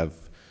didn't have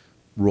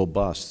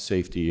robust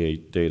safety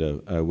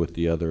data with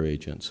the other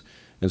agents.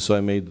 And so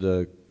I made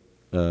the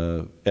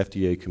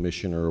FDA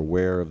Commissioner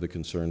aware of the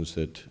concerns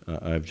that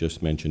I've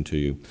just mentioned to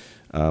you,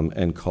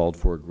 and called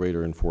for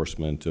greater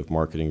enforcement of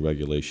marketing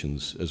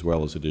regulations as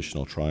well as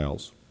additional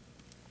trials.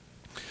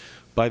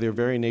 By their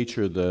very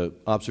nature, the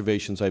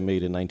observations I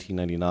made in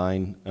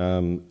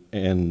 1999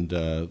 and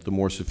the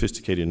more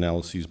sophisticated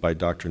analyses by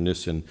Dr.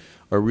 Nissen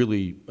are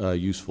really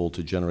useful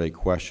to generate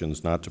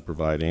questions, not to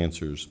provide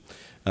answers.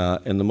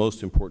 And the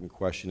most important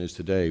question is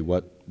today,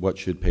 what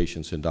should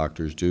patients and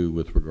doctors do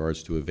with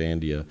regards to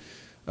Avandia?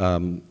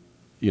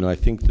 I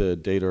think the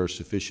data are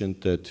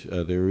sufficient that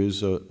there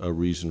is a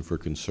reason for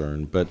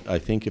concern, but I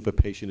think if a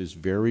patient is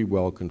very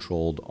well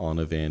controlled on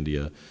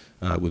Avandia,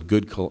 with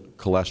good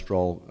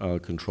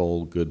cholesterol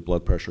control, good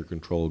blood pressure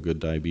control, good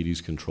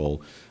diabetes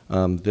control,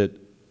 that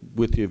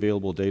with the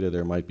available data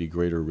there might be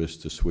greater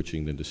risk to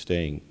switching than to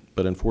staying.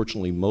 But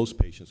unfortunately, most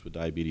patients with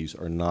diabetes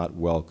are not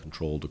well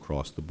controlled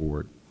across the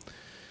board.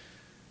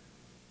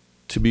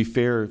 To be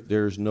fair,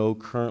 there's no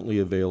currently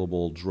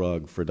available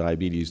drug for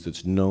diabetes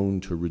that's known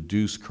to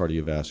reduce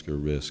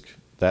cardiovascular risk.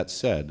 That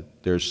said,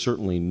 there's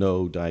certainly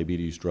no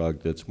diabetes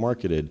drug that's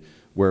marketed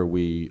where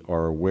we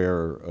are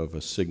aware of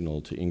a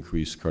signal to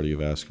increase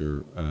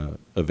cardiovascular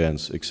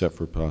events, except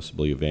for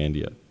possibly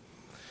Avandia.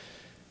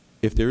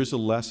 If there is a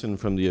lesson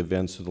from the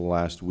events of the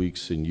last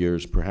weeks and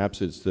years,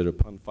 perhaps it's that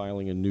upon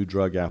filing a new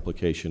drug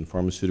application,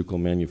 pharmaceutical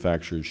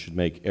manufacturers should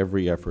make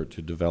every effort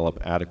to develop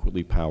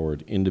adequately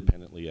powered,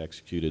 independently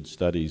executed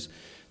studies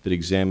that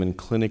examine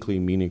clinically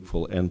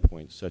meaningful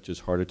endpoints such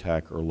as heart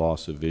attack or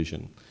loss of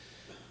vision.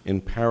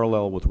 In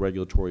parallel with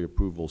regulatory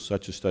approval,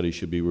 such a study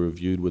should be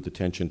reviewed with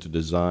attention to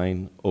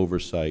design,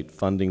 oversight,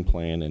 funding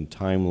plan, and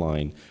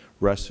timeline,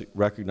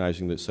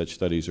 recognizing that such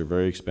studies are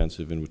very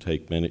expensive and would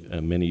take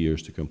many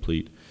years to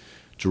complete.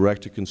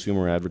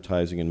 Direct-to-consumer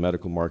advertising and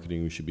medical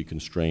marketing should be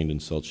constrained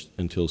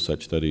until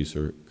such studies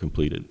are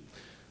completed.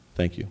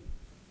 Thank you.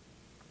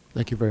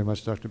 Thank you very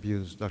much, Dr.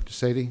 Buse. Dr.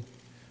 Sadie?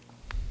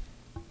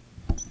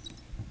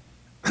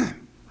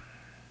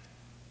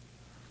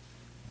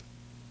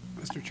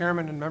 Mr.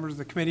 Chairman and members of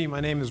the committee, my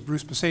name is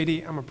Bruce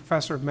Pasady. I'm a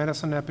professor of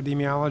medicine and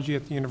epidemiology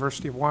at the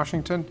University of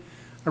Washington.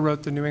 I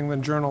wrote the New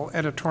England Journal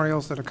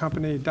editorials that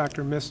accompanied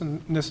Dr.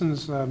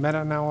 Nissen's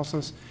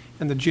meta-analysis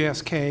and the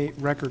GSK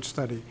record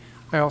study.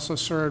 I also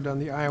served on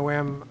the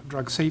IOM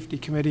Drug Safety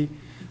Committee.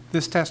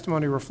 This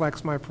testimony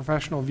reflects my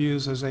professional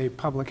views as a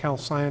public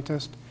health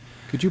scientist.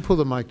 Could you pull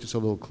the mic just a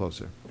little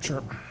closer?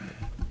 Sure.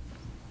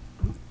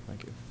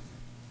 Thank you.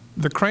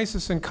 The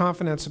crisis in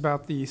confidence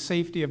about the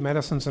safety of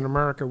medicines in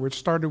America, which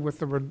started with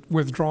the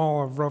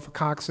withdrawal of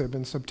rofecoxib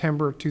in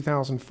September of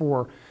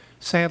 2004,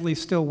 sadly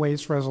still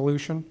waits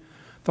resolution.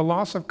 The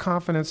loss of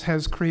confidence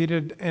has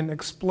created an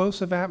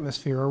explosive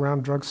atmosphere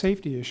around drug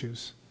safety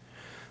issues.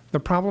 The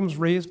problems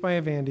raised by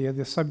Avandia,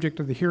 the subject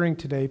of the hearing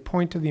today,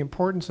 point to the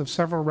importance of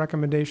several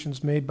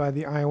recommendations made by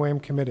the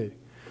IOM committee.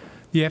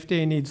 The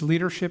FDA needs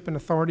leadership and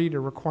authority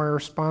to require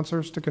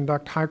sponsors to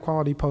conduct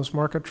high-quality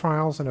post-market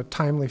trials in a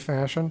timely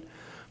fashion.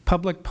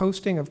 Public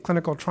posting of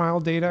clinical trial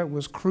data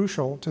was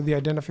crucial to the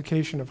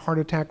identification of heart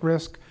attack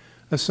risk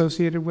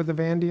associated with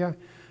Avandia.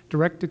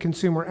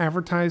 Direct-to-consumer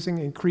advertising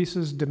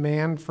increases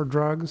demand for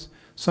drugs,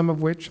 some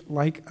of which,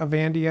 like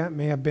Avandia,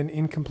 may have been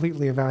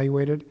incompletely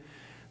evaluated.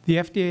 The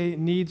FDA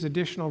needs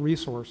additional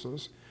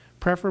resources,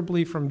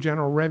 preferably from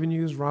general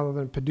revenues rather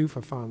than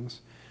PDUFA funds.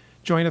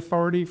 Joint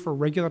authority for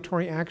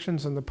regulatory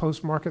actions in the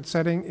post-market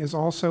setting is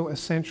also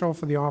essential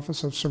for the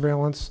Office of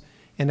Surveillance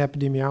and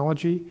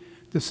Epidemiology.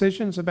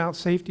 Decisions about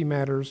safety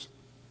matters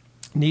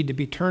need to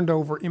be turned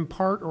over in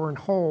part or in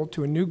whole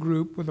to a new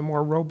group with a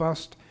more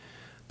robust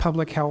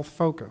public health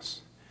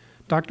focus.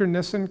 Dr.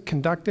 Nissen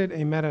conducted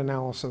a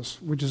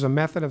meta-analysis, which is a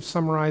method of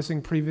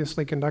summarizing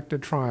previously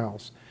conducted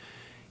trials.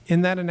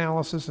 In that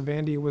analysis,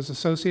 Avandia was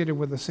associated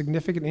with a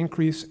significant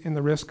increase in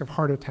the risk of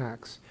heart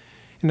attacks.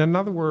 And in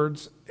other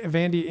words,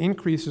 Avandia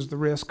increases the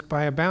risk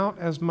by about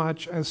as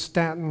much as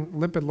statin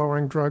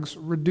lipid-lowering drugs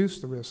reduce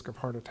the risk of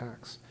heart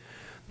attacks.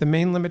 The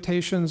main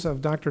limitations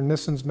of Dr.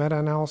 Nissen's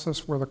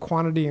meta-analysis were the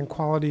quantity and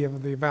quality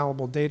of the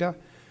available data.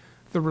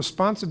 The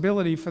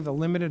responsibility for the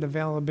limited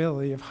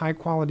availability of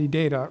high-quality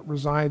data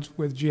resides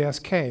with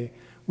GSK,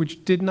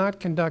 which did not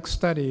conduct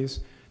studies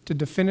to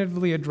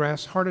definitively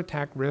address heart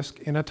attack risk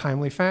in a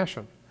timely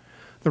fashion.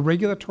 The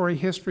regulatory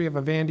history of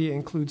Avandia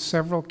includes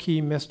several key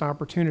missed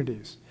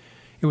opportunities.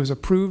 It was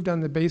approved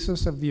on the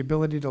basis of the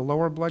ability to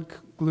lower blood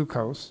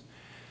glucose.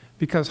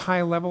 Because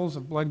high levels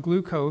of blood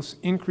glucose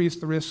increase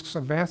the risks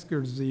of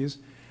vascular disease,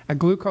 a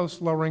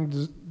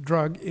glucose-lowering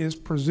drug is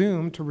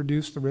presumed to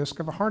reduce the risk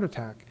of a heart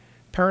attack.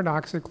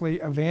 Paradoxically,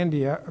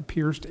 Avandia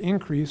appears to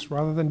increase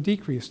rather than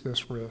decrease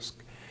this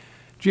risk.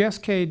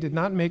 GSK did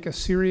not make a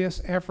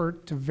serious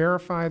effort to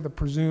verify the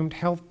presumed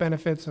health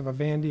benefits of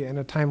Avandia in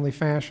a timely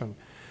fashion.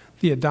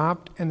 The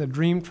ADOPT and the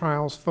DREAM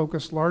trials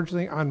focused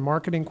largely on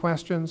marketing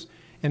questions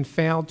and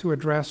failed to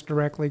address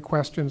directly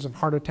questions of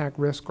heart attack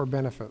risk or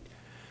benefit.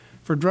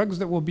 For drugs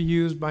that will be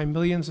used by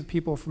millions of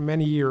people for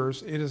many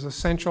years, it is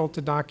essential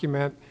to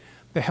document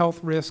the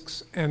health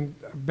risks and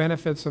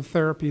benefits of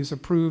therapies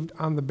approved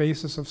on the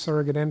basis of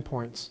surrogate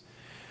endpoints.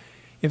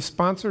 If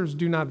sponsors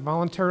do not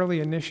voluntarily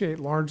initiate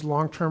large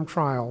long-term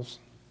trials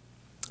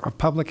of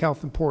public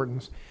health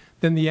importance,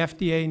 then the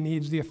FDA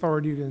needs the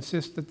authority to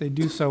insist that they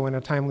do so in a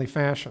timely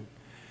fashion.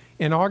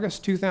 In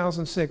August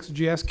 2006,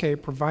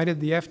 GSK provided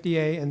the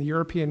FDA and the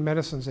European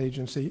Medicines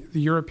Agency,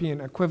 the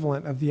European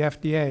equivalent of the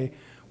FDA,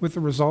 with the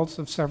results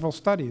of several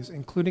studies,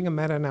 including a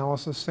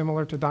meta-analysis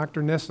similar to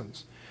Dr.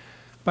 Nissen's.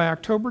 By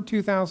October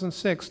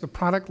 2006, the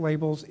product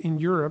labels in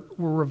Europe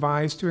were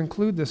revised to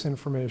include this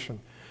information.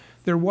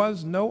 There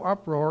was no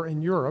uproar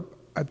in Europe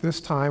at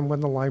this time when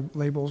the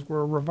labels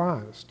were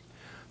revised.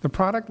 The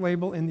product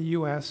label in the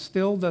U.S.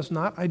 still does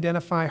not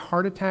identify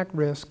heart attack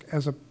risk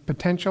as a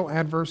potential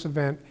adverse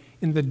event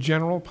in the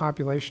general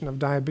population of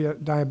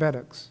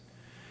diabetics.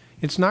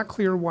 It's not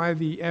clear why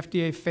the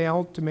FDA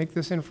failed to make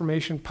this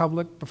information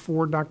public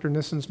before Dr.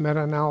 Nissen's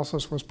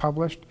meta-analysis was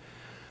published.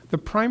 The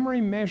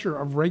primary measure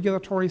of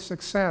regulatory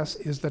success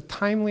is the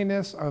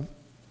timeliness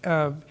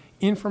of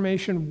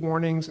information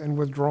warnings and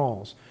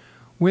withdrawals.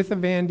 With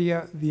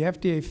Avandia, the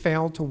FDA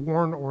failed to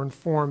warn or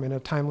inform in a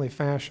timely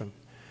fashion.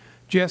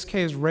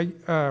 GSK's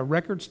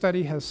record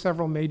study has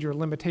several major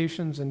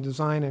limitations in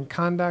design and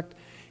conduct,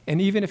 and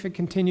even if it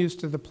continues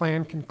to the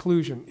planned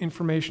conclusion,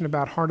 information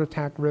about heart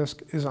attack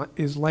risk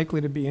is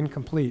likely to be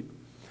incomplete.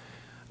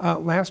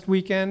 Last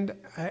weekend,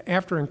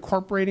 after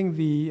incorporating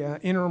the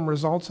interim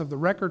results of the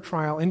record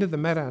trial into the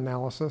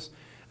meta-analysis,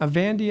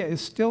 Avandia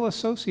is still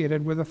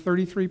associated with a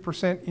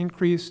 33%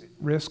 increased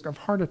risk of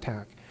heart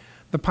attack.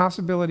 The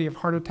possibility of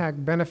heart attack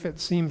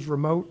benefit seems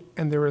remote,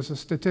 and there is a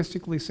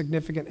statistically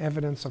significant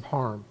evidence of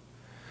harm.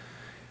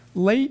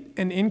 Late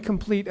and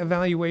incomplete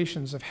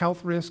evaluations of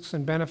health risks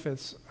and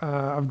benefits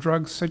of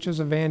drugs such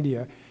as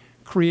Avandia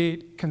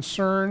create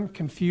concern,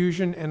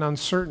 confusion, and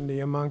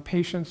uncertainty among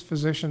patients,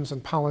 physicians,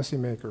 and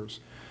policymakers.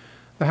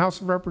 The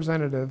House of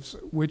Representatives,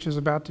 which is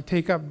about to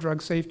take up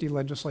drug safety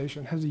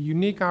legislation, has a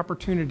unique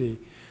opportunity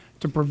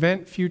to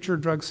prevent future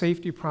drug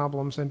safety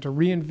problems and to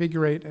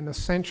reinvigorate an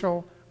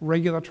essential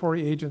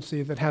regulatory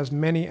agency that has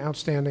many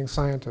outstanding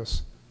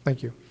scientists.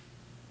 Thank you.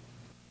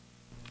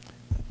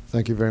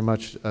 Thank you very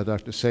much,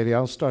 Dr. Sadie.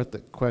 I'll start the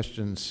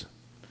questions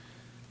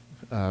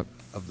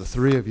of the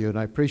three of you, and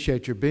I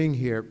appreciate your being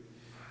here.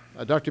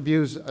 Dr.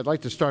 Buse, I'd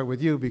like to start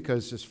with you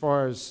because as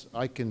far as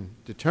I can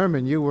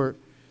determine, you were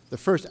the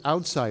first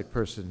outside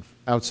person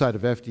outside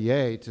of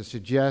FDA to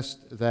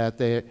suggest that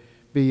there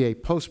be a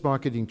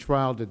post-marketing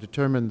trial to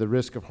determine the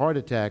risk of heart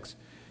attacks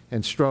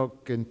and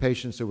stroke in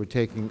patients that were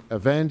taking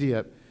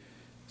Avandia.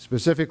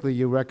 Specifically,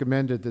 you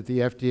recommended that the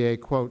FDA,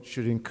 quote,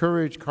 should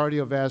encourage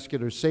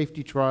cardiovascular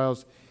safety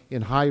trials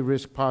in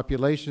high-risk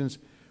populations,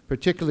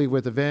 particularly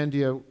with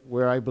Avandia,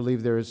 where I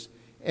believe there is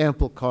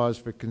ample cause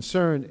for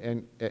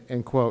concern,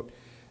 end quote.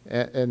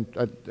 And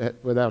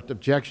without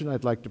objection,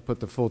 I'd like to put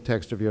the full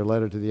text of your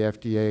letter to the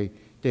FDA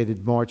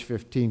dated March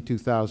 15,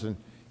 2000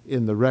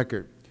 in the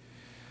record.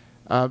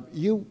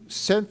 You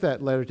sent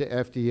that letter to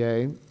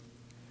FDA.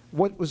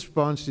 What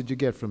response did you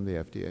get from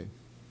the FDA?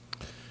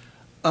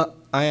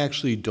 I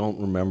actually don't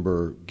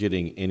remember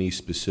getting any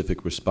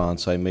specific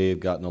response. I may have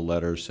gotten a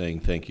letter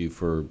saying thank you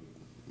for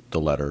the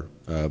letter,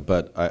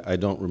 but I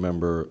don't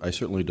remember. I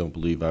certainly don't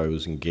believe I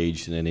was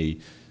engaged in any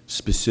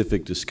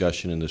specific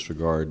discussion in this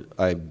regard.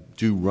 I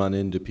do run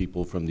into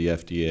people from the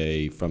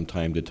FDA from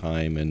time to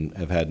time and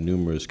have had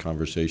numerous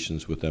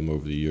conversations with them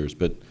over the years,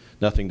 but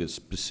nothing that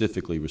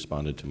specifically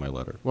responded to my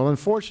letter. Well,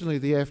 unfortunately,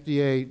 the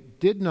FDA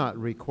did not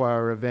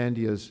require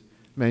Avandia's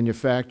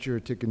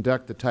manufacturer to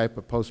conduct the type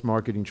of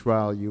post-marketing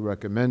trial you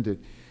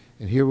recommended.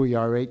 And here we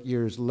are 8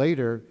 years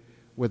later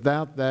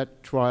without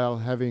that trial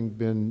having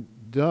been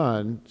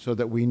done so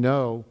that we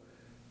know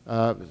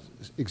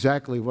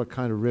exactly what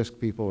kind of risk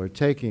people are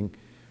taking.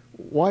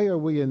 Why are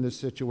we in this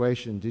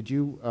situation? Did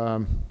you,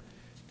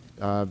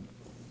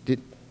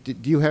 do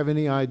you have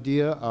any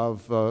idea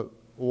of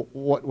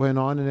what went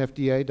on in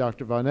FDA?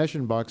 Dr. von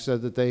Eschenbach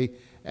said that they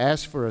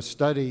asked for a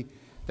study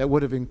that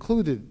would have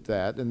included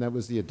that, and that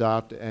was the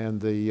ADOPT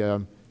and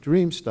the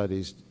DREAM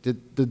studies.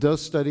 Did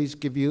those studies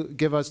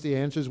give us the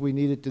answers we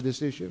needed to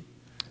this issue?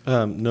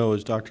 No,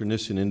 as Dr.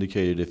 Nissen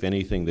indicated, if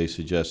anything, they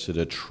suggested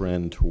a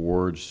trend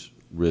towards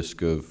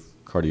risk of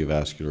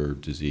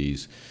cardiovascular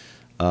disease.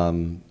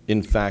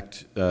 In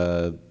fact,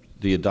 the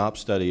ADOPT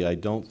study, I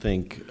don't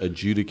think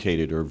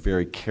adjudicated or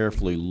very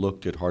carefully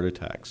looked at heart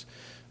attacks.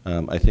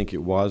 I think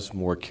it was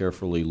more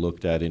carefully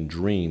looked at in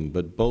DREAM,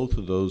 but both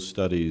of those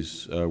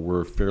studies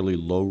were fairly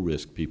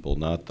low-risk people,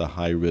 not the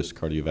high-risk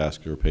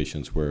cardiovascular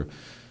patients where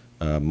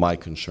my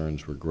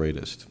concerns were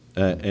greatest.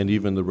 And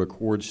even the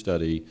RECORD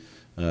study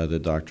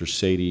that Dr.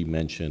 Sadie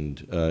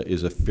mentioned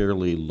is a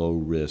fairly low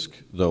risk,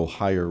 though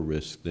higher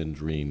risk than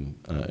DREAM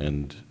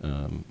and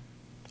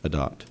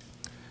ADOPT.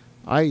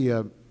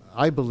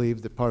 I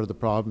believe that part of the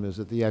problem is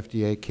that the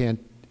FDA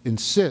can't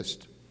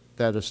insist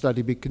that a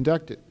study be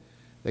conducted.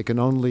 They can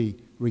only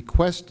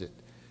request it.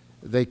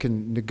 They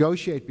can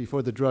negotiate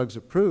before the drug's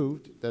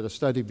approved that a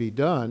study be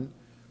done,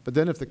 but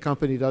then if the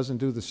company doesn't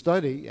do the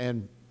study,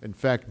 and in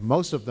fact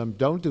most of them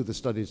don't do the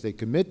studies they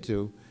commit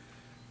to,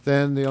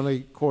 then the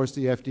only course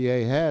the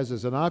FDA has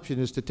as an option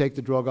is to take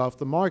the drug off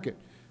the market,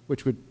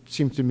 which would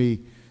seem to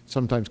me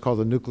sometimes called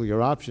the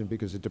nuclear option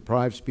because it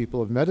deprives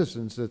people of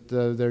medicines that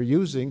they're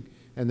using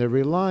and they're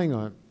relying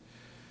on.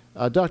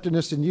 Dr.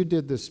 Nissen, you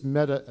did this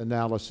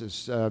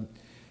meta-analysis.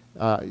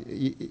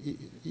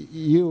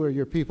 You or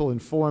your people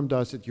informed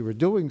us that you were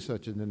doing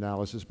such an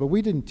analysis, but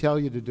we didn't tell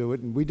you to do it,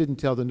 and we didn't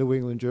tell the New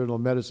England Journal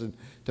of Medicine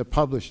to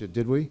publish it,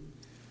 did we?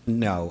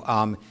 No.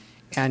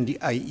 And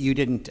you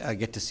didn't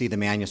get to see the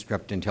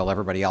manuscript until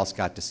everybody else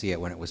got to see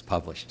it when it was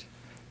published.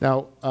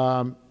 Now,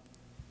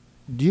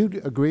 do you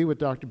agree with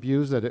Dr.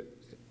 Buse that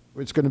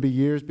it's going to be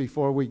years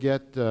before we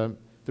get the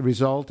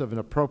result of an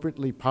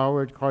appropriately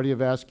powered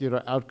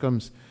cardiovascular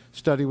outcomes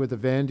study with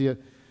Avandia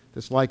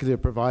that's likely to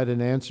provide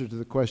an answer to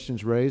the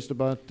questions raised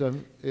about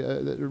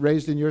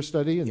raised in your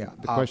study and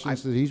the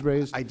questions that he's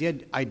raised? I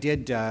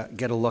did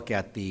get a look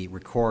at the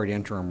RECORD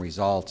interim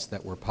results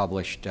that were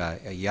published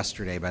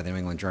yesterday by the New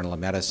England Journal of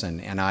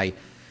Medicine, and I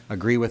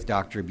agree with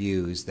Dr.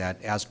 Buse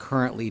that as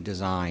currently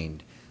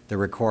designed, the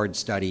RECORD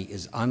study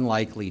is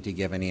unlikely to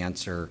give an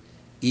answer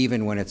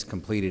even when it's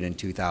completed in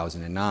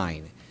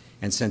 2009.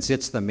 And since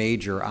it's the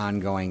major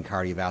ongoing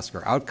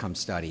cardiovascular outcome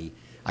study,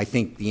 I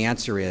think the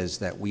answer is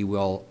that we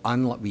will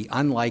be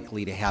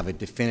unlikely to have a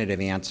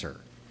definitive answer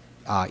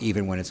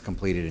even when it's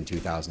completed in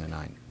 2009.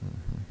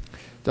 Mm-hmm.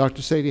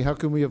 Dr. Sadie, how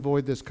can we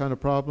avoid this kind of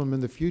problem in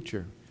the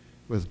future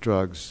with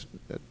drugs?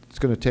 It's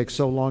going to take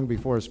so long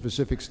before a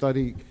specific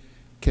study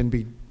can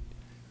be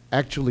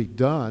actually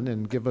done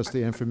and give us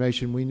the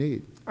information we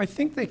need. I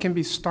think they can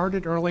be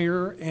started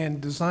earlier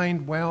and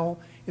designed well.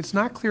 It's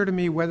not clear to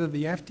me whether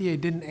the FDA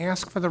didn't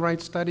ask for the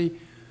right study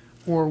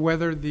or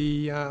whether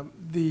the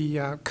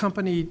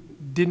company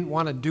didn't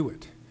want to do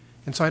it.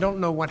 And so I don't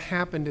know what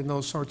happened in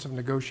those sorts of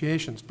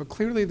negotiations. But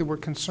clearly there were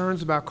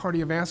concerns about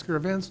cardiovascular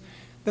events.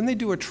 Then they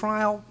do a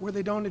trial where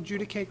they don't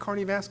adjudicate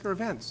cardiovascular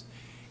events.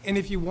 And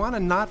if you want to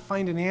not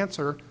find an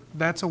answer,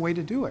 that's a way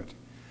to do it.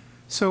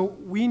 So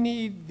we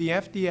need the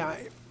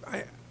FDA.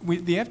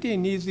 The FDA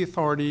needs the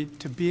authority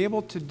to be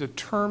able to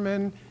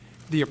determine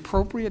the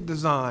appropriate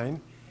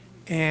design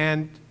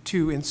and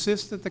to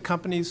insist that the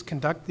companies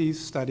conduct these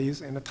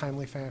studies in a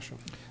timely fashion.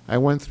 I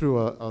went through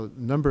a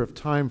number of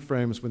time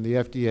frames when the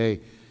FDA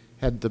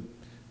had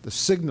the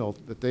signal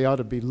that they ought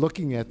to be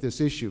looking at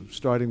this issue,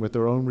 starting with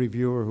their own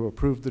reviewer who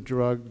approved the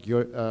drug,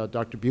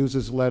 Dr.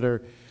 Buse's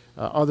letter,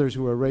 others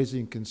who are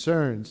raising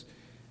concerns.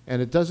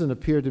 And it doesn't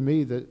appear to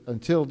me that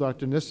until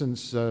Dr.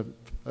 Nissen's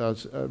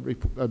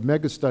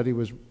mega study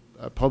was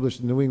published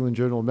in the New England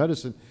Journal of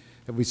Medicine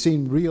have we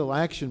seen real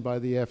action by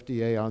the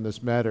FDA on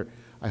this matter.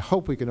 I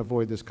hope we can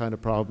avoid this kind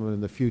of problem in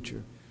the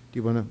future. Do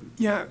you want to?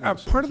 Yeah,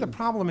 part of the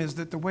problem is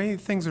that the way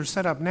things are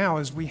set up now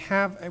is the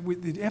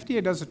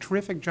FDA does a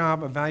terrific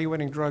job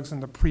evaluating drugs in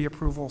the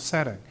pre-approval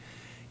setting.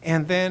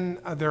 And then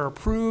they're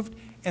approved,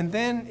 and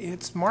then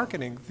it's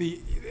marketing.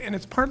 And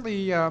it's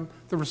partly the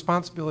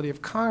responsibility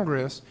of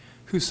Congress,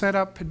 who set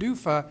up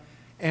PDUFA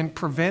and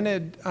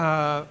prevented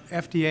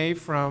FDA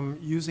from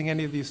using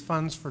any of these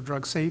funds for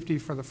drug safety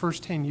for the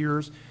first 10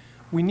 years.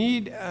 We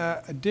need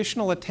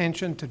additional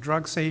attention to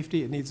drug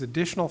safety. It needs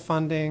additional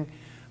funding.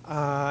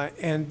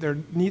 And there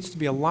needs to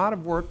be a lot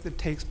of work that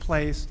takes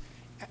place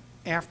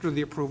after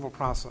the approval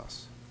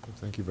process.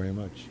 Thank you very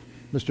much.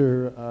 Which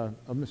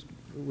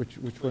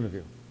one of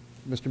you?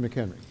 Mr.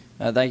 McHenry.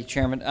 Thank you,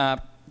 Chairman.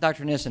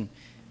 Dr. Nissen,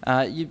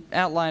 you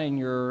outlined in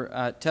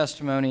your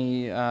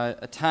testimony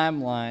a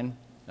timeline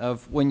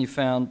of when you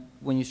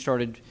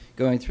started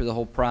going through the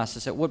whole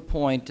process. At what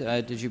point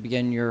did you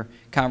begin your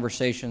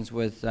conversations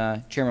with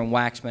Chairman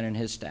Waxman and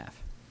his staff?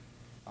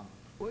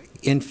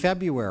 In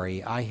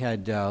February, I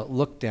had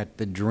looked at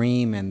the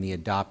DREAM and the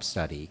ADOPT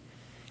study,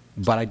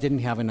 but I didn't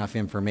have enough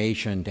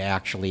information to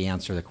actually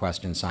answer the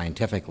question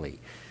scientifically.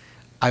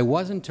 I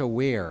wasn't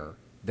aware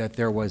that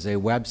there was a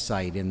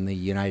website in the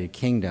United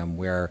Kingdom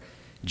where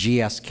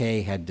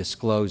GSK had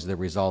disclosed the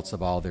results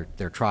of all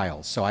their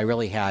trials. So I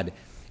really had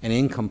an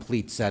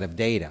incomplete set of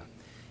data.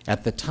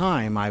 At the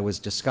time, I was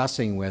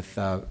discussing with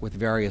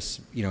various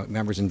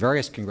members in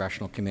various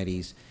congressional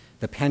committees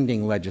the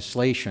pending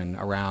legislation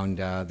around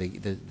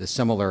the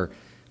similar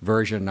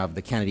version of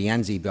the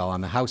Kennedy-Enzi bill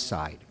on the House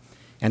side.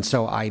 And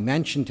so I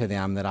mentioned to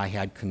them that I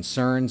had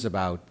concerns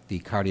about the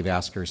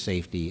cardiovascular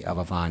safety of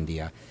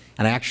Avandia,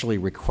 and I actually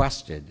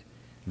requested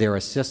their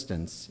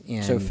assistance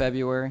in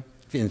February?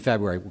 In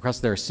February,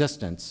 requested their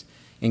assistance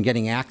in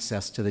getting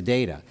access to the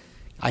data.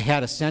 I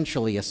had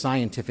essentially a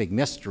scientific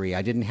mystery.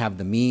 I didn't have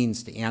the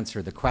means to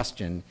answer the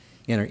question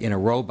in a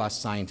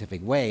robust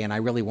scientific way, and I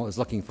really was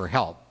looking for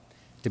help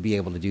to be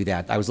able to do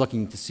that. I was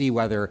looking to see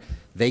whether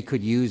they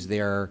could use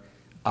their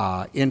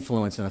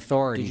influence and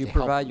authority. Did you to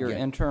provide help your get,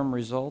 interim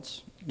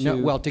results? No,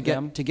 well, to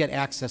them? get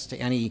access to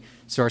any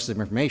source of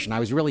information. I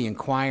was really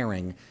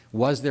inquiring: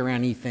 was there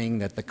anything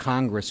that the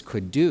Congress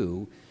could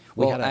do?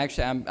 Well,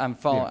 actually,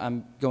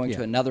 I'm going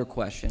to another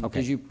question. Okay.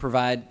 Did you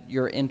provide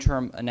your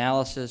interim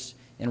analysis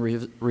and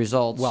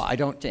results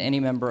to any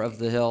member of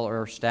the Hill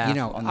or staff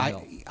on the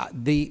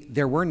Hill?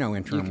 There were no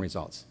interim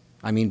results.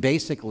 I mean,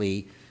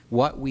 basically,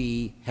 what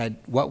we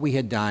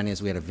had done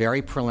is we had a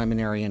very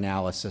preliminary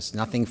analysis,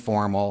 nothing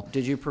formal.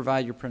 Did you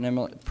provide your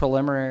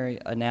preliminary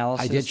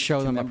analysis? I did show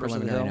them a members of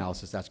the preliminary Hill?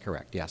 analysis. That's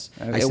correct. Yes.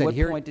 Okay. At what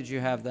point did you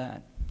have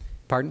that?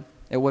 Pardon?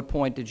 At what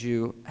point did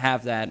you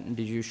have that, and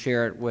did you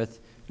share it with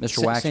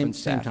Mr. Waxman's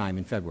staff? Same time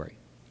in February.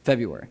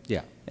 February.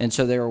 Yeah. And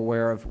so they were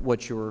aware of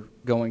what you were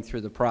going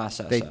through the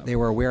process of. They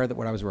were aware of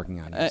what I was working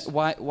on. Yes.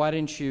 Why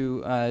didn't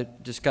you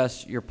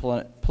discuss your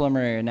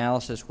preliminary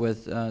analysis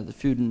with the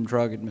Food and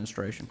Drug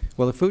Administration?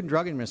 Well, the Food and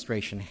Drug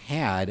Administration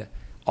had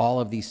all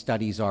of these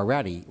studies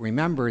already.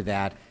 Remember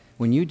that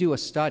when you do a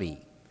study,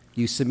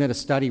 you submit a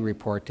study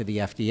report to the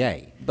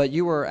FDA. But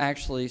you were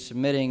actually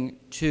submitting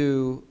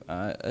to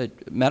a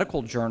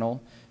medical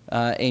journal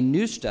a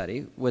new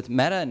study with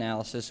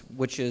meta-analysis,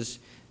 which is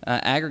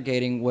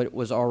aggregating what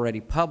was already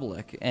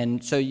public.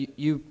 And so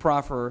you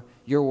proffer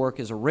your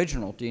work as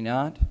original, do you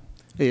not?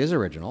 It is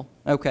original.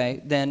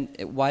 Okay. Then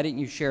why didn't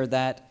you share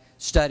that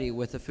study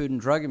with the Food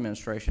and Drug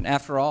Administration?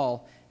 After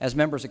all, as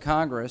members of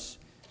Congress,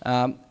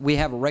 we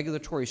have a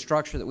regulatory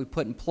structure that we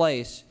put in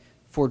place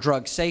for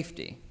drug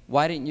safety.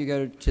 Why didn't you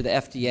go to the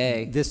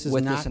FDA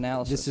with this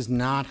analysis? This is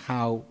not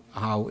how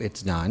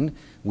it's done.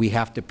 We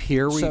have to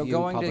peer review. So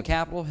going to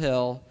Capitol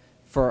Hill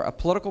for a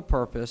political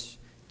purpose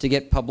to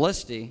get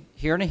publicity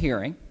here in a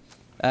hearing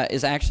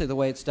is actually the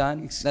way it's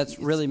done? That's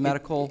really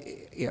medical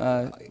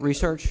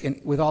research?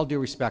 And with all due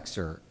respect,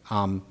 sir,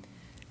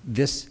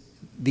 this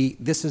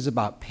is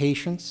about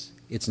patients.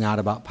 It's not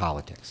about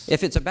politics.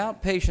 If it's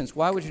about patients,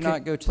 why would you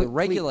not go to the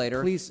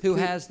regulator who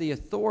has the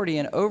authority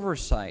and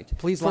oversight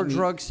for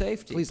drug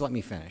safety? Please let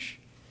me finish.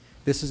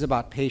 This is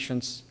about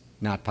patients,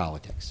 not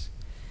politics.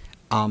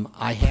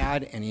 I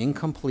had an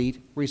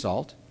incomplete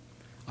result.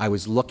 I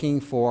was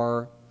looking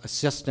for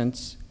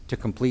assistance to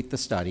complete the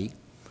study.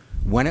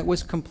 When it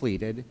was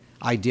completed,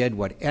 I did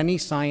what any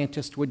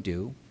scientist would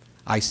do.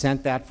 I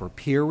sent that for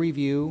peer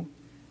review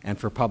and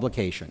for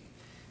publication.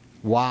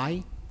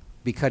 Why?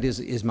 Because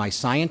it is my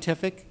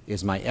scientific,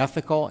 is my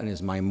ethical, and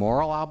is my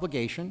moral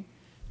obligation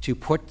to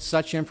put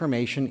such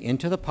information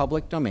into the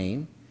public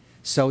domain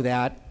so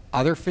that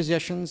other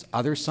physicians,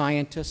 other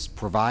scientists,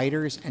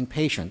 providers, and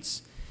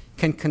patients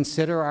can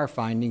consider our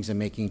findings in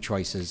making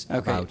choices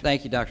about.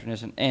 Thank you, Dr.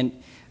 Nissen.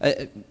 And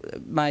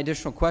my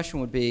additional question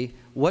would be,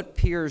 what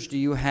peers do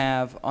you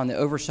have on the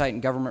Oversight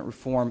and Government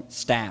Reform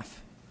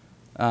staff,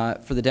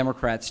 for the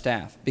Democrat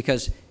staff?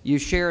 Because you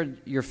shared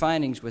your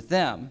findings with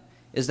them.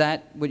 Is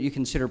that what you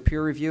consider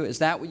peer review? Is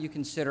that what you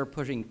consider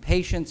putting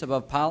patients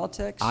above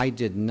politics? I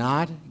did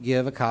not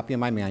give a copy of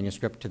my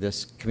manuscript to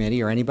this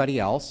committee or anybody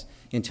else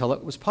until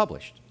it was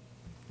published.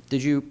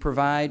 Did you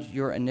provide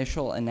your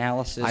initial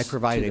analysis? I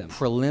provided a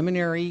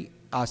preliminary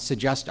I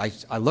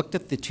looked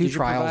at the two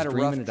trials. Did you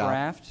provide a rough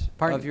draft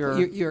of your?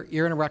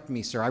 You're interrupting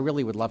me, sir. I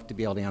really would love to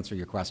be able to answer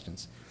your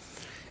questions.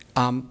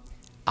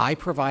 I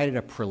provided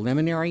a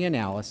preliminary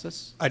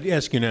analysis. I'd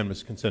ask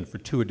unanimous consent for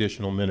 2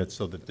 additional minutes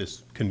so that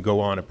this can go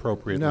on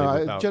appropriately.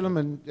 No, the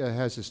gentleman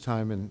has his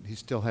time, and he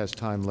still has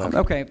time left.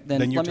 Okay,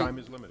 then your time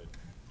is limited.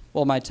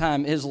 Well, my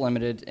time is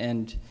limited,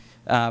 and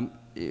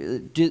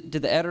did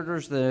the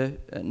editors, the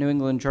New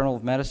England Journal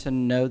of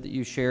Medicine, know that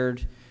you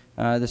shared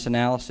this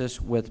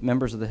analysis with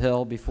members of the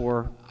Hill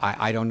before?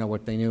 I don't know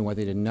what they knew and what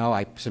they didn't know.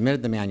 I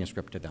submitted the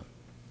manuscript to them.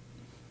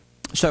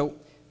 So,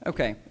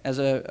 okay, as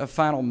a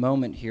final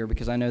moment here,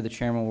 because I know the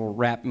Chairman will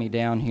wrap me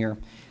down here,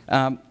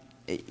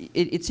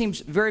 it seems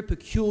very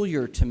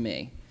peculiar to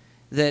me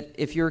that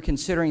if you're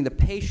considering the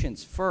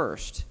patients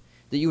first,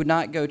 that you would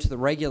not go to the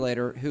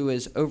regulator who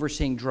is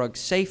overseeing drug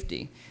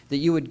safety, that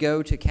you would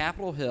go to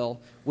Capitol Hill,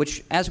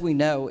 which, as we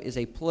know, is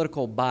a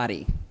political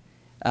body.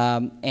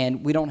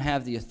 And we don't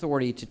have the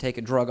authority to take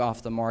a drug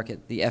off the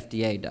market. The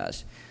FDA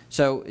does.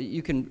 So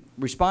you can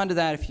respond to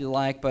that if you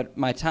like, but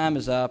my time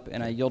is up,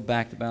 and I yield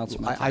back the balance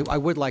of my time. I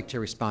would like to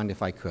respond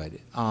if I could.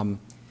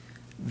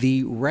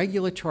 The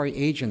regulatory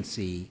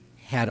agency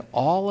had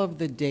all of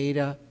the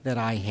data that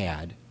I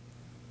had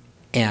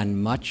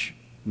and much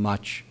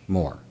much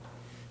more.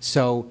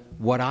 So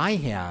what I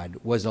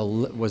had was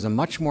a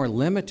much more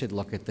limited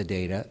look at the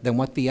data than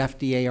what the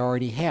FDA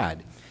already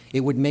had.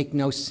 It would make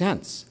no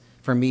sense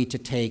for me to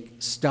take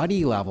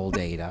study-level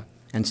data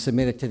and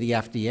submit it to the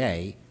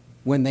FDA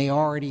when they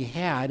already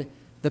had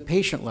the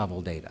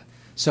patient-level data.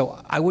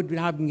 So I would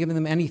not have been giving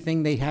them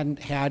anything they hadn't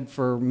had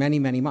for many,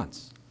 many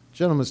months.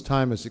 Gentleman's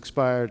time has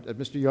expired.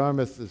 Mr.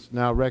 Yarmouth is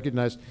now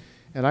recognized,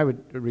 and I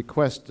would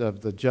request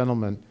of the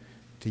gentleman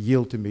to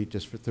yield to me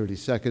just for 30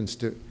 seconds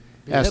to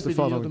ask the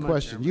following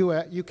question.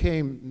 You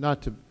came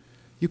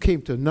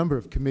to a number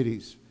of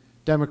committees,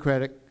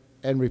 Democratic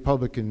and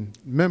Republican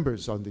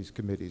members on these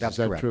committees. That's is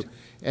that correct. true?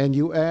 And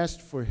you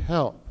asked for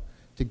help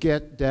to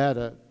get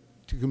data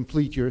to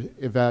complete your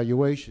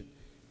evaluation.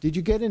 Did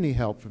you get any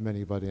help from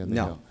anybody on the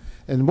Hill?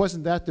 And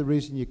wasn't that the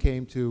reason you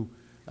came to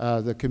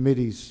the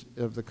committees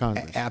of the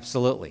Congress?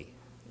 Absolutely.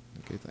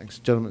 Okay, thanks.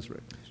 Gentleman's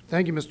recognized.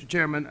 Thank you, Mr.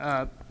 Chairman.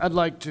 I'd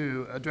like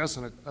to address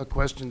a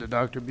question to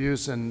Dr.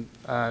 Buse, and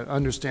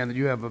understand that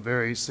you have a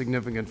very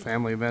significant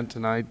family event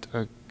tonight,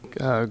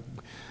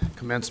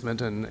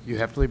 commencement, and you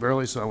have to leave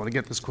early, so I want to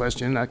get this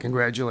question, and I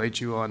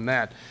congratulate you on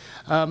that.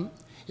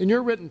 In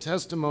your written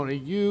testimony,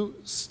 you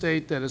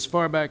state that as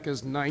far back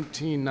as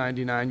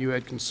 1999, you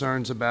had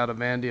concerns about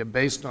Avandia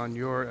based on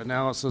your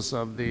analysis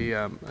of the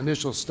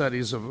initial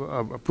studies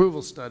of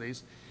approval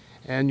studies,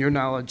 and your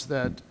knowledge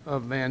that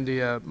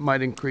Avandia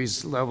might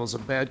increase levels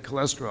of bad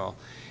cholesterol.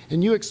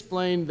 And you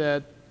explained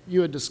that you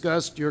had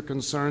discussed your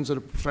concerns at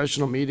a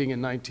professional meeting in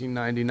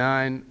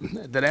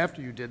 1999, that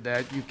after you did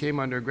that, you came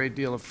under a great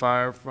deal of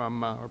fire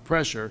from, or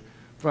pressure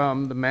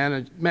from the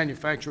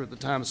manufacturer at the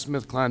time,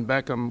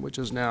 SmithKline-Beckham, which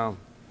is now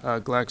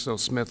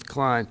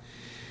GlaxoSmithKline.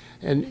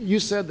 And you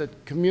said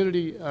that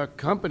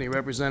company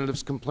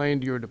representatives complained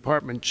to your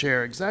department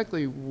chair.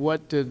 Exactly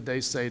what did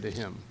they say to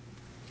him?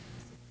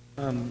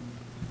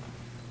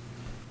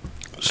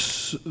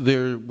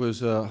 There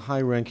was a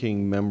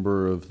high-ranking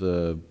member of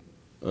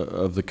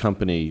the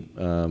company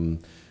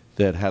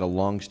that had a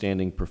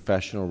long-standing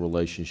professional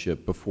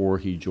relationship before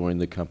he joined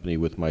the company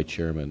with my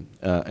chairman.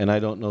 And I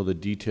don't know the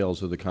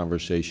details of the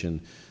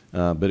conversation,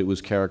 but it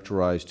was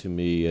characterized to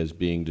me as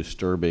being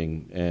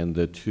disturbing. And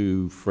the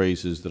two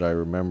phrases that I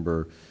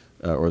remember,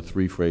 or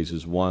three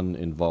phrases, one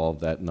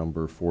involved that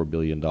number, $4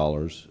 billion.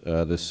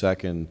 The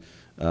second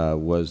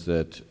was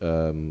that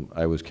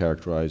I was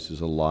characterized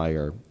as a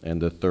liar,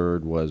 and the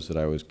third was that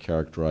I was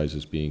characterized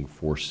as being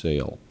for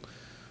sale.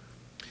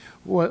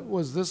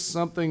 Was this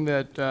something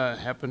that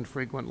happened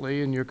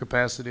frequently in your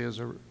capacity as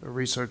a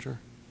researcher?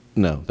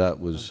 No, that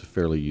was a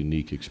fairly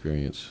unique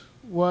experience.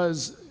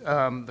 Was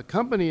the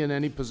company in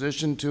any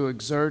position to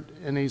exert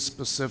any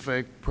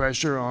specific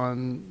pressure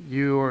on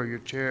you or your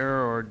chair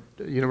or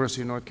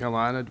University of North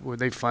Carolina? Were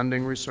they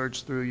funding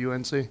research through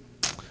UNC?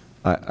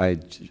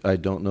 I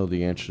don't know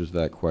the answer to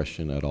that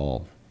question at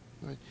all.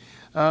 Right.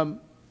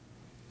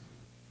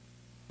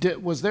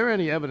 Was there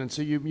any evidence,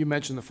 so you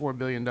mentioned the $4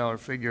 billion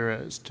figure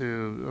as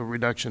to a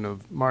reduction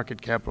of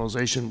market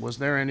capitalization. Was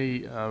there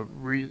any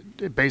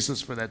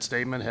basis for that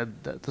statement?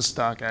 Had the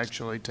stock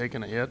actually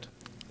taken a hit?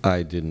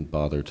 I didn't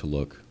bother to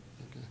look.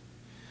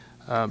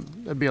 Okay.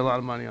 That'd be a lot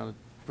of money on a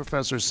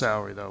professor's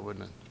salary, though,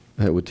 wouldn't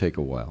it? It would take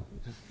a while.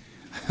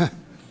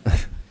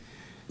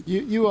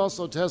 You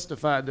also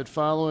testified that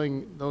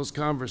following those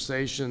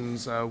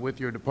conversations with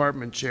your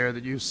department chair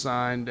that you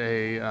signed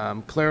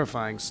a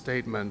clarifying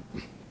statement.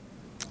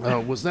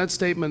 Was that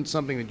statement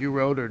something that you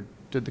wrote, or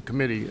did the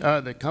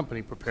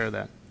company prepare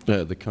that?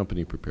 The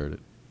company prepared it.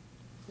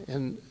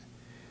 And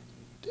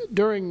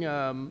during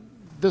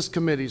this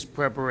committee's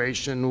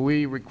preparation,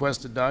 we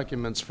requested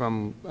documents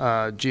from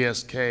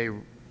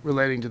GSK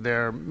relating to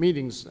their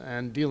meetings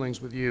and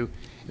dealings with you.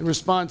 In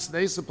response,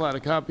 they supplied a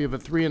copy of a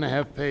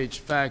 3.5-page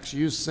fax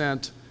you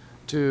sent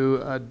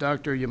to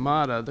Dr.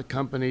 Yamada, the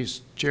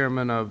company's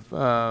chairman of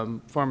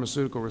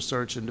pharmaceutical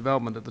research and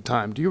development at the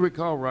time. Do you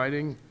recall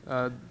writing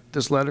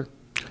this letter?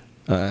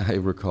 I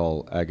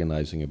recall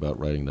agonizing about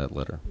writing that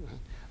letter.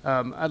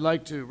 I'd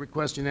like to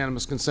request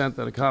unanimous consent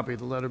that a copy of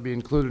the letter be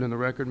included in the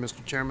record,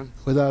 Mr. Chairman.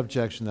 Without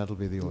objection, that will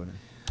be the order.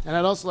 And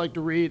I'd also like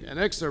to read an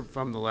excerpt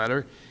from the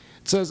letter.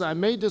 It says, I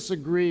may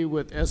disagree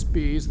with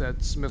SB's,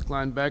 that's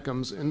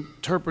SmithKline-Beckham's,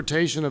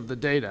 interpretation of the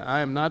data.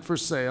 I am not for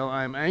sale.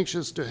 I am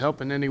anxious to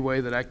help in any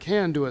way that I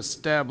can to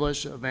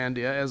establish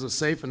Avandia as a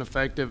safe and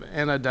effective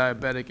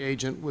anti-diabetic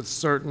agent with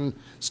certain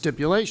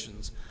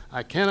stipulations.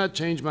 I cannot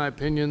change my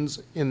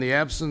opinions in the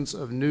absence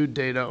of new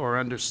data or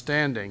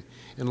understanding,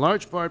 in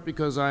large part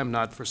because I am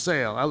not for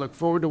sale. I look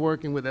forward to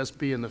working with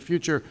SB in the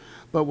future,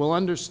 but will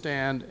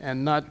understand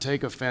and not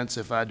take offense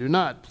if I do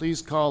not.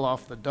 Please call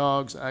off the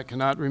dogs. I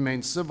cannot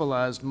remain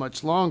civilized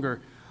much longer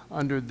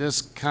under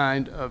this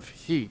kind of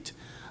heat.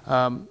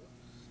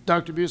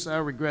 Dr. Buse, I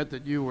regret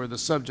that you were the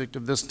subject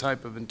of this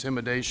type of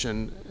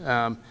intimidation.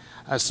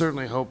 I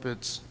certainly hope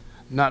it's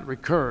not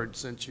recurred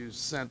since you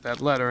sent that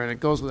letter, and it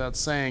goes without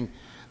saying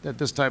that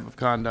this type of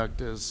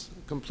conduct is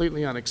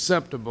completely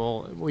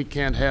unacceptable. We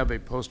can't have a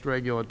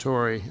post-market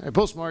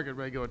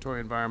regulatory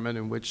environment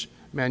in which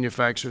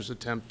manufacturers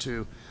attempt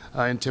to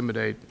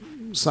intimidate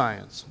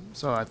science.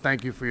 So I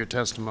thank you for your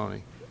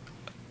testimony.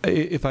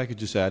 If I could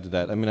just add to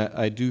that, I mean,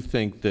 I do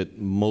think that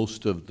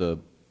most of the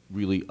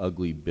really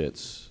ugly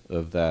bits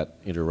of that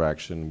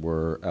interaction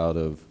were out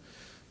of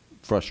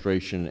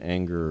frustration,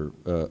 anger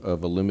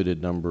of a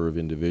limited number of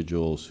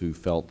individuals who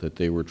felt that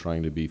they were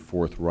trying to be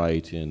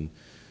forthright in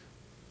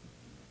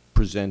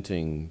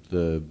presenting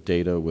the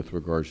data with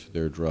regards to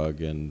their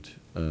drug, and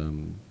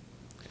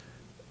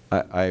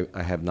I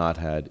have not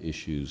had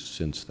issues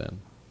since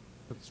then.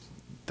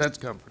 That's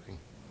comforting.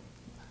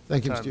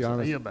 Thank you, Mr.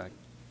 Yarmouth. I yield back.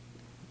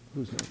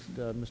 Who's next?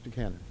 Mr.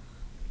 Cannon.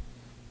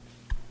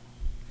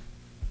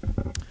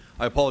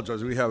 I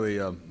apologize. We have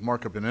a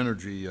markup in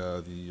energy,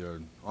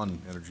 on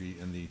energy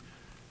in the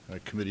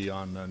Committee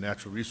on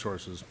Natural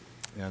Resources,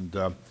 and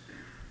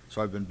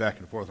so I've been back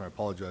and forth, and I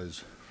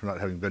apologize for not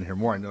having been here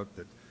more. I note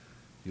that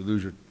you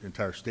lose your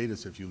entire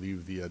status if you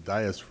leave the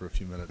dais for a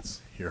few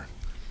minutes here.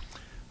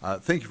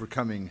 Thank you for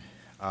coming.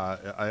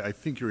 I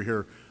think you were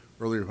here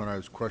earlier when I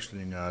was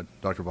questioning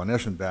Dr. von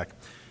Eschenbach,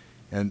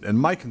 and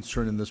my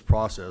concern in this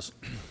process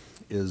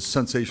is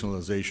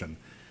sensationalization.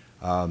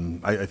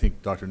 I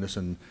think, Dr.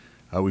 Nissen,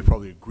 we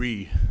probably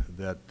agree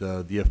that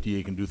the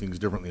FDA can do things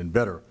differently and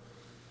better,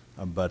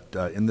 but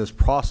in this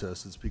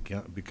process it's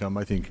become,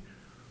 I think,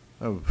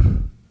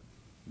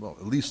 well,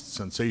 at least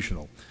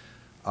sensational.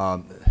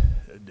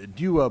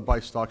 Do you buy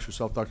stocks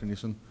yourself, Dr.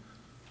 Nissen?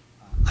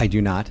 I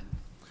do not.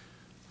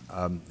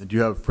 Do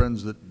you have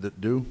friends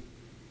that do?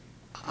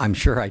 I'm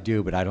sure I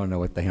do, but I don't know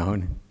what they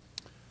own.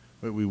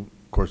 We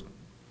of course,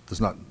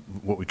 that's not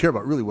what we care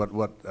about. Really,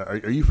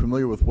 are you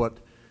familiar with what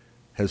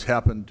has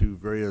happened to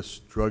various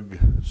drug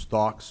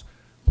stocks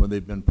when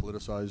they've been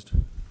politicized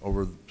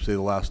over, say,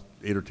 the last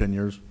 8 or 10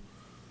 years?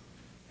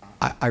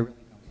 I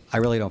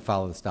really don't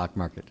follow the stock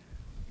market.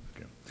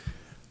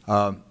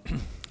 Okay.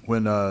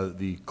 When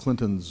the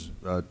Clintons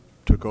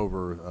took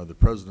over the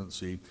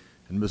presidency,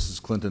 and Mrs.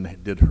 Clinton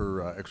did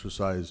her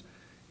exercise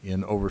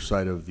in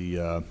oversight of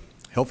the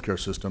healthcare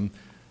system,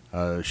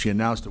 she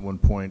announced at one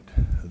point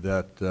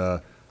that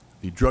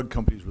the drug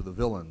companies were the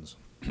villains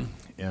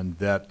and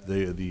that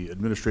the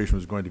administration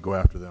was going to go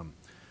after them.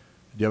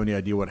 Do you have any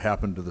idea what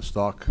happened to the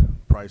stock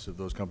price of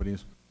those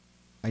companies?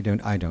 I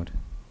don't.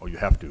 Oh, you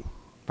have to.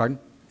 Pardon?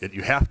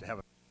 You have to have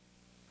it.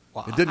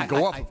 Well, it didn't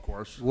go up, of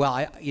course. Well,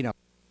 I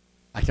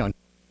don't.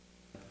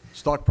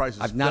 Stock prices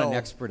I'm not an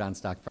expert on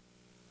stock prices.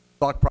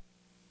 Stock price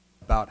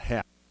about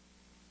half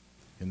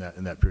in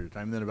that period of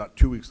time. And then about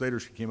 2 weeks later,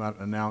 she came out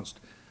and announced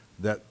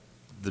that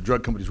the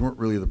drug companies weren't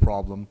really the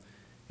problem,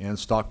 and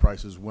stock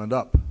prices went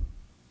up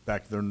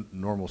back to their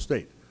normal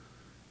state.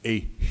 A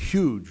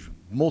huge,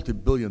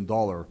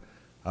 multi-billion-dollar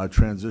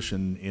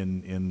transition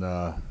in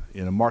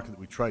a market that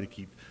we try to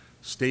keep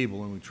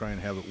stable, and we try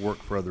and have it work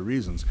for other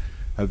reasons.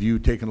 Have you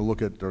taken a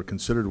look at or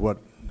considered what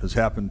has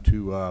happened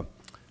to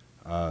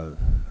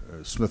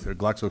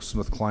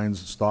GlaxoSmithKline's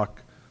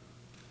stock?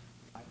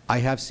 I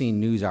have seen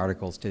news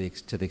articles to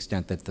the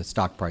extent that the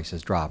stock price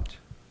has dropped.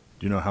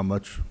 Do you know how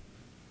much?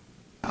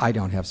 I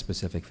don't have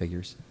specific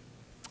figures.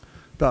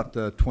 About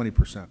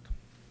 20%, a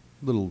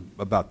little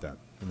about that,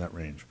 in that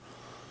range,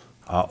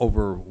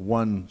 over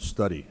one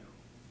study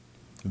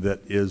that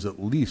is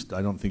at least,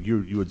 I don't think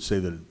you would say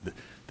that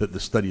the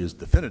study is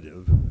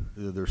definitive.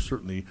 There's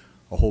certainly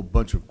a whole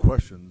bunch of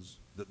questions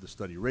that the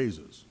study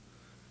raises.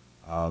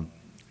 Do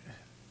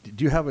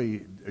you have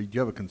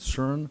a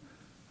concern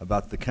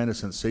about the kind of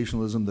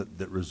sensationalism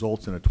that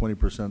results in a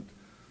 20%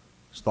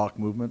 stock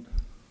movement?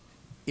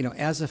 You know,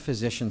 as a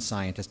physician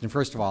scientist, and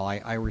first of all,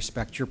 I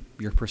respect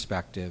your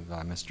perspective,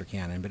 Mr.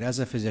 Cannon, but as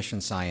a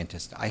physician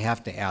scientist, I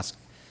have to ask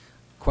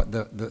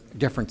the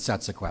different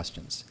sets of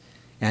questions.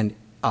 And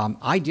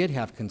I did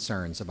have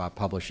concerns about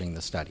publishing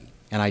the study,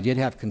 and I did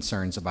have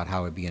concerns about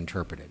how it would be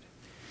interpreted.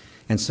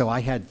 And so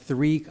I have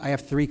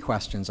three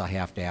questions I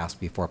have to ask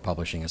before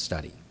publishing a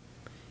study.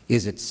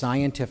 Is it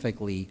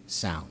scientifically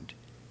sound?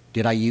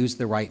 Did I use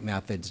the right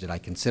methods? Did I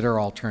consider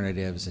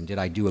alternatives? And did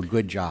I do a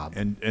good job?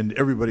 And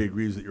everybody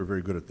agrees that you're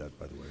very good at that,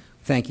 by the way.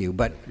 Thank you.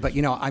 But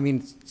you know, I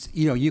mean,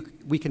 you know,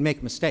 we can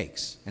make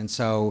mistakes, and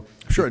so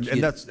sure.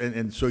 That's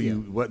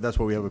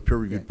why we have a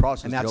peer-reviewed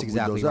process. And that's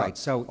exactly right.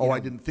 So, I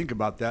didn't think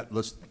about that.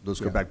 Let's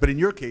go back. But in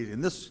your case, in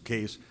this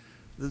case,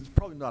 it's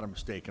probably not a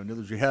mistake. I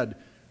mean, you had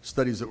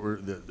studies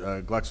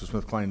that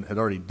GlaxoSmithKline had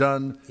already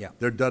done. Yeah.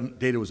 Their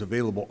data was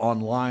available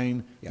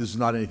online. Yeah. This is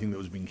not anything that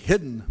was being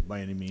hidden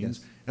by any means.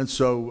 Yes. And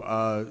so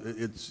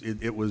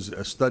it was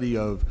a study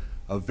of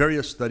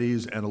various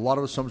studies, and a lot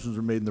of assumptions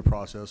were made in the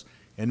process,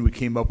 and we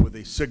came up with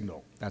a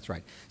signal. That's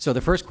right. So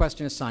the first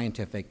question is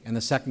scientific, and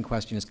the second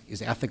question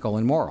is ethical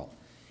and moral.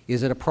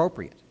 Is it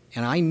appropriate?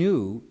 And I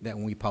knew that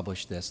when we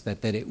published this,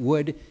 that it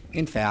would,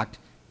 in fact,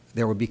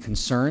 there would be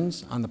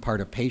concerns on the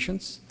part of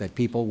patients, that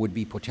people would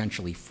be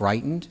potentially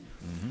frightened.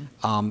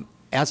 Mm-hmm.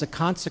 As a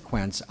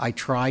consequence, I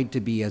tried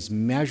to be as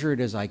measured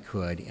as I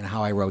could in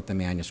how I wrote the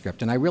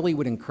manuscript, and I really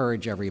would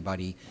encourage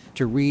everybody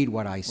to read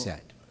what I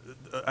said.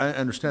 I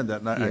understand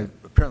that, and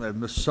apparently I've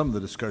missed some of the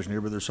discussion here,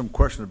 but there's some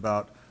question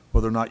about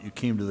whether or not you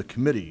came to the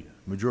committee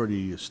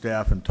majority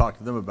staff and talk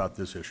to them about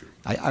this issue?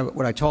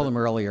 What I told them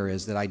earlier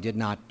is that I did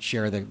not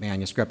share the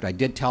manuscript. I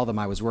did tell them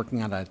I was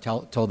working on it. I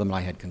told them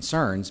I had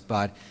concerns,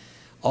 but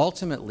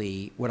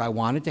ultimately what I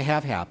wanted to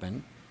have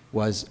happen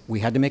was we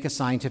had to make a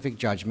scientific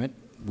judgment.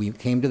 We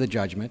came to the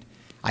judgment.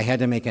 I had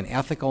to make an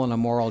ethical and a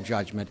moral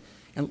judgment.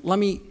 And let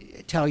me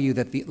tell you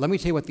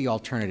what the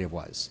alternative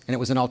was. And it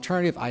was an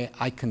alternative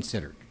I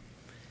considered.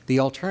 The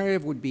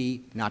alternative would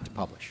be not to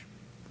publish,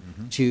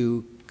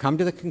 to come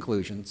to the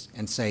conclusions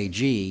and say,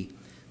 gee,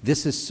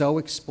 this is so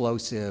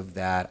explosive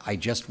that I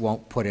just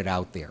won't put it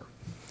out there.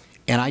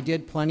 And I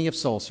did plenty of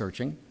soul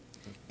searching,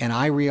 and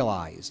I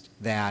realized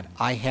that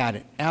I had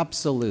an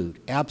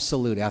absolute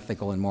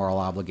ethical and moral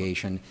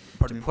obligation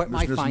to put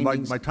my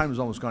findings. My time is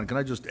almost gone. Can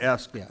I just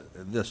ask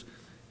this?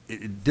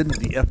 Didn't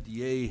the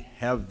FDA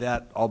have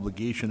that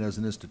obligation as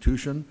an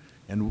institution?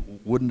 And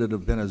wouldn't it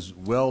have been as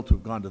well to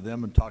have gone to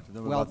them and talked to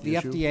them about the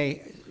issue? Well, the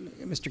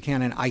FDA, Mr.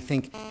 Cannon, I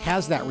think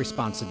has that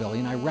responsibility,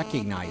 and I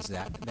recognize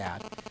that.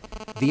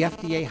 The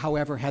FDA,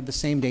 however, had the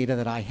same data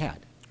that I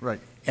had. Right.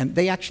 And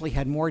they actually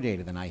had more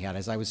data than I had,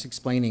 as I was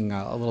explaining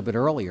a little bit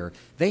earlier.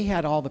 They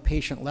had all the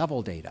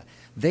patient-level data.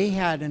 They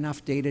had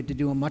enough data to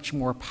do a much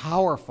more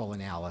powerful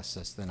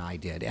analysis than I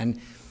did. And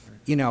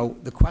you know,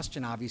 the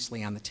question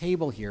obviously on the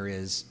table here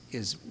is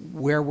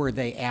where were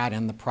they at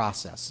in the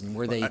process, and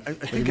were they? I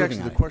think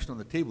actually the question on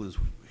the table is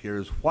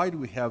why do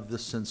we have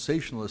this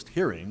sensationalist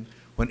hearing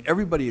when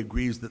everybody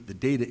agrees that the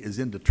data is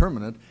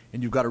indeterminate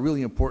and you've got a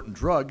really important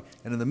drug,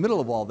 and in the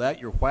middle of all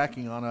that you're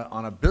whacking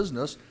on a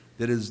business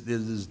that is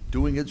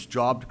doing its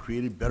job to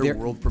create a better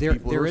world for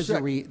people who are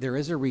sick. There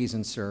is a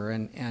reason, sir,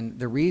 and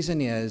the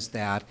reason is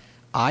that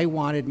I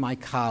wanted my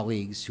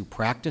colleagues who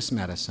practice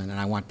medicine, and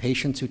I want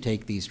patients who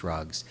take these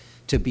drugs,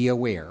 to be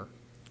aware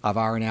of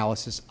our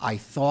analysis. I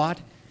thought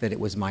that it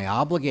was my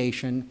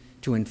obligation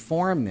to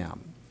inform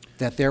them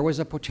that there was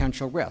a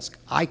potential risk.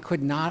 I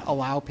could not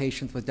allow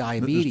patients with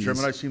diabetes. Mr.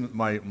 Chairman, I see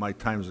that my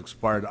time has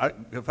expired.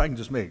 If I can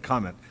just make a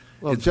comment.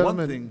 Well,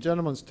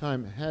 gentleman's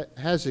time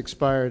has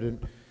expired,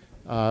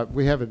 and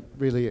we haven't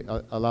really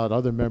allowed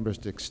other members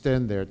to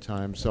extend their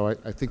time, so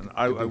I think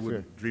I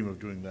wouldn't dream of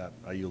doing that.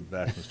 I yield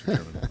back, Mr.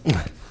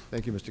 Chairman.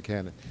 Thank you, Mr.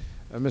 Cannon.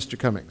 Mr.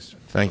 Cummings.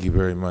 Thank you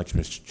very much,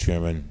 Mr.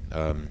 Chairman.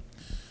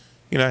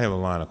 You know, I have a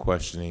line of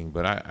questioning,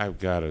 but I've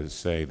got to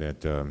say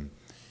that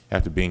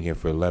after being here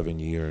for 11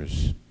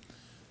 years,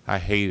 I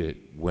hate it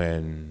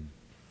when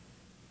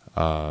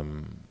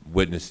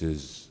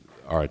witnesses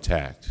are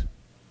attacked.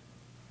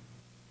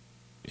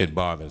 It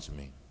bothers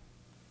me,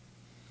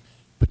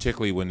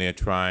 particularly when they're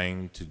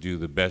trying to do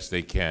the best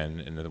they can,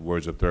 in the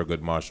words of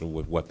Thurgood Marshall,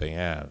 with what they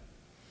have.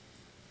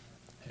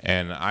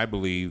 And I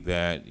believe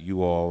that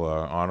you all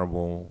are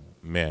honorable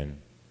men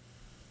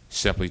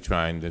simply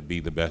trying to be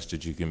the best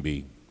that you can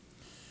be.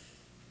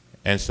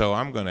 And so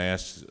I'm going to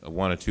ask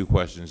one or two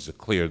questions to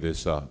clear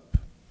this up.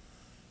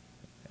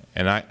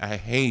 And I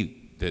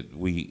hate that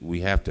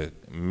we have to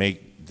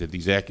make, that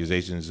these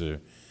accusations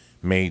are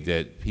made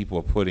that people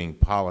are putting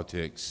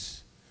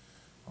politics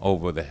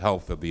over the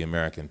health of the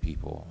American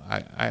people.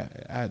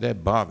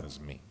 That bothers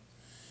me.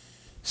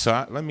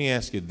 So let me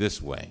ask you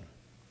this way.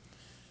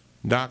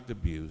 Dr.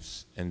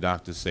 Buse and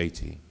Dr.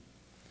 Sethi,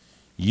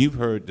 you've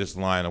heard this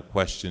line of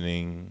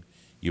questioning.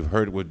 You've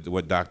heard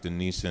what Dr.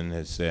 Neeson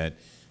has said.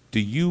 Do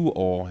you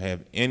all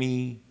have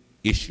any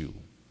issue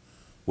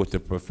with the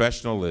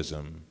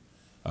professionalism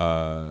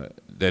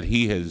that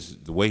he has,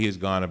 the way he has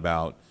gone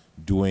about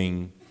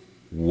doing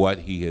what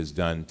he has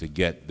done to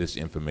get this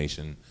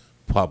information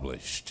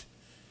published?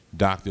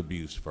 Dr.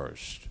 Buse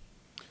first.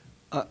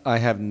 I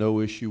have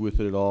no issue with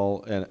it at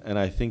all, and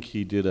I think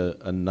he did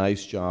a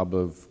nice job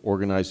of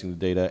organizing the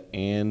data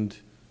and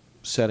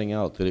setting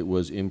out that it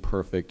was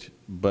imperfect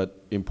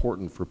but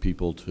important for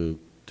people to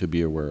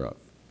be aware of.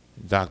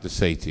 Dr.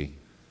 Sethi.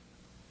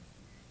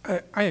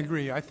 I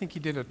agree. I think he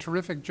did a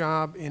terrific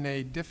job in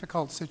a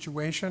difficult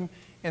situation,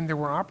 and there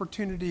were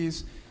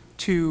opportunities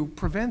to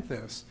prevent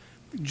this.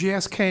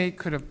 GSK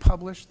could have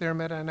published their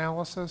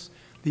meta-analysis.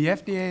 The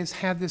FDA has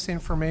had this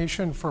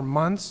information for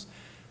months.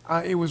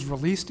 It was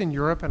released in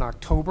Europe in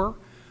October.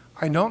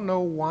 I don't know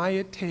why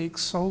it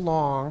takes so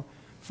long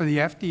for the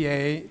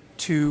FDA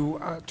to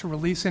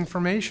release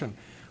information.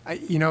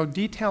 You know,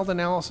 detailed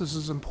analysis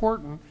is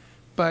important,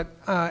 but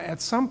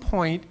at some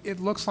point it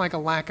looks like a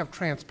lack of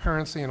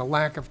transparency and a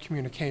lack of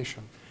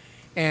communication.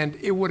 And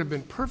it would have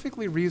been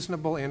perfectly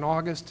reasonable in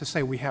August to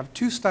say we have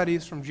two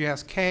studies from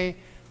GSK.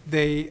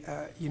 They,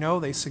 you know,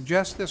 they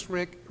suggest this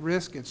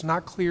risk. It's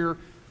not clear.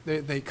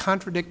 They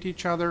contradict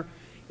each other.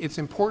 It's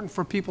important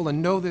for people to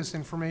know this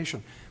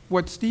information.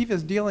 What Steve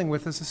is dealing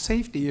with is a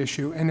safety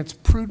issue, and it's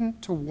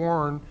prudent to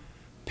warn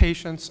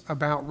patients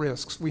about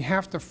risks. We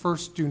have to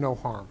first do no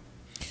harm.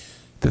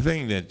 The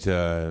thing that,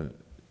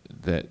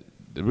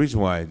 the reason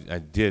why I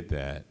did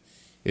that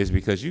is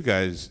because you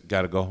guys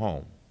got to go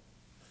home.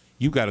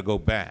 You got to go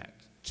back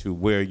to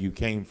where you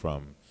came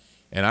from.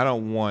 And I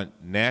don't want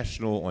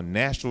on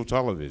national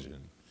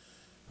television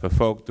for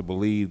folk to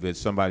believe that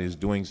somebody is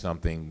doing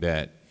something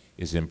that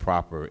is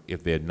improper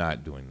if they're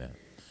not doing that.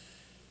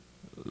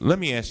 let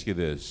me ask you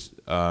this.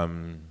 Let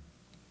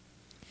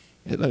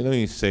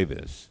me say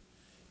this.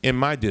 In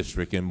my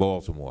district in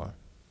Baltimore,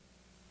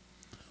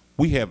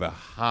 we have a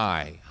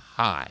high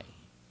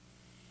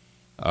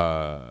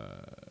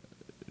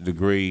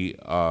degree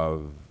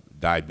of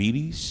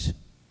diabetes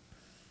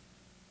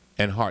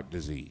and heart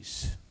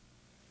disease.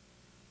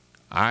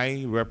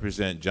 I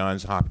represent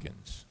Johns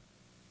Hopkins,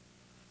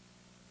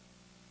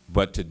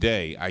 but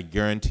today, I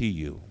guarantee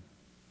you,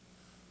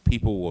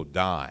 people will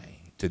die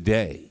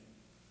today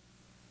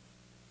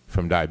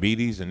from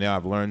diabetes, and now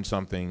I've learned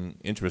something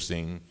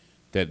interesting,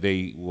 that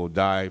they will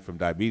die from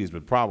diabetes,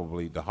 but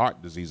probably the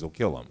heart disease will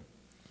kill them.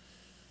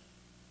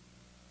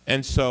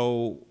 And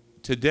so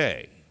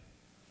today,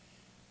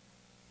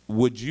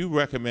 would you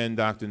recommend,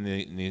 Dr.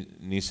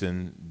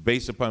 Neeson,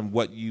 based upon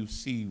what you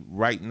see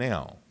right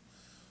now,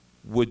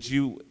 would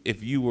you,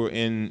 if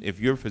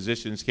your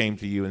physicians came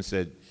to you and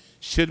said,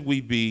 should we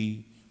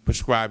be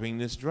prescribing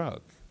this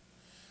drug?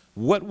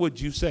 What would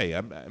you say?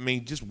 I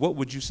mean, just what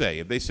would you say?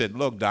 If they said,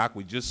 look, Doc,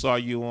 we just saw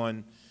you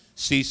on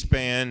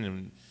C-SPAN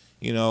and,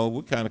 you know,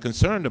 we're kind of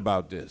concerned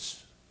about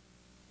this.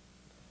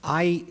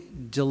 I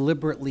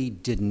deliberately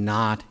did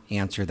not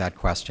answer that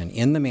question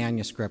in the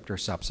manuscript or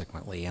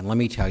subsequently, and let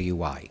me tell you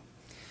why.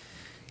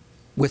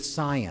 With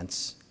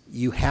science,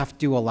 you have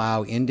to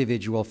allow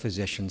individual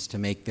physicians to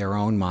make their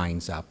own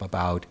minds up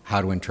about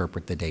how to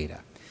interpret the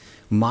data.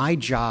 My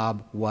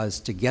job was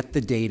to get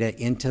the data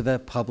into the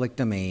public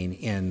domain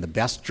in the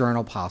best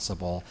journal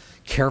possible,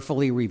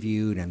 carefully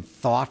reviewed and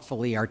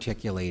thoughtfully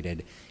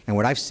articulated. And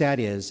what I've said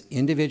is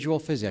individual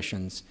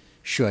physicians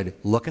should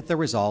look at the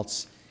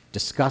results,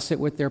 discuss it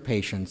with their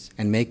patients,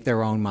 and make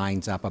their own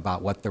minds up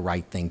about what the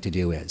right thing to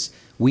do is.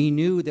 We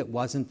knew that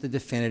wasn't the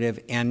definitive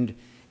end.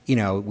 You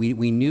know,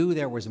 we knew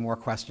there was more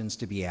questions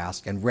to be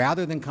asked, and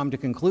rather than come to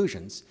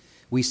conclusions,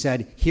 we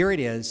said, here it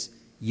is,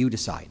 you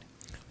decide.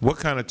 What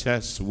kind of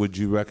tests would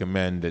you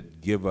recommend that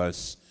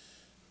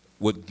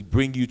would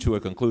bring you to a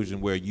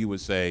conclusion where you would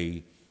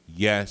say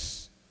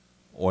yes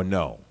or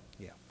no?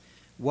 Yeah.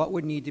 What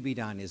would need to be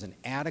done is an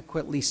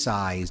adequately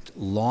sized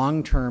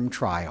long-term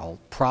trial,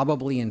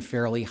 probably in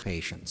fairly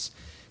patients,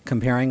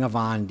 comparing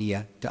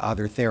Avandia to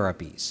other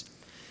therapies.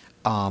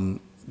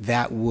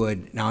 That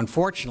would, now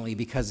unfortunately,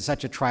 because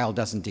such a trial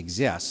doesn't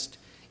exist,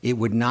 it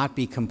would not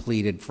be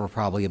completed for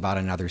probably about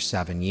another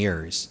 7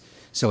 years.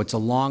 So it's a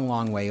long,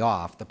 long way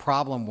off. The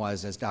problem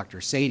was, as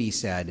Dr. Sadie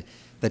said,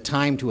 the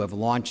time to have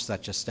launched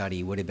such a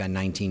study would have been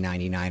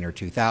 1999 or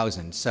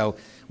 2000. So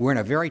we're in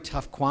a very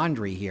tough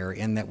quandary here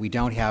in that we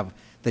don't have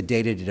the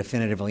data to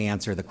definitively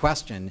answer the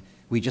question.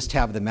 We just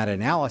have the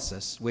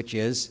meta-analysis, which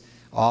is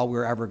all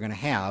we're ever going to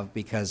have,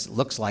 because it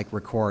looks like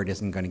RECORD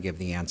isn't going to give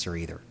the answer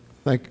either.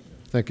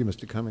 Thank you,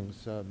 Mr.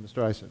 Cummings.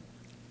 Mr. Eisen.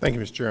 Thank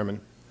you, Mr. Chairman.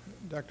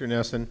 Dr.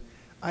 Nessen,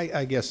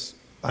 I guess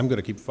I'm going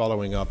to keep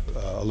following up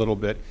a little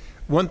bit.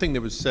 One thing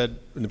that was said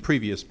in the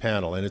previous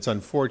panel, and it's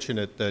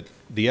unfortunate that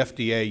the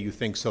FDA you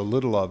think so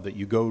little of, that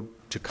you go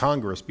to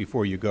Congress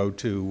before you go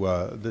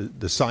to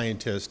the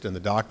scientists and the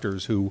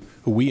doctors who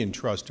we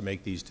entrust to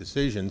make these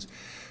decisions,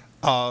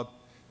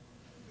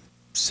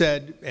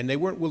 said, and they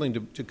weren't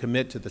willing to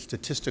commit to the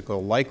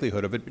statistical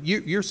likelihood of it, but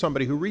you're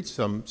somebody who reads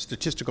some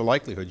statistical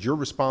likelihoods. You're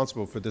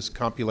responsible for this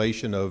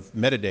compilation of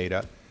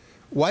metadata.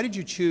 Why did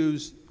you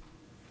choose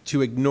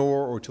to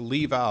ignore or to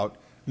leave out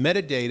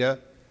metadata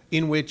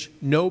in which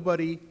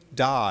nobody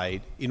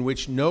died, in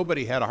which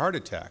nobody had a heart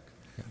attack?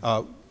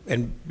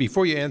 And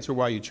before you answer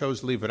why you chose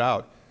to leave it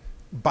out,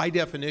 by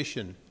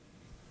definition,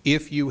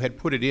 if you had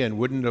put it in,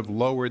 wouldn't it have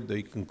lowered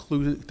the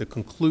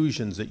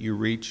conclusions that you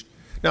reached?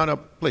 No,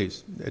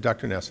 please,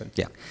 Dr. Nessen.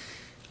 Yeah.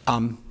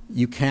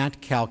 You can't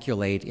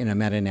calculate in a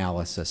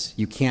meta-analysis.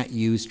 You can't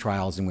use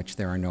trials in which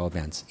there are no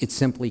events. It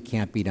simply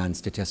can't be done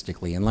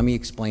statistically. And let me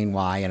explain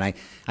why. And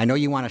I know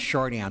you want a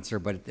short answer,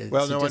 but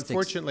well, no,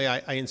 unfortunately,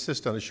 I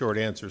insist on a short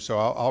answer, so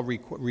I'll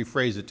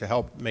rephrase it to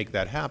help make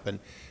that happen.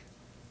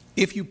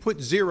 If you put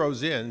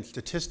zeros in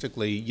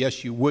statistically,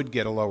 yes, you would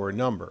get a lower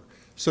number.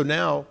 So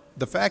now,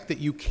 the fact that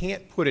you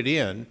can't put it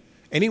in,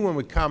 anyone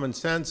with common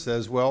sense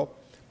says, well,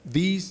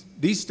 these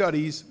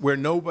studies where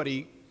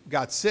nobody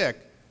got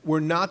sick were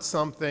not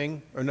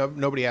something, or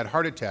nobody had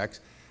heart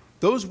attacks.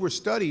 Those were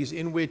studies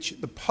in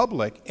which the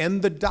public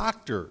and the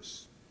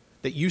doctors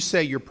that you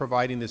say you're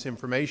providing this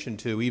information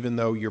to, even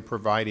though you're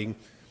providing,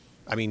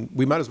 I mean,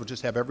 we might as well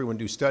just have everyone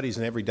do studies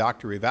and every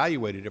doctor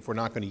evaluate it if we're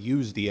not going to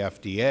use the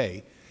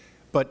FDA.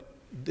 But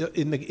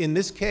in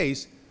this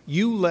case,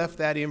 you left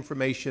that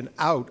information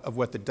out of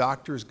what the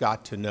doctors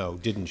got to know,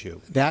 didn't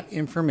you? That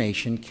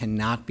information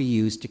cannot be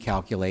used to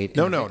calculate.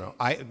 No.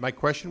 My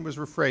question was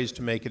rephrased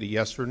to make it a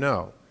yes or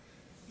no.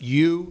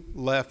 You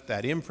left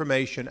that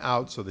information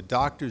out, so the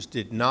doctors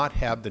did not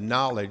have the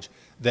knowledge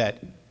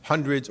that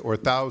hundreds or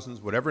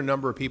thousands, whatever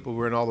number of people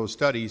were in all those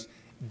studies,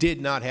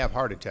 did not have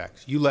heart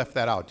attacks. You left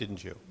that out,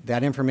 didn't you?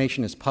 That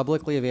information is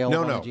publicly available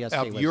on the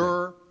GSK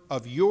website.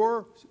 of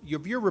your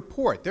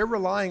report. They're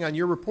relying on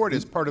your report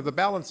as part of the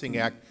Balancing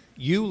Act.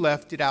 You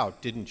left it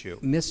out, didn't you?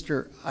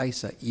 Mr.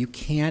 Issa, you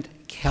can't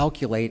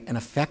calculate an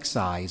effect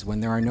size when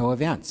there are no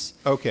events.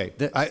 Okay.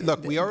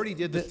 Look, we already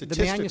did the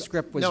statistical. The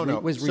manuscript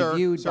was,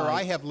 reviewed Sir, by...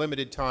 I have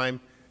limited time.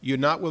 You're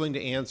not willing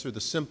to answer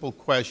the simple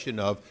question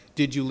of,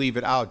 did you leave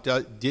it out?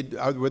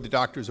 Were the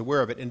doctors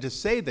aware of it? And to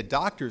say that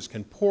doctors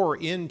can pour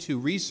into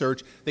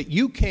research that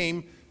you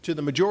came to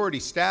the majority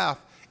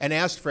staff and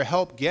asked for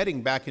help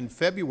getting back in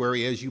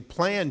February as you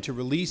planned to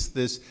release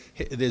this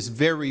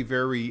very,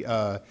 very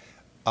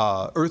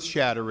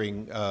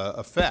earth-shattering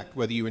effect,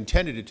 whether you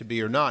intended it to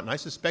be or not, and I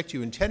suspect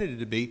you intended it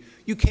to be.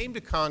 You came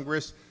to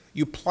Congress.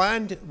 You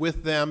planned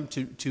with them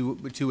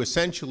to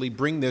essentially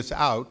bring this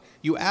out.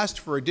 You asked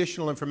for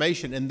additional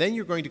information, and then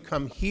you're going to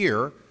come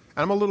here, and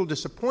I'm a little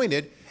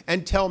disappointed,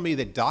 and tell me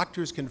that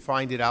doctors can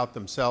find it out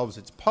themselves.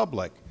 It's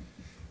public.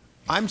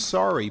 I'm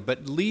sorry,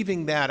 but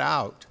leaving that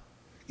out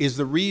is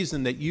the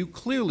reason that you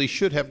clearly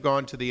should have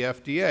gone to the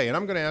FDA. And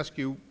I'm going to ask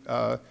you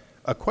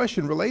a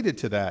question related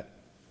to that.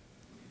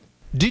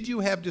 Did you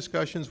have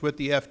discussions with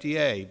the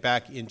FDA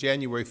back in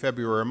January,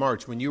 February, or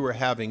March when you were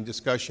having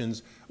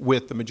discussions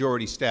with the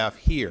majority staff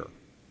here?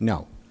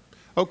 No.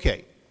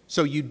 Okay.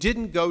 So you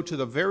didn't go to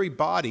the very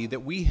body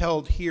that we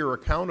held here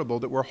accountable,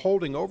 that we're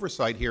holding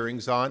oversight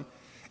hearings on,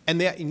 and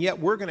yet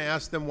we're going to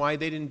ask them why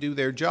they didn't do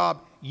their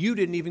job. You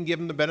didn't even give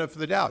them the benefit of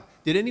the doubt.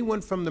 Did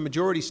anyone from the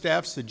majority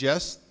staff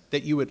suggest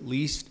that you at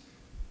least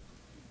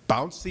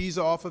bounce these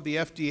off of the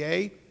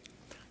FDA?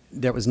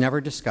 That was never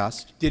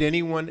discussed. Did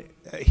anyone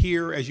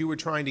here, as you were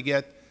trying to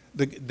get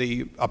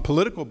a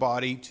political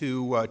body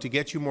to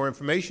get you more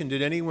information,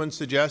 did anyone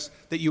suggest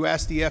that you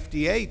ask the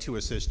FDA to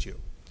assist you?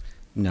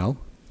 No.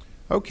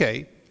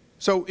 Okay.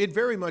 So it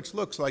very much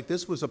looks like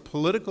this was a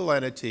political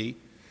entity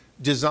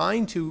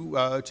designed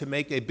to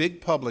make a big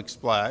public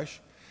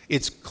splash.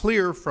 It's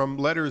clear from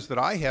letters that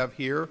I have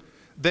here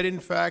that,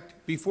 in fact,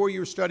 before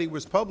your study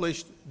was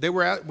published,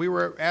 we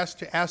were asked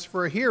to ask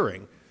for a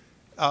hearing.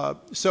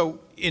 So,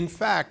 in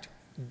fact,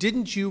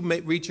 didn't you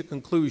reach a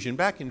conclusion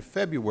back in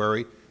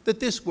February that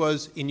this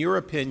was, in your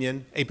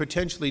opinion, a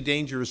potentially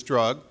dangerous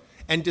drug,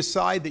 and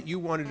decide that you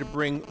wanted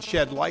to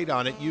shed light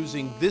on it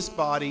using this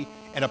body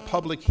and a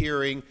public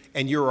hearing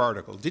and your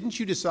article? Didn't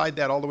you decide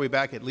that all the way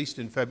back, at least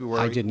in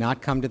February? I did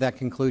not come to that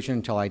conclusion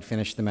until I'd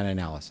finished the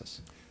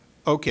meta-analysis.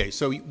 Okay,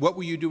 so what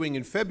were you doing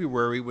in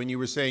February when you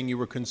were saying you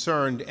were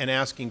concerned and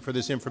asking for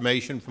this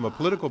information from a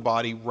political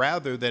body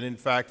rather than, in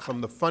fact,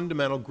 from the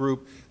fundamental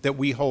group that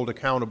we hold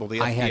accountable, the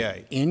FDA? I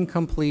had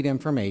incomplete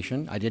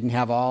information. I didn't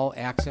have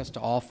access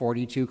to all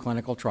 42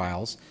 clinical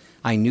trials.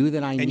 I knew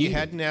that I needed. And you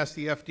hadn't asked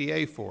the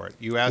FDA for it.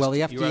 You asked. Well, the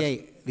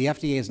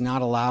FDA is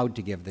not allowed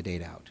to give the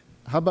data out.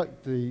 How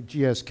about the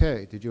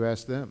GSK? Did you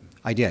ask them?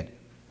 I did.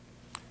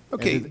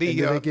 Okay. And did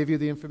they give you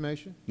the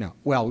information? No.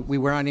 Well, we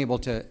were unable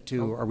to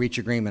reach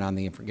agreement on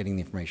getting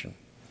the information.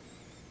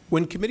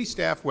 When committee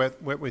staff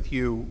went with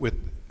you with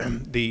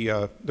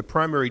the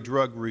primary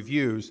drug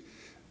reviews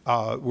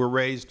were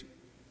raised,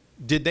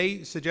 did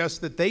they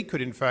suggest that they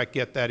could, in fact,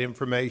 get that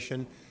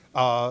information?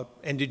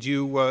 And did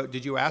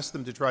you ask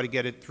them to try to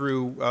get it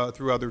through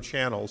other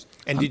channels?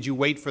 And did you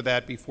wait for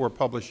that before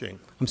publishing?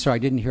 I'm sorry, I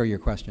didn't hear your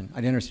question.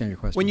 I didn't understand your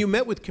question. When you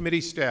met with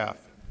committee staff,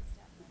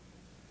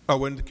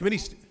 when committee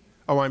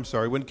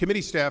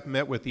staff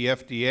met with the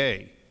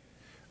FDA,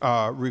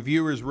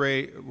 reviewers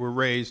were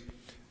raised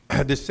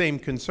the same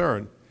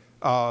concern.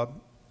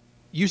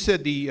 You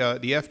said the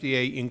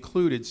FDA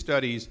included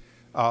studies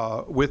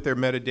with their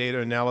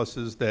metadata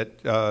analysis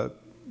that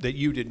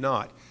you did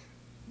not.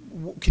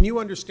 Can you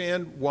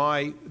understand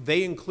why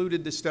they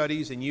included the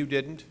studies and you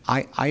didn't?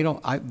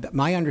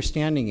 My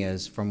understanding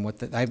is from what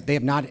they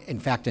have not, in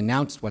fact,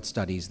 announced what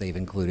studies they've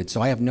included,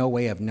 so I have no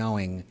way of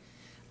knowing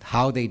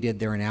how they did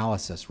their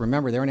analysis.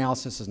 Remember, their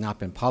analysis has not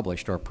been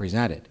published or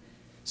presented,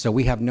 so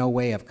we have no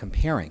way of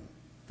comparing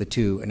the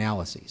two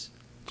analyses.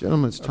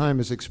 Gentlemen's time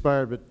has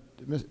expired, but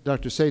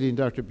Dr. Sadie and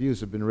Dr. Buse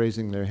have been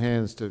raising their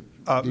hands to.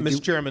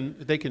 Mr. Chairman,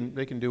 they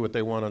can do what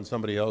they want on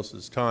somebody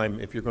else's time.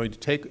 If you're going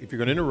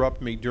to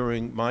interrupt me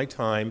during my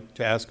time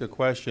to ask a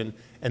question,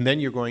 and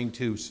then you're going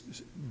to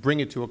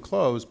bring it to a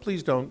close,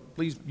 please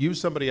use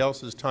somebody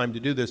else's time to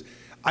do this.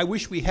 I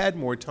wish we had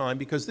more time,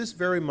 because this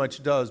very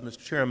much does,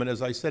 Mr. Chairman,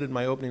 as I said in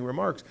my opening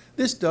remarks,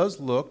 this does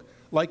look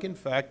like, in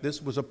fact,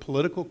 this was a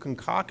political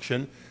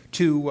concoction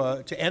to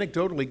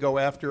anecdotally go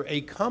after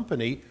a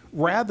company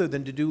rather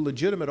than to do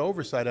legitimate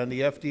oversight on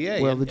the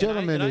FDA. Well,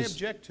 I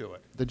object to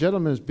it. The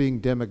gentleman is being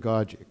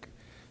demagogic.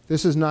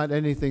 This is not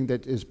anything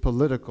that is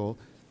political.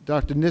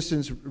 Dr.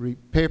 Nissen's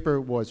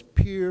paper was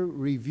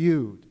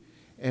peer-reviewed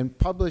and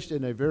published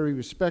in a very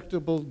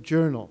respectable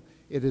journal.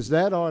 It is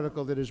that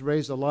article that has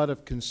raised a lot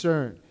of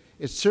concern.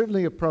 It's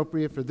certainly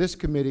appropriate for this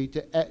committee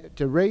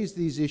to raise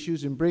these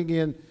issues and bring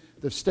in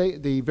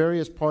the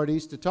various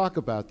parties to talk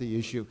about the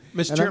issue.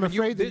 Mr. Chairman, I'm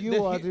afraid that you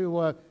ought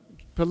to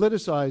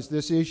politicize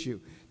this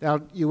issue.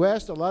 Now, you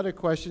asked a lot of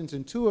questions,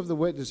 and two of the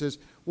witnesses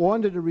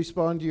wanted to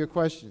respond to your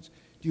questions.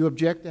 Do you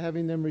object to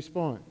having them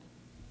respond?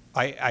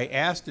 I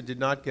asked and did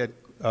not get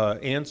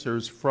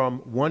answers from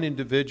one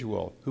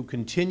individual who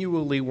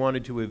continually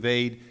wanted to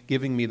evade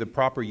giving me the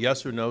proper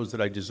yes or no's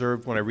that I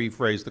deserved when I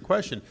rephrased the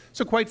question.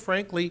 So quite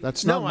frankly,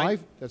 that's no,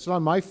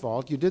 not my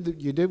fault. You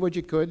did what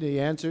you could, and he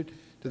answered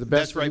to the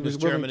best that's right, that he was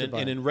Mr. willing Chairman, to.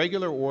 and in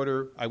regular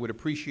order, I would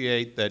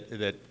appreciate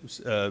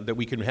that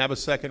we can have a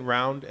second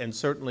round, and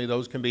certainly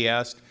those can be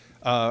asked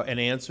and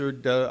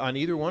answered on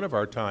either one of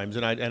our times.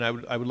 And I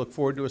would look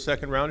forward to a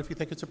second round if you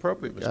think it's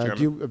appropriate, Mr. Chairman.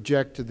 Do you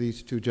object to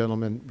these two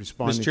gentlemen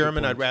responding? Mr.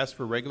 Chairman, I'd ask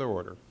for regular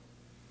order.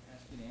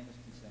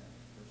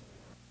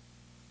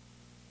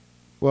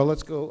 Well,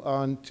 let's go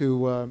on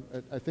to,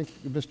 I think,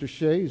 Mr.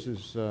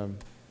 Shays'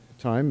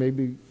 time.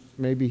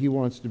 Maybe he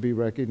wants to be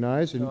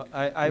recognized. And, no,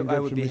 I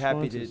would be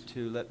happy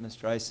to let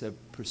Mr. Issa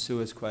pursue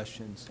his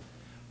questions.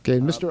 Okay,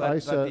 Mr.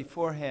 Issa. But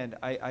beforehand,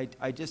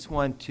 I just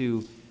want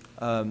to,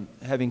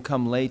 having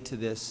come late to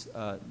this,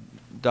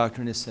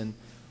 Dr. Nissen,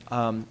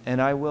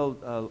 and I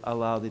will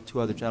allow the two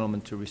other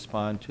gentlemen to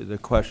respond to the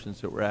questions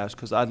that were asked,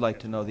 because I'd like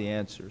to know the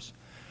answers.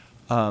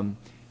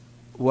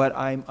 What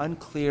I'm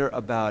unclear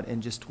about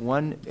in just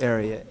one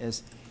area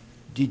is,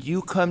 did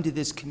you come to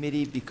this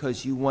committee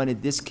because you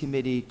wanted this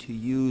committee to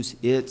use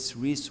its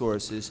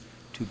resources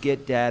to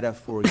get data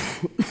for you?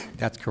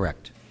 That's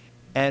correct.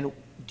 And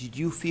did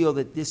you feel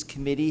that this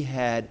committee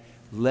had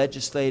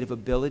legislative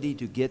ability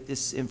to get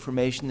this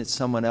information that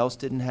someone else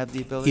didn't have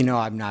the ability? You know,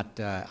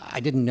 I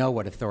didn't know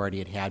what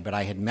authority it had, but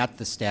I had met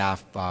the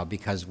staff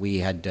because we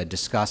had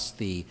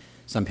discussed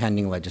some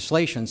pending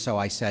legislation. So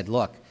I said,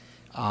 look,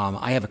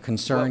 I have a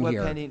concern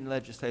here. What pending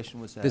legislation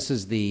was that? This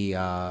is the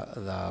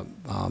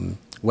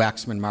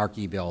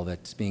Waxman-Markey bill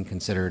that's being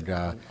considered,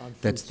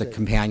 that's the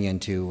companion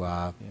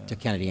to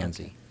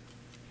Kennedy-Enzi.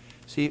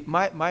 See,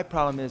 my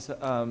problem is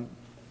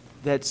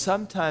that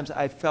sometimes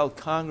I felt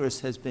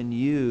Congress has been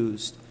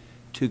used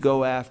to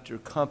go after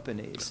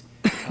companies,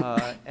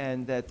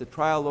 and that the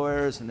trial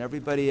lawyers and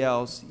everybody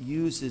else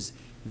uses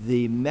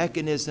the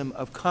mechanism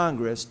of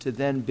Congress to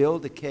then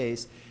build a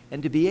case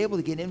and to be able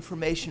to get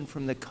information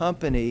from the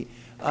company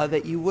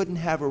that you wouldn't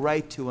have a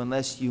right to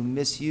unless you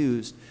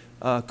misused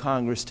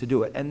Congress to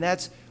do it. And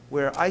that's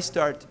where I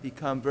start to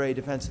become very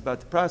defensive about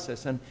the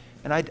process. And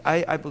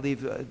I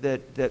believe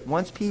that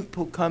once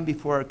people come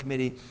before our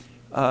committee,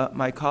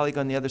 my colleague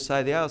on the other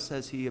side of the aisle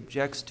says he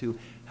objects to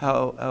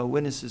how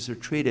witnesses are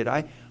treated.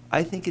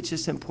 I think it's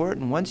just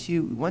important. Once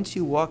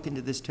you walk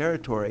into this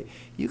territory,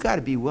 you've got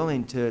to be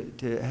willing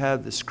to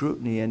have the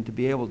scrutiny and to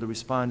be able to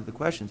respond to the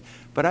questions.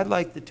 But I'd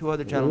like the two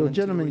other gentlemen Will the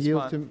gentleman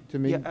yield to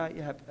me?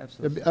 Yeah,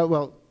 absolutely.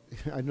 Well,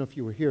 I don't know if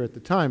you were here at the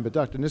time, but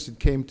Dr. Nissen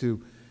came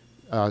to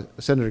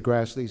Senator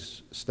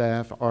Grassley's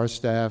staff, our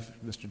staff,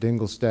 Mr.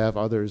 Dingell's staff,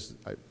 others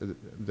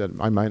that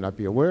I might not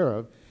be aware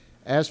of,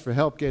 asked for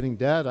help getting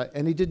data,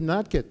 and he did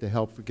not get the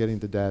help for getting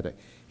the data.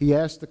 He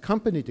asked the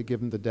company to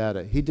give him the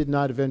data. He did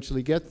not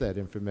eventually get that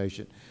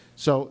information.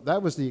 So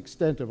that was the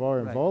extent of our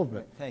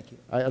involvement. Right. Thank you.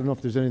 I don't know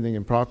if there's anything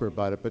improper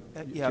about it, but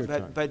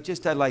but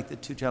just I'd like the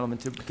two gentlemen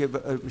to give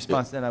a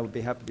response, then I would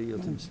be happy to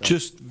yield to them.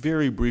 Just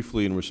very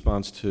briefly in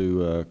response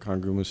to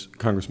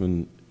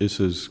Congressman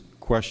Issa's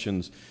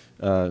questions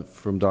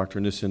from Dr.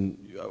 Nissen,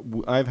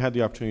 I've had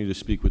the opportunity to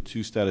speak with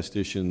two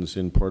statisticians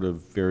in part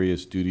of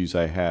various duties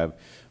I have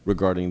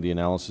regarding the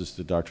analysis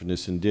that Dr.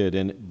 Nissen did,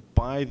 and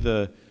by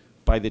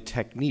the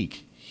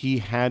technique, he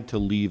had to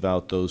leave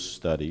out those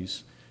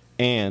studies,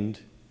 and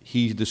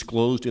he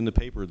disclosed in the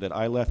paper that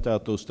I left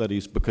out those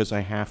studies because I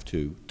have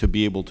to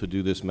be able to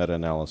do this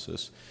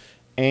meta-analysis.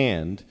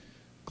 And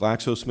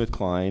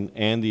GlaxoSmithKline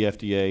and the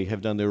FDA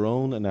have done their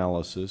own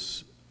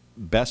analysis,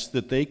 best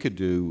that they could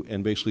do,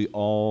 and basically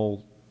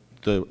all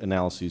the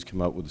analyses come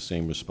out with the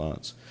same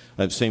response,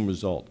 same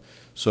result.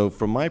 So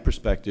from my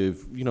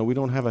perspective, you know, we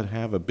don't have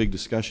a big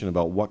discussion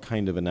about what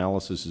kind of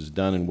analysis is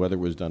done and whether it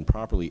was done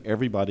properly.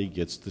 Everybody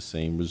gets the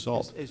same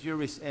result. Is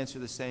your answer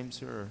the same,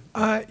 sir?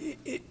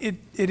 It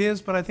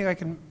is, but I think I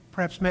can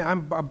perhaps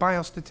I'm a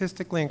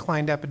biostatistically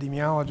inclined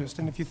epidemiologist,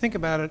 and if you think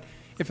about it,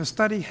 if a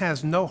study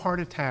has no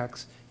heart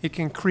attacks, it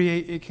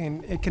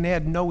can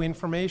add no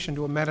information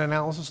to a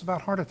meta-analysis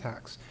about heart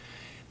attacks.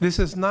 This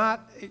is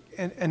not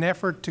an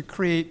effort to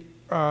create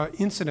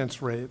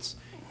incidence rates.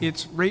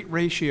 It's rate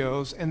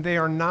ratios, and they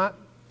are not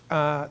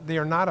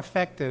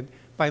affected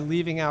by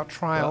leaving out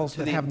trials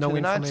that have no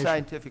information. To the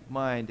non-scientific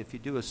mind, if you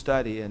do a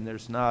study and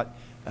there's not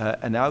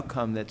an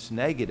outcome that's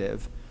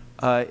negative,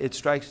 it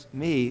strikes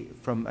me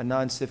from a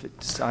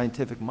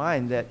non-scientific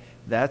mind that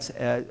that's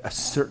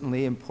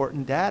certainly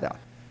important data.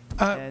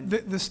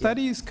 The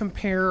studies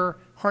compare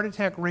heart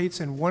attack rates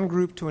in one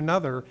group to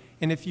another,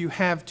 and if you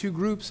have two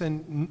groups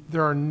and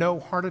there are no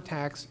heart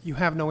attacks, you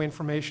have no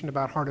information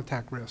about heart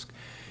attack risk.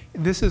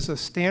 This is a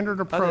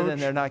standard approach. Other than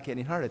they're not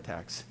getting heart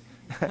attacks.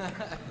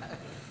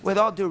 With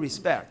all due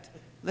respect,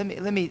 let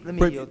me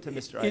yield to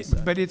Mr. Issa.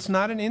 But it's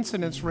not an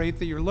incidence rate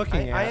that you're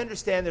looking at. I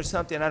understand there's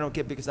something I don't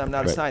get because I'm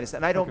not a scientist,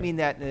 and I don't mean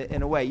that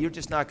in a way. You're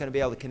just not going to be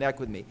able to connect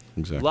with me.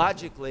 Exactly.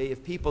 Logically,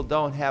 if people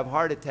don't have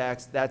heart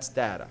attacks, that's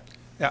data.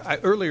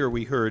 Earlier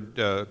we heard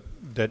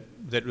that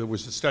there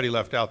was a study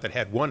left out that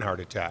had one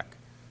heart attack,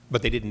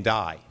 but they didn't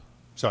die.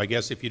 So I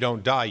guess if you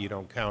don't die, you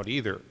don't count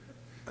either.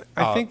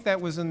 I think that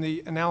was in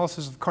the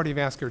analysis of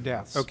cardiovascular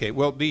deaths. Okay.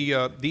 Well, the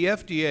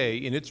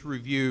FDA, in its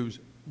reviews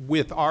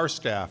with our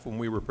staff when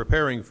we were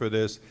preparing for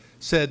this,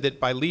 said that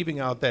by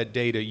leaving out that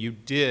data, you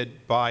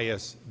did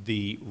bias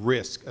the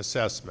risk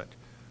assessment.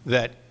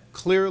 That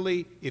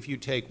clearly, if you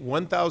take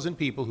 1,000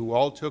 people who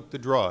all took the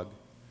drug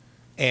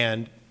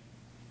and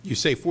you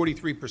say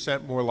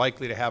 43% more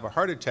likely to have a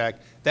heart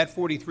attack, that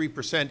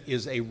 43%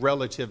 is a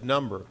relative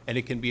number, and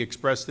it can be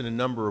expressed in a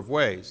number of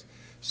ways.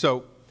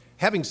 So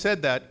having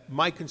said that,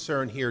 my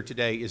concern here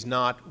today is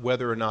not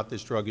whether or not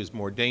this drug is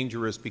more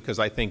dangerous, because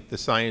I think the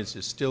science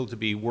is still to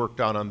be worked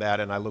on that,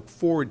 and I look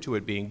forward to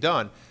it being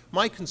done.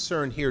 My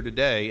concern here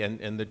today,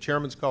 and the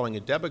chairman's calling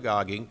it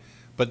demagoguing,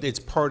 but it's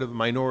part of the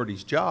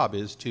minority's job,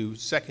 is to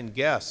second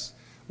guess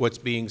what's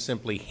being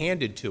simply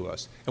handed to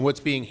us. And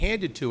what's being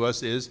handed to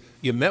us is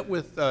you met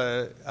with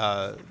the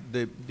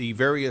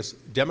various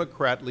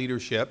Democrat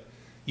leadership,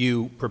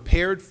 you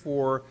prepared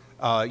for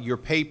your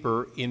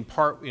paper in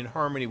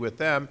harmony with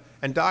them,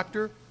 and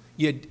doctor,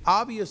 you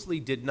obviously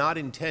did not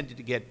intend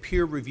to get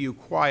peer review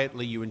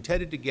quietly. You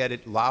intended to get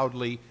it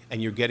loudly,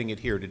 and you're getting it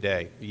here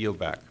today. I yield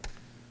back.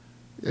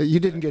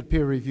 You didn't get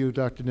peer review,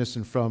 Dr.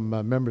 Nissen, from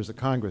members of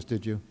Congress,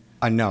 did you?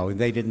 No,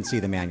 they didn't see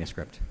the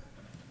manuscript.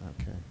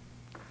 Okay.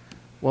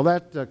 Well,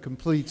 that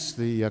completes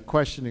the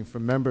questioning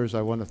from members.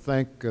 I want to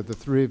thank the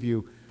three of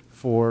you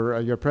for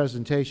your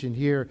presentation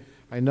here.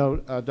 I know,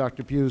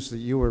 Dr. Buse, that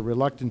you were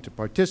reluctant to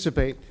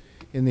participate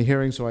in the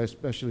hearing, so I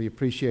especially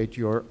appreciate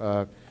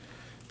your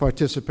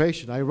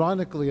participation.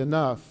 Ironically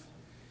enough,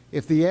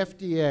 if the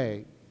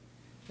FDA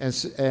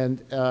and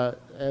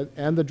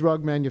the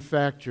drug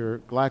manufacturer,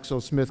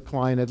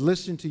 GlaxoSmithKline, had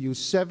listened to you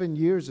 7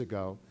 years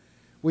ago,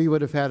 we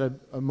would have had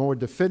a more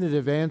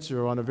definitive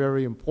answer on a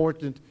very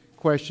important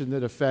question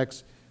that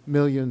affects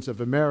millions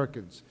of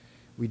Americans.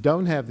 We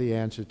don't have the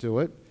answer to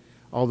it,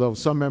 although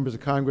some members of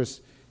Congress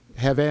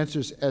have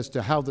answers as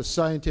to how the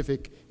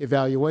scientific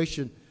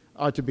evaluation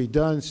ought to be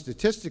done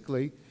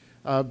statistically,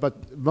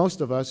 but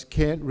most of us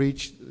can't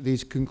reach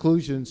these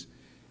conclusions.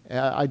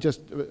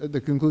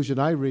 The conclusion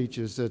I reach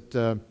is that,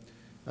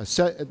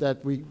 that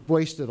we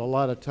wasted a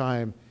lot of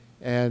time,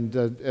 and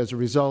as a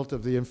result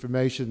of the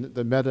information,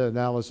 the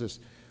meta-analysis,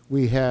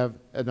 we have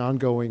an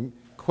ongoing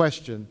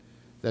question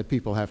that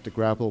people have to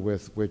grapple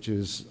with, which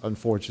is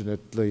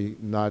unfortunately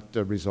not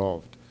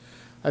resolved.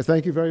 I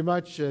thank you very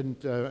much, and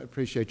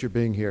appreciate your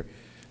being here.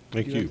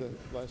 Thank you. Have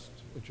the last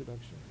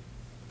introduction.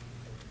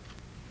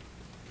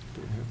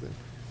 Do we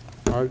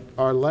have that?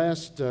 Our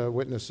last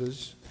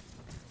witnesses.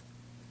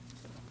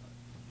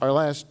 Our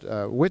last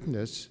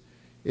witness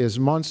is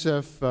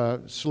Monsef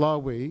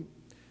Slawi,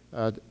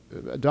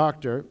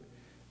 doctor.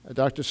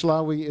 Dr.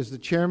 Slawi is the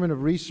chairman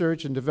of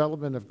research and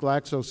development of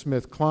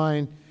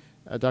GlaxoSmithKline.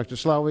 Dr.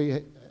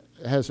 Slawi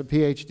has a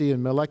PhD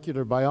in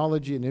molecular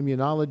biology and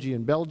immunology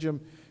in Belgium,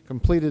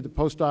 completed the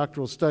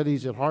postdoctoral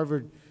studies at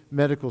Harvard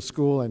Medical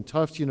School and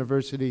Tufts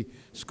University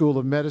School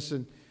of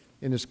Medicine.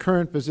 In his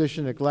current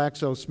position at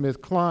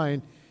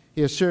GlaxoSmithKline,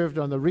 he has served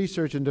on the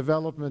research and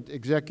development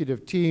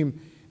executive team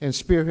and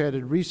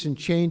spearheaded recent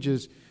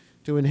changes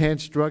to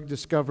enhance drug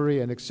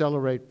discovery and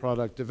accelerate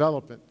product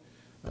development.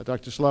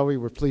 Dr. Slawi,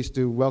 we're pleased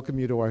to welcome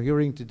you to our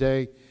hearing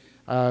today.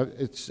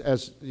 It's,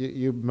 as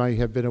you might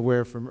have been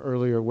aware from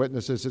earlier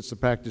witnesses, it's the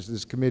practice of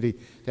this committee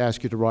to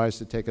ask you to rise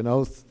to take an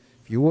oath.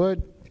 If you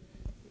would,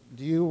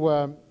 do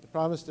you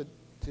promise that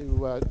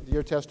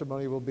your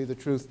testimony will be the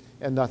truth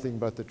and nothing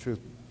but the truth?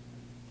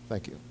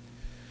 Thank you.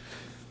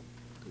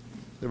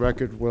 The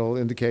record will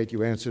indicate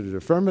you answered it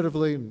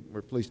affirmatively.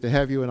 We're pleased to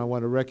have you, and I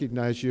want to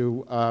recognize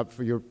you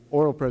for your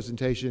oral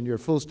presentation. Your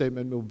full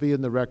statement will be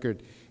in the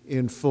record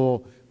in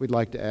full. We'd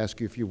like to ask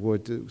you, if you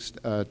would,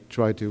 to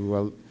try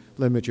to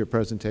limit your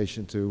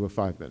presentation to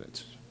 5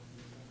 minutes.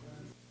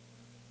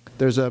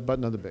 There's a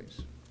button on the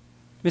base.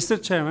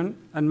 Mr. Chairman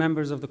and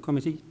members of the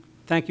committee,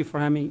 thank you for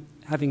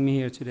having me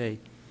here today.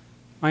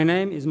 My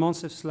name is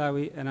Monsef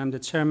Slawi, and I'm the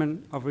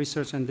chairman of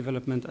research and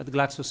development at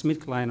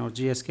GlaxoSmithKline, or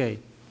GSK.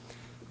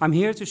 I'm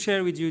here to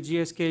share with you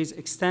GSK's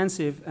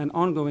extensive and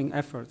ongoing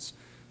efforts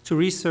to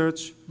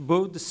research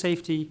both the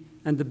safety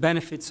and the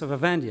benefits of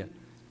Avandia,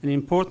 an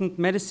important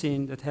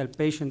medicine that helps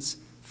patients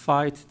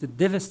fight the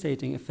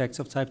devastating effects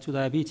of type 2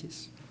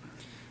 diabetes.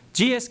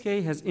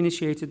 GSK has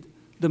initiated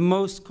the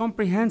most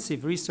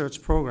comprehensive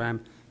research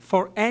program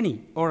for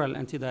any oral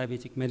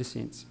antidiabetic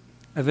medicines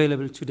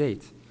available to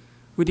date,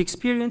 with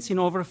experience in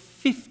over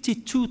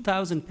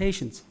 52,000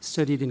 patients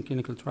studied in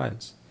clinical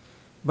trials.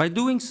 By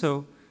doing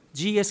so,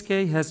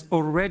 GSK has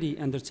already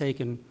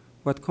undertaken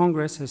what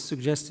Congress has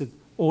suggested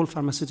all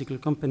pharmaceutical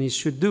companies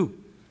should do,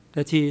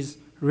 that is,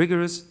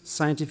 rigorous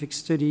scientific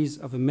studies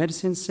of a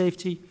medicine's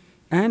safety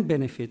and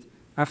benefit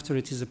after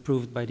it is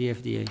approved by the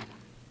FDA.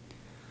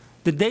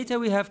 The data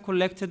we have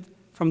collected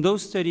from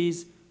those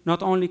studies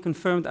not only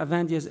confirmed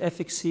Avandia's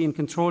efficacy in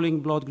controlling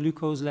blood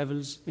glucose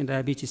levels in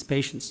diabetes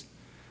patients,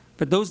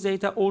 but those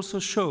data also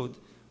showed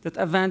that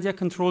Avandia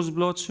controls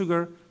blood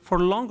sugar for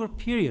longer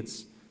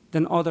periods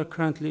than other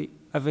currently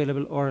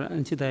available oral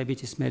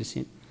antidiabetes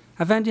medicine,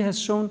 Avandia has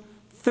shown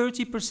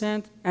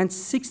 30% and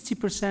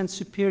 60%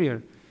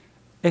 superior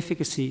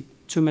efficacy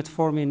to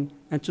metformin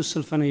and to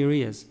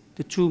sulfonylureas,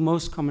 the two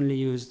most commonly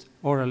used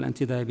oral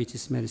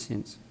antidiabetes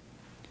medicines.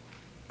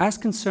 As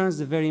concerns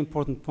the very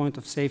important point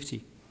of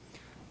safety,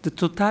 the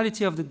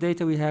totality of the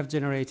data we have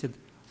generated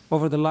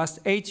over the last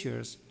 8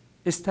 years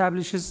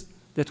establishes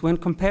that when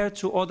compared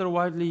to other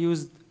widely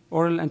used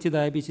oral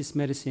antidiabetes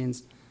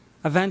medicines,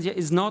 Avandia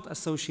is not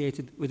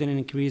associated with an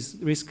increased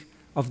risk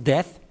of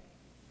death,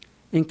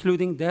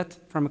 including death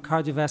from a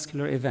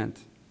cardiovascular event.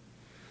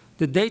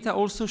 The data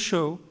also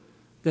show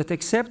that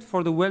except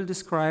for the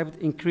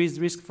well-described increased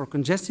risk for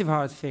congestive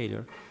heart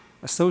failure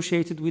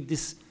associated with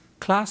this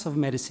class of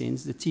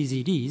medicines, the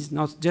TZDs,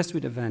 not just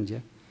with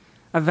Avandia,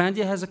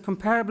 Avandia has a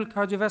comparable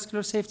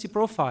cardiovascular safety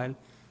profile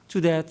to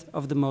that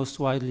of the most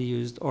widely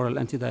used oral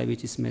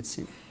antidiabetes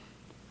medicine.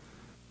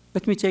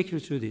 Let me take you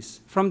through this.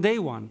 From day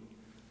one,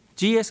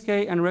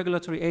 GSK and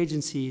regulatory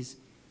agencies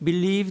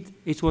believed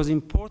it was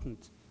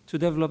important to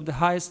develop the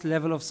highest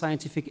level of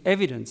scientific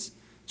evidence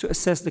to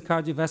assess the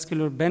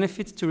cardiovascular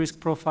benefit to risk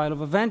profile of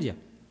Avandia.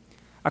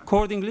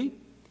 Accordingly,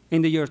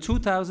 in the year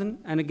 2000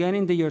 and again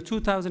in the year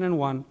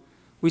 2001,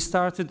 we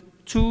started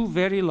two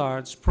very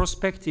large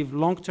prospective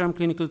long-term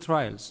clinical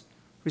trials,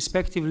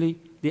 respectively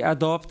the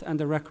ADOPT and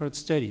the RECORD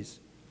studies.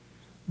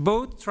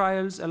 Both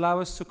trials allow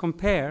us to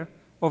compare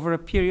over a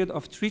period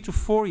of 3 to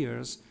 4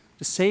 years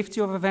the safety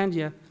of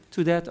Avandia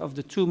to that of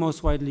the two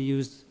most widely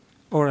used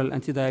oral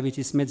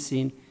antidiabetes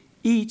medicine,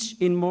 each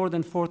in more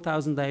than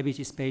 4,000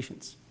 diabetes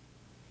patients.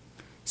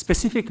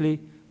 Specifically,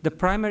 the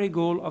primary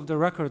goal of the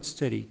RECORD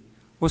study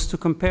was to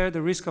compare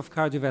the risk of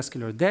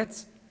cardiovascular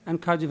death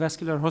and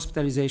cardiovascular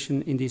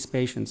hospitalization in these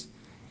patients,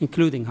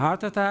 including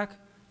heart attack,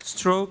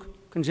 stroke,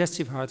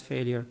 congestive heart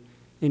failure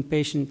in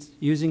patients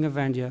using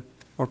Avandia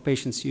or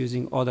patients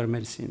using other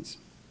medicines.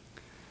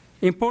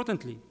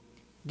 Importantly,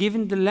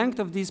 given the length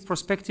of these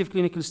prospective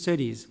clinical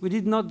studies, we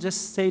did not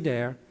just stay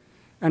there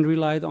and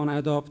relied on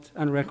ADOPT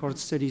and RECORD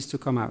studies to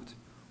come out.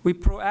 We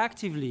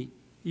proactively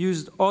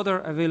used other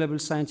available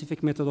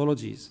scientific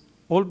methodologies,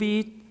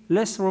 albeit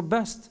less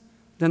robust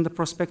than the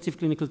prospective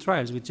clinical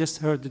trials. We just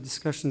heard the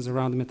discussions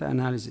around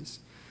meta-analysis,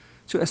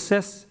 to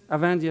assess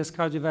Avandia's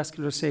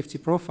cardiovascular safety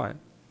profile.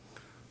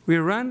 We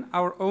ran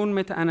our own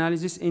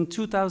meta-analysis in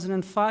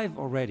 2005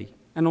 already,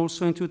 and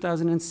also in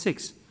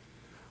 2006,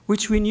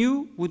 which we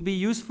knew would be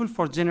useful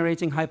for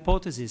generating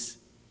hypotheses,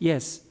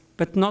 yes,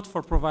 but not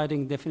for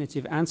providing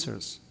definitive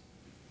answers.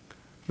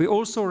 We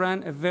also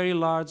ran a very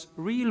large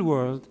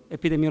real-world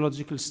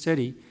epidemiological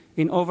study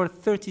in over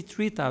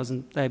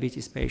 33,000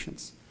 diabetes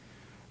patients.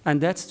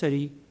 And that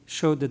study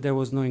showed that there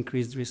was no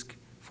increased risk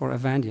for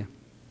Avandia.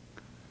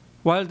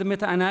 While the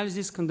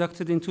meta-analysis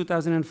conducted in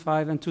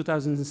 2005 and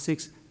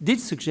 2006 did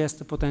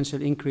suggest a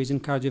potential increase in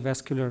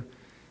cardiovascular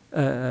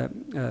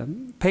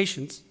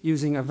patients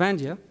using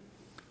Avandia,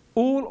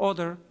 all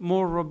other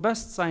more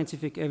robust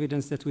scientific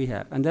evidence that we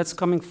have, and that's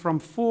coming from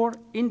 4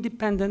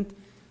 independent,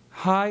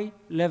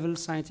 high-level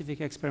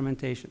scientific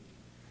experimentation.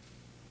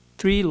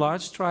 3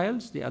 large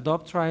trials, the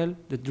ADOPT trial,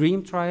 the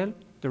DREAM trial,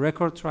 the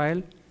RECORD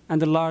trial,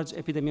 and the large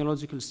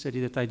epidemiological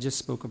study that I just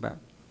spoke about.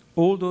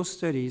 All those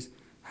studies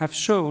have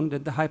shown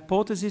that the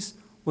hypothesis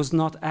was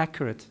not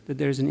accurate, that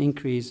there is an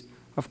increase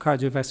of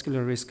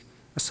cardiovascular risk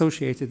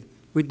associated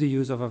with the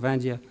use of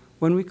Avandia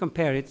when we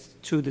compare it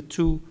to the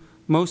 2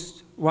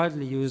 most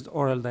widely used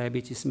oral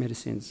diabetes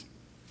medicines.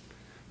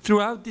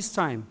 Throughout this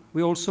time,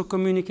 we also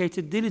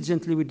communicated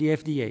diligently with the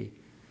FDA.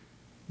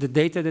 The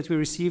data that we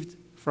received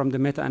from the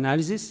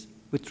meta-analysis,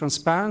 we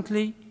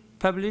transparently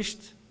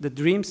published the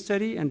DREAM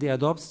study and the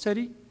ADOPT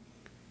study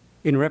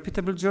in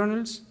reputable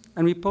journals,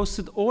 and we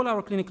posted all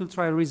our clinical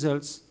trial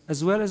results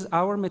as well as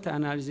our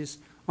meta-analysis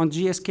on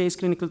GSK's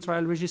clinical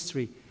trial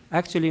registry,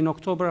 actually in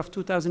October of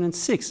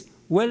 2006,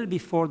 well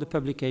before the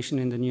publication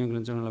in the New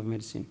England Journal of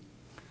Medicine.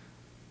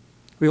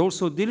 We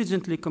also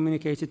diligently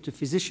communicated to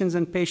physicians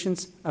and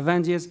patients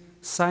Avandia's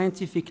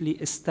scientifically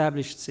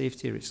established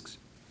safety risks.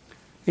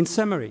 In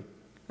summary,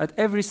 at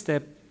every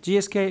step,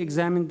 GSK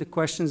examined the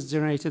questions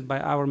generated by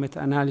our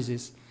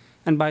meta-analysis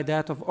and by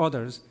that of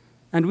others,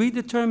 and we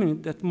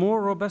determined that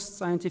more robust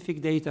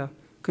scientific data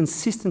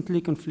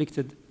consistently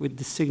conflicted with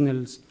the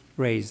signals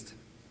raised.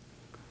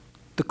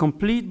 The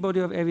complete body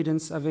of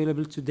evidence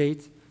available to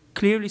date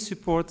clearly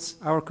supports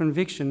our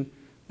conviction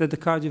that the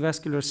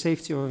cardiovascular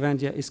safety of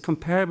Avandia is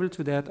comparable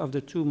to that of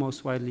the 2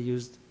 most widely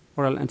used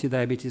oral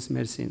antidiabetes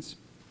medicines.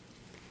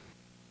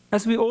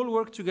 As we all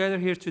work together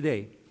here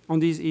today on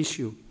this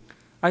issue,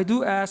 I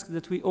do ask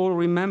that we all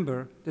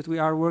remember that we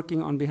are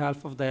working on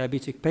behalf of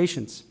diabetic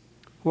patients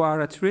who are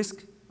at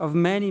risk of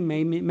many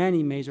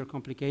major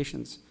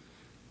complications.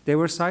 They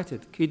were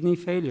cited: kidney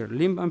failure,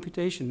 limb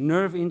amputation,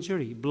 nerve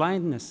injury,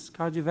 blindness,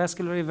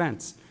 cardiovascular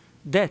events,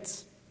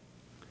 deaths.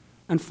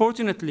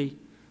 Unfortunately,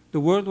 the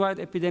worldwide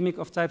epidemic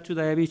of type 2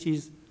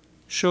 diabetes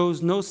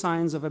shows no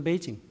signs of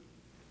abating.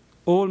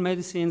 All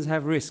medicines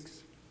have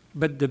risks,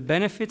 but the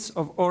benefits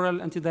of oral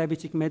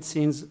antidiabetic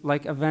medicines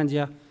like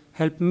Avandia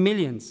help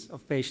millions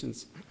of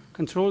patients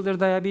control their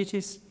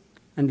diabetes,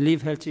 and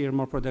live healthier,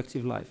 more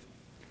productive life.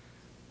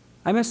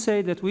 I must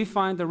say that we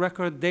find the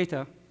record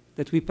data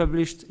that we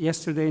published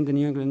yesterday in the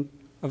New England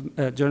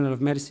Journal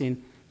of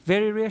Medicine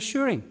very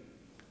reassuring,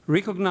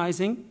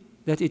 recognizing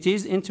that it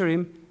is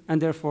interim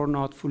and therefore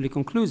not fully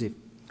conclusive.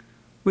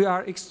 We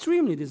are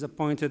extremely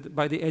disappointed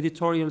by the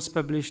editorials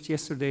published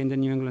yesterday in the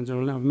New England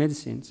Journal of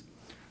Medicine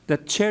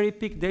that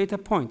cherry-pick data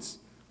points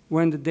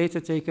when the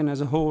data taken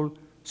as a whole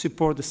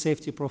support the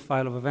safety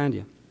profile of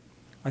Avandia.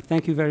 I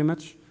thank you very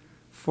much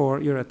for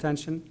your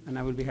attention, and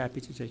I will be happy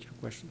to take your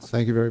questions.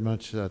 Thank you very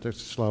much, Dr.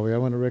 Slawi. I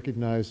want to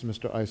recognize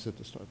Mr. Isett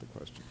to start the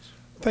questions.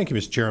 Thank you,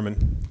 Mr.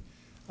 Chairman.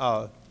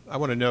 I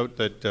want to note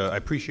that I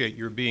appreciate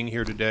your being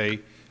here today.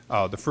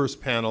 The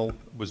first panel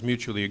was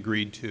mutually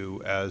agreed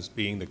to as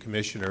being the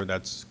commissioner.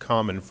 That's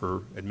common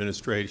for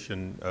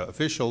administration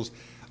officials.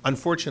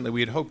 Unfortunately,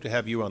 we had hoped to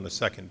have you on the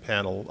second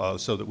panel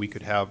so that we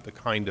could have the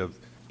kind of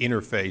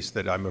interface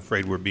that I'm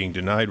afraid we're being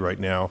denied right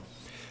now.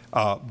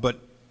 But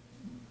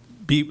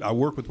I'll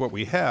work with what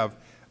we have.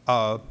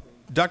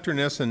 Dr.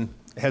 Nissen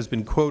has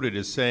been quoted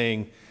as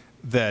saying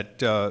that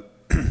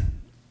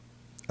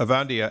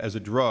Avandia as a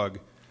drug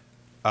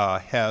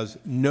has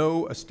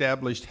no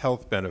established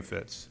health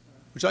benefits.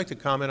 Would you like to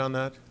comment on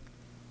that?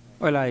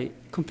 Well, I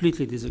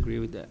completely disagree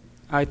with that.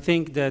 I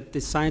think that the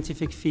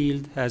scientific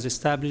field has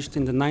established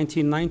in the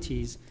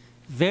 1990s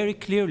very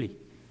clearly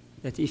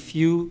that if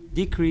you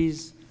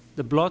decrease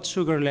the blood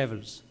sugar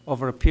levels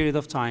over a period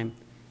of time,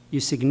 you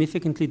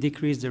significantly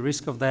decrease the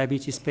risk of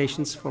diabetes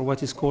patients for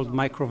what is called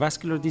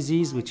microvascular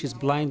disease, which is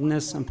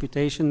blindness,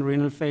 amputation,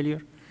 renal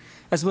failure,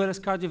 as well as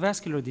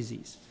cardiovascular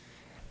disease.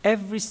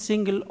 Every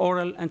single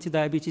oral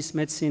anti-diabetes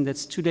medicine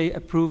that's today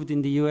approved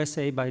in the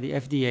USA by the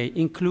FDA,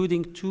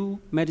 including 2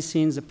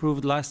 medicines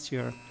approved last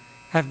year,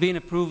 have been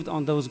approved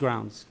on those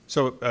grounds.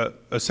 So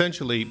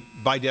essentially,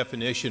 by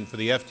definition, for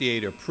the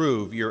FDA to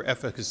approve, your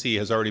efficacy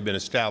has already been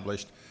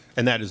established,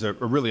 and that is a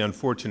really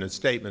unfortunate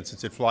statement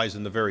since it flies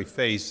in the very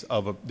face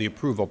of the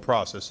approval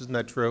process. Isn't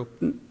that true?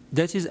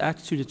 That is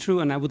actually true,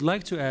 and I would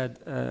like to add,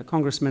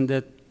 Congressman,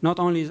 that not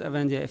only is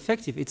Avandia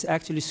effective, it's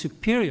actually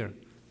superior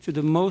to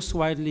the most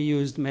widely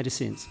used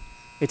medicines.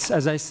 It's,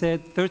 as I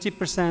said,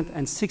 30%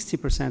 and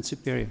 60%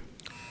 superior.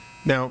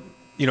 Now,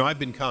 you know, I've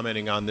been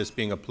commenting on this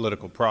being a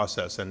political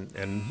process, and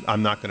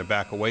I'm not going to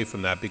back away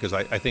from that because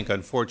I think,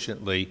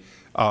 unfortunately,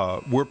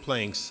 we're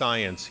playing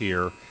science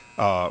here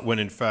when,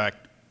 in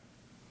fact,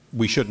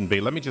 we shouldn't be.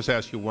 Let me just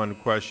ask you one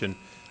question.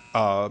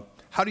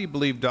 How do you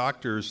believe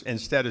doctors and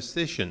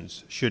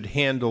statisticians should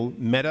handle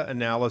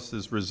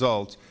meta-analysis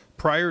results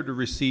prior to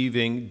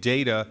receiving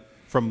data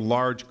from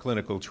large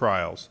clinical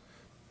trials?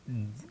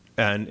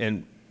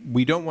 And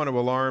we don't want to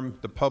alarm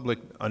the public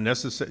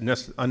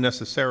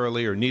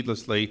unnecessarily or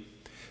needlessly,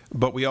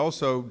 but we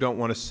also don't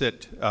want to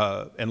sit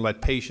and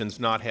let patients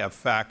not have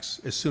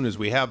facts as soon as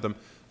we have them.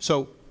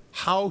 So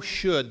how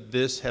should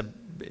this have,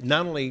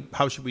 not only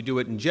how should we do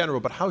it in general,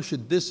 but how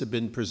should this have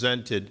been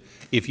presented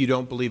if you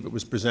don't believe it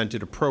was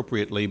presented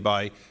appropriately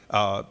by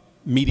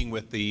meeting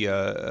with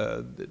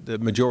the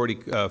majority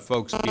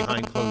folks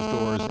behind closed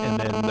doors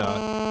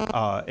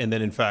and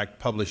then in fact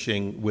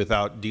publishing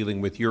without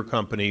dealing with your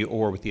company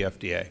or with the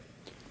FDA?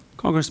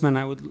 Congressman,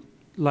 I would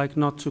like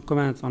not to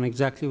comment on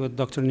exactly what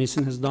Dr.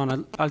 Nissen has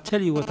done. I'll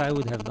tell you what I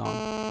would have done,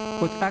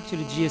 what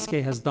actually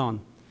GSK has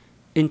done.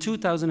 In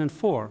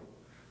 2004,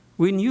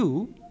 we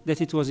knew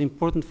that it was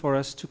important for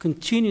us to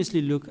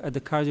continuously look at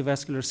the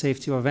cardiovascular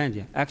safety of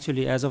Avandia.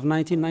 Actually, as of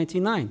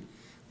 1999,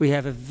 we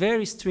have a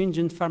very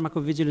stringent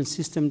pharmacovigilance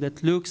system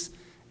that looks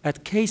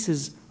at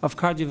cases of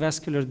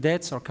cardiovascular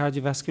deaths or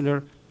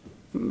cardiovascular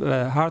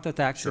heart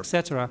attacks,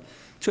 etc.,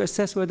 to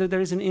assess whether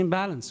there is an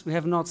imbalance. We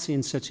have not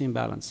seen such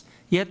imbalance.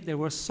 Yet there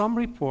was some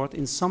report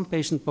in some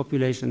patient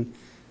population,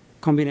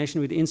 combination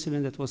with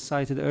insulin that was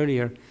cited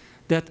earlier,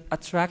 that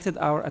attracted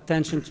our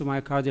attention to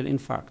myocardial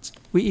infarcts.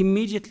 We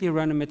immediately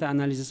ran a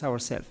meta-analysis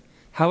ourselves.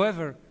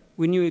 However,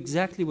 we knew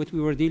exactly what we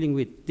were dealing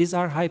with. These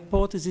are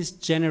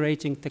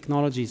hypothesis-generating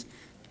technologies,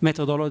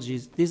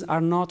 methodologies. These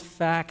are not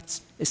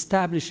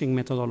facts-establishing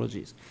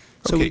methodologies.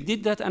 So we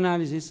did that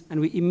analysis,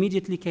 and we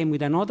immediately came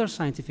with another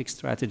scientific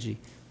strategy,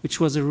 which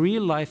was a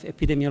real-life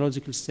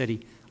epidemiological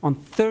study on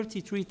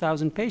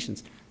 33,000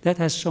 patients that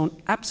has shown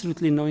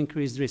absolutely no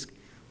increased risk.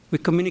 We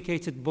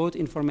communicated both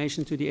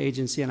information to the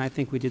agency, and I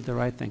think we did the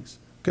right things.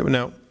 Okay, well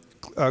now,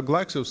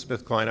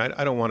 GlaxoSmithKline,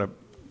 I don't want to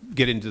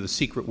get into the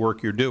secret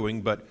work you're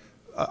doing, but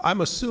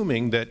I'm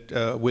assuming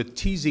that with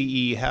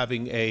TZE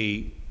having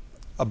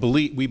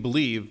we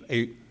believe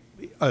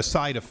a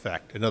side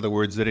effect, in other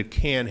words, that it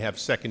can have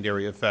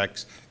secondary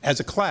effects as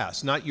a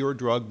class, not your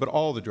drug, but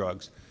all the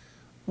drugs.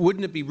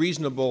 Wouldn't it be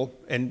reasonable,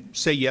 and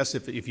say yes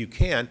if you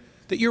can,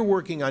 that you're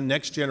working on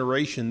next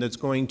generation that's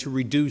going to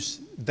reduce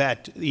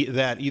that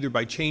either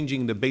by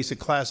changing the basic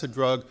class of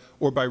drug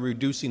or by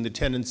reducing the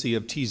tendency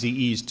of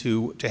TZEs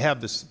to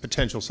have this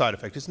potential side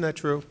effect? Isn't that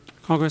true?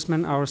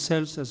 Congressman,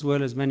 ourselves as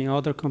well as many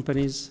other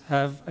companies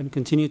have and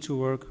continue to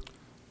work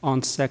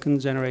on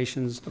second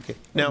generations of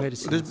now,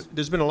 medicines.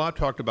 there's been a lot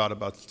talked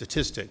about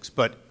statistics,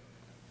 but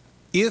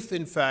if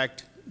in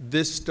fact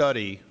this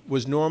study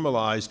was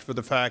normalized for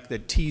the fact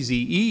that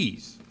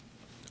TZEs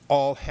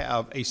all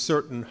have a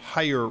certain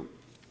higher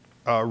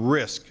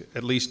risk,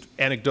 at least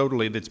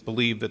anecdotally that's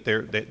believed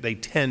that they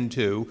tend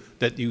to,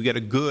 that you get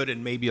a good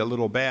and maybe a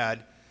little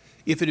bad.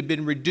 If it had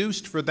been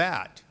reduced for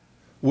that,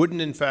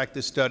 wouldn't in fact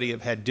the study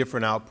have had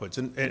different outputs?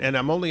 And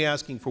I'm only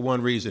asking for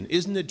one reason.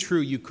 Isn't it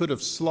true you could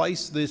have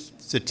sliced this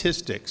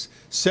statistics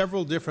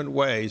several different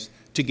ways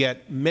to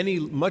get many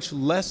much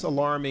less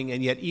alarming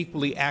and yet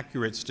equally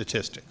accurate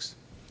statistics?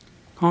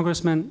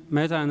 Congressman,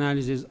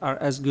 meta-analyses are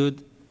as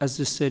good as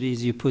the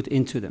studies you put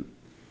into them.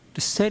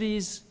 The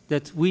studies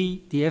that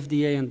we, the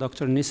FDA and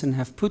Dr. Nissen,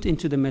 have put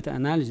into the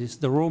meta-analysis,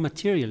 the raw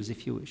materials,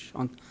 if you wish,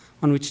 on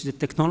which the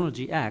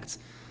technology acts,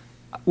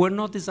 were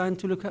not designed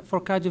to look for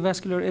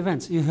cardiovascular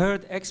events. You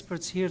heard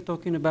experts here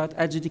talking about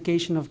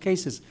adjudication of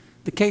cases.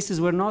 The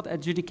cases were not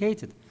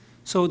adjudicated.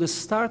 So the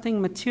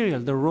starting material,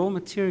 the raw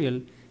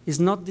material, is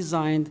not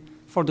designed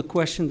for the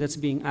question that's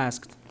being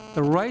asked.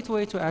 The right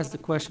way to ask the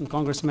question,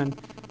 Congressman,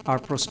 are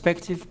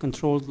prospective,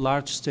 controlled,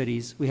 large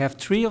studies. We have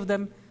 3 of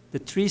them. The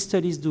 3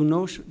 studies do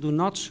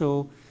not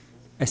show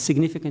a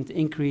significant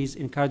increase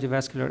in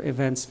cardiovascular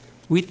events.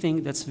 We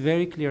think that's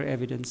very clear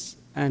evidence,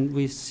 and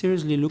we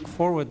seriously look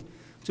forward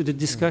to the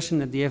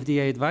discussion at the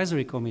FDA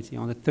Advisory Committee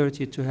on the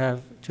 30th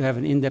to have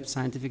an in-depth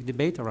scientific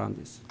debate around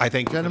this. I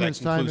think the gentleman's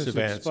time has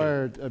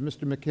expired.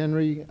 Mr.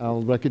 McHenry,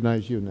 I'll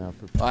recognize you now.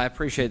 Well, I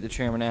appreciate the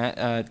chairman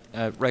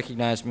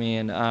recognize me,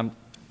 and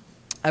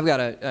I've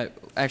got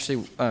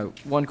actually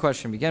one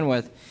question to begin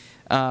with.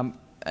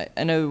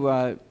 I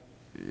know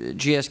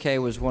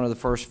GSK was one of the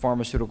first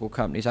pharmaceutical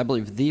companies, I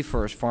believe the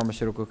first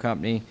pharmaceutical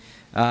company,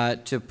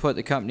 to put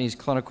the company's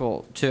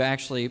clinical, to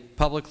actually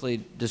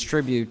publicly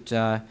distribute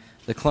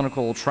the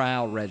clinical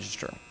trial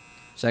register.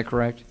 Is that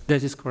correct?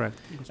 That is correct.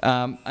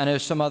 I know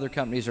some other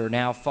companies are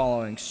now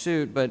following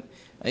suit, but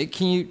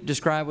can you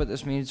describe what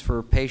this means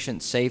for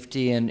patient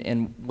safety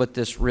and what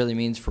this really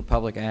means for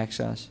public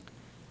access?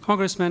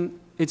 Congressman,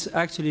 it's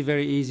actually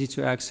very easy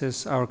to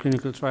access our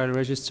clinical trial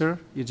register.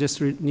 You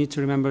just need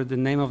to remember the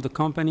name of the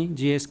company,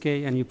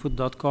 GSK, and you put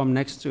 .com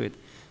next to it.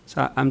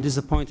 So I'm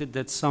disappointed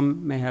that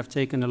some may have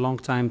taken a long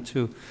time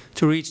to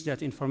reach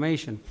that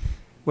information.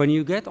 When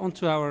you get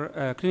onto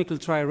our clinical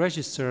trial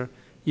register,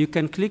 you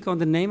can click on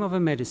the name of a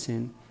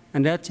medicine,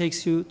 and that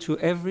takes you to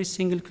every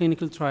single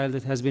clinical trial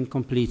that has been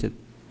completed,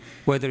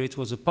 whether it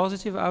was a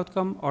positive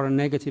outcome or a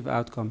negative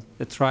outcome.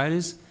 The trial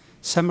is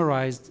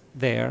summarized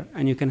there,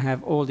 and you can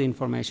have all the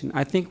information.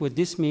 I think what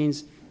this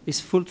means is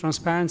full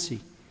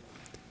transparency.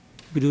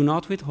 We do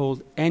not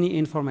withhold any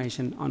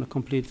information on a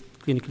complete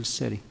clinical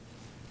study.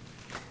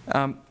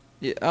 I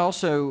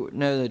also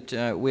know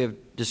that we have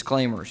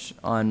disclaimers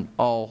on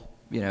all,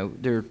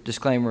 there are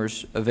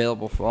disclaimers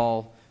available for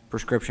all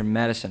prescription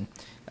medicine.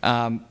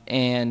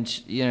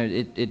 And,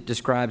 it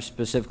describes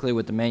specifically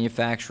what the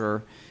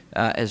manufacturer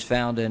has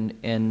found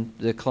in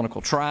the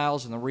clinical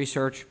trials and the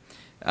research.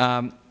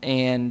 And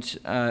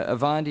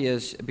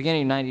Avandia's,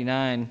 beginning in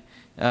 1999,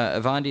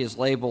 Avandia's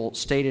label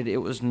stated it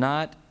was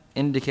not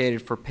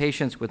indicated for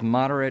patients with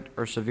moderate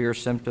or severe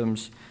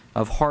symptoms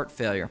of heart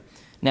failure.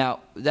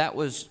 Now, that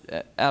was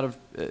out of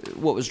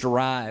what was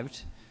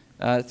derived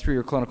through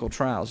your clinical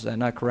trials. Is that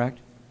not correct?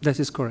 That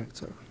is correct,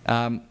 sir.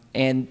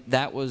 And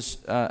that was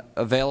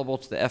available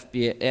to the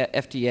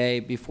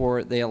FDA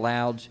before they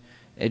allowed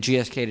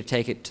GSK to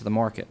take it to the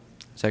market.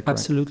 Is that correct?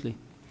 Absolutely.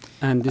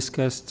 And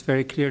discussed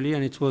very clearly,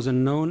 and it was a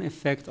known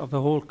effect of a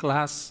whole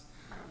class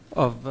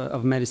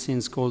of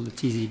medicines called the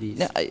TZDs.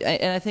 Now,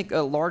 and I think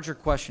a larger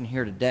question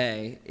here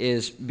today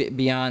is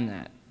beyond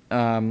that.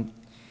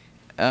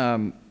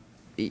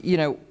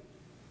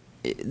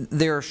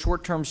 There are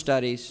short-term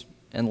studies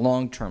and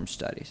long-term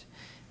studies.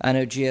 I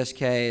know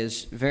GSK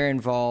is very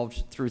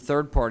involved through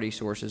third-party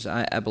sources,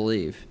 I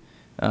believe.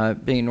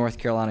 Being a North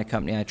Carolina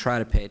company, I try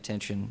to pay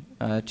attention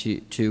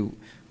to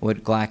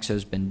what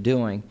Glaxo's been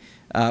doing.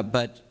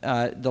 But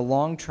the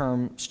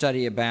long-term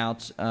study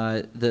about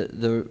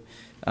the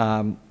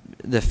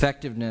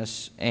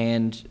effectiveness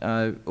and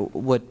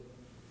what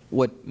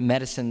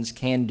medicines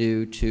can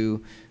do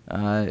to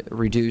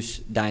reduce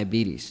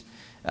diabetes.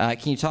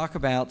 Can you talk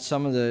about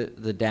some of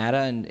the data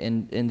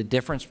and the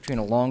difference between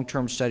a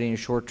long-term study and a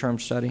short-term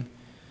study?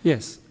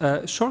 Yes.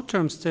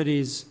 Short-term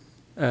studies,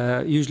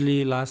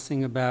 usually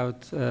lasting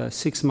about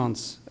 6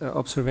 months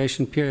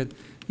observation period,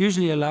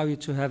 usually allow you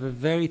to have a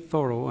very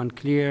thorough and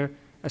clear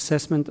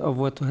assessment of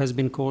what has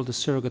been called a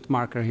surrogate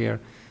marker here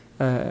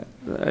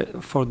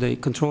for the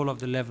control of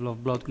the level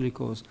of blood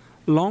glucose.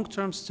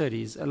 Long-term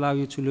studies allow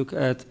you to look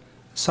at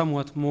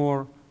somewhat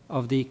more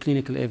of the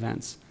clinical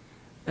events.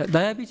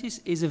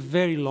 Diabetes is a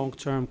very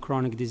long-term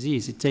chronic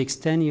disease. It takes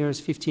 10 years,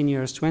 15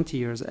 years, 20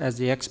 years, as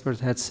the expert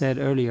had said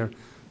earlier,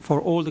 for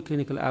all the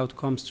clinical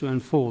outcomes to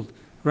unfold.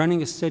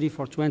 Running a study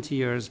for 20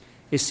 years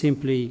is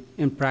simply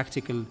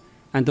impractical,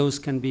 and those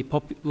can be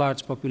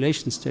large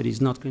population studies,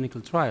 not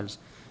clinical trials.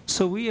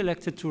 So we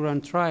elected to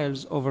run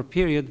trials over a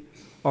period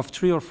of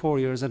 3 or 4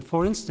 years. And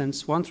for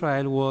instance, one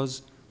trial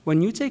was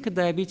when you take a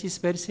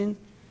diabetes medicine,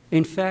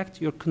 in fact,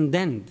 you're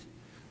condemned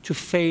to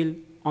fail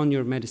on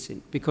your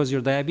medicine because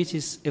your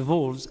diabetes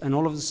evolves and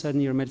all of a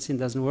sudden your medicine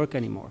doesn't work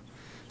anymore.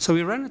 So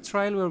we ran a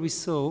trial where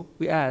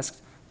we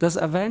asked, does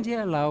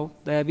Avandia allow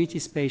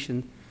diabetes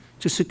patients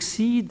to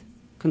succeed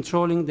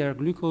controlling their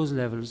glucose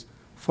levels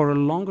for a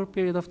longer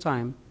period of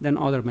time than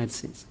other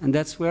medicines? And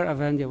that's where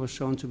Avandia was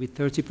shown to be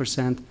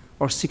 30%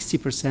 or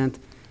 60%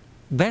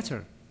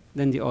 better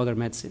than the other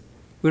medicine.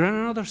 We ran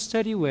another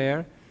study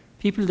where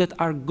people that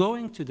are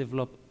going to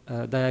develop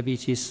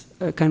diabetes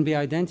can be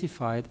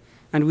identified,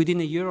 and within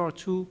a year or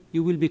two,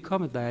 you will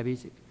become a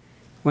diabetic.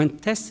 When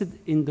tested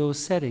in those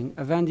settings,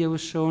 Avandia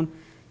was shown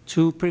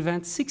to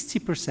prevent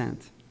 60%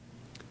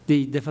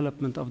 the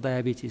development of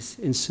diabetes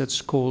in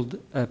such called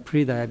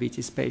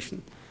pre-diabetes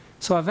patients.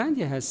 So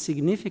Avandia has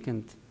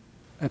significant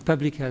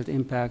public health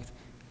impact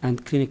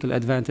and clinical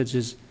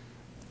advantages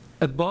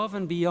above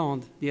and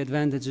beyond the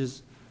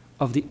advantages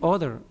of the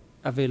other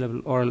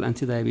available oral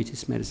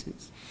anti-diabetes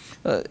medicines.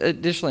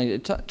 Additionally,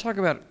 talk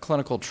about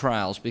clinical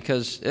trials,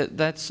 because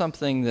that's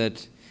something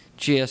that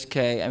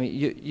GSK, I mean,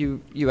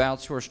 you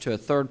outsource to a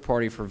third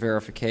party for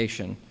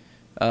verification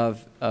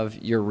of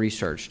your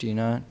research, do you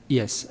not?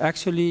 Yes.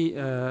 Actually,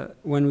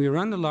 when we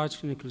run a large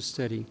clinical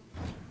study,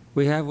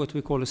 we have what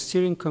we call a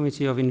steering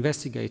committee of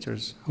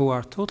investigators who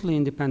are totally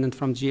independent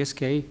from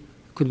GSK,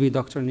 could be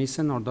Dr.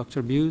 Nissen or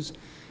Dr. Buse,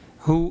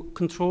 who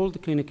control the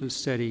clinical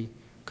study,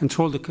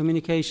 control the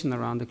communication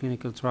around the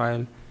clinical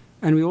trial,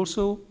 and we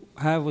also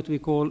have what we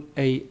call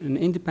an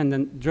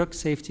independent drug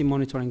safety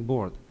monitoring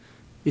board.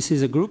 This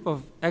is a group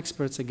of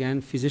experts,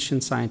 again, physician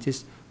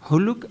scientists, who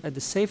look at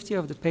the safety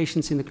of the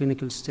patients in the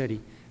clinical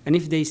study. And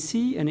if they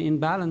see an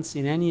imbalance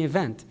in any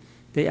event,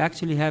 they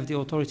actually have the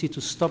authority to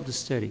stop the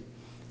study.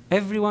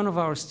 Every one of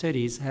our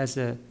studies has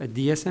a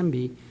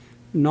DSMB.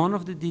 None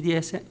of the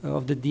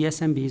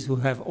DSMBs, who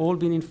have all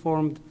been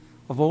informed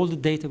of all the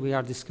data we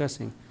are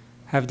discussing,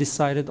 have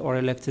decided or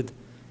elected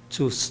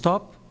to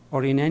stop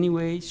or in any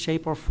way,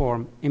 shape, or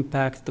form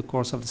impact the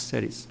course of the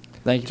studies.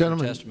 Thank you for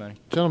the testimony.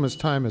 Gentleman's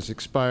time has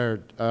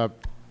expired. I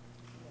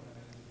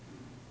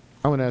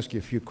want to ask you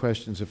a few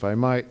questions, if I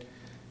might.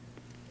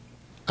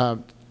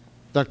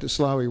 Dr.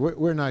 Slawi,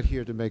 we're not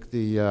here to make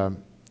the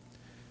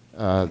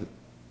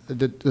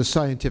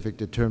scientific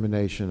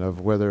determination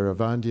of whether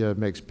Avandia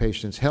makes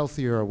patients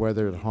healthier or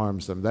whether it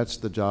harms them. That's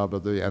the job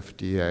of the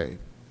FDA.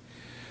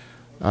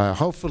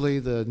 Hopefully,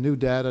 the new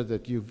data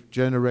that you've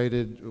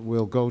generated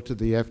will go to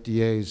the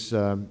FDA's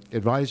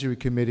advisory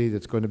committee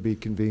that's going to be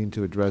convened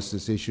to address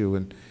this issue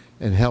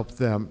and help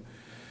them.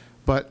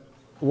 But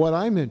what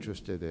I'm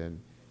interested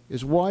in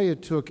is why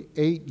it took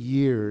 8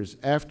 years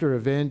after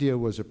Avandia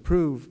was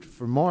approved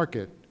for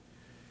market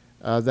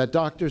that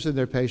doctors and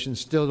their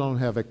patients still don't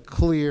have a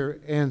clear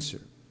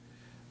answer.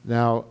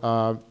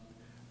 Now,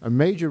 a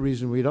major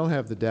reason we don't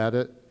have the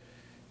data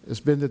has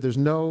been that there's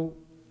no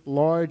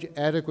large,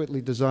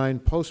 adequately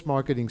designed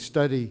post-marketing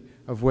study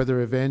of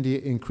whether Avandia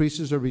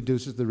increases or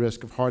reduces the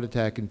risk of heart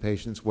attack in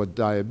patients with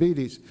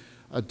diabetes.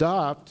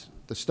 The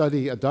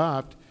study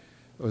ADOPT,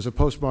 was a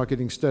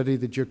post-marketing study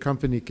that your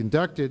company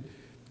conducted,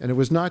 and it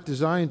was not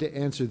designed to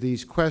answer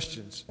these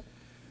questions.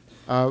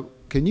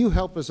 Can you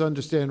help us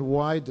understand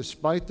why,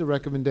 despite the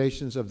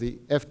recommendations of the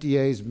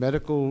FDA's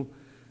medical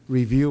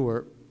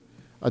reviewer,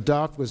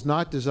 ADOPT was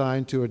not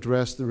designed to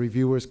address the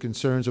reviewer's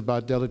concerns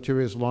about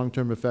deleterious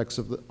long-term effects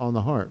on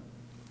the heart?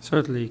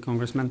 Certainly,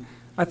 Congressman.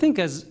 I think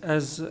as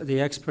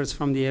the experts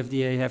from the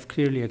FDA have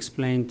clearly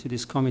explained to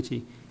this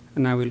committee,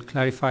 and I will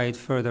clarify it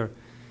further,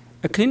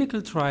 a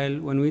clinical trial,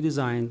 when we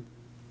design,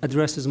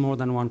 addresses more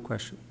than one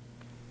question.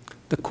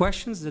 The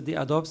questions that the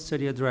ADOPT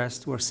study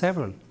addressed were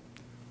several,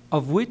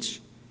 of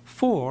which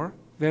 4,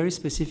 very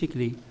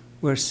specifically,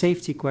 were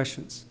safety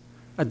questions.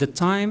 At the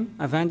time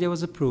Avandia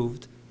was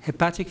approved,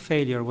 hepatic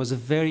failure was a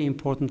very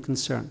important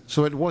concern.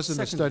 So it wasn't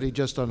a study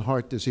just on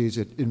heart disease,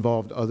 it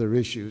involved other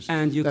issues.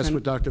 And that's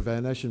what Dr.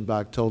 Van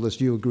Eschenbach told us.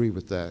 You agree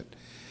with that?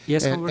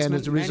 Yes, Congressman.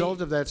 And as a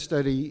result of that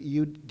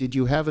study, did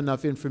you have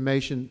enough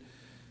information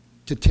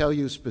to tell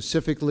you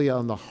specifically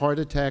on the heart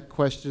attack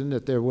question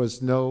that there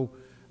was no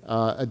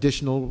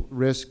additional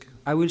risk?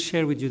 I will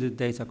share with you the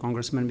data,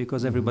 Congressman,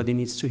 because everybody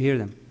needs to hear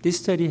them. This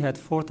study had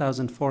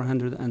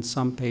 4,400 and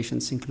some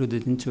patients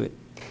included into it.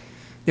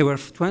 There were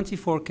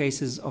 24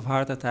 cases of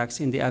heart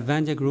attacks in the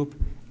Avandia group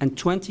and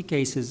 20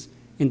 cases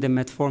in the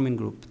metformin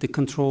group, the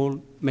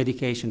control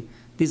medication.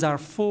 These are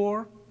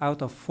 4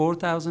 out of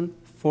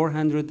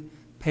 4,400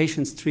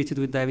 patients treated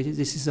with diabetes.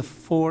 This is a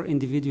 4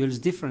 individuals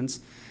difference.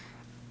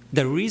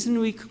 The reason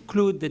we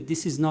conclude that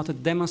this is not a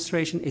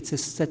demonstration, it's a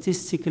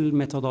statistical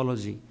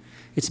methodology.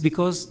 It's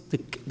because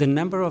the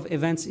number of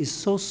events is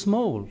so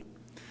small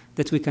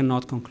that we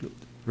cannot conclude.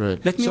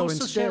 Right. Let me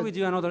also share with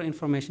you another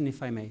information,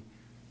 if I may.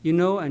 You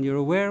know, and you're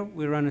aware,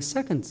 we run a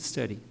second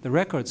study, the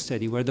RECORD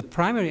study, where the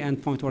primary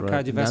endpoint were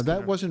cardiovascular. Now,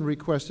 that wasn't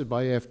requested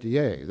by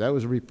FDA. That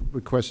was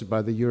requested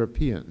by the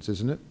Europeans,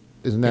 isn't it?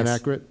 Isn't that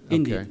accurate?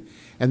 Indeed. Okay.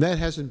 And that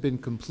hasn't been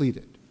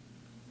completed.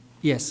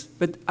 Yes,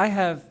 but I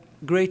have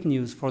great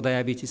news for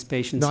diabetes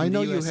patients in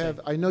the USA.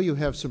 I know you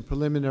have some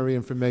preliminary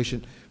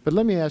information, but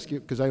let me ask you,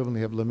 because I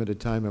only have limited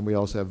time and we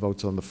also have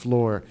votes on the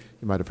floor.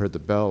 You might have heard the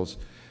bells.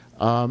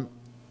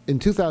 In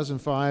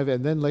 2005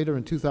 and then later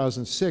in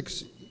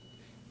 2006,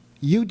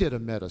 you did a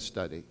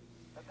meta-study.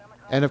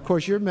 And of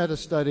course, your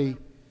meta-study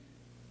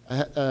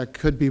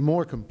could be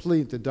more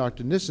complete than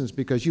Dr. Nissen's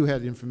because you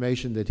had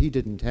information that he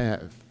didn't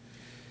have.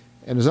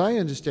 And as I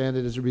understand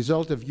it, as a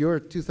result of your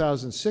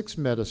 2006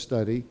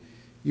 meta-study,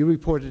 you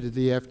reported to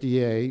the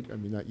FDA, I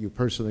mean not you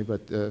personally,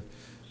 but the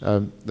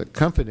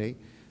company,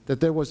 that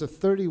there was a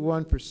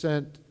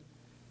 31%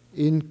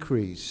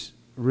 increase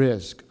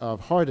risk of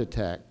heart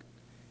attack,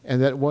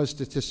 and that was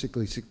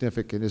statistically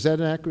significant. Is that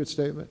an accurate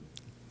statement?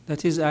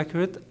 That is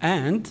accurate,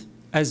 and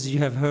as you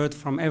have heard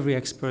from every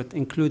expert,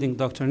 including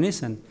Dr.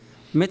 Nissen,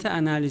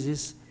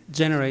 meta-analyses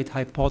generate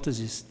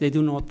hypotheses. They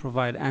do not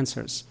provide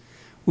answers.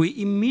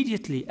 We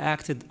immediately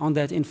acted on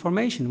that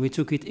information. We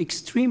took it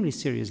extremely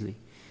seriously.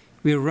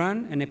 We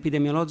ran an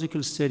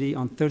epidemiological study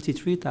on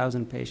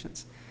 33,000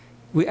 patients.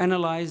 We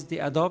analyzed the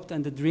ADOPT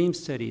and the DREAM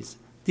studies.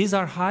 These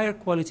are higher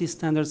quality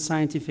standard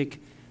scientific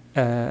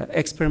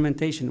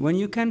experimentation. When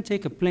you can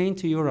take a plane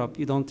to Europe,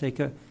 you don't take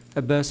a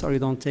bus or you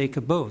don't take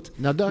a boat.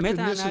 Now, Dr.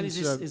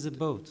 Meta-analysis is a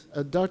boat.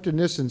 Dr.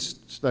 Nissen's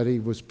study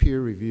was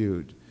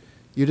peer-reviewed.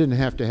 You didn't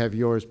have to have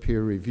yours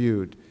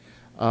peer-reviewed.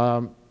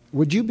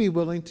 Would you be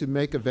willing to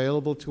make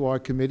available to our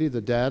committee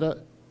the data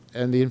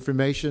and the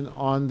information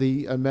on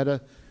the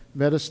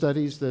meta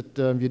studies that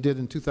you did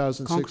in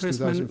 2006,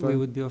 Congressman, 2005? we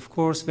would be, of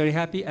course, very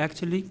happy.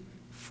 Actually,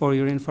 for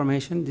your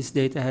information, this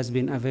data has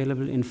been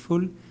available in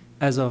full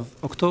as of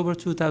October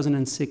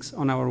 2006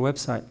 on our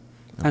website,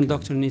 and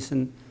Dr.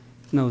 Nissen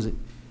knows it.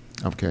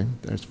 Okay,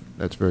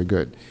 that's very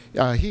good.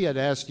 He had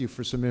asked you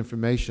for some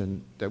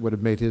information that would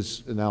have made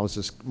his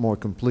analysis more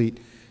complete.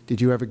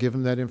 Did you ever give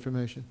him that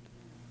information?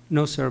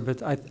 No, sir,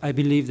 but I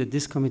believe that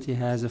this committee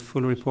has a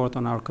full report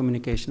on our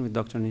communication with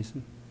Dr.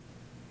 Nissen.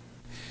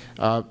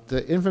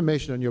 The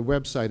information on your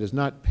website is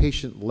not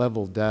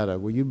patient-level data.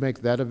 Will you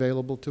make that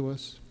available to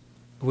us?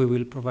 We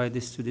will provide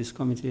this to this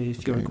committee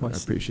if you request.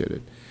 I appreciate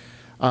it.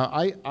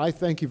 I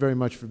thank you very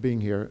much for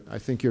being here. I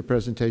think your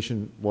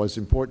presentation was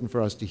important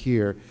for us to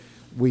hear.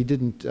 We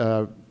didn't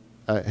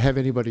have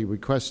anybody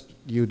request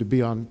you to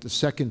be on the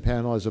second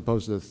panel as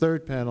opposed to the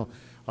third panel.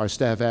 Our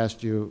staff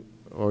asked you,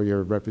 or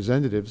your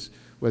representatives,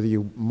 whether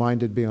you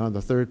minded being on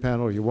the third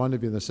panel or you wanted to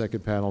be in the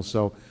second panel.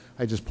 So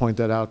I just point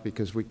that out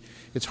because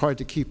it's hard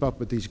to keep up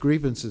with these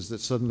grievances that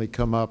suddenly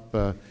come up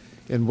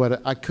in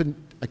what I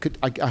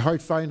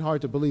find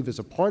hard to believe is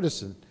a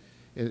partisan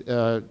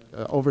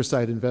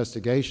oversight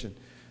investigation.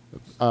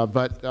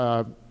 But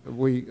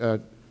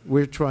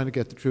we're trying to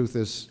get the truth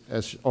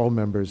as all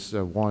members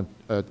want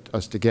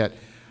us to get.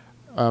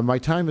 My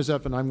time is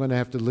up and I'm going to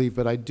have to leave,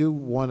 but I do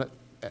want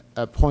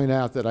to point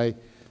out that I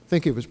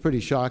think it was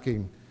pretty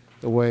shocking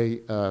the way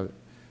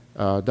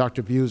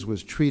Dr. Buse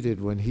was treated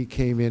when he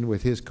came in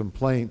with his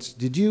complaints.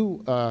 Did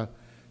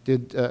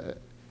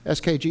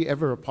SKG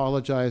ever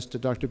apologize to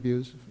Dr.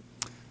 Buse?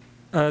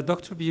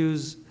 Dr.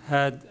 Buse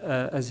had,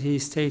 as he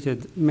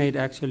stated, made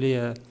actually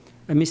a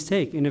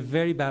mistake in a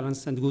very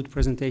balanced and good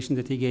presentation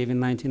that he gave in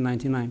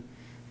 1999.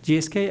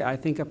 GSK, I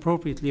think,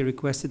 appropriately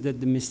requested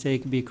that the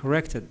mistake be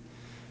corrected.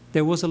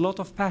 There was a lot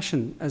of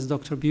passion, as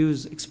Dr.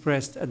 Buse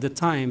expressed at the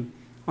time,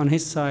 on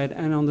his side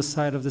and on the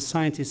side of the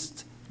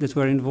scientists that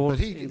were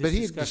involved in this But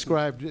he discussion.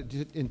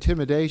 described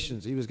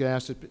intimidations. He was going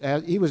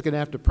to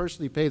have to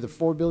personally pay the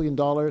 $4 billion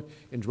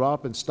in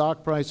drop in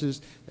stock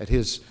prices, that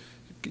his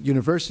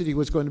university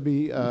was going to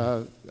be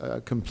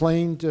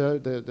complained,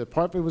 the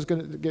department was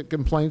going to get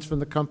complaints from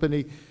the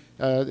company.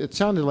 It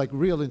sounded like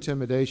real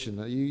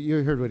intimidation.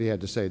 You heard what he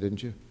had to say,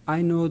 didn't you?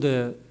 I know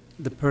the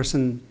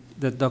person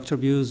that Dr.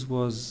 Buse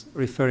was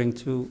referring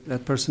to.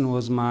 That person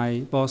was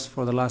my boss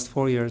for the last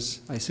 4 years.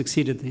 I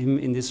succeeded him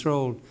in this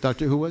role.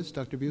 Who was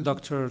Dr. Buse?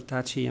 Dr.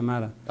 Tachi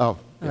Yamada,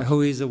 yes.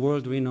 who is a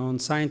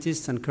world-renowned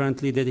scientist and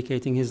currently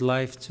dedicating his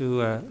life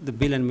to the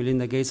Bill and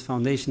Melinda Gates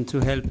Foundation to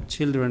help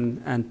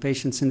children and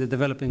patients in the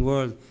developing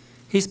world.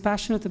 He's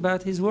passionate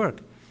about his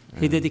work.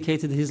 He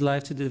dedicated his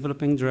life to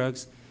developing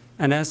drugs.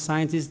 And as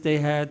scientists, they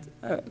had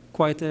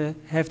quite a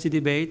hefty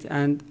debate,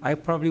 and I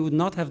probably would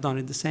not have done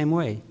it the same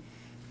way.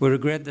 We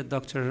regret that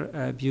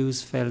Dr.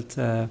 Buse felt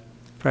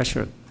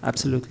pressured.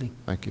 Absolutely.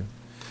 Thank you.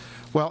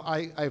 Well,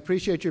 I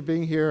appreciate your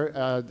being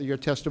here. Your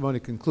testimony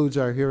concludes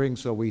our hearing,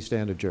 so we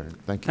stand adjourned.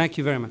 Thank you. Thank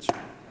you very much.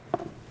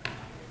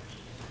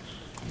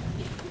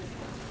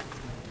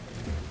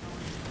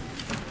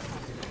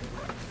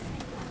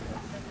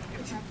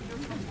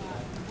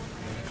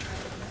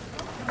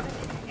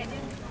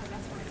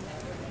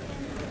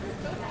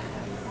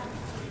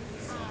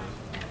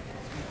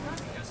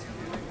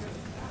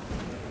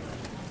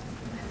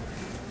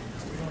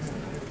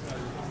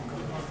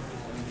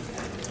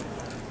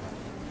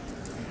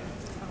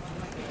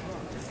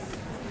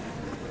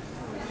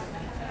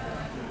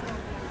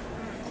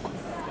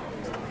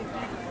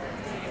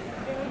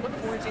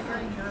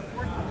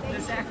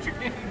 This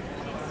afternoon.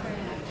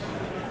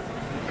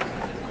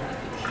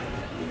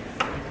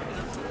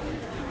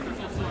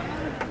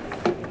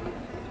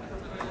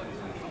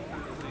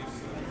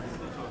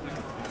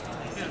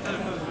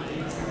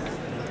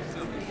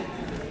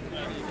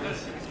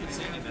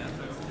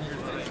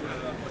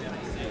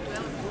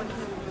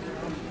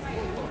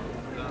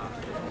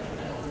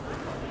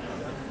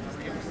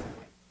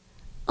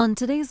 On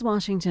today's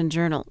Washington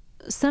Journal,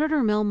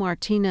 Senator Mel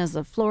Martinez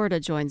of Florida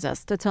joins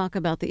us to talk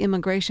about the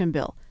immigration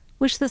bill,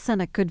 which the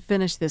Senate could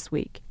finish this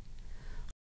week.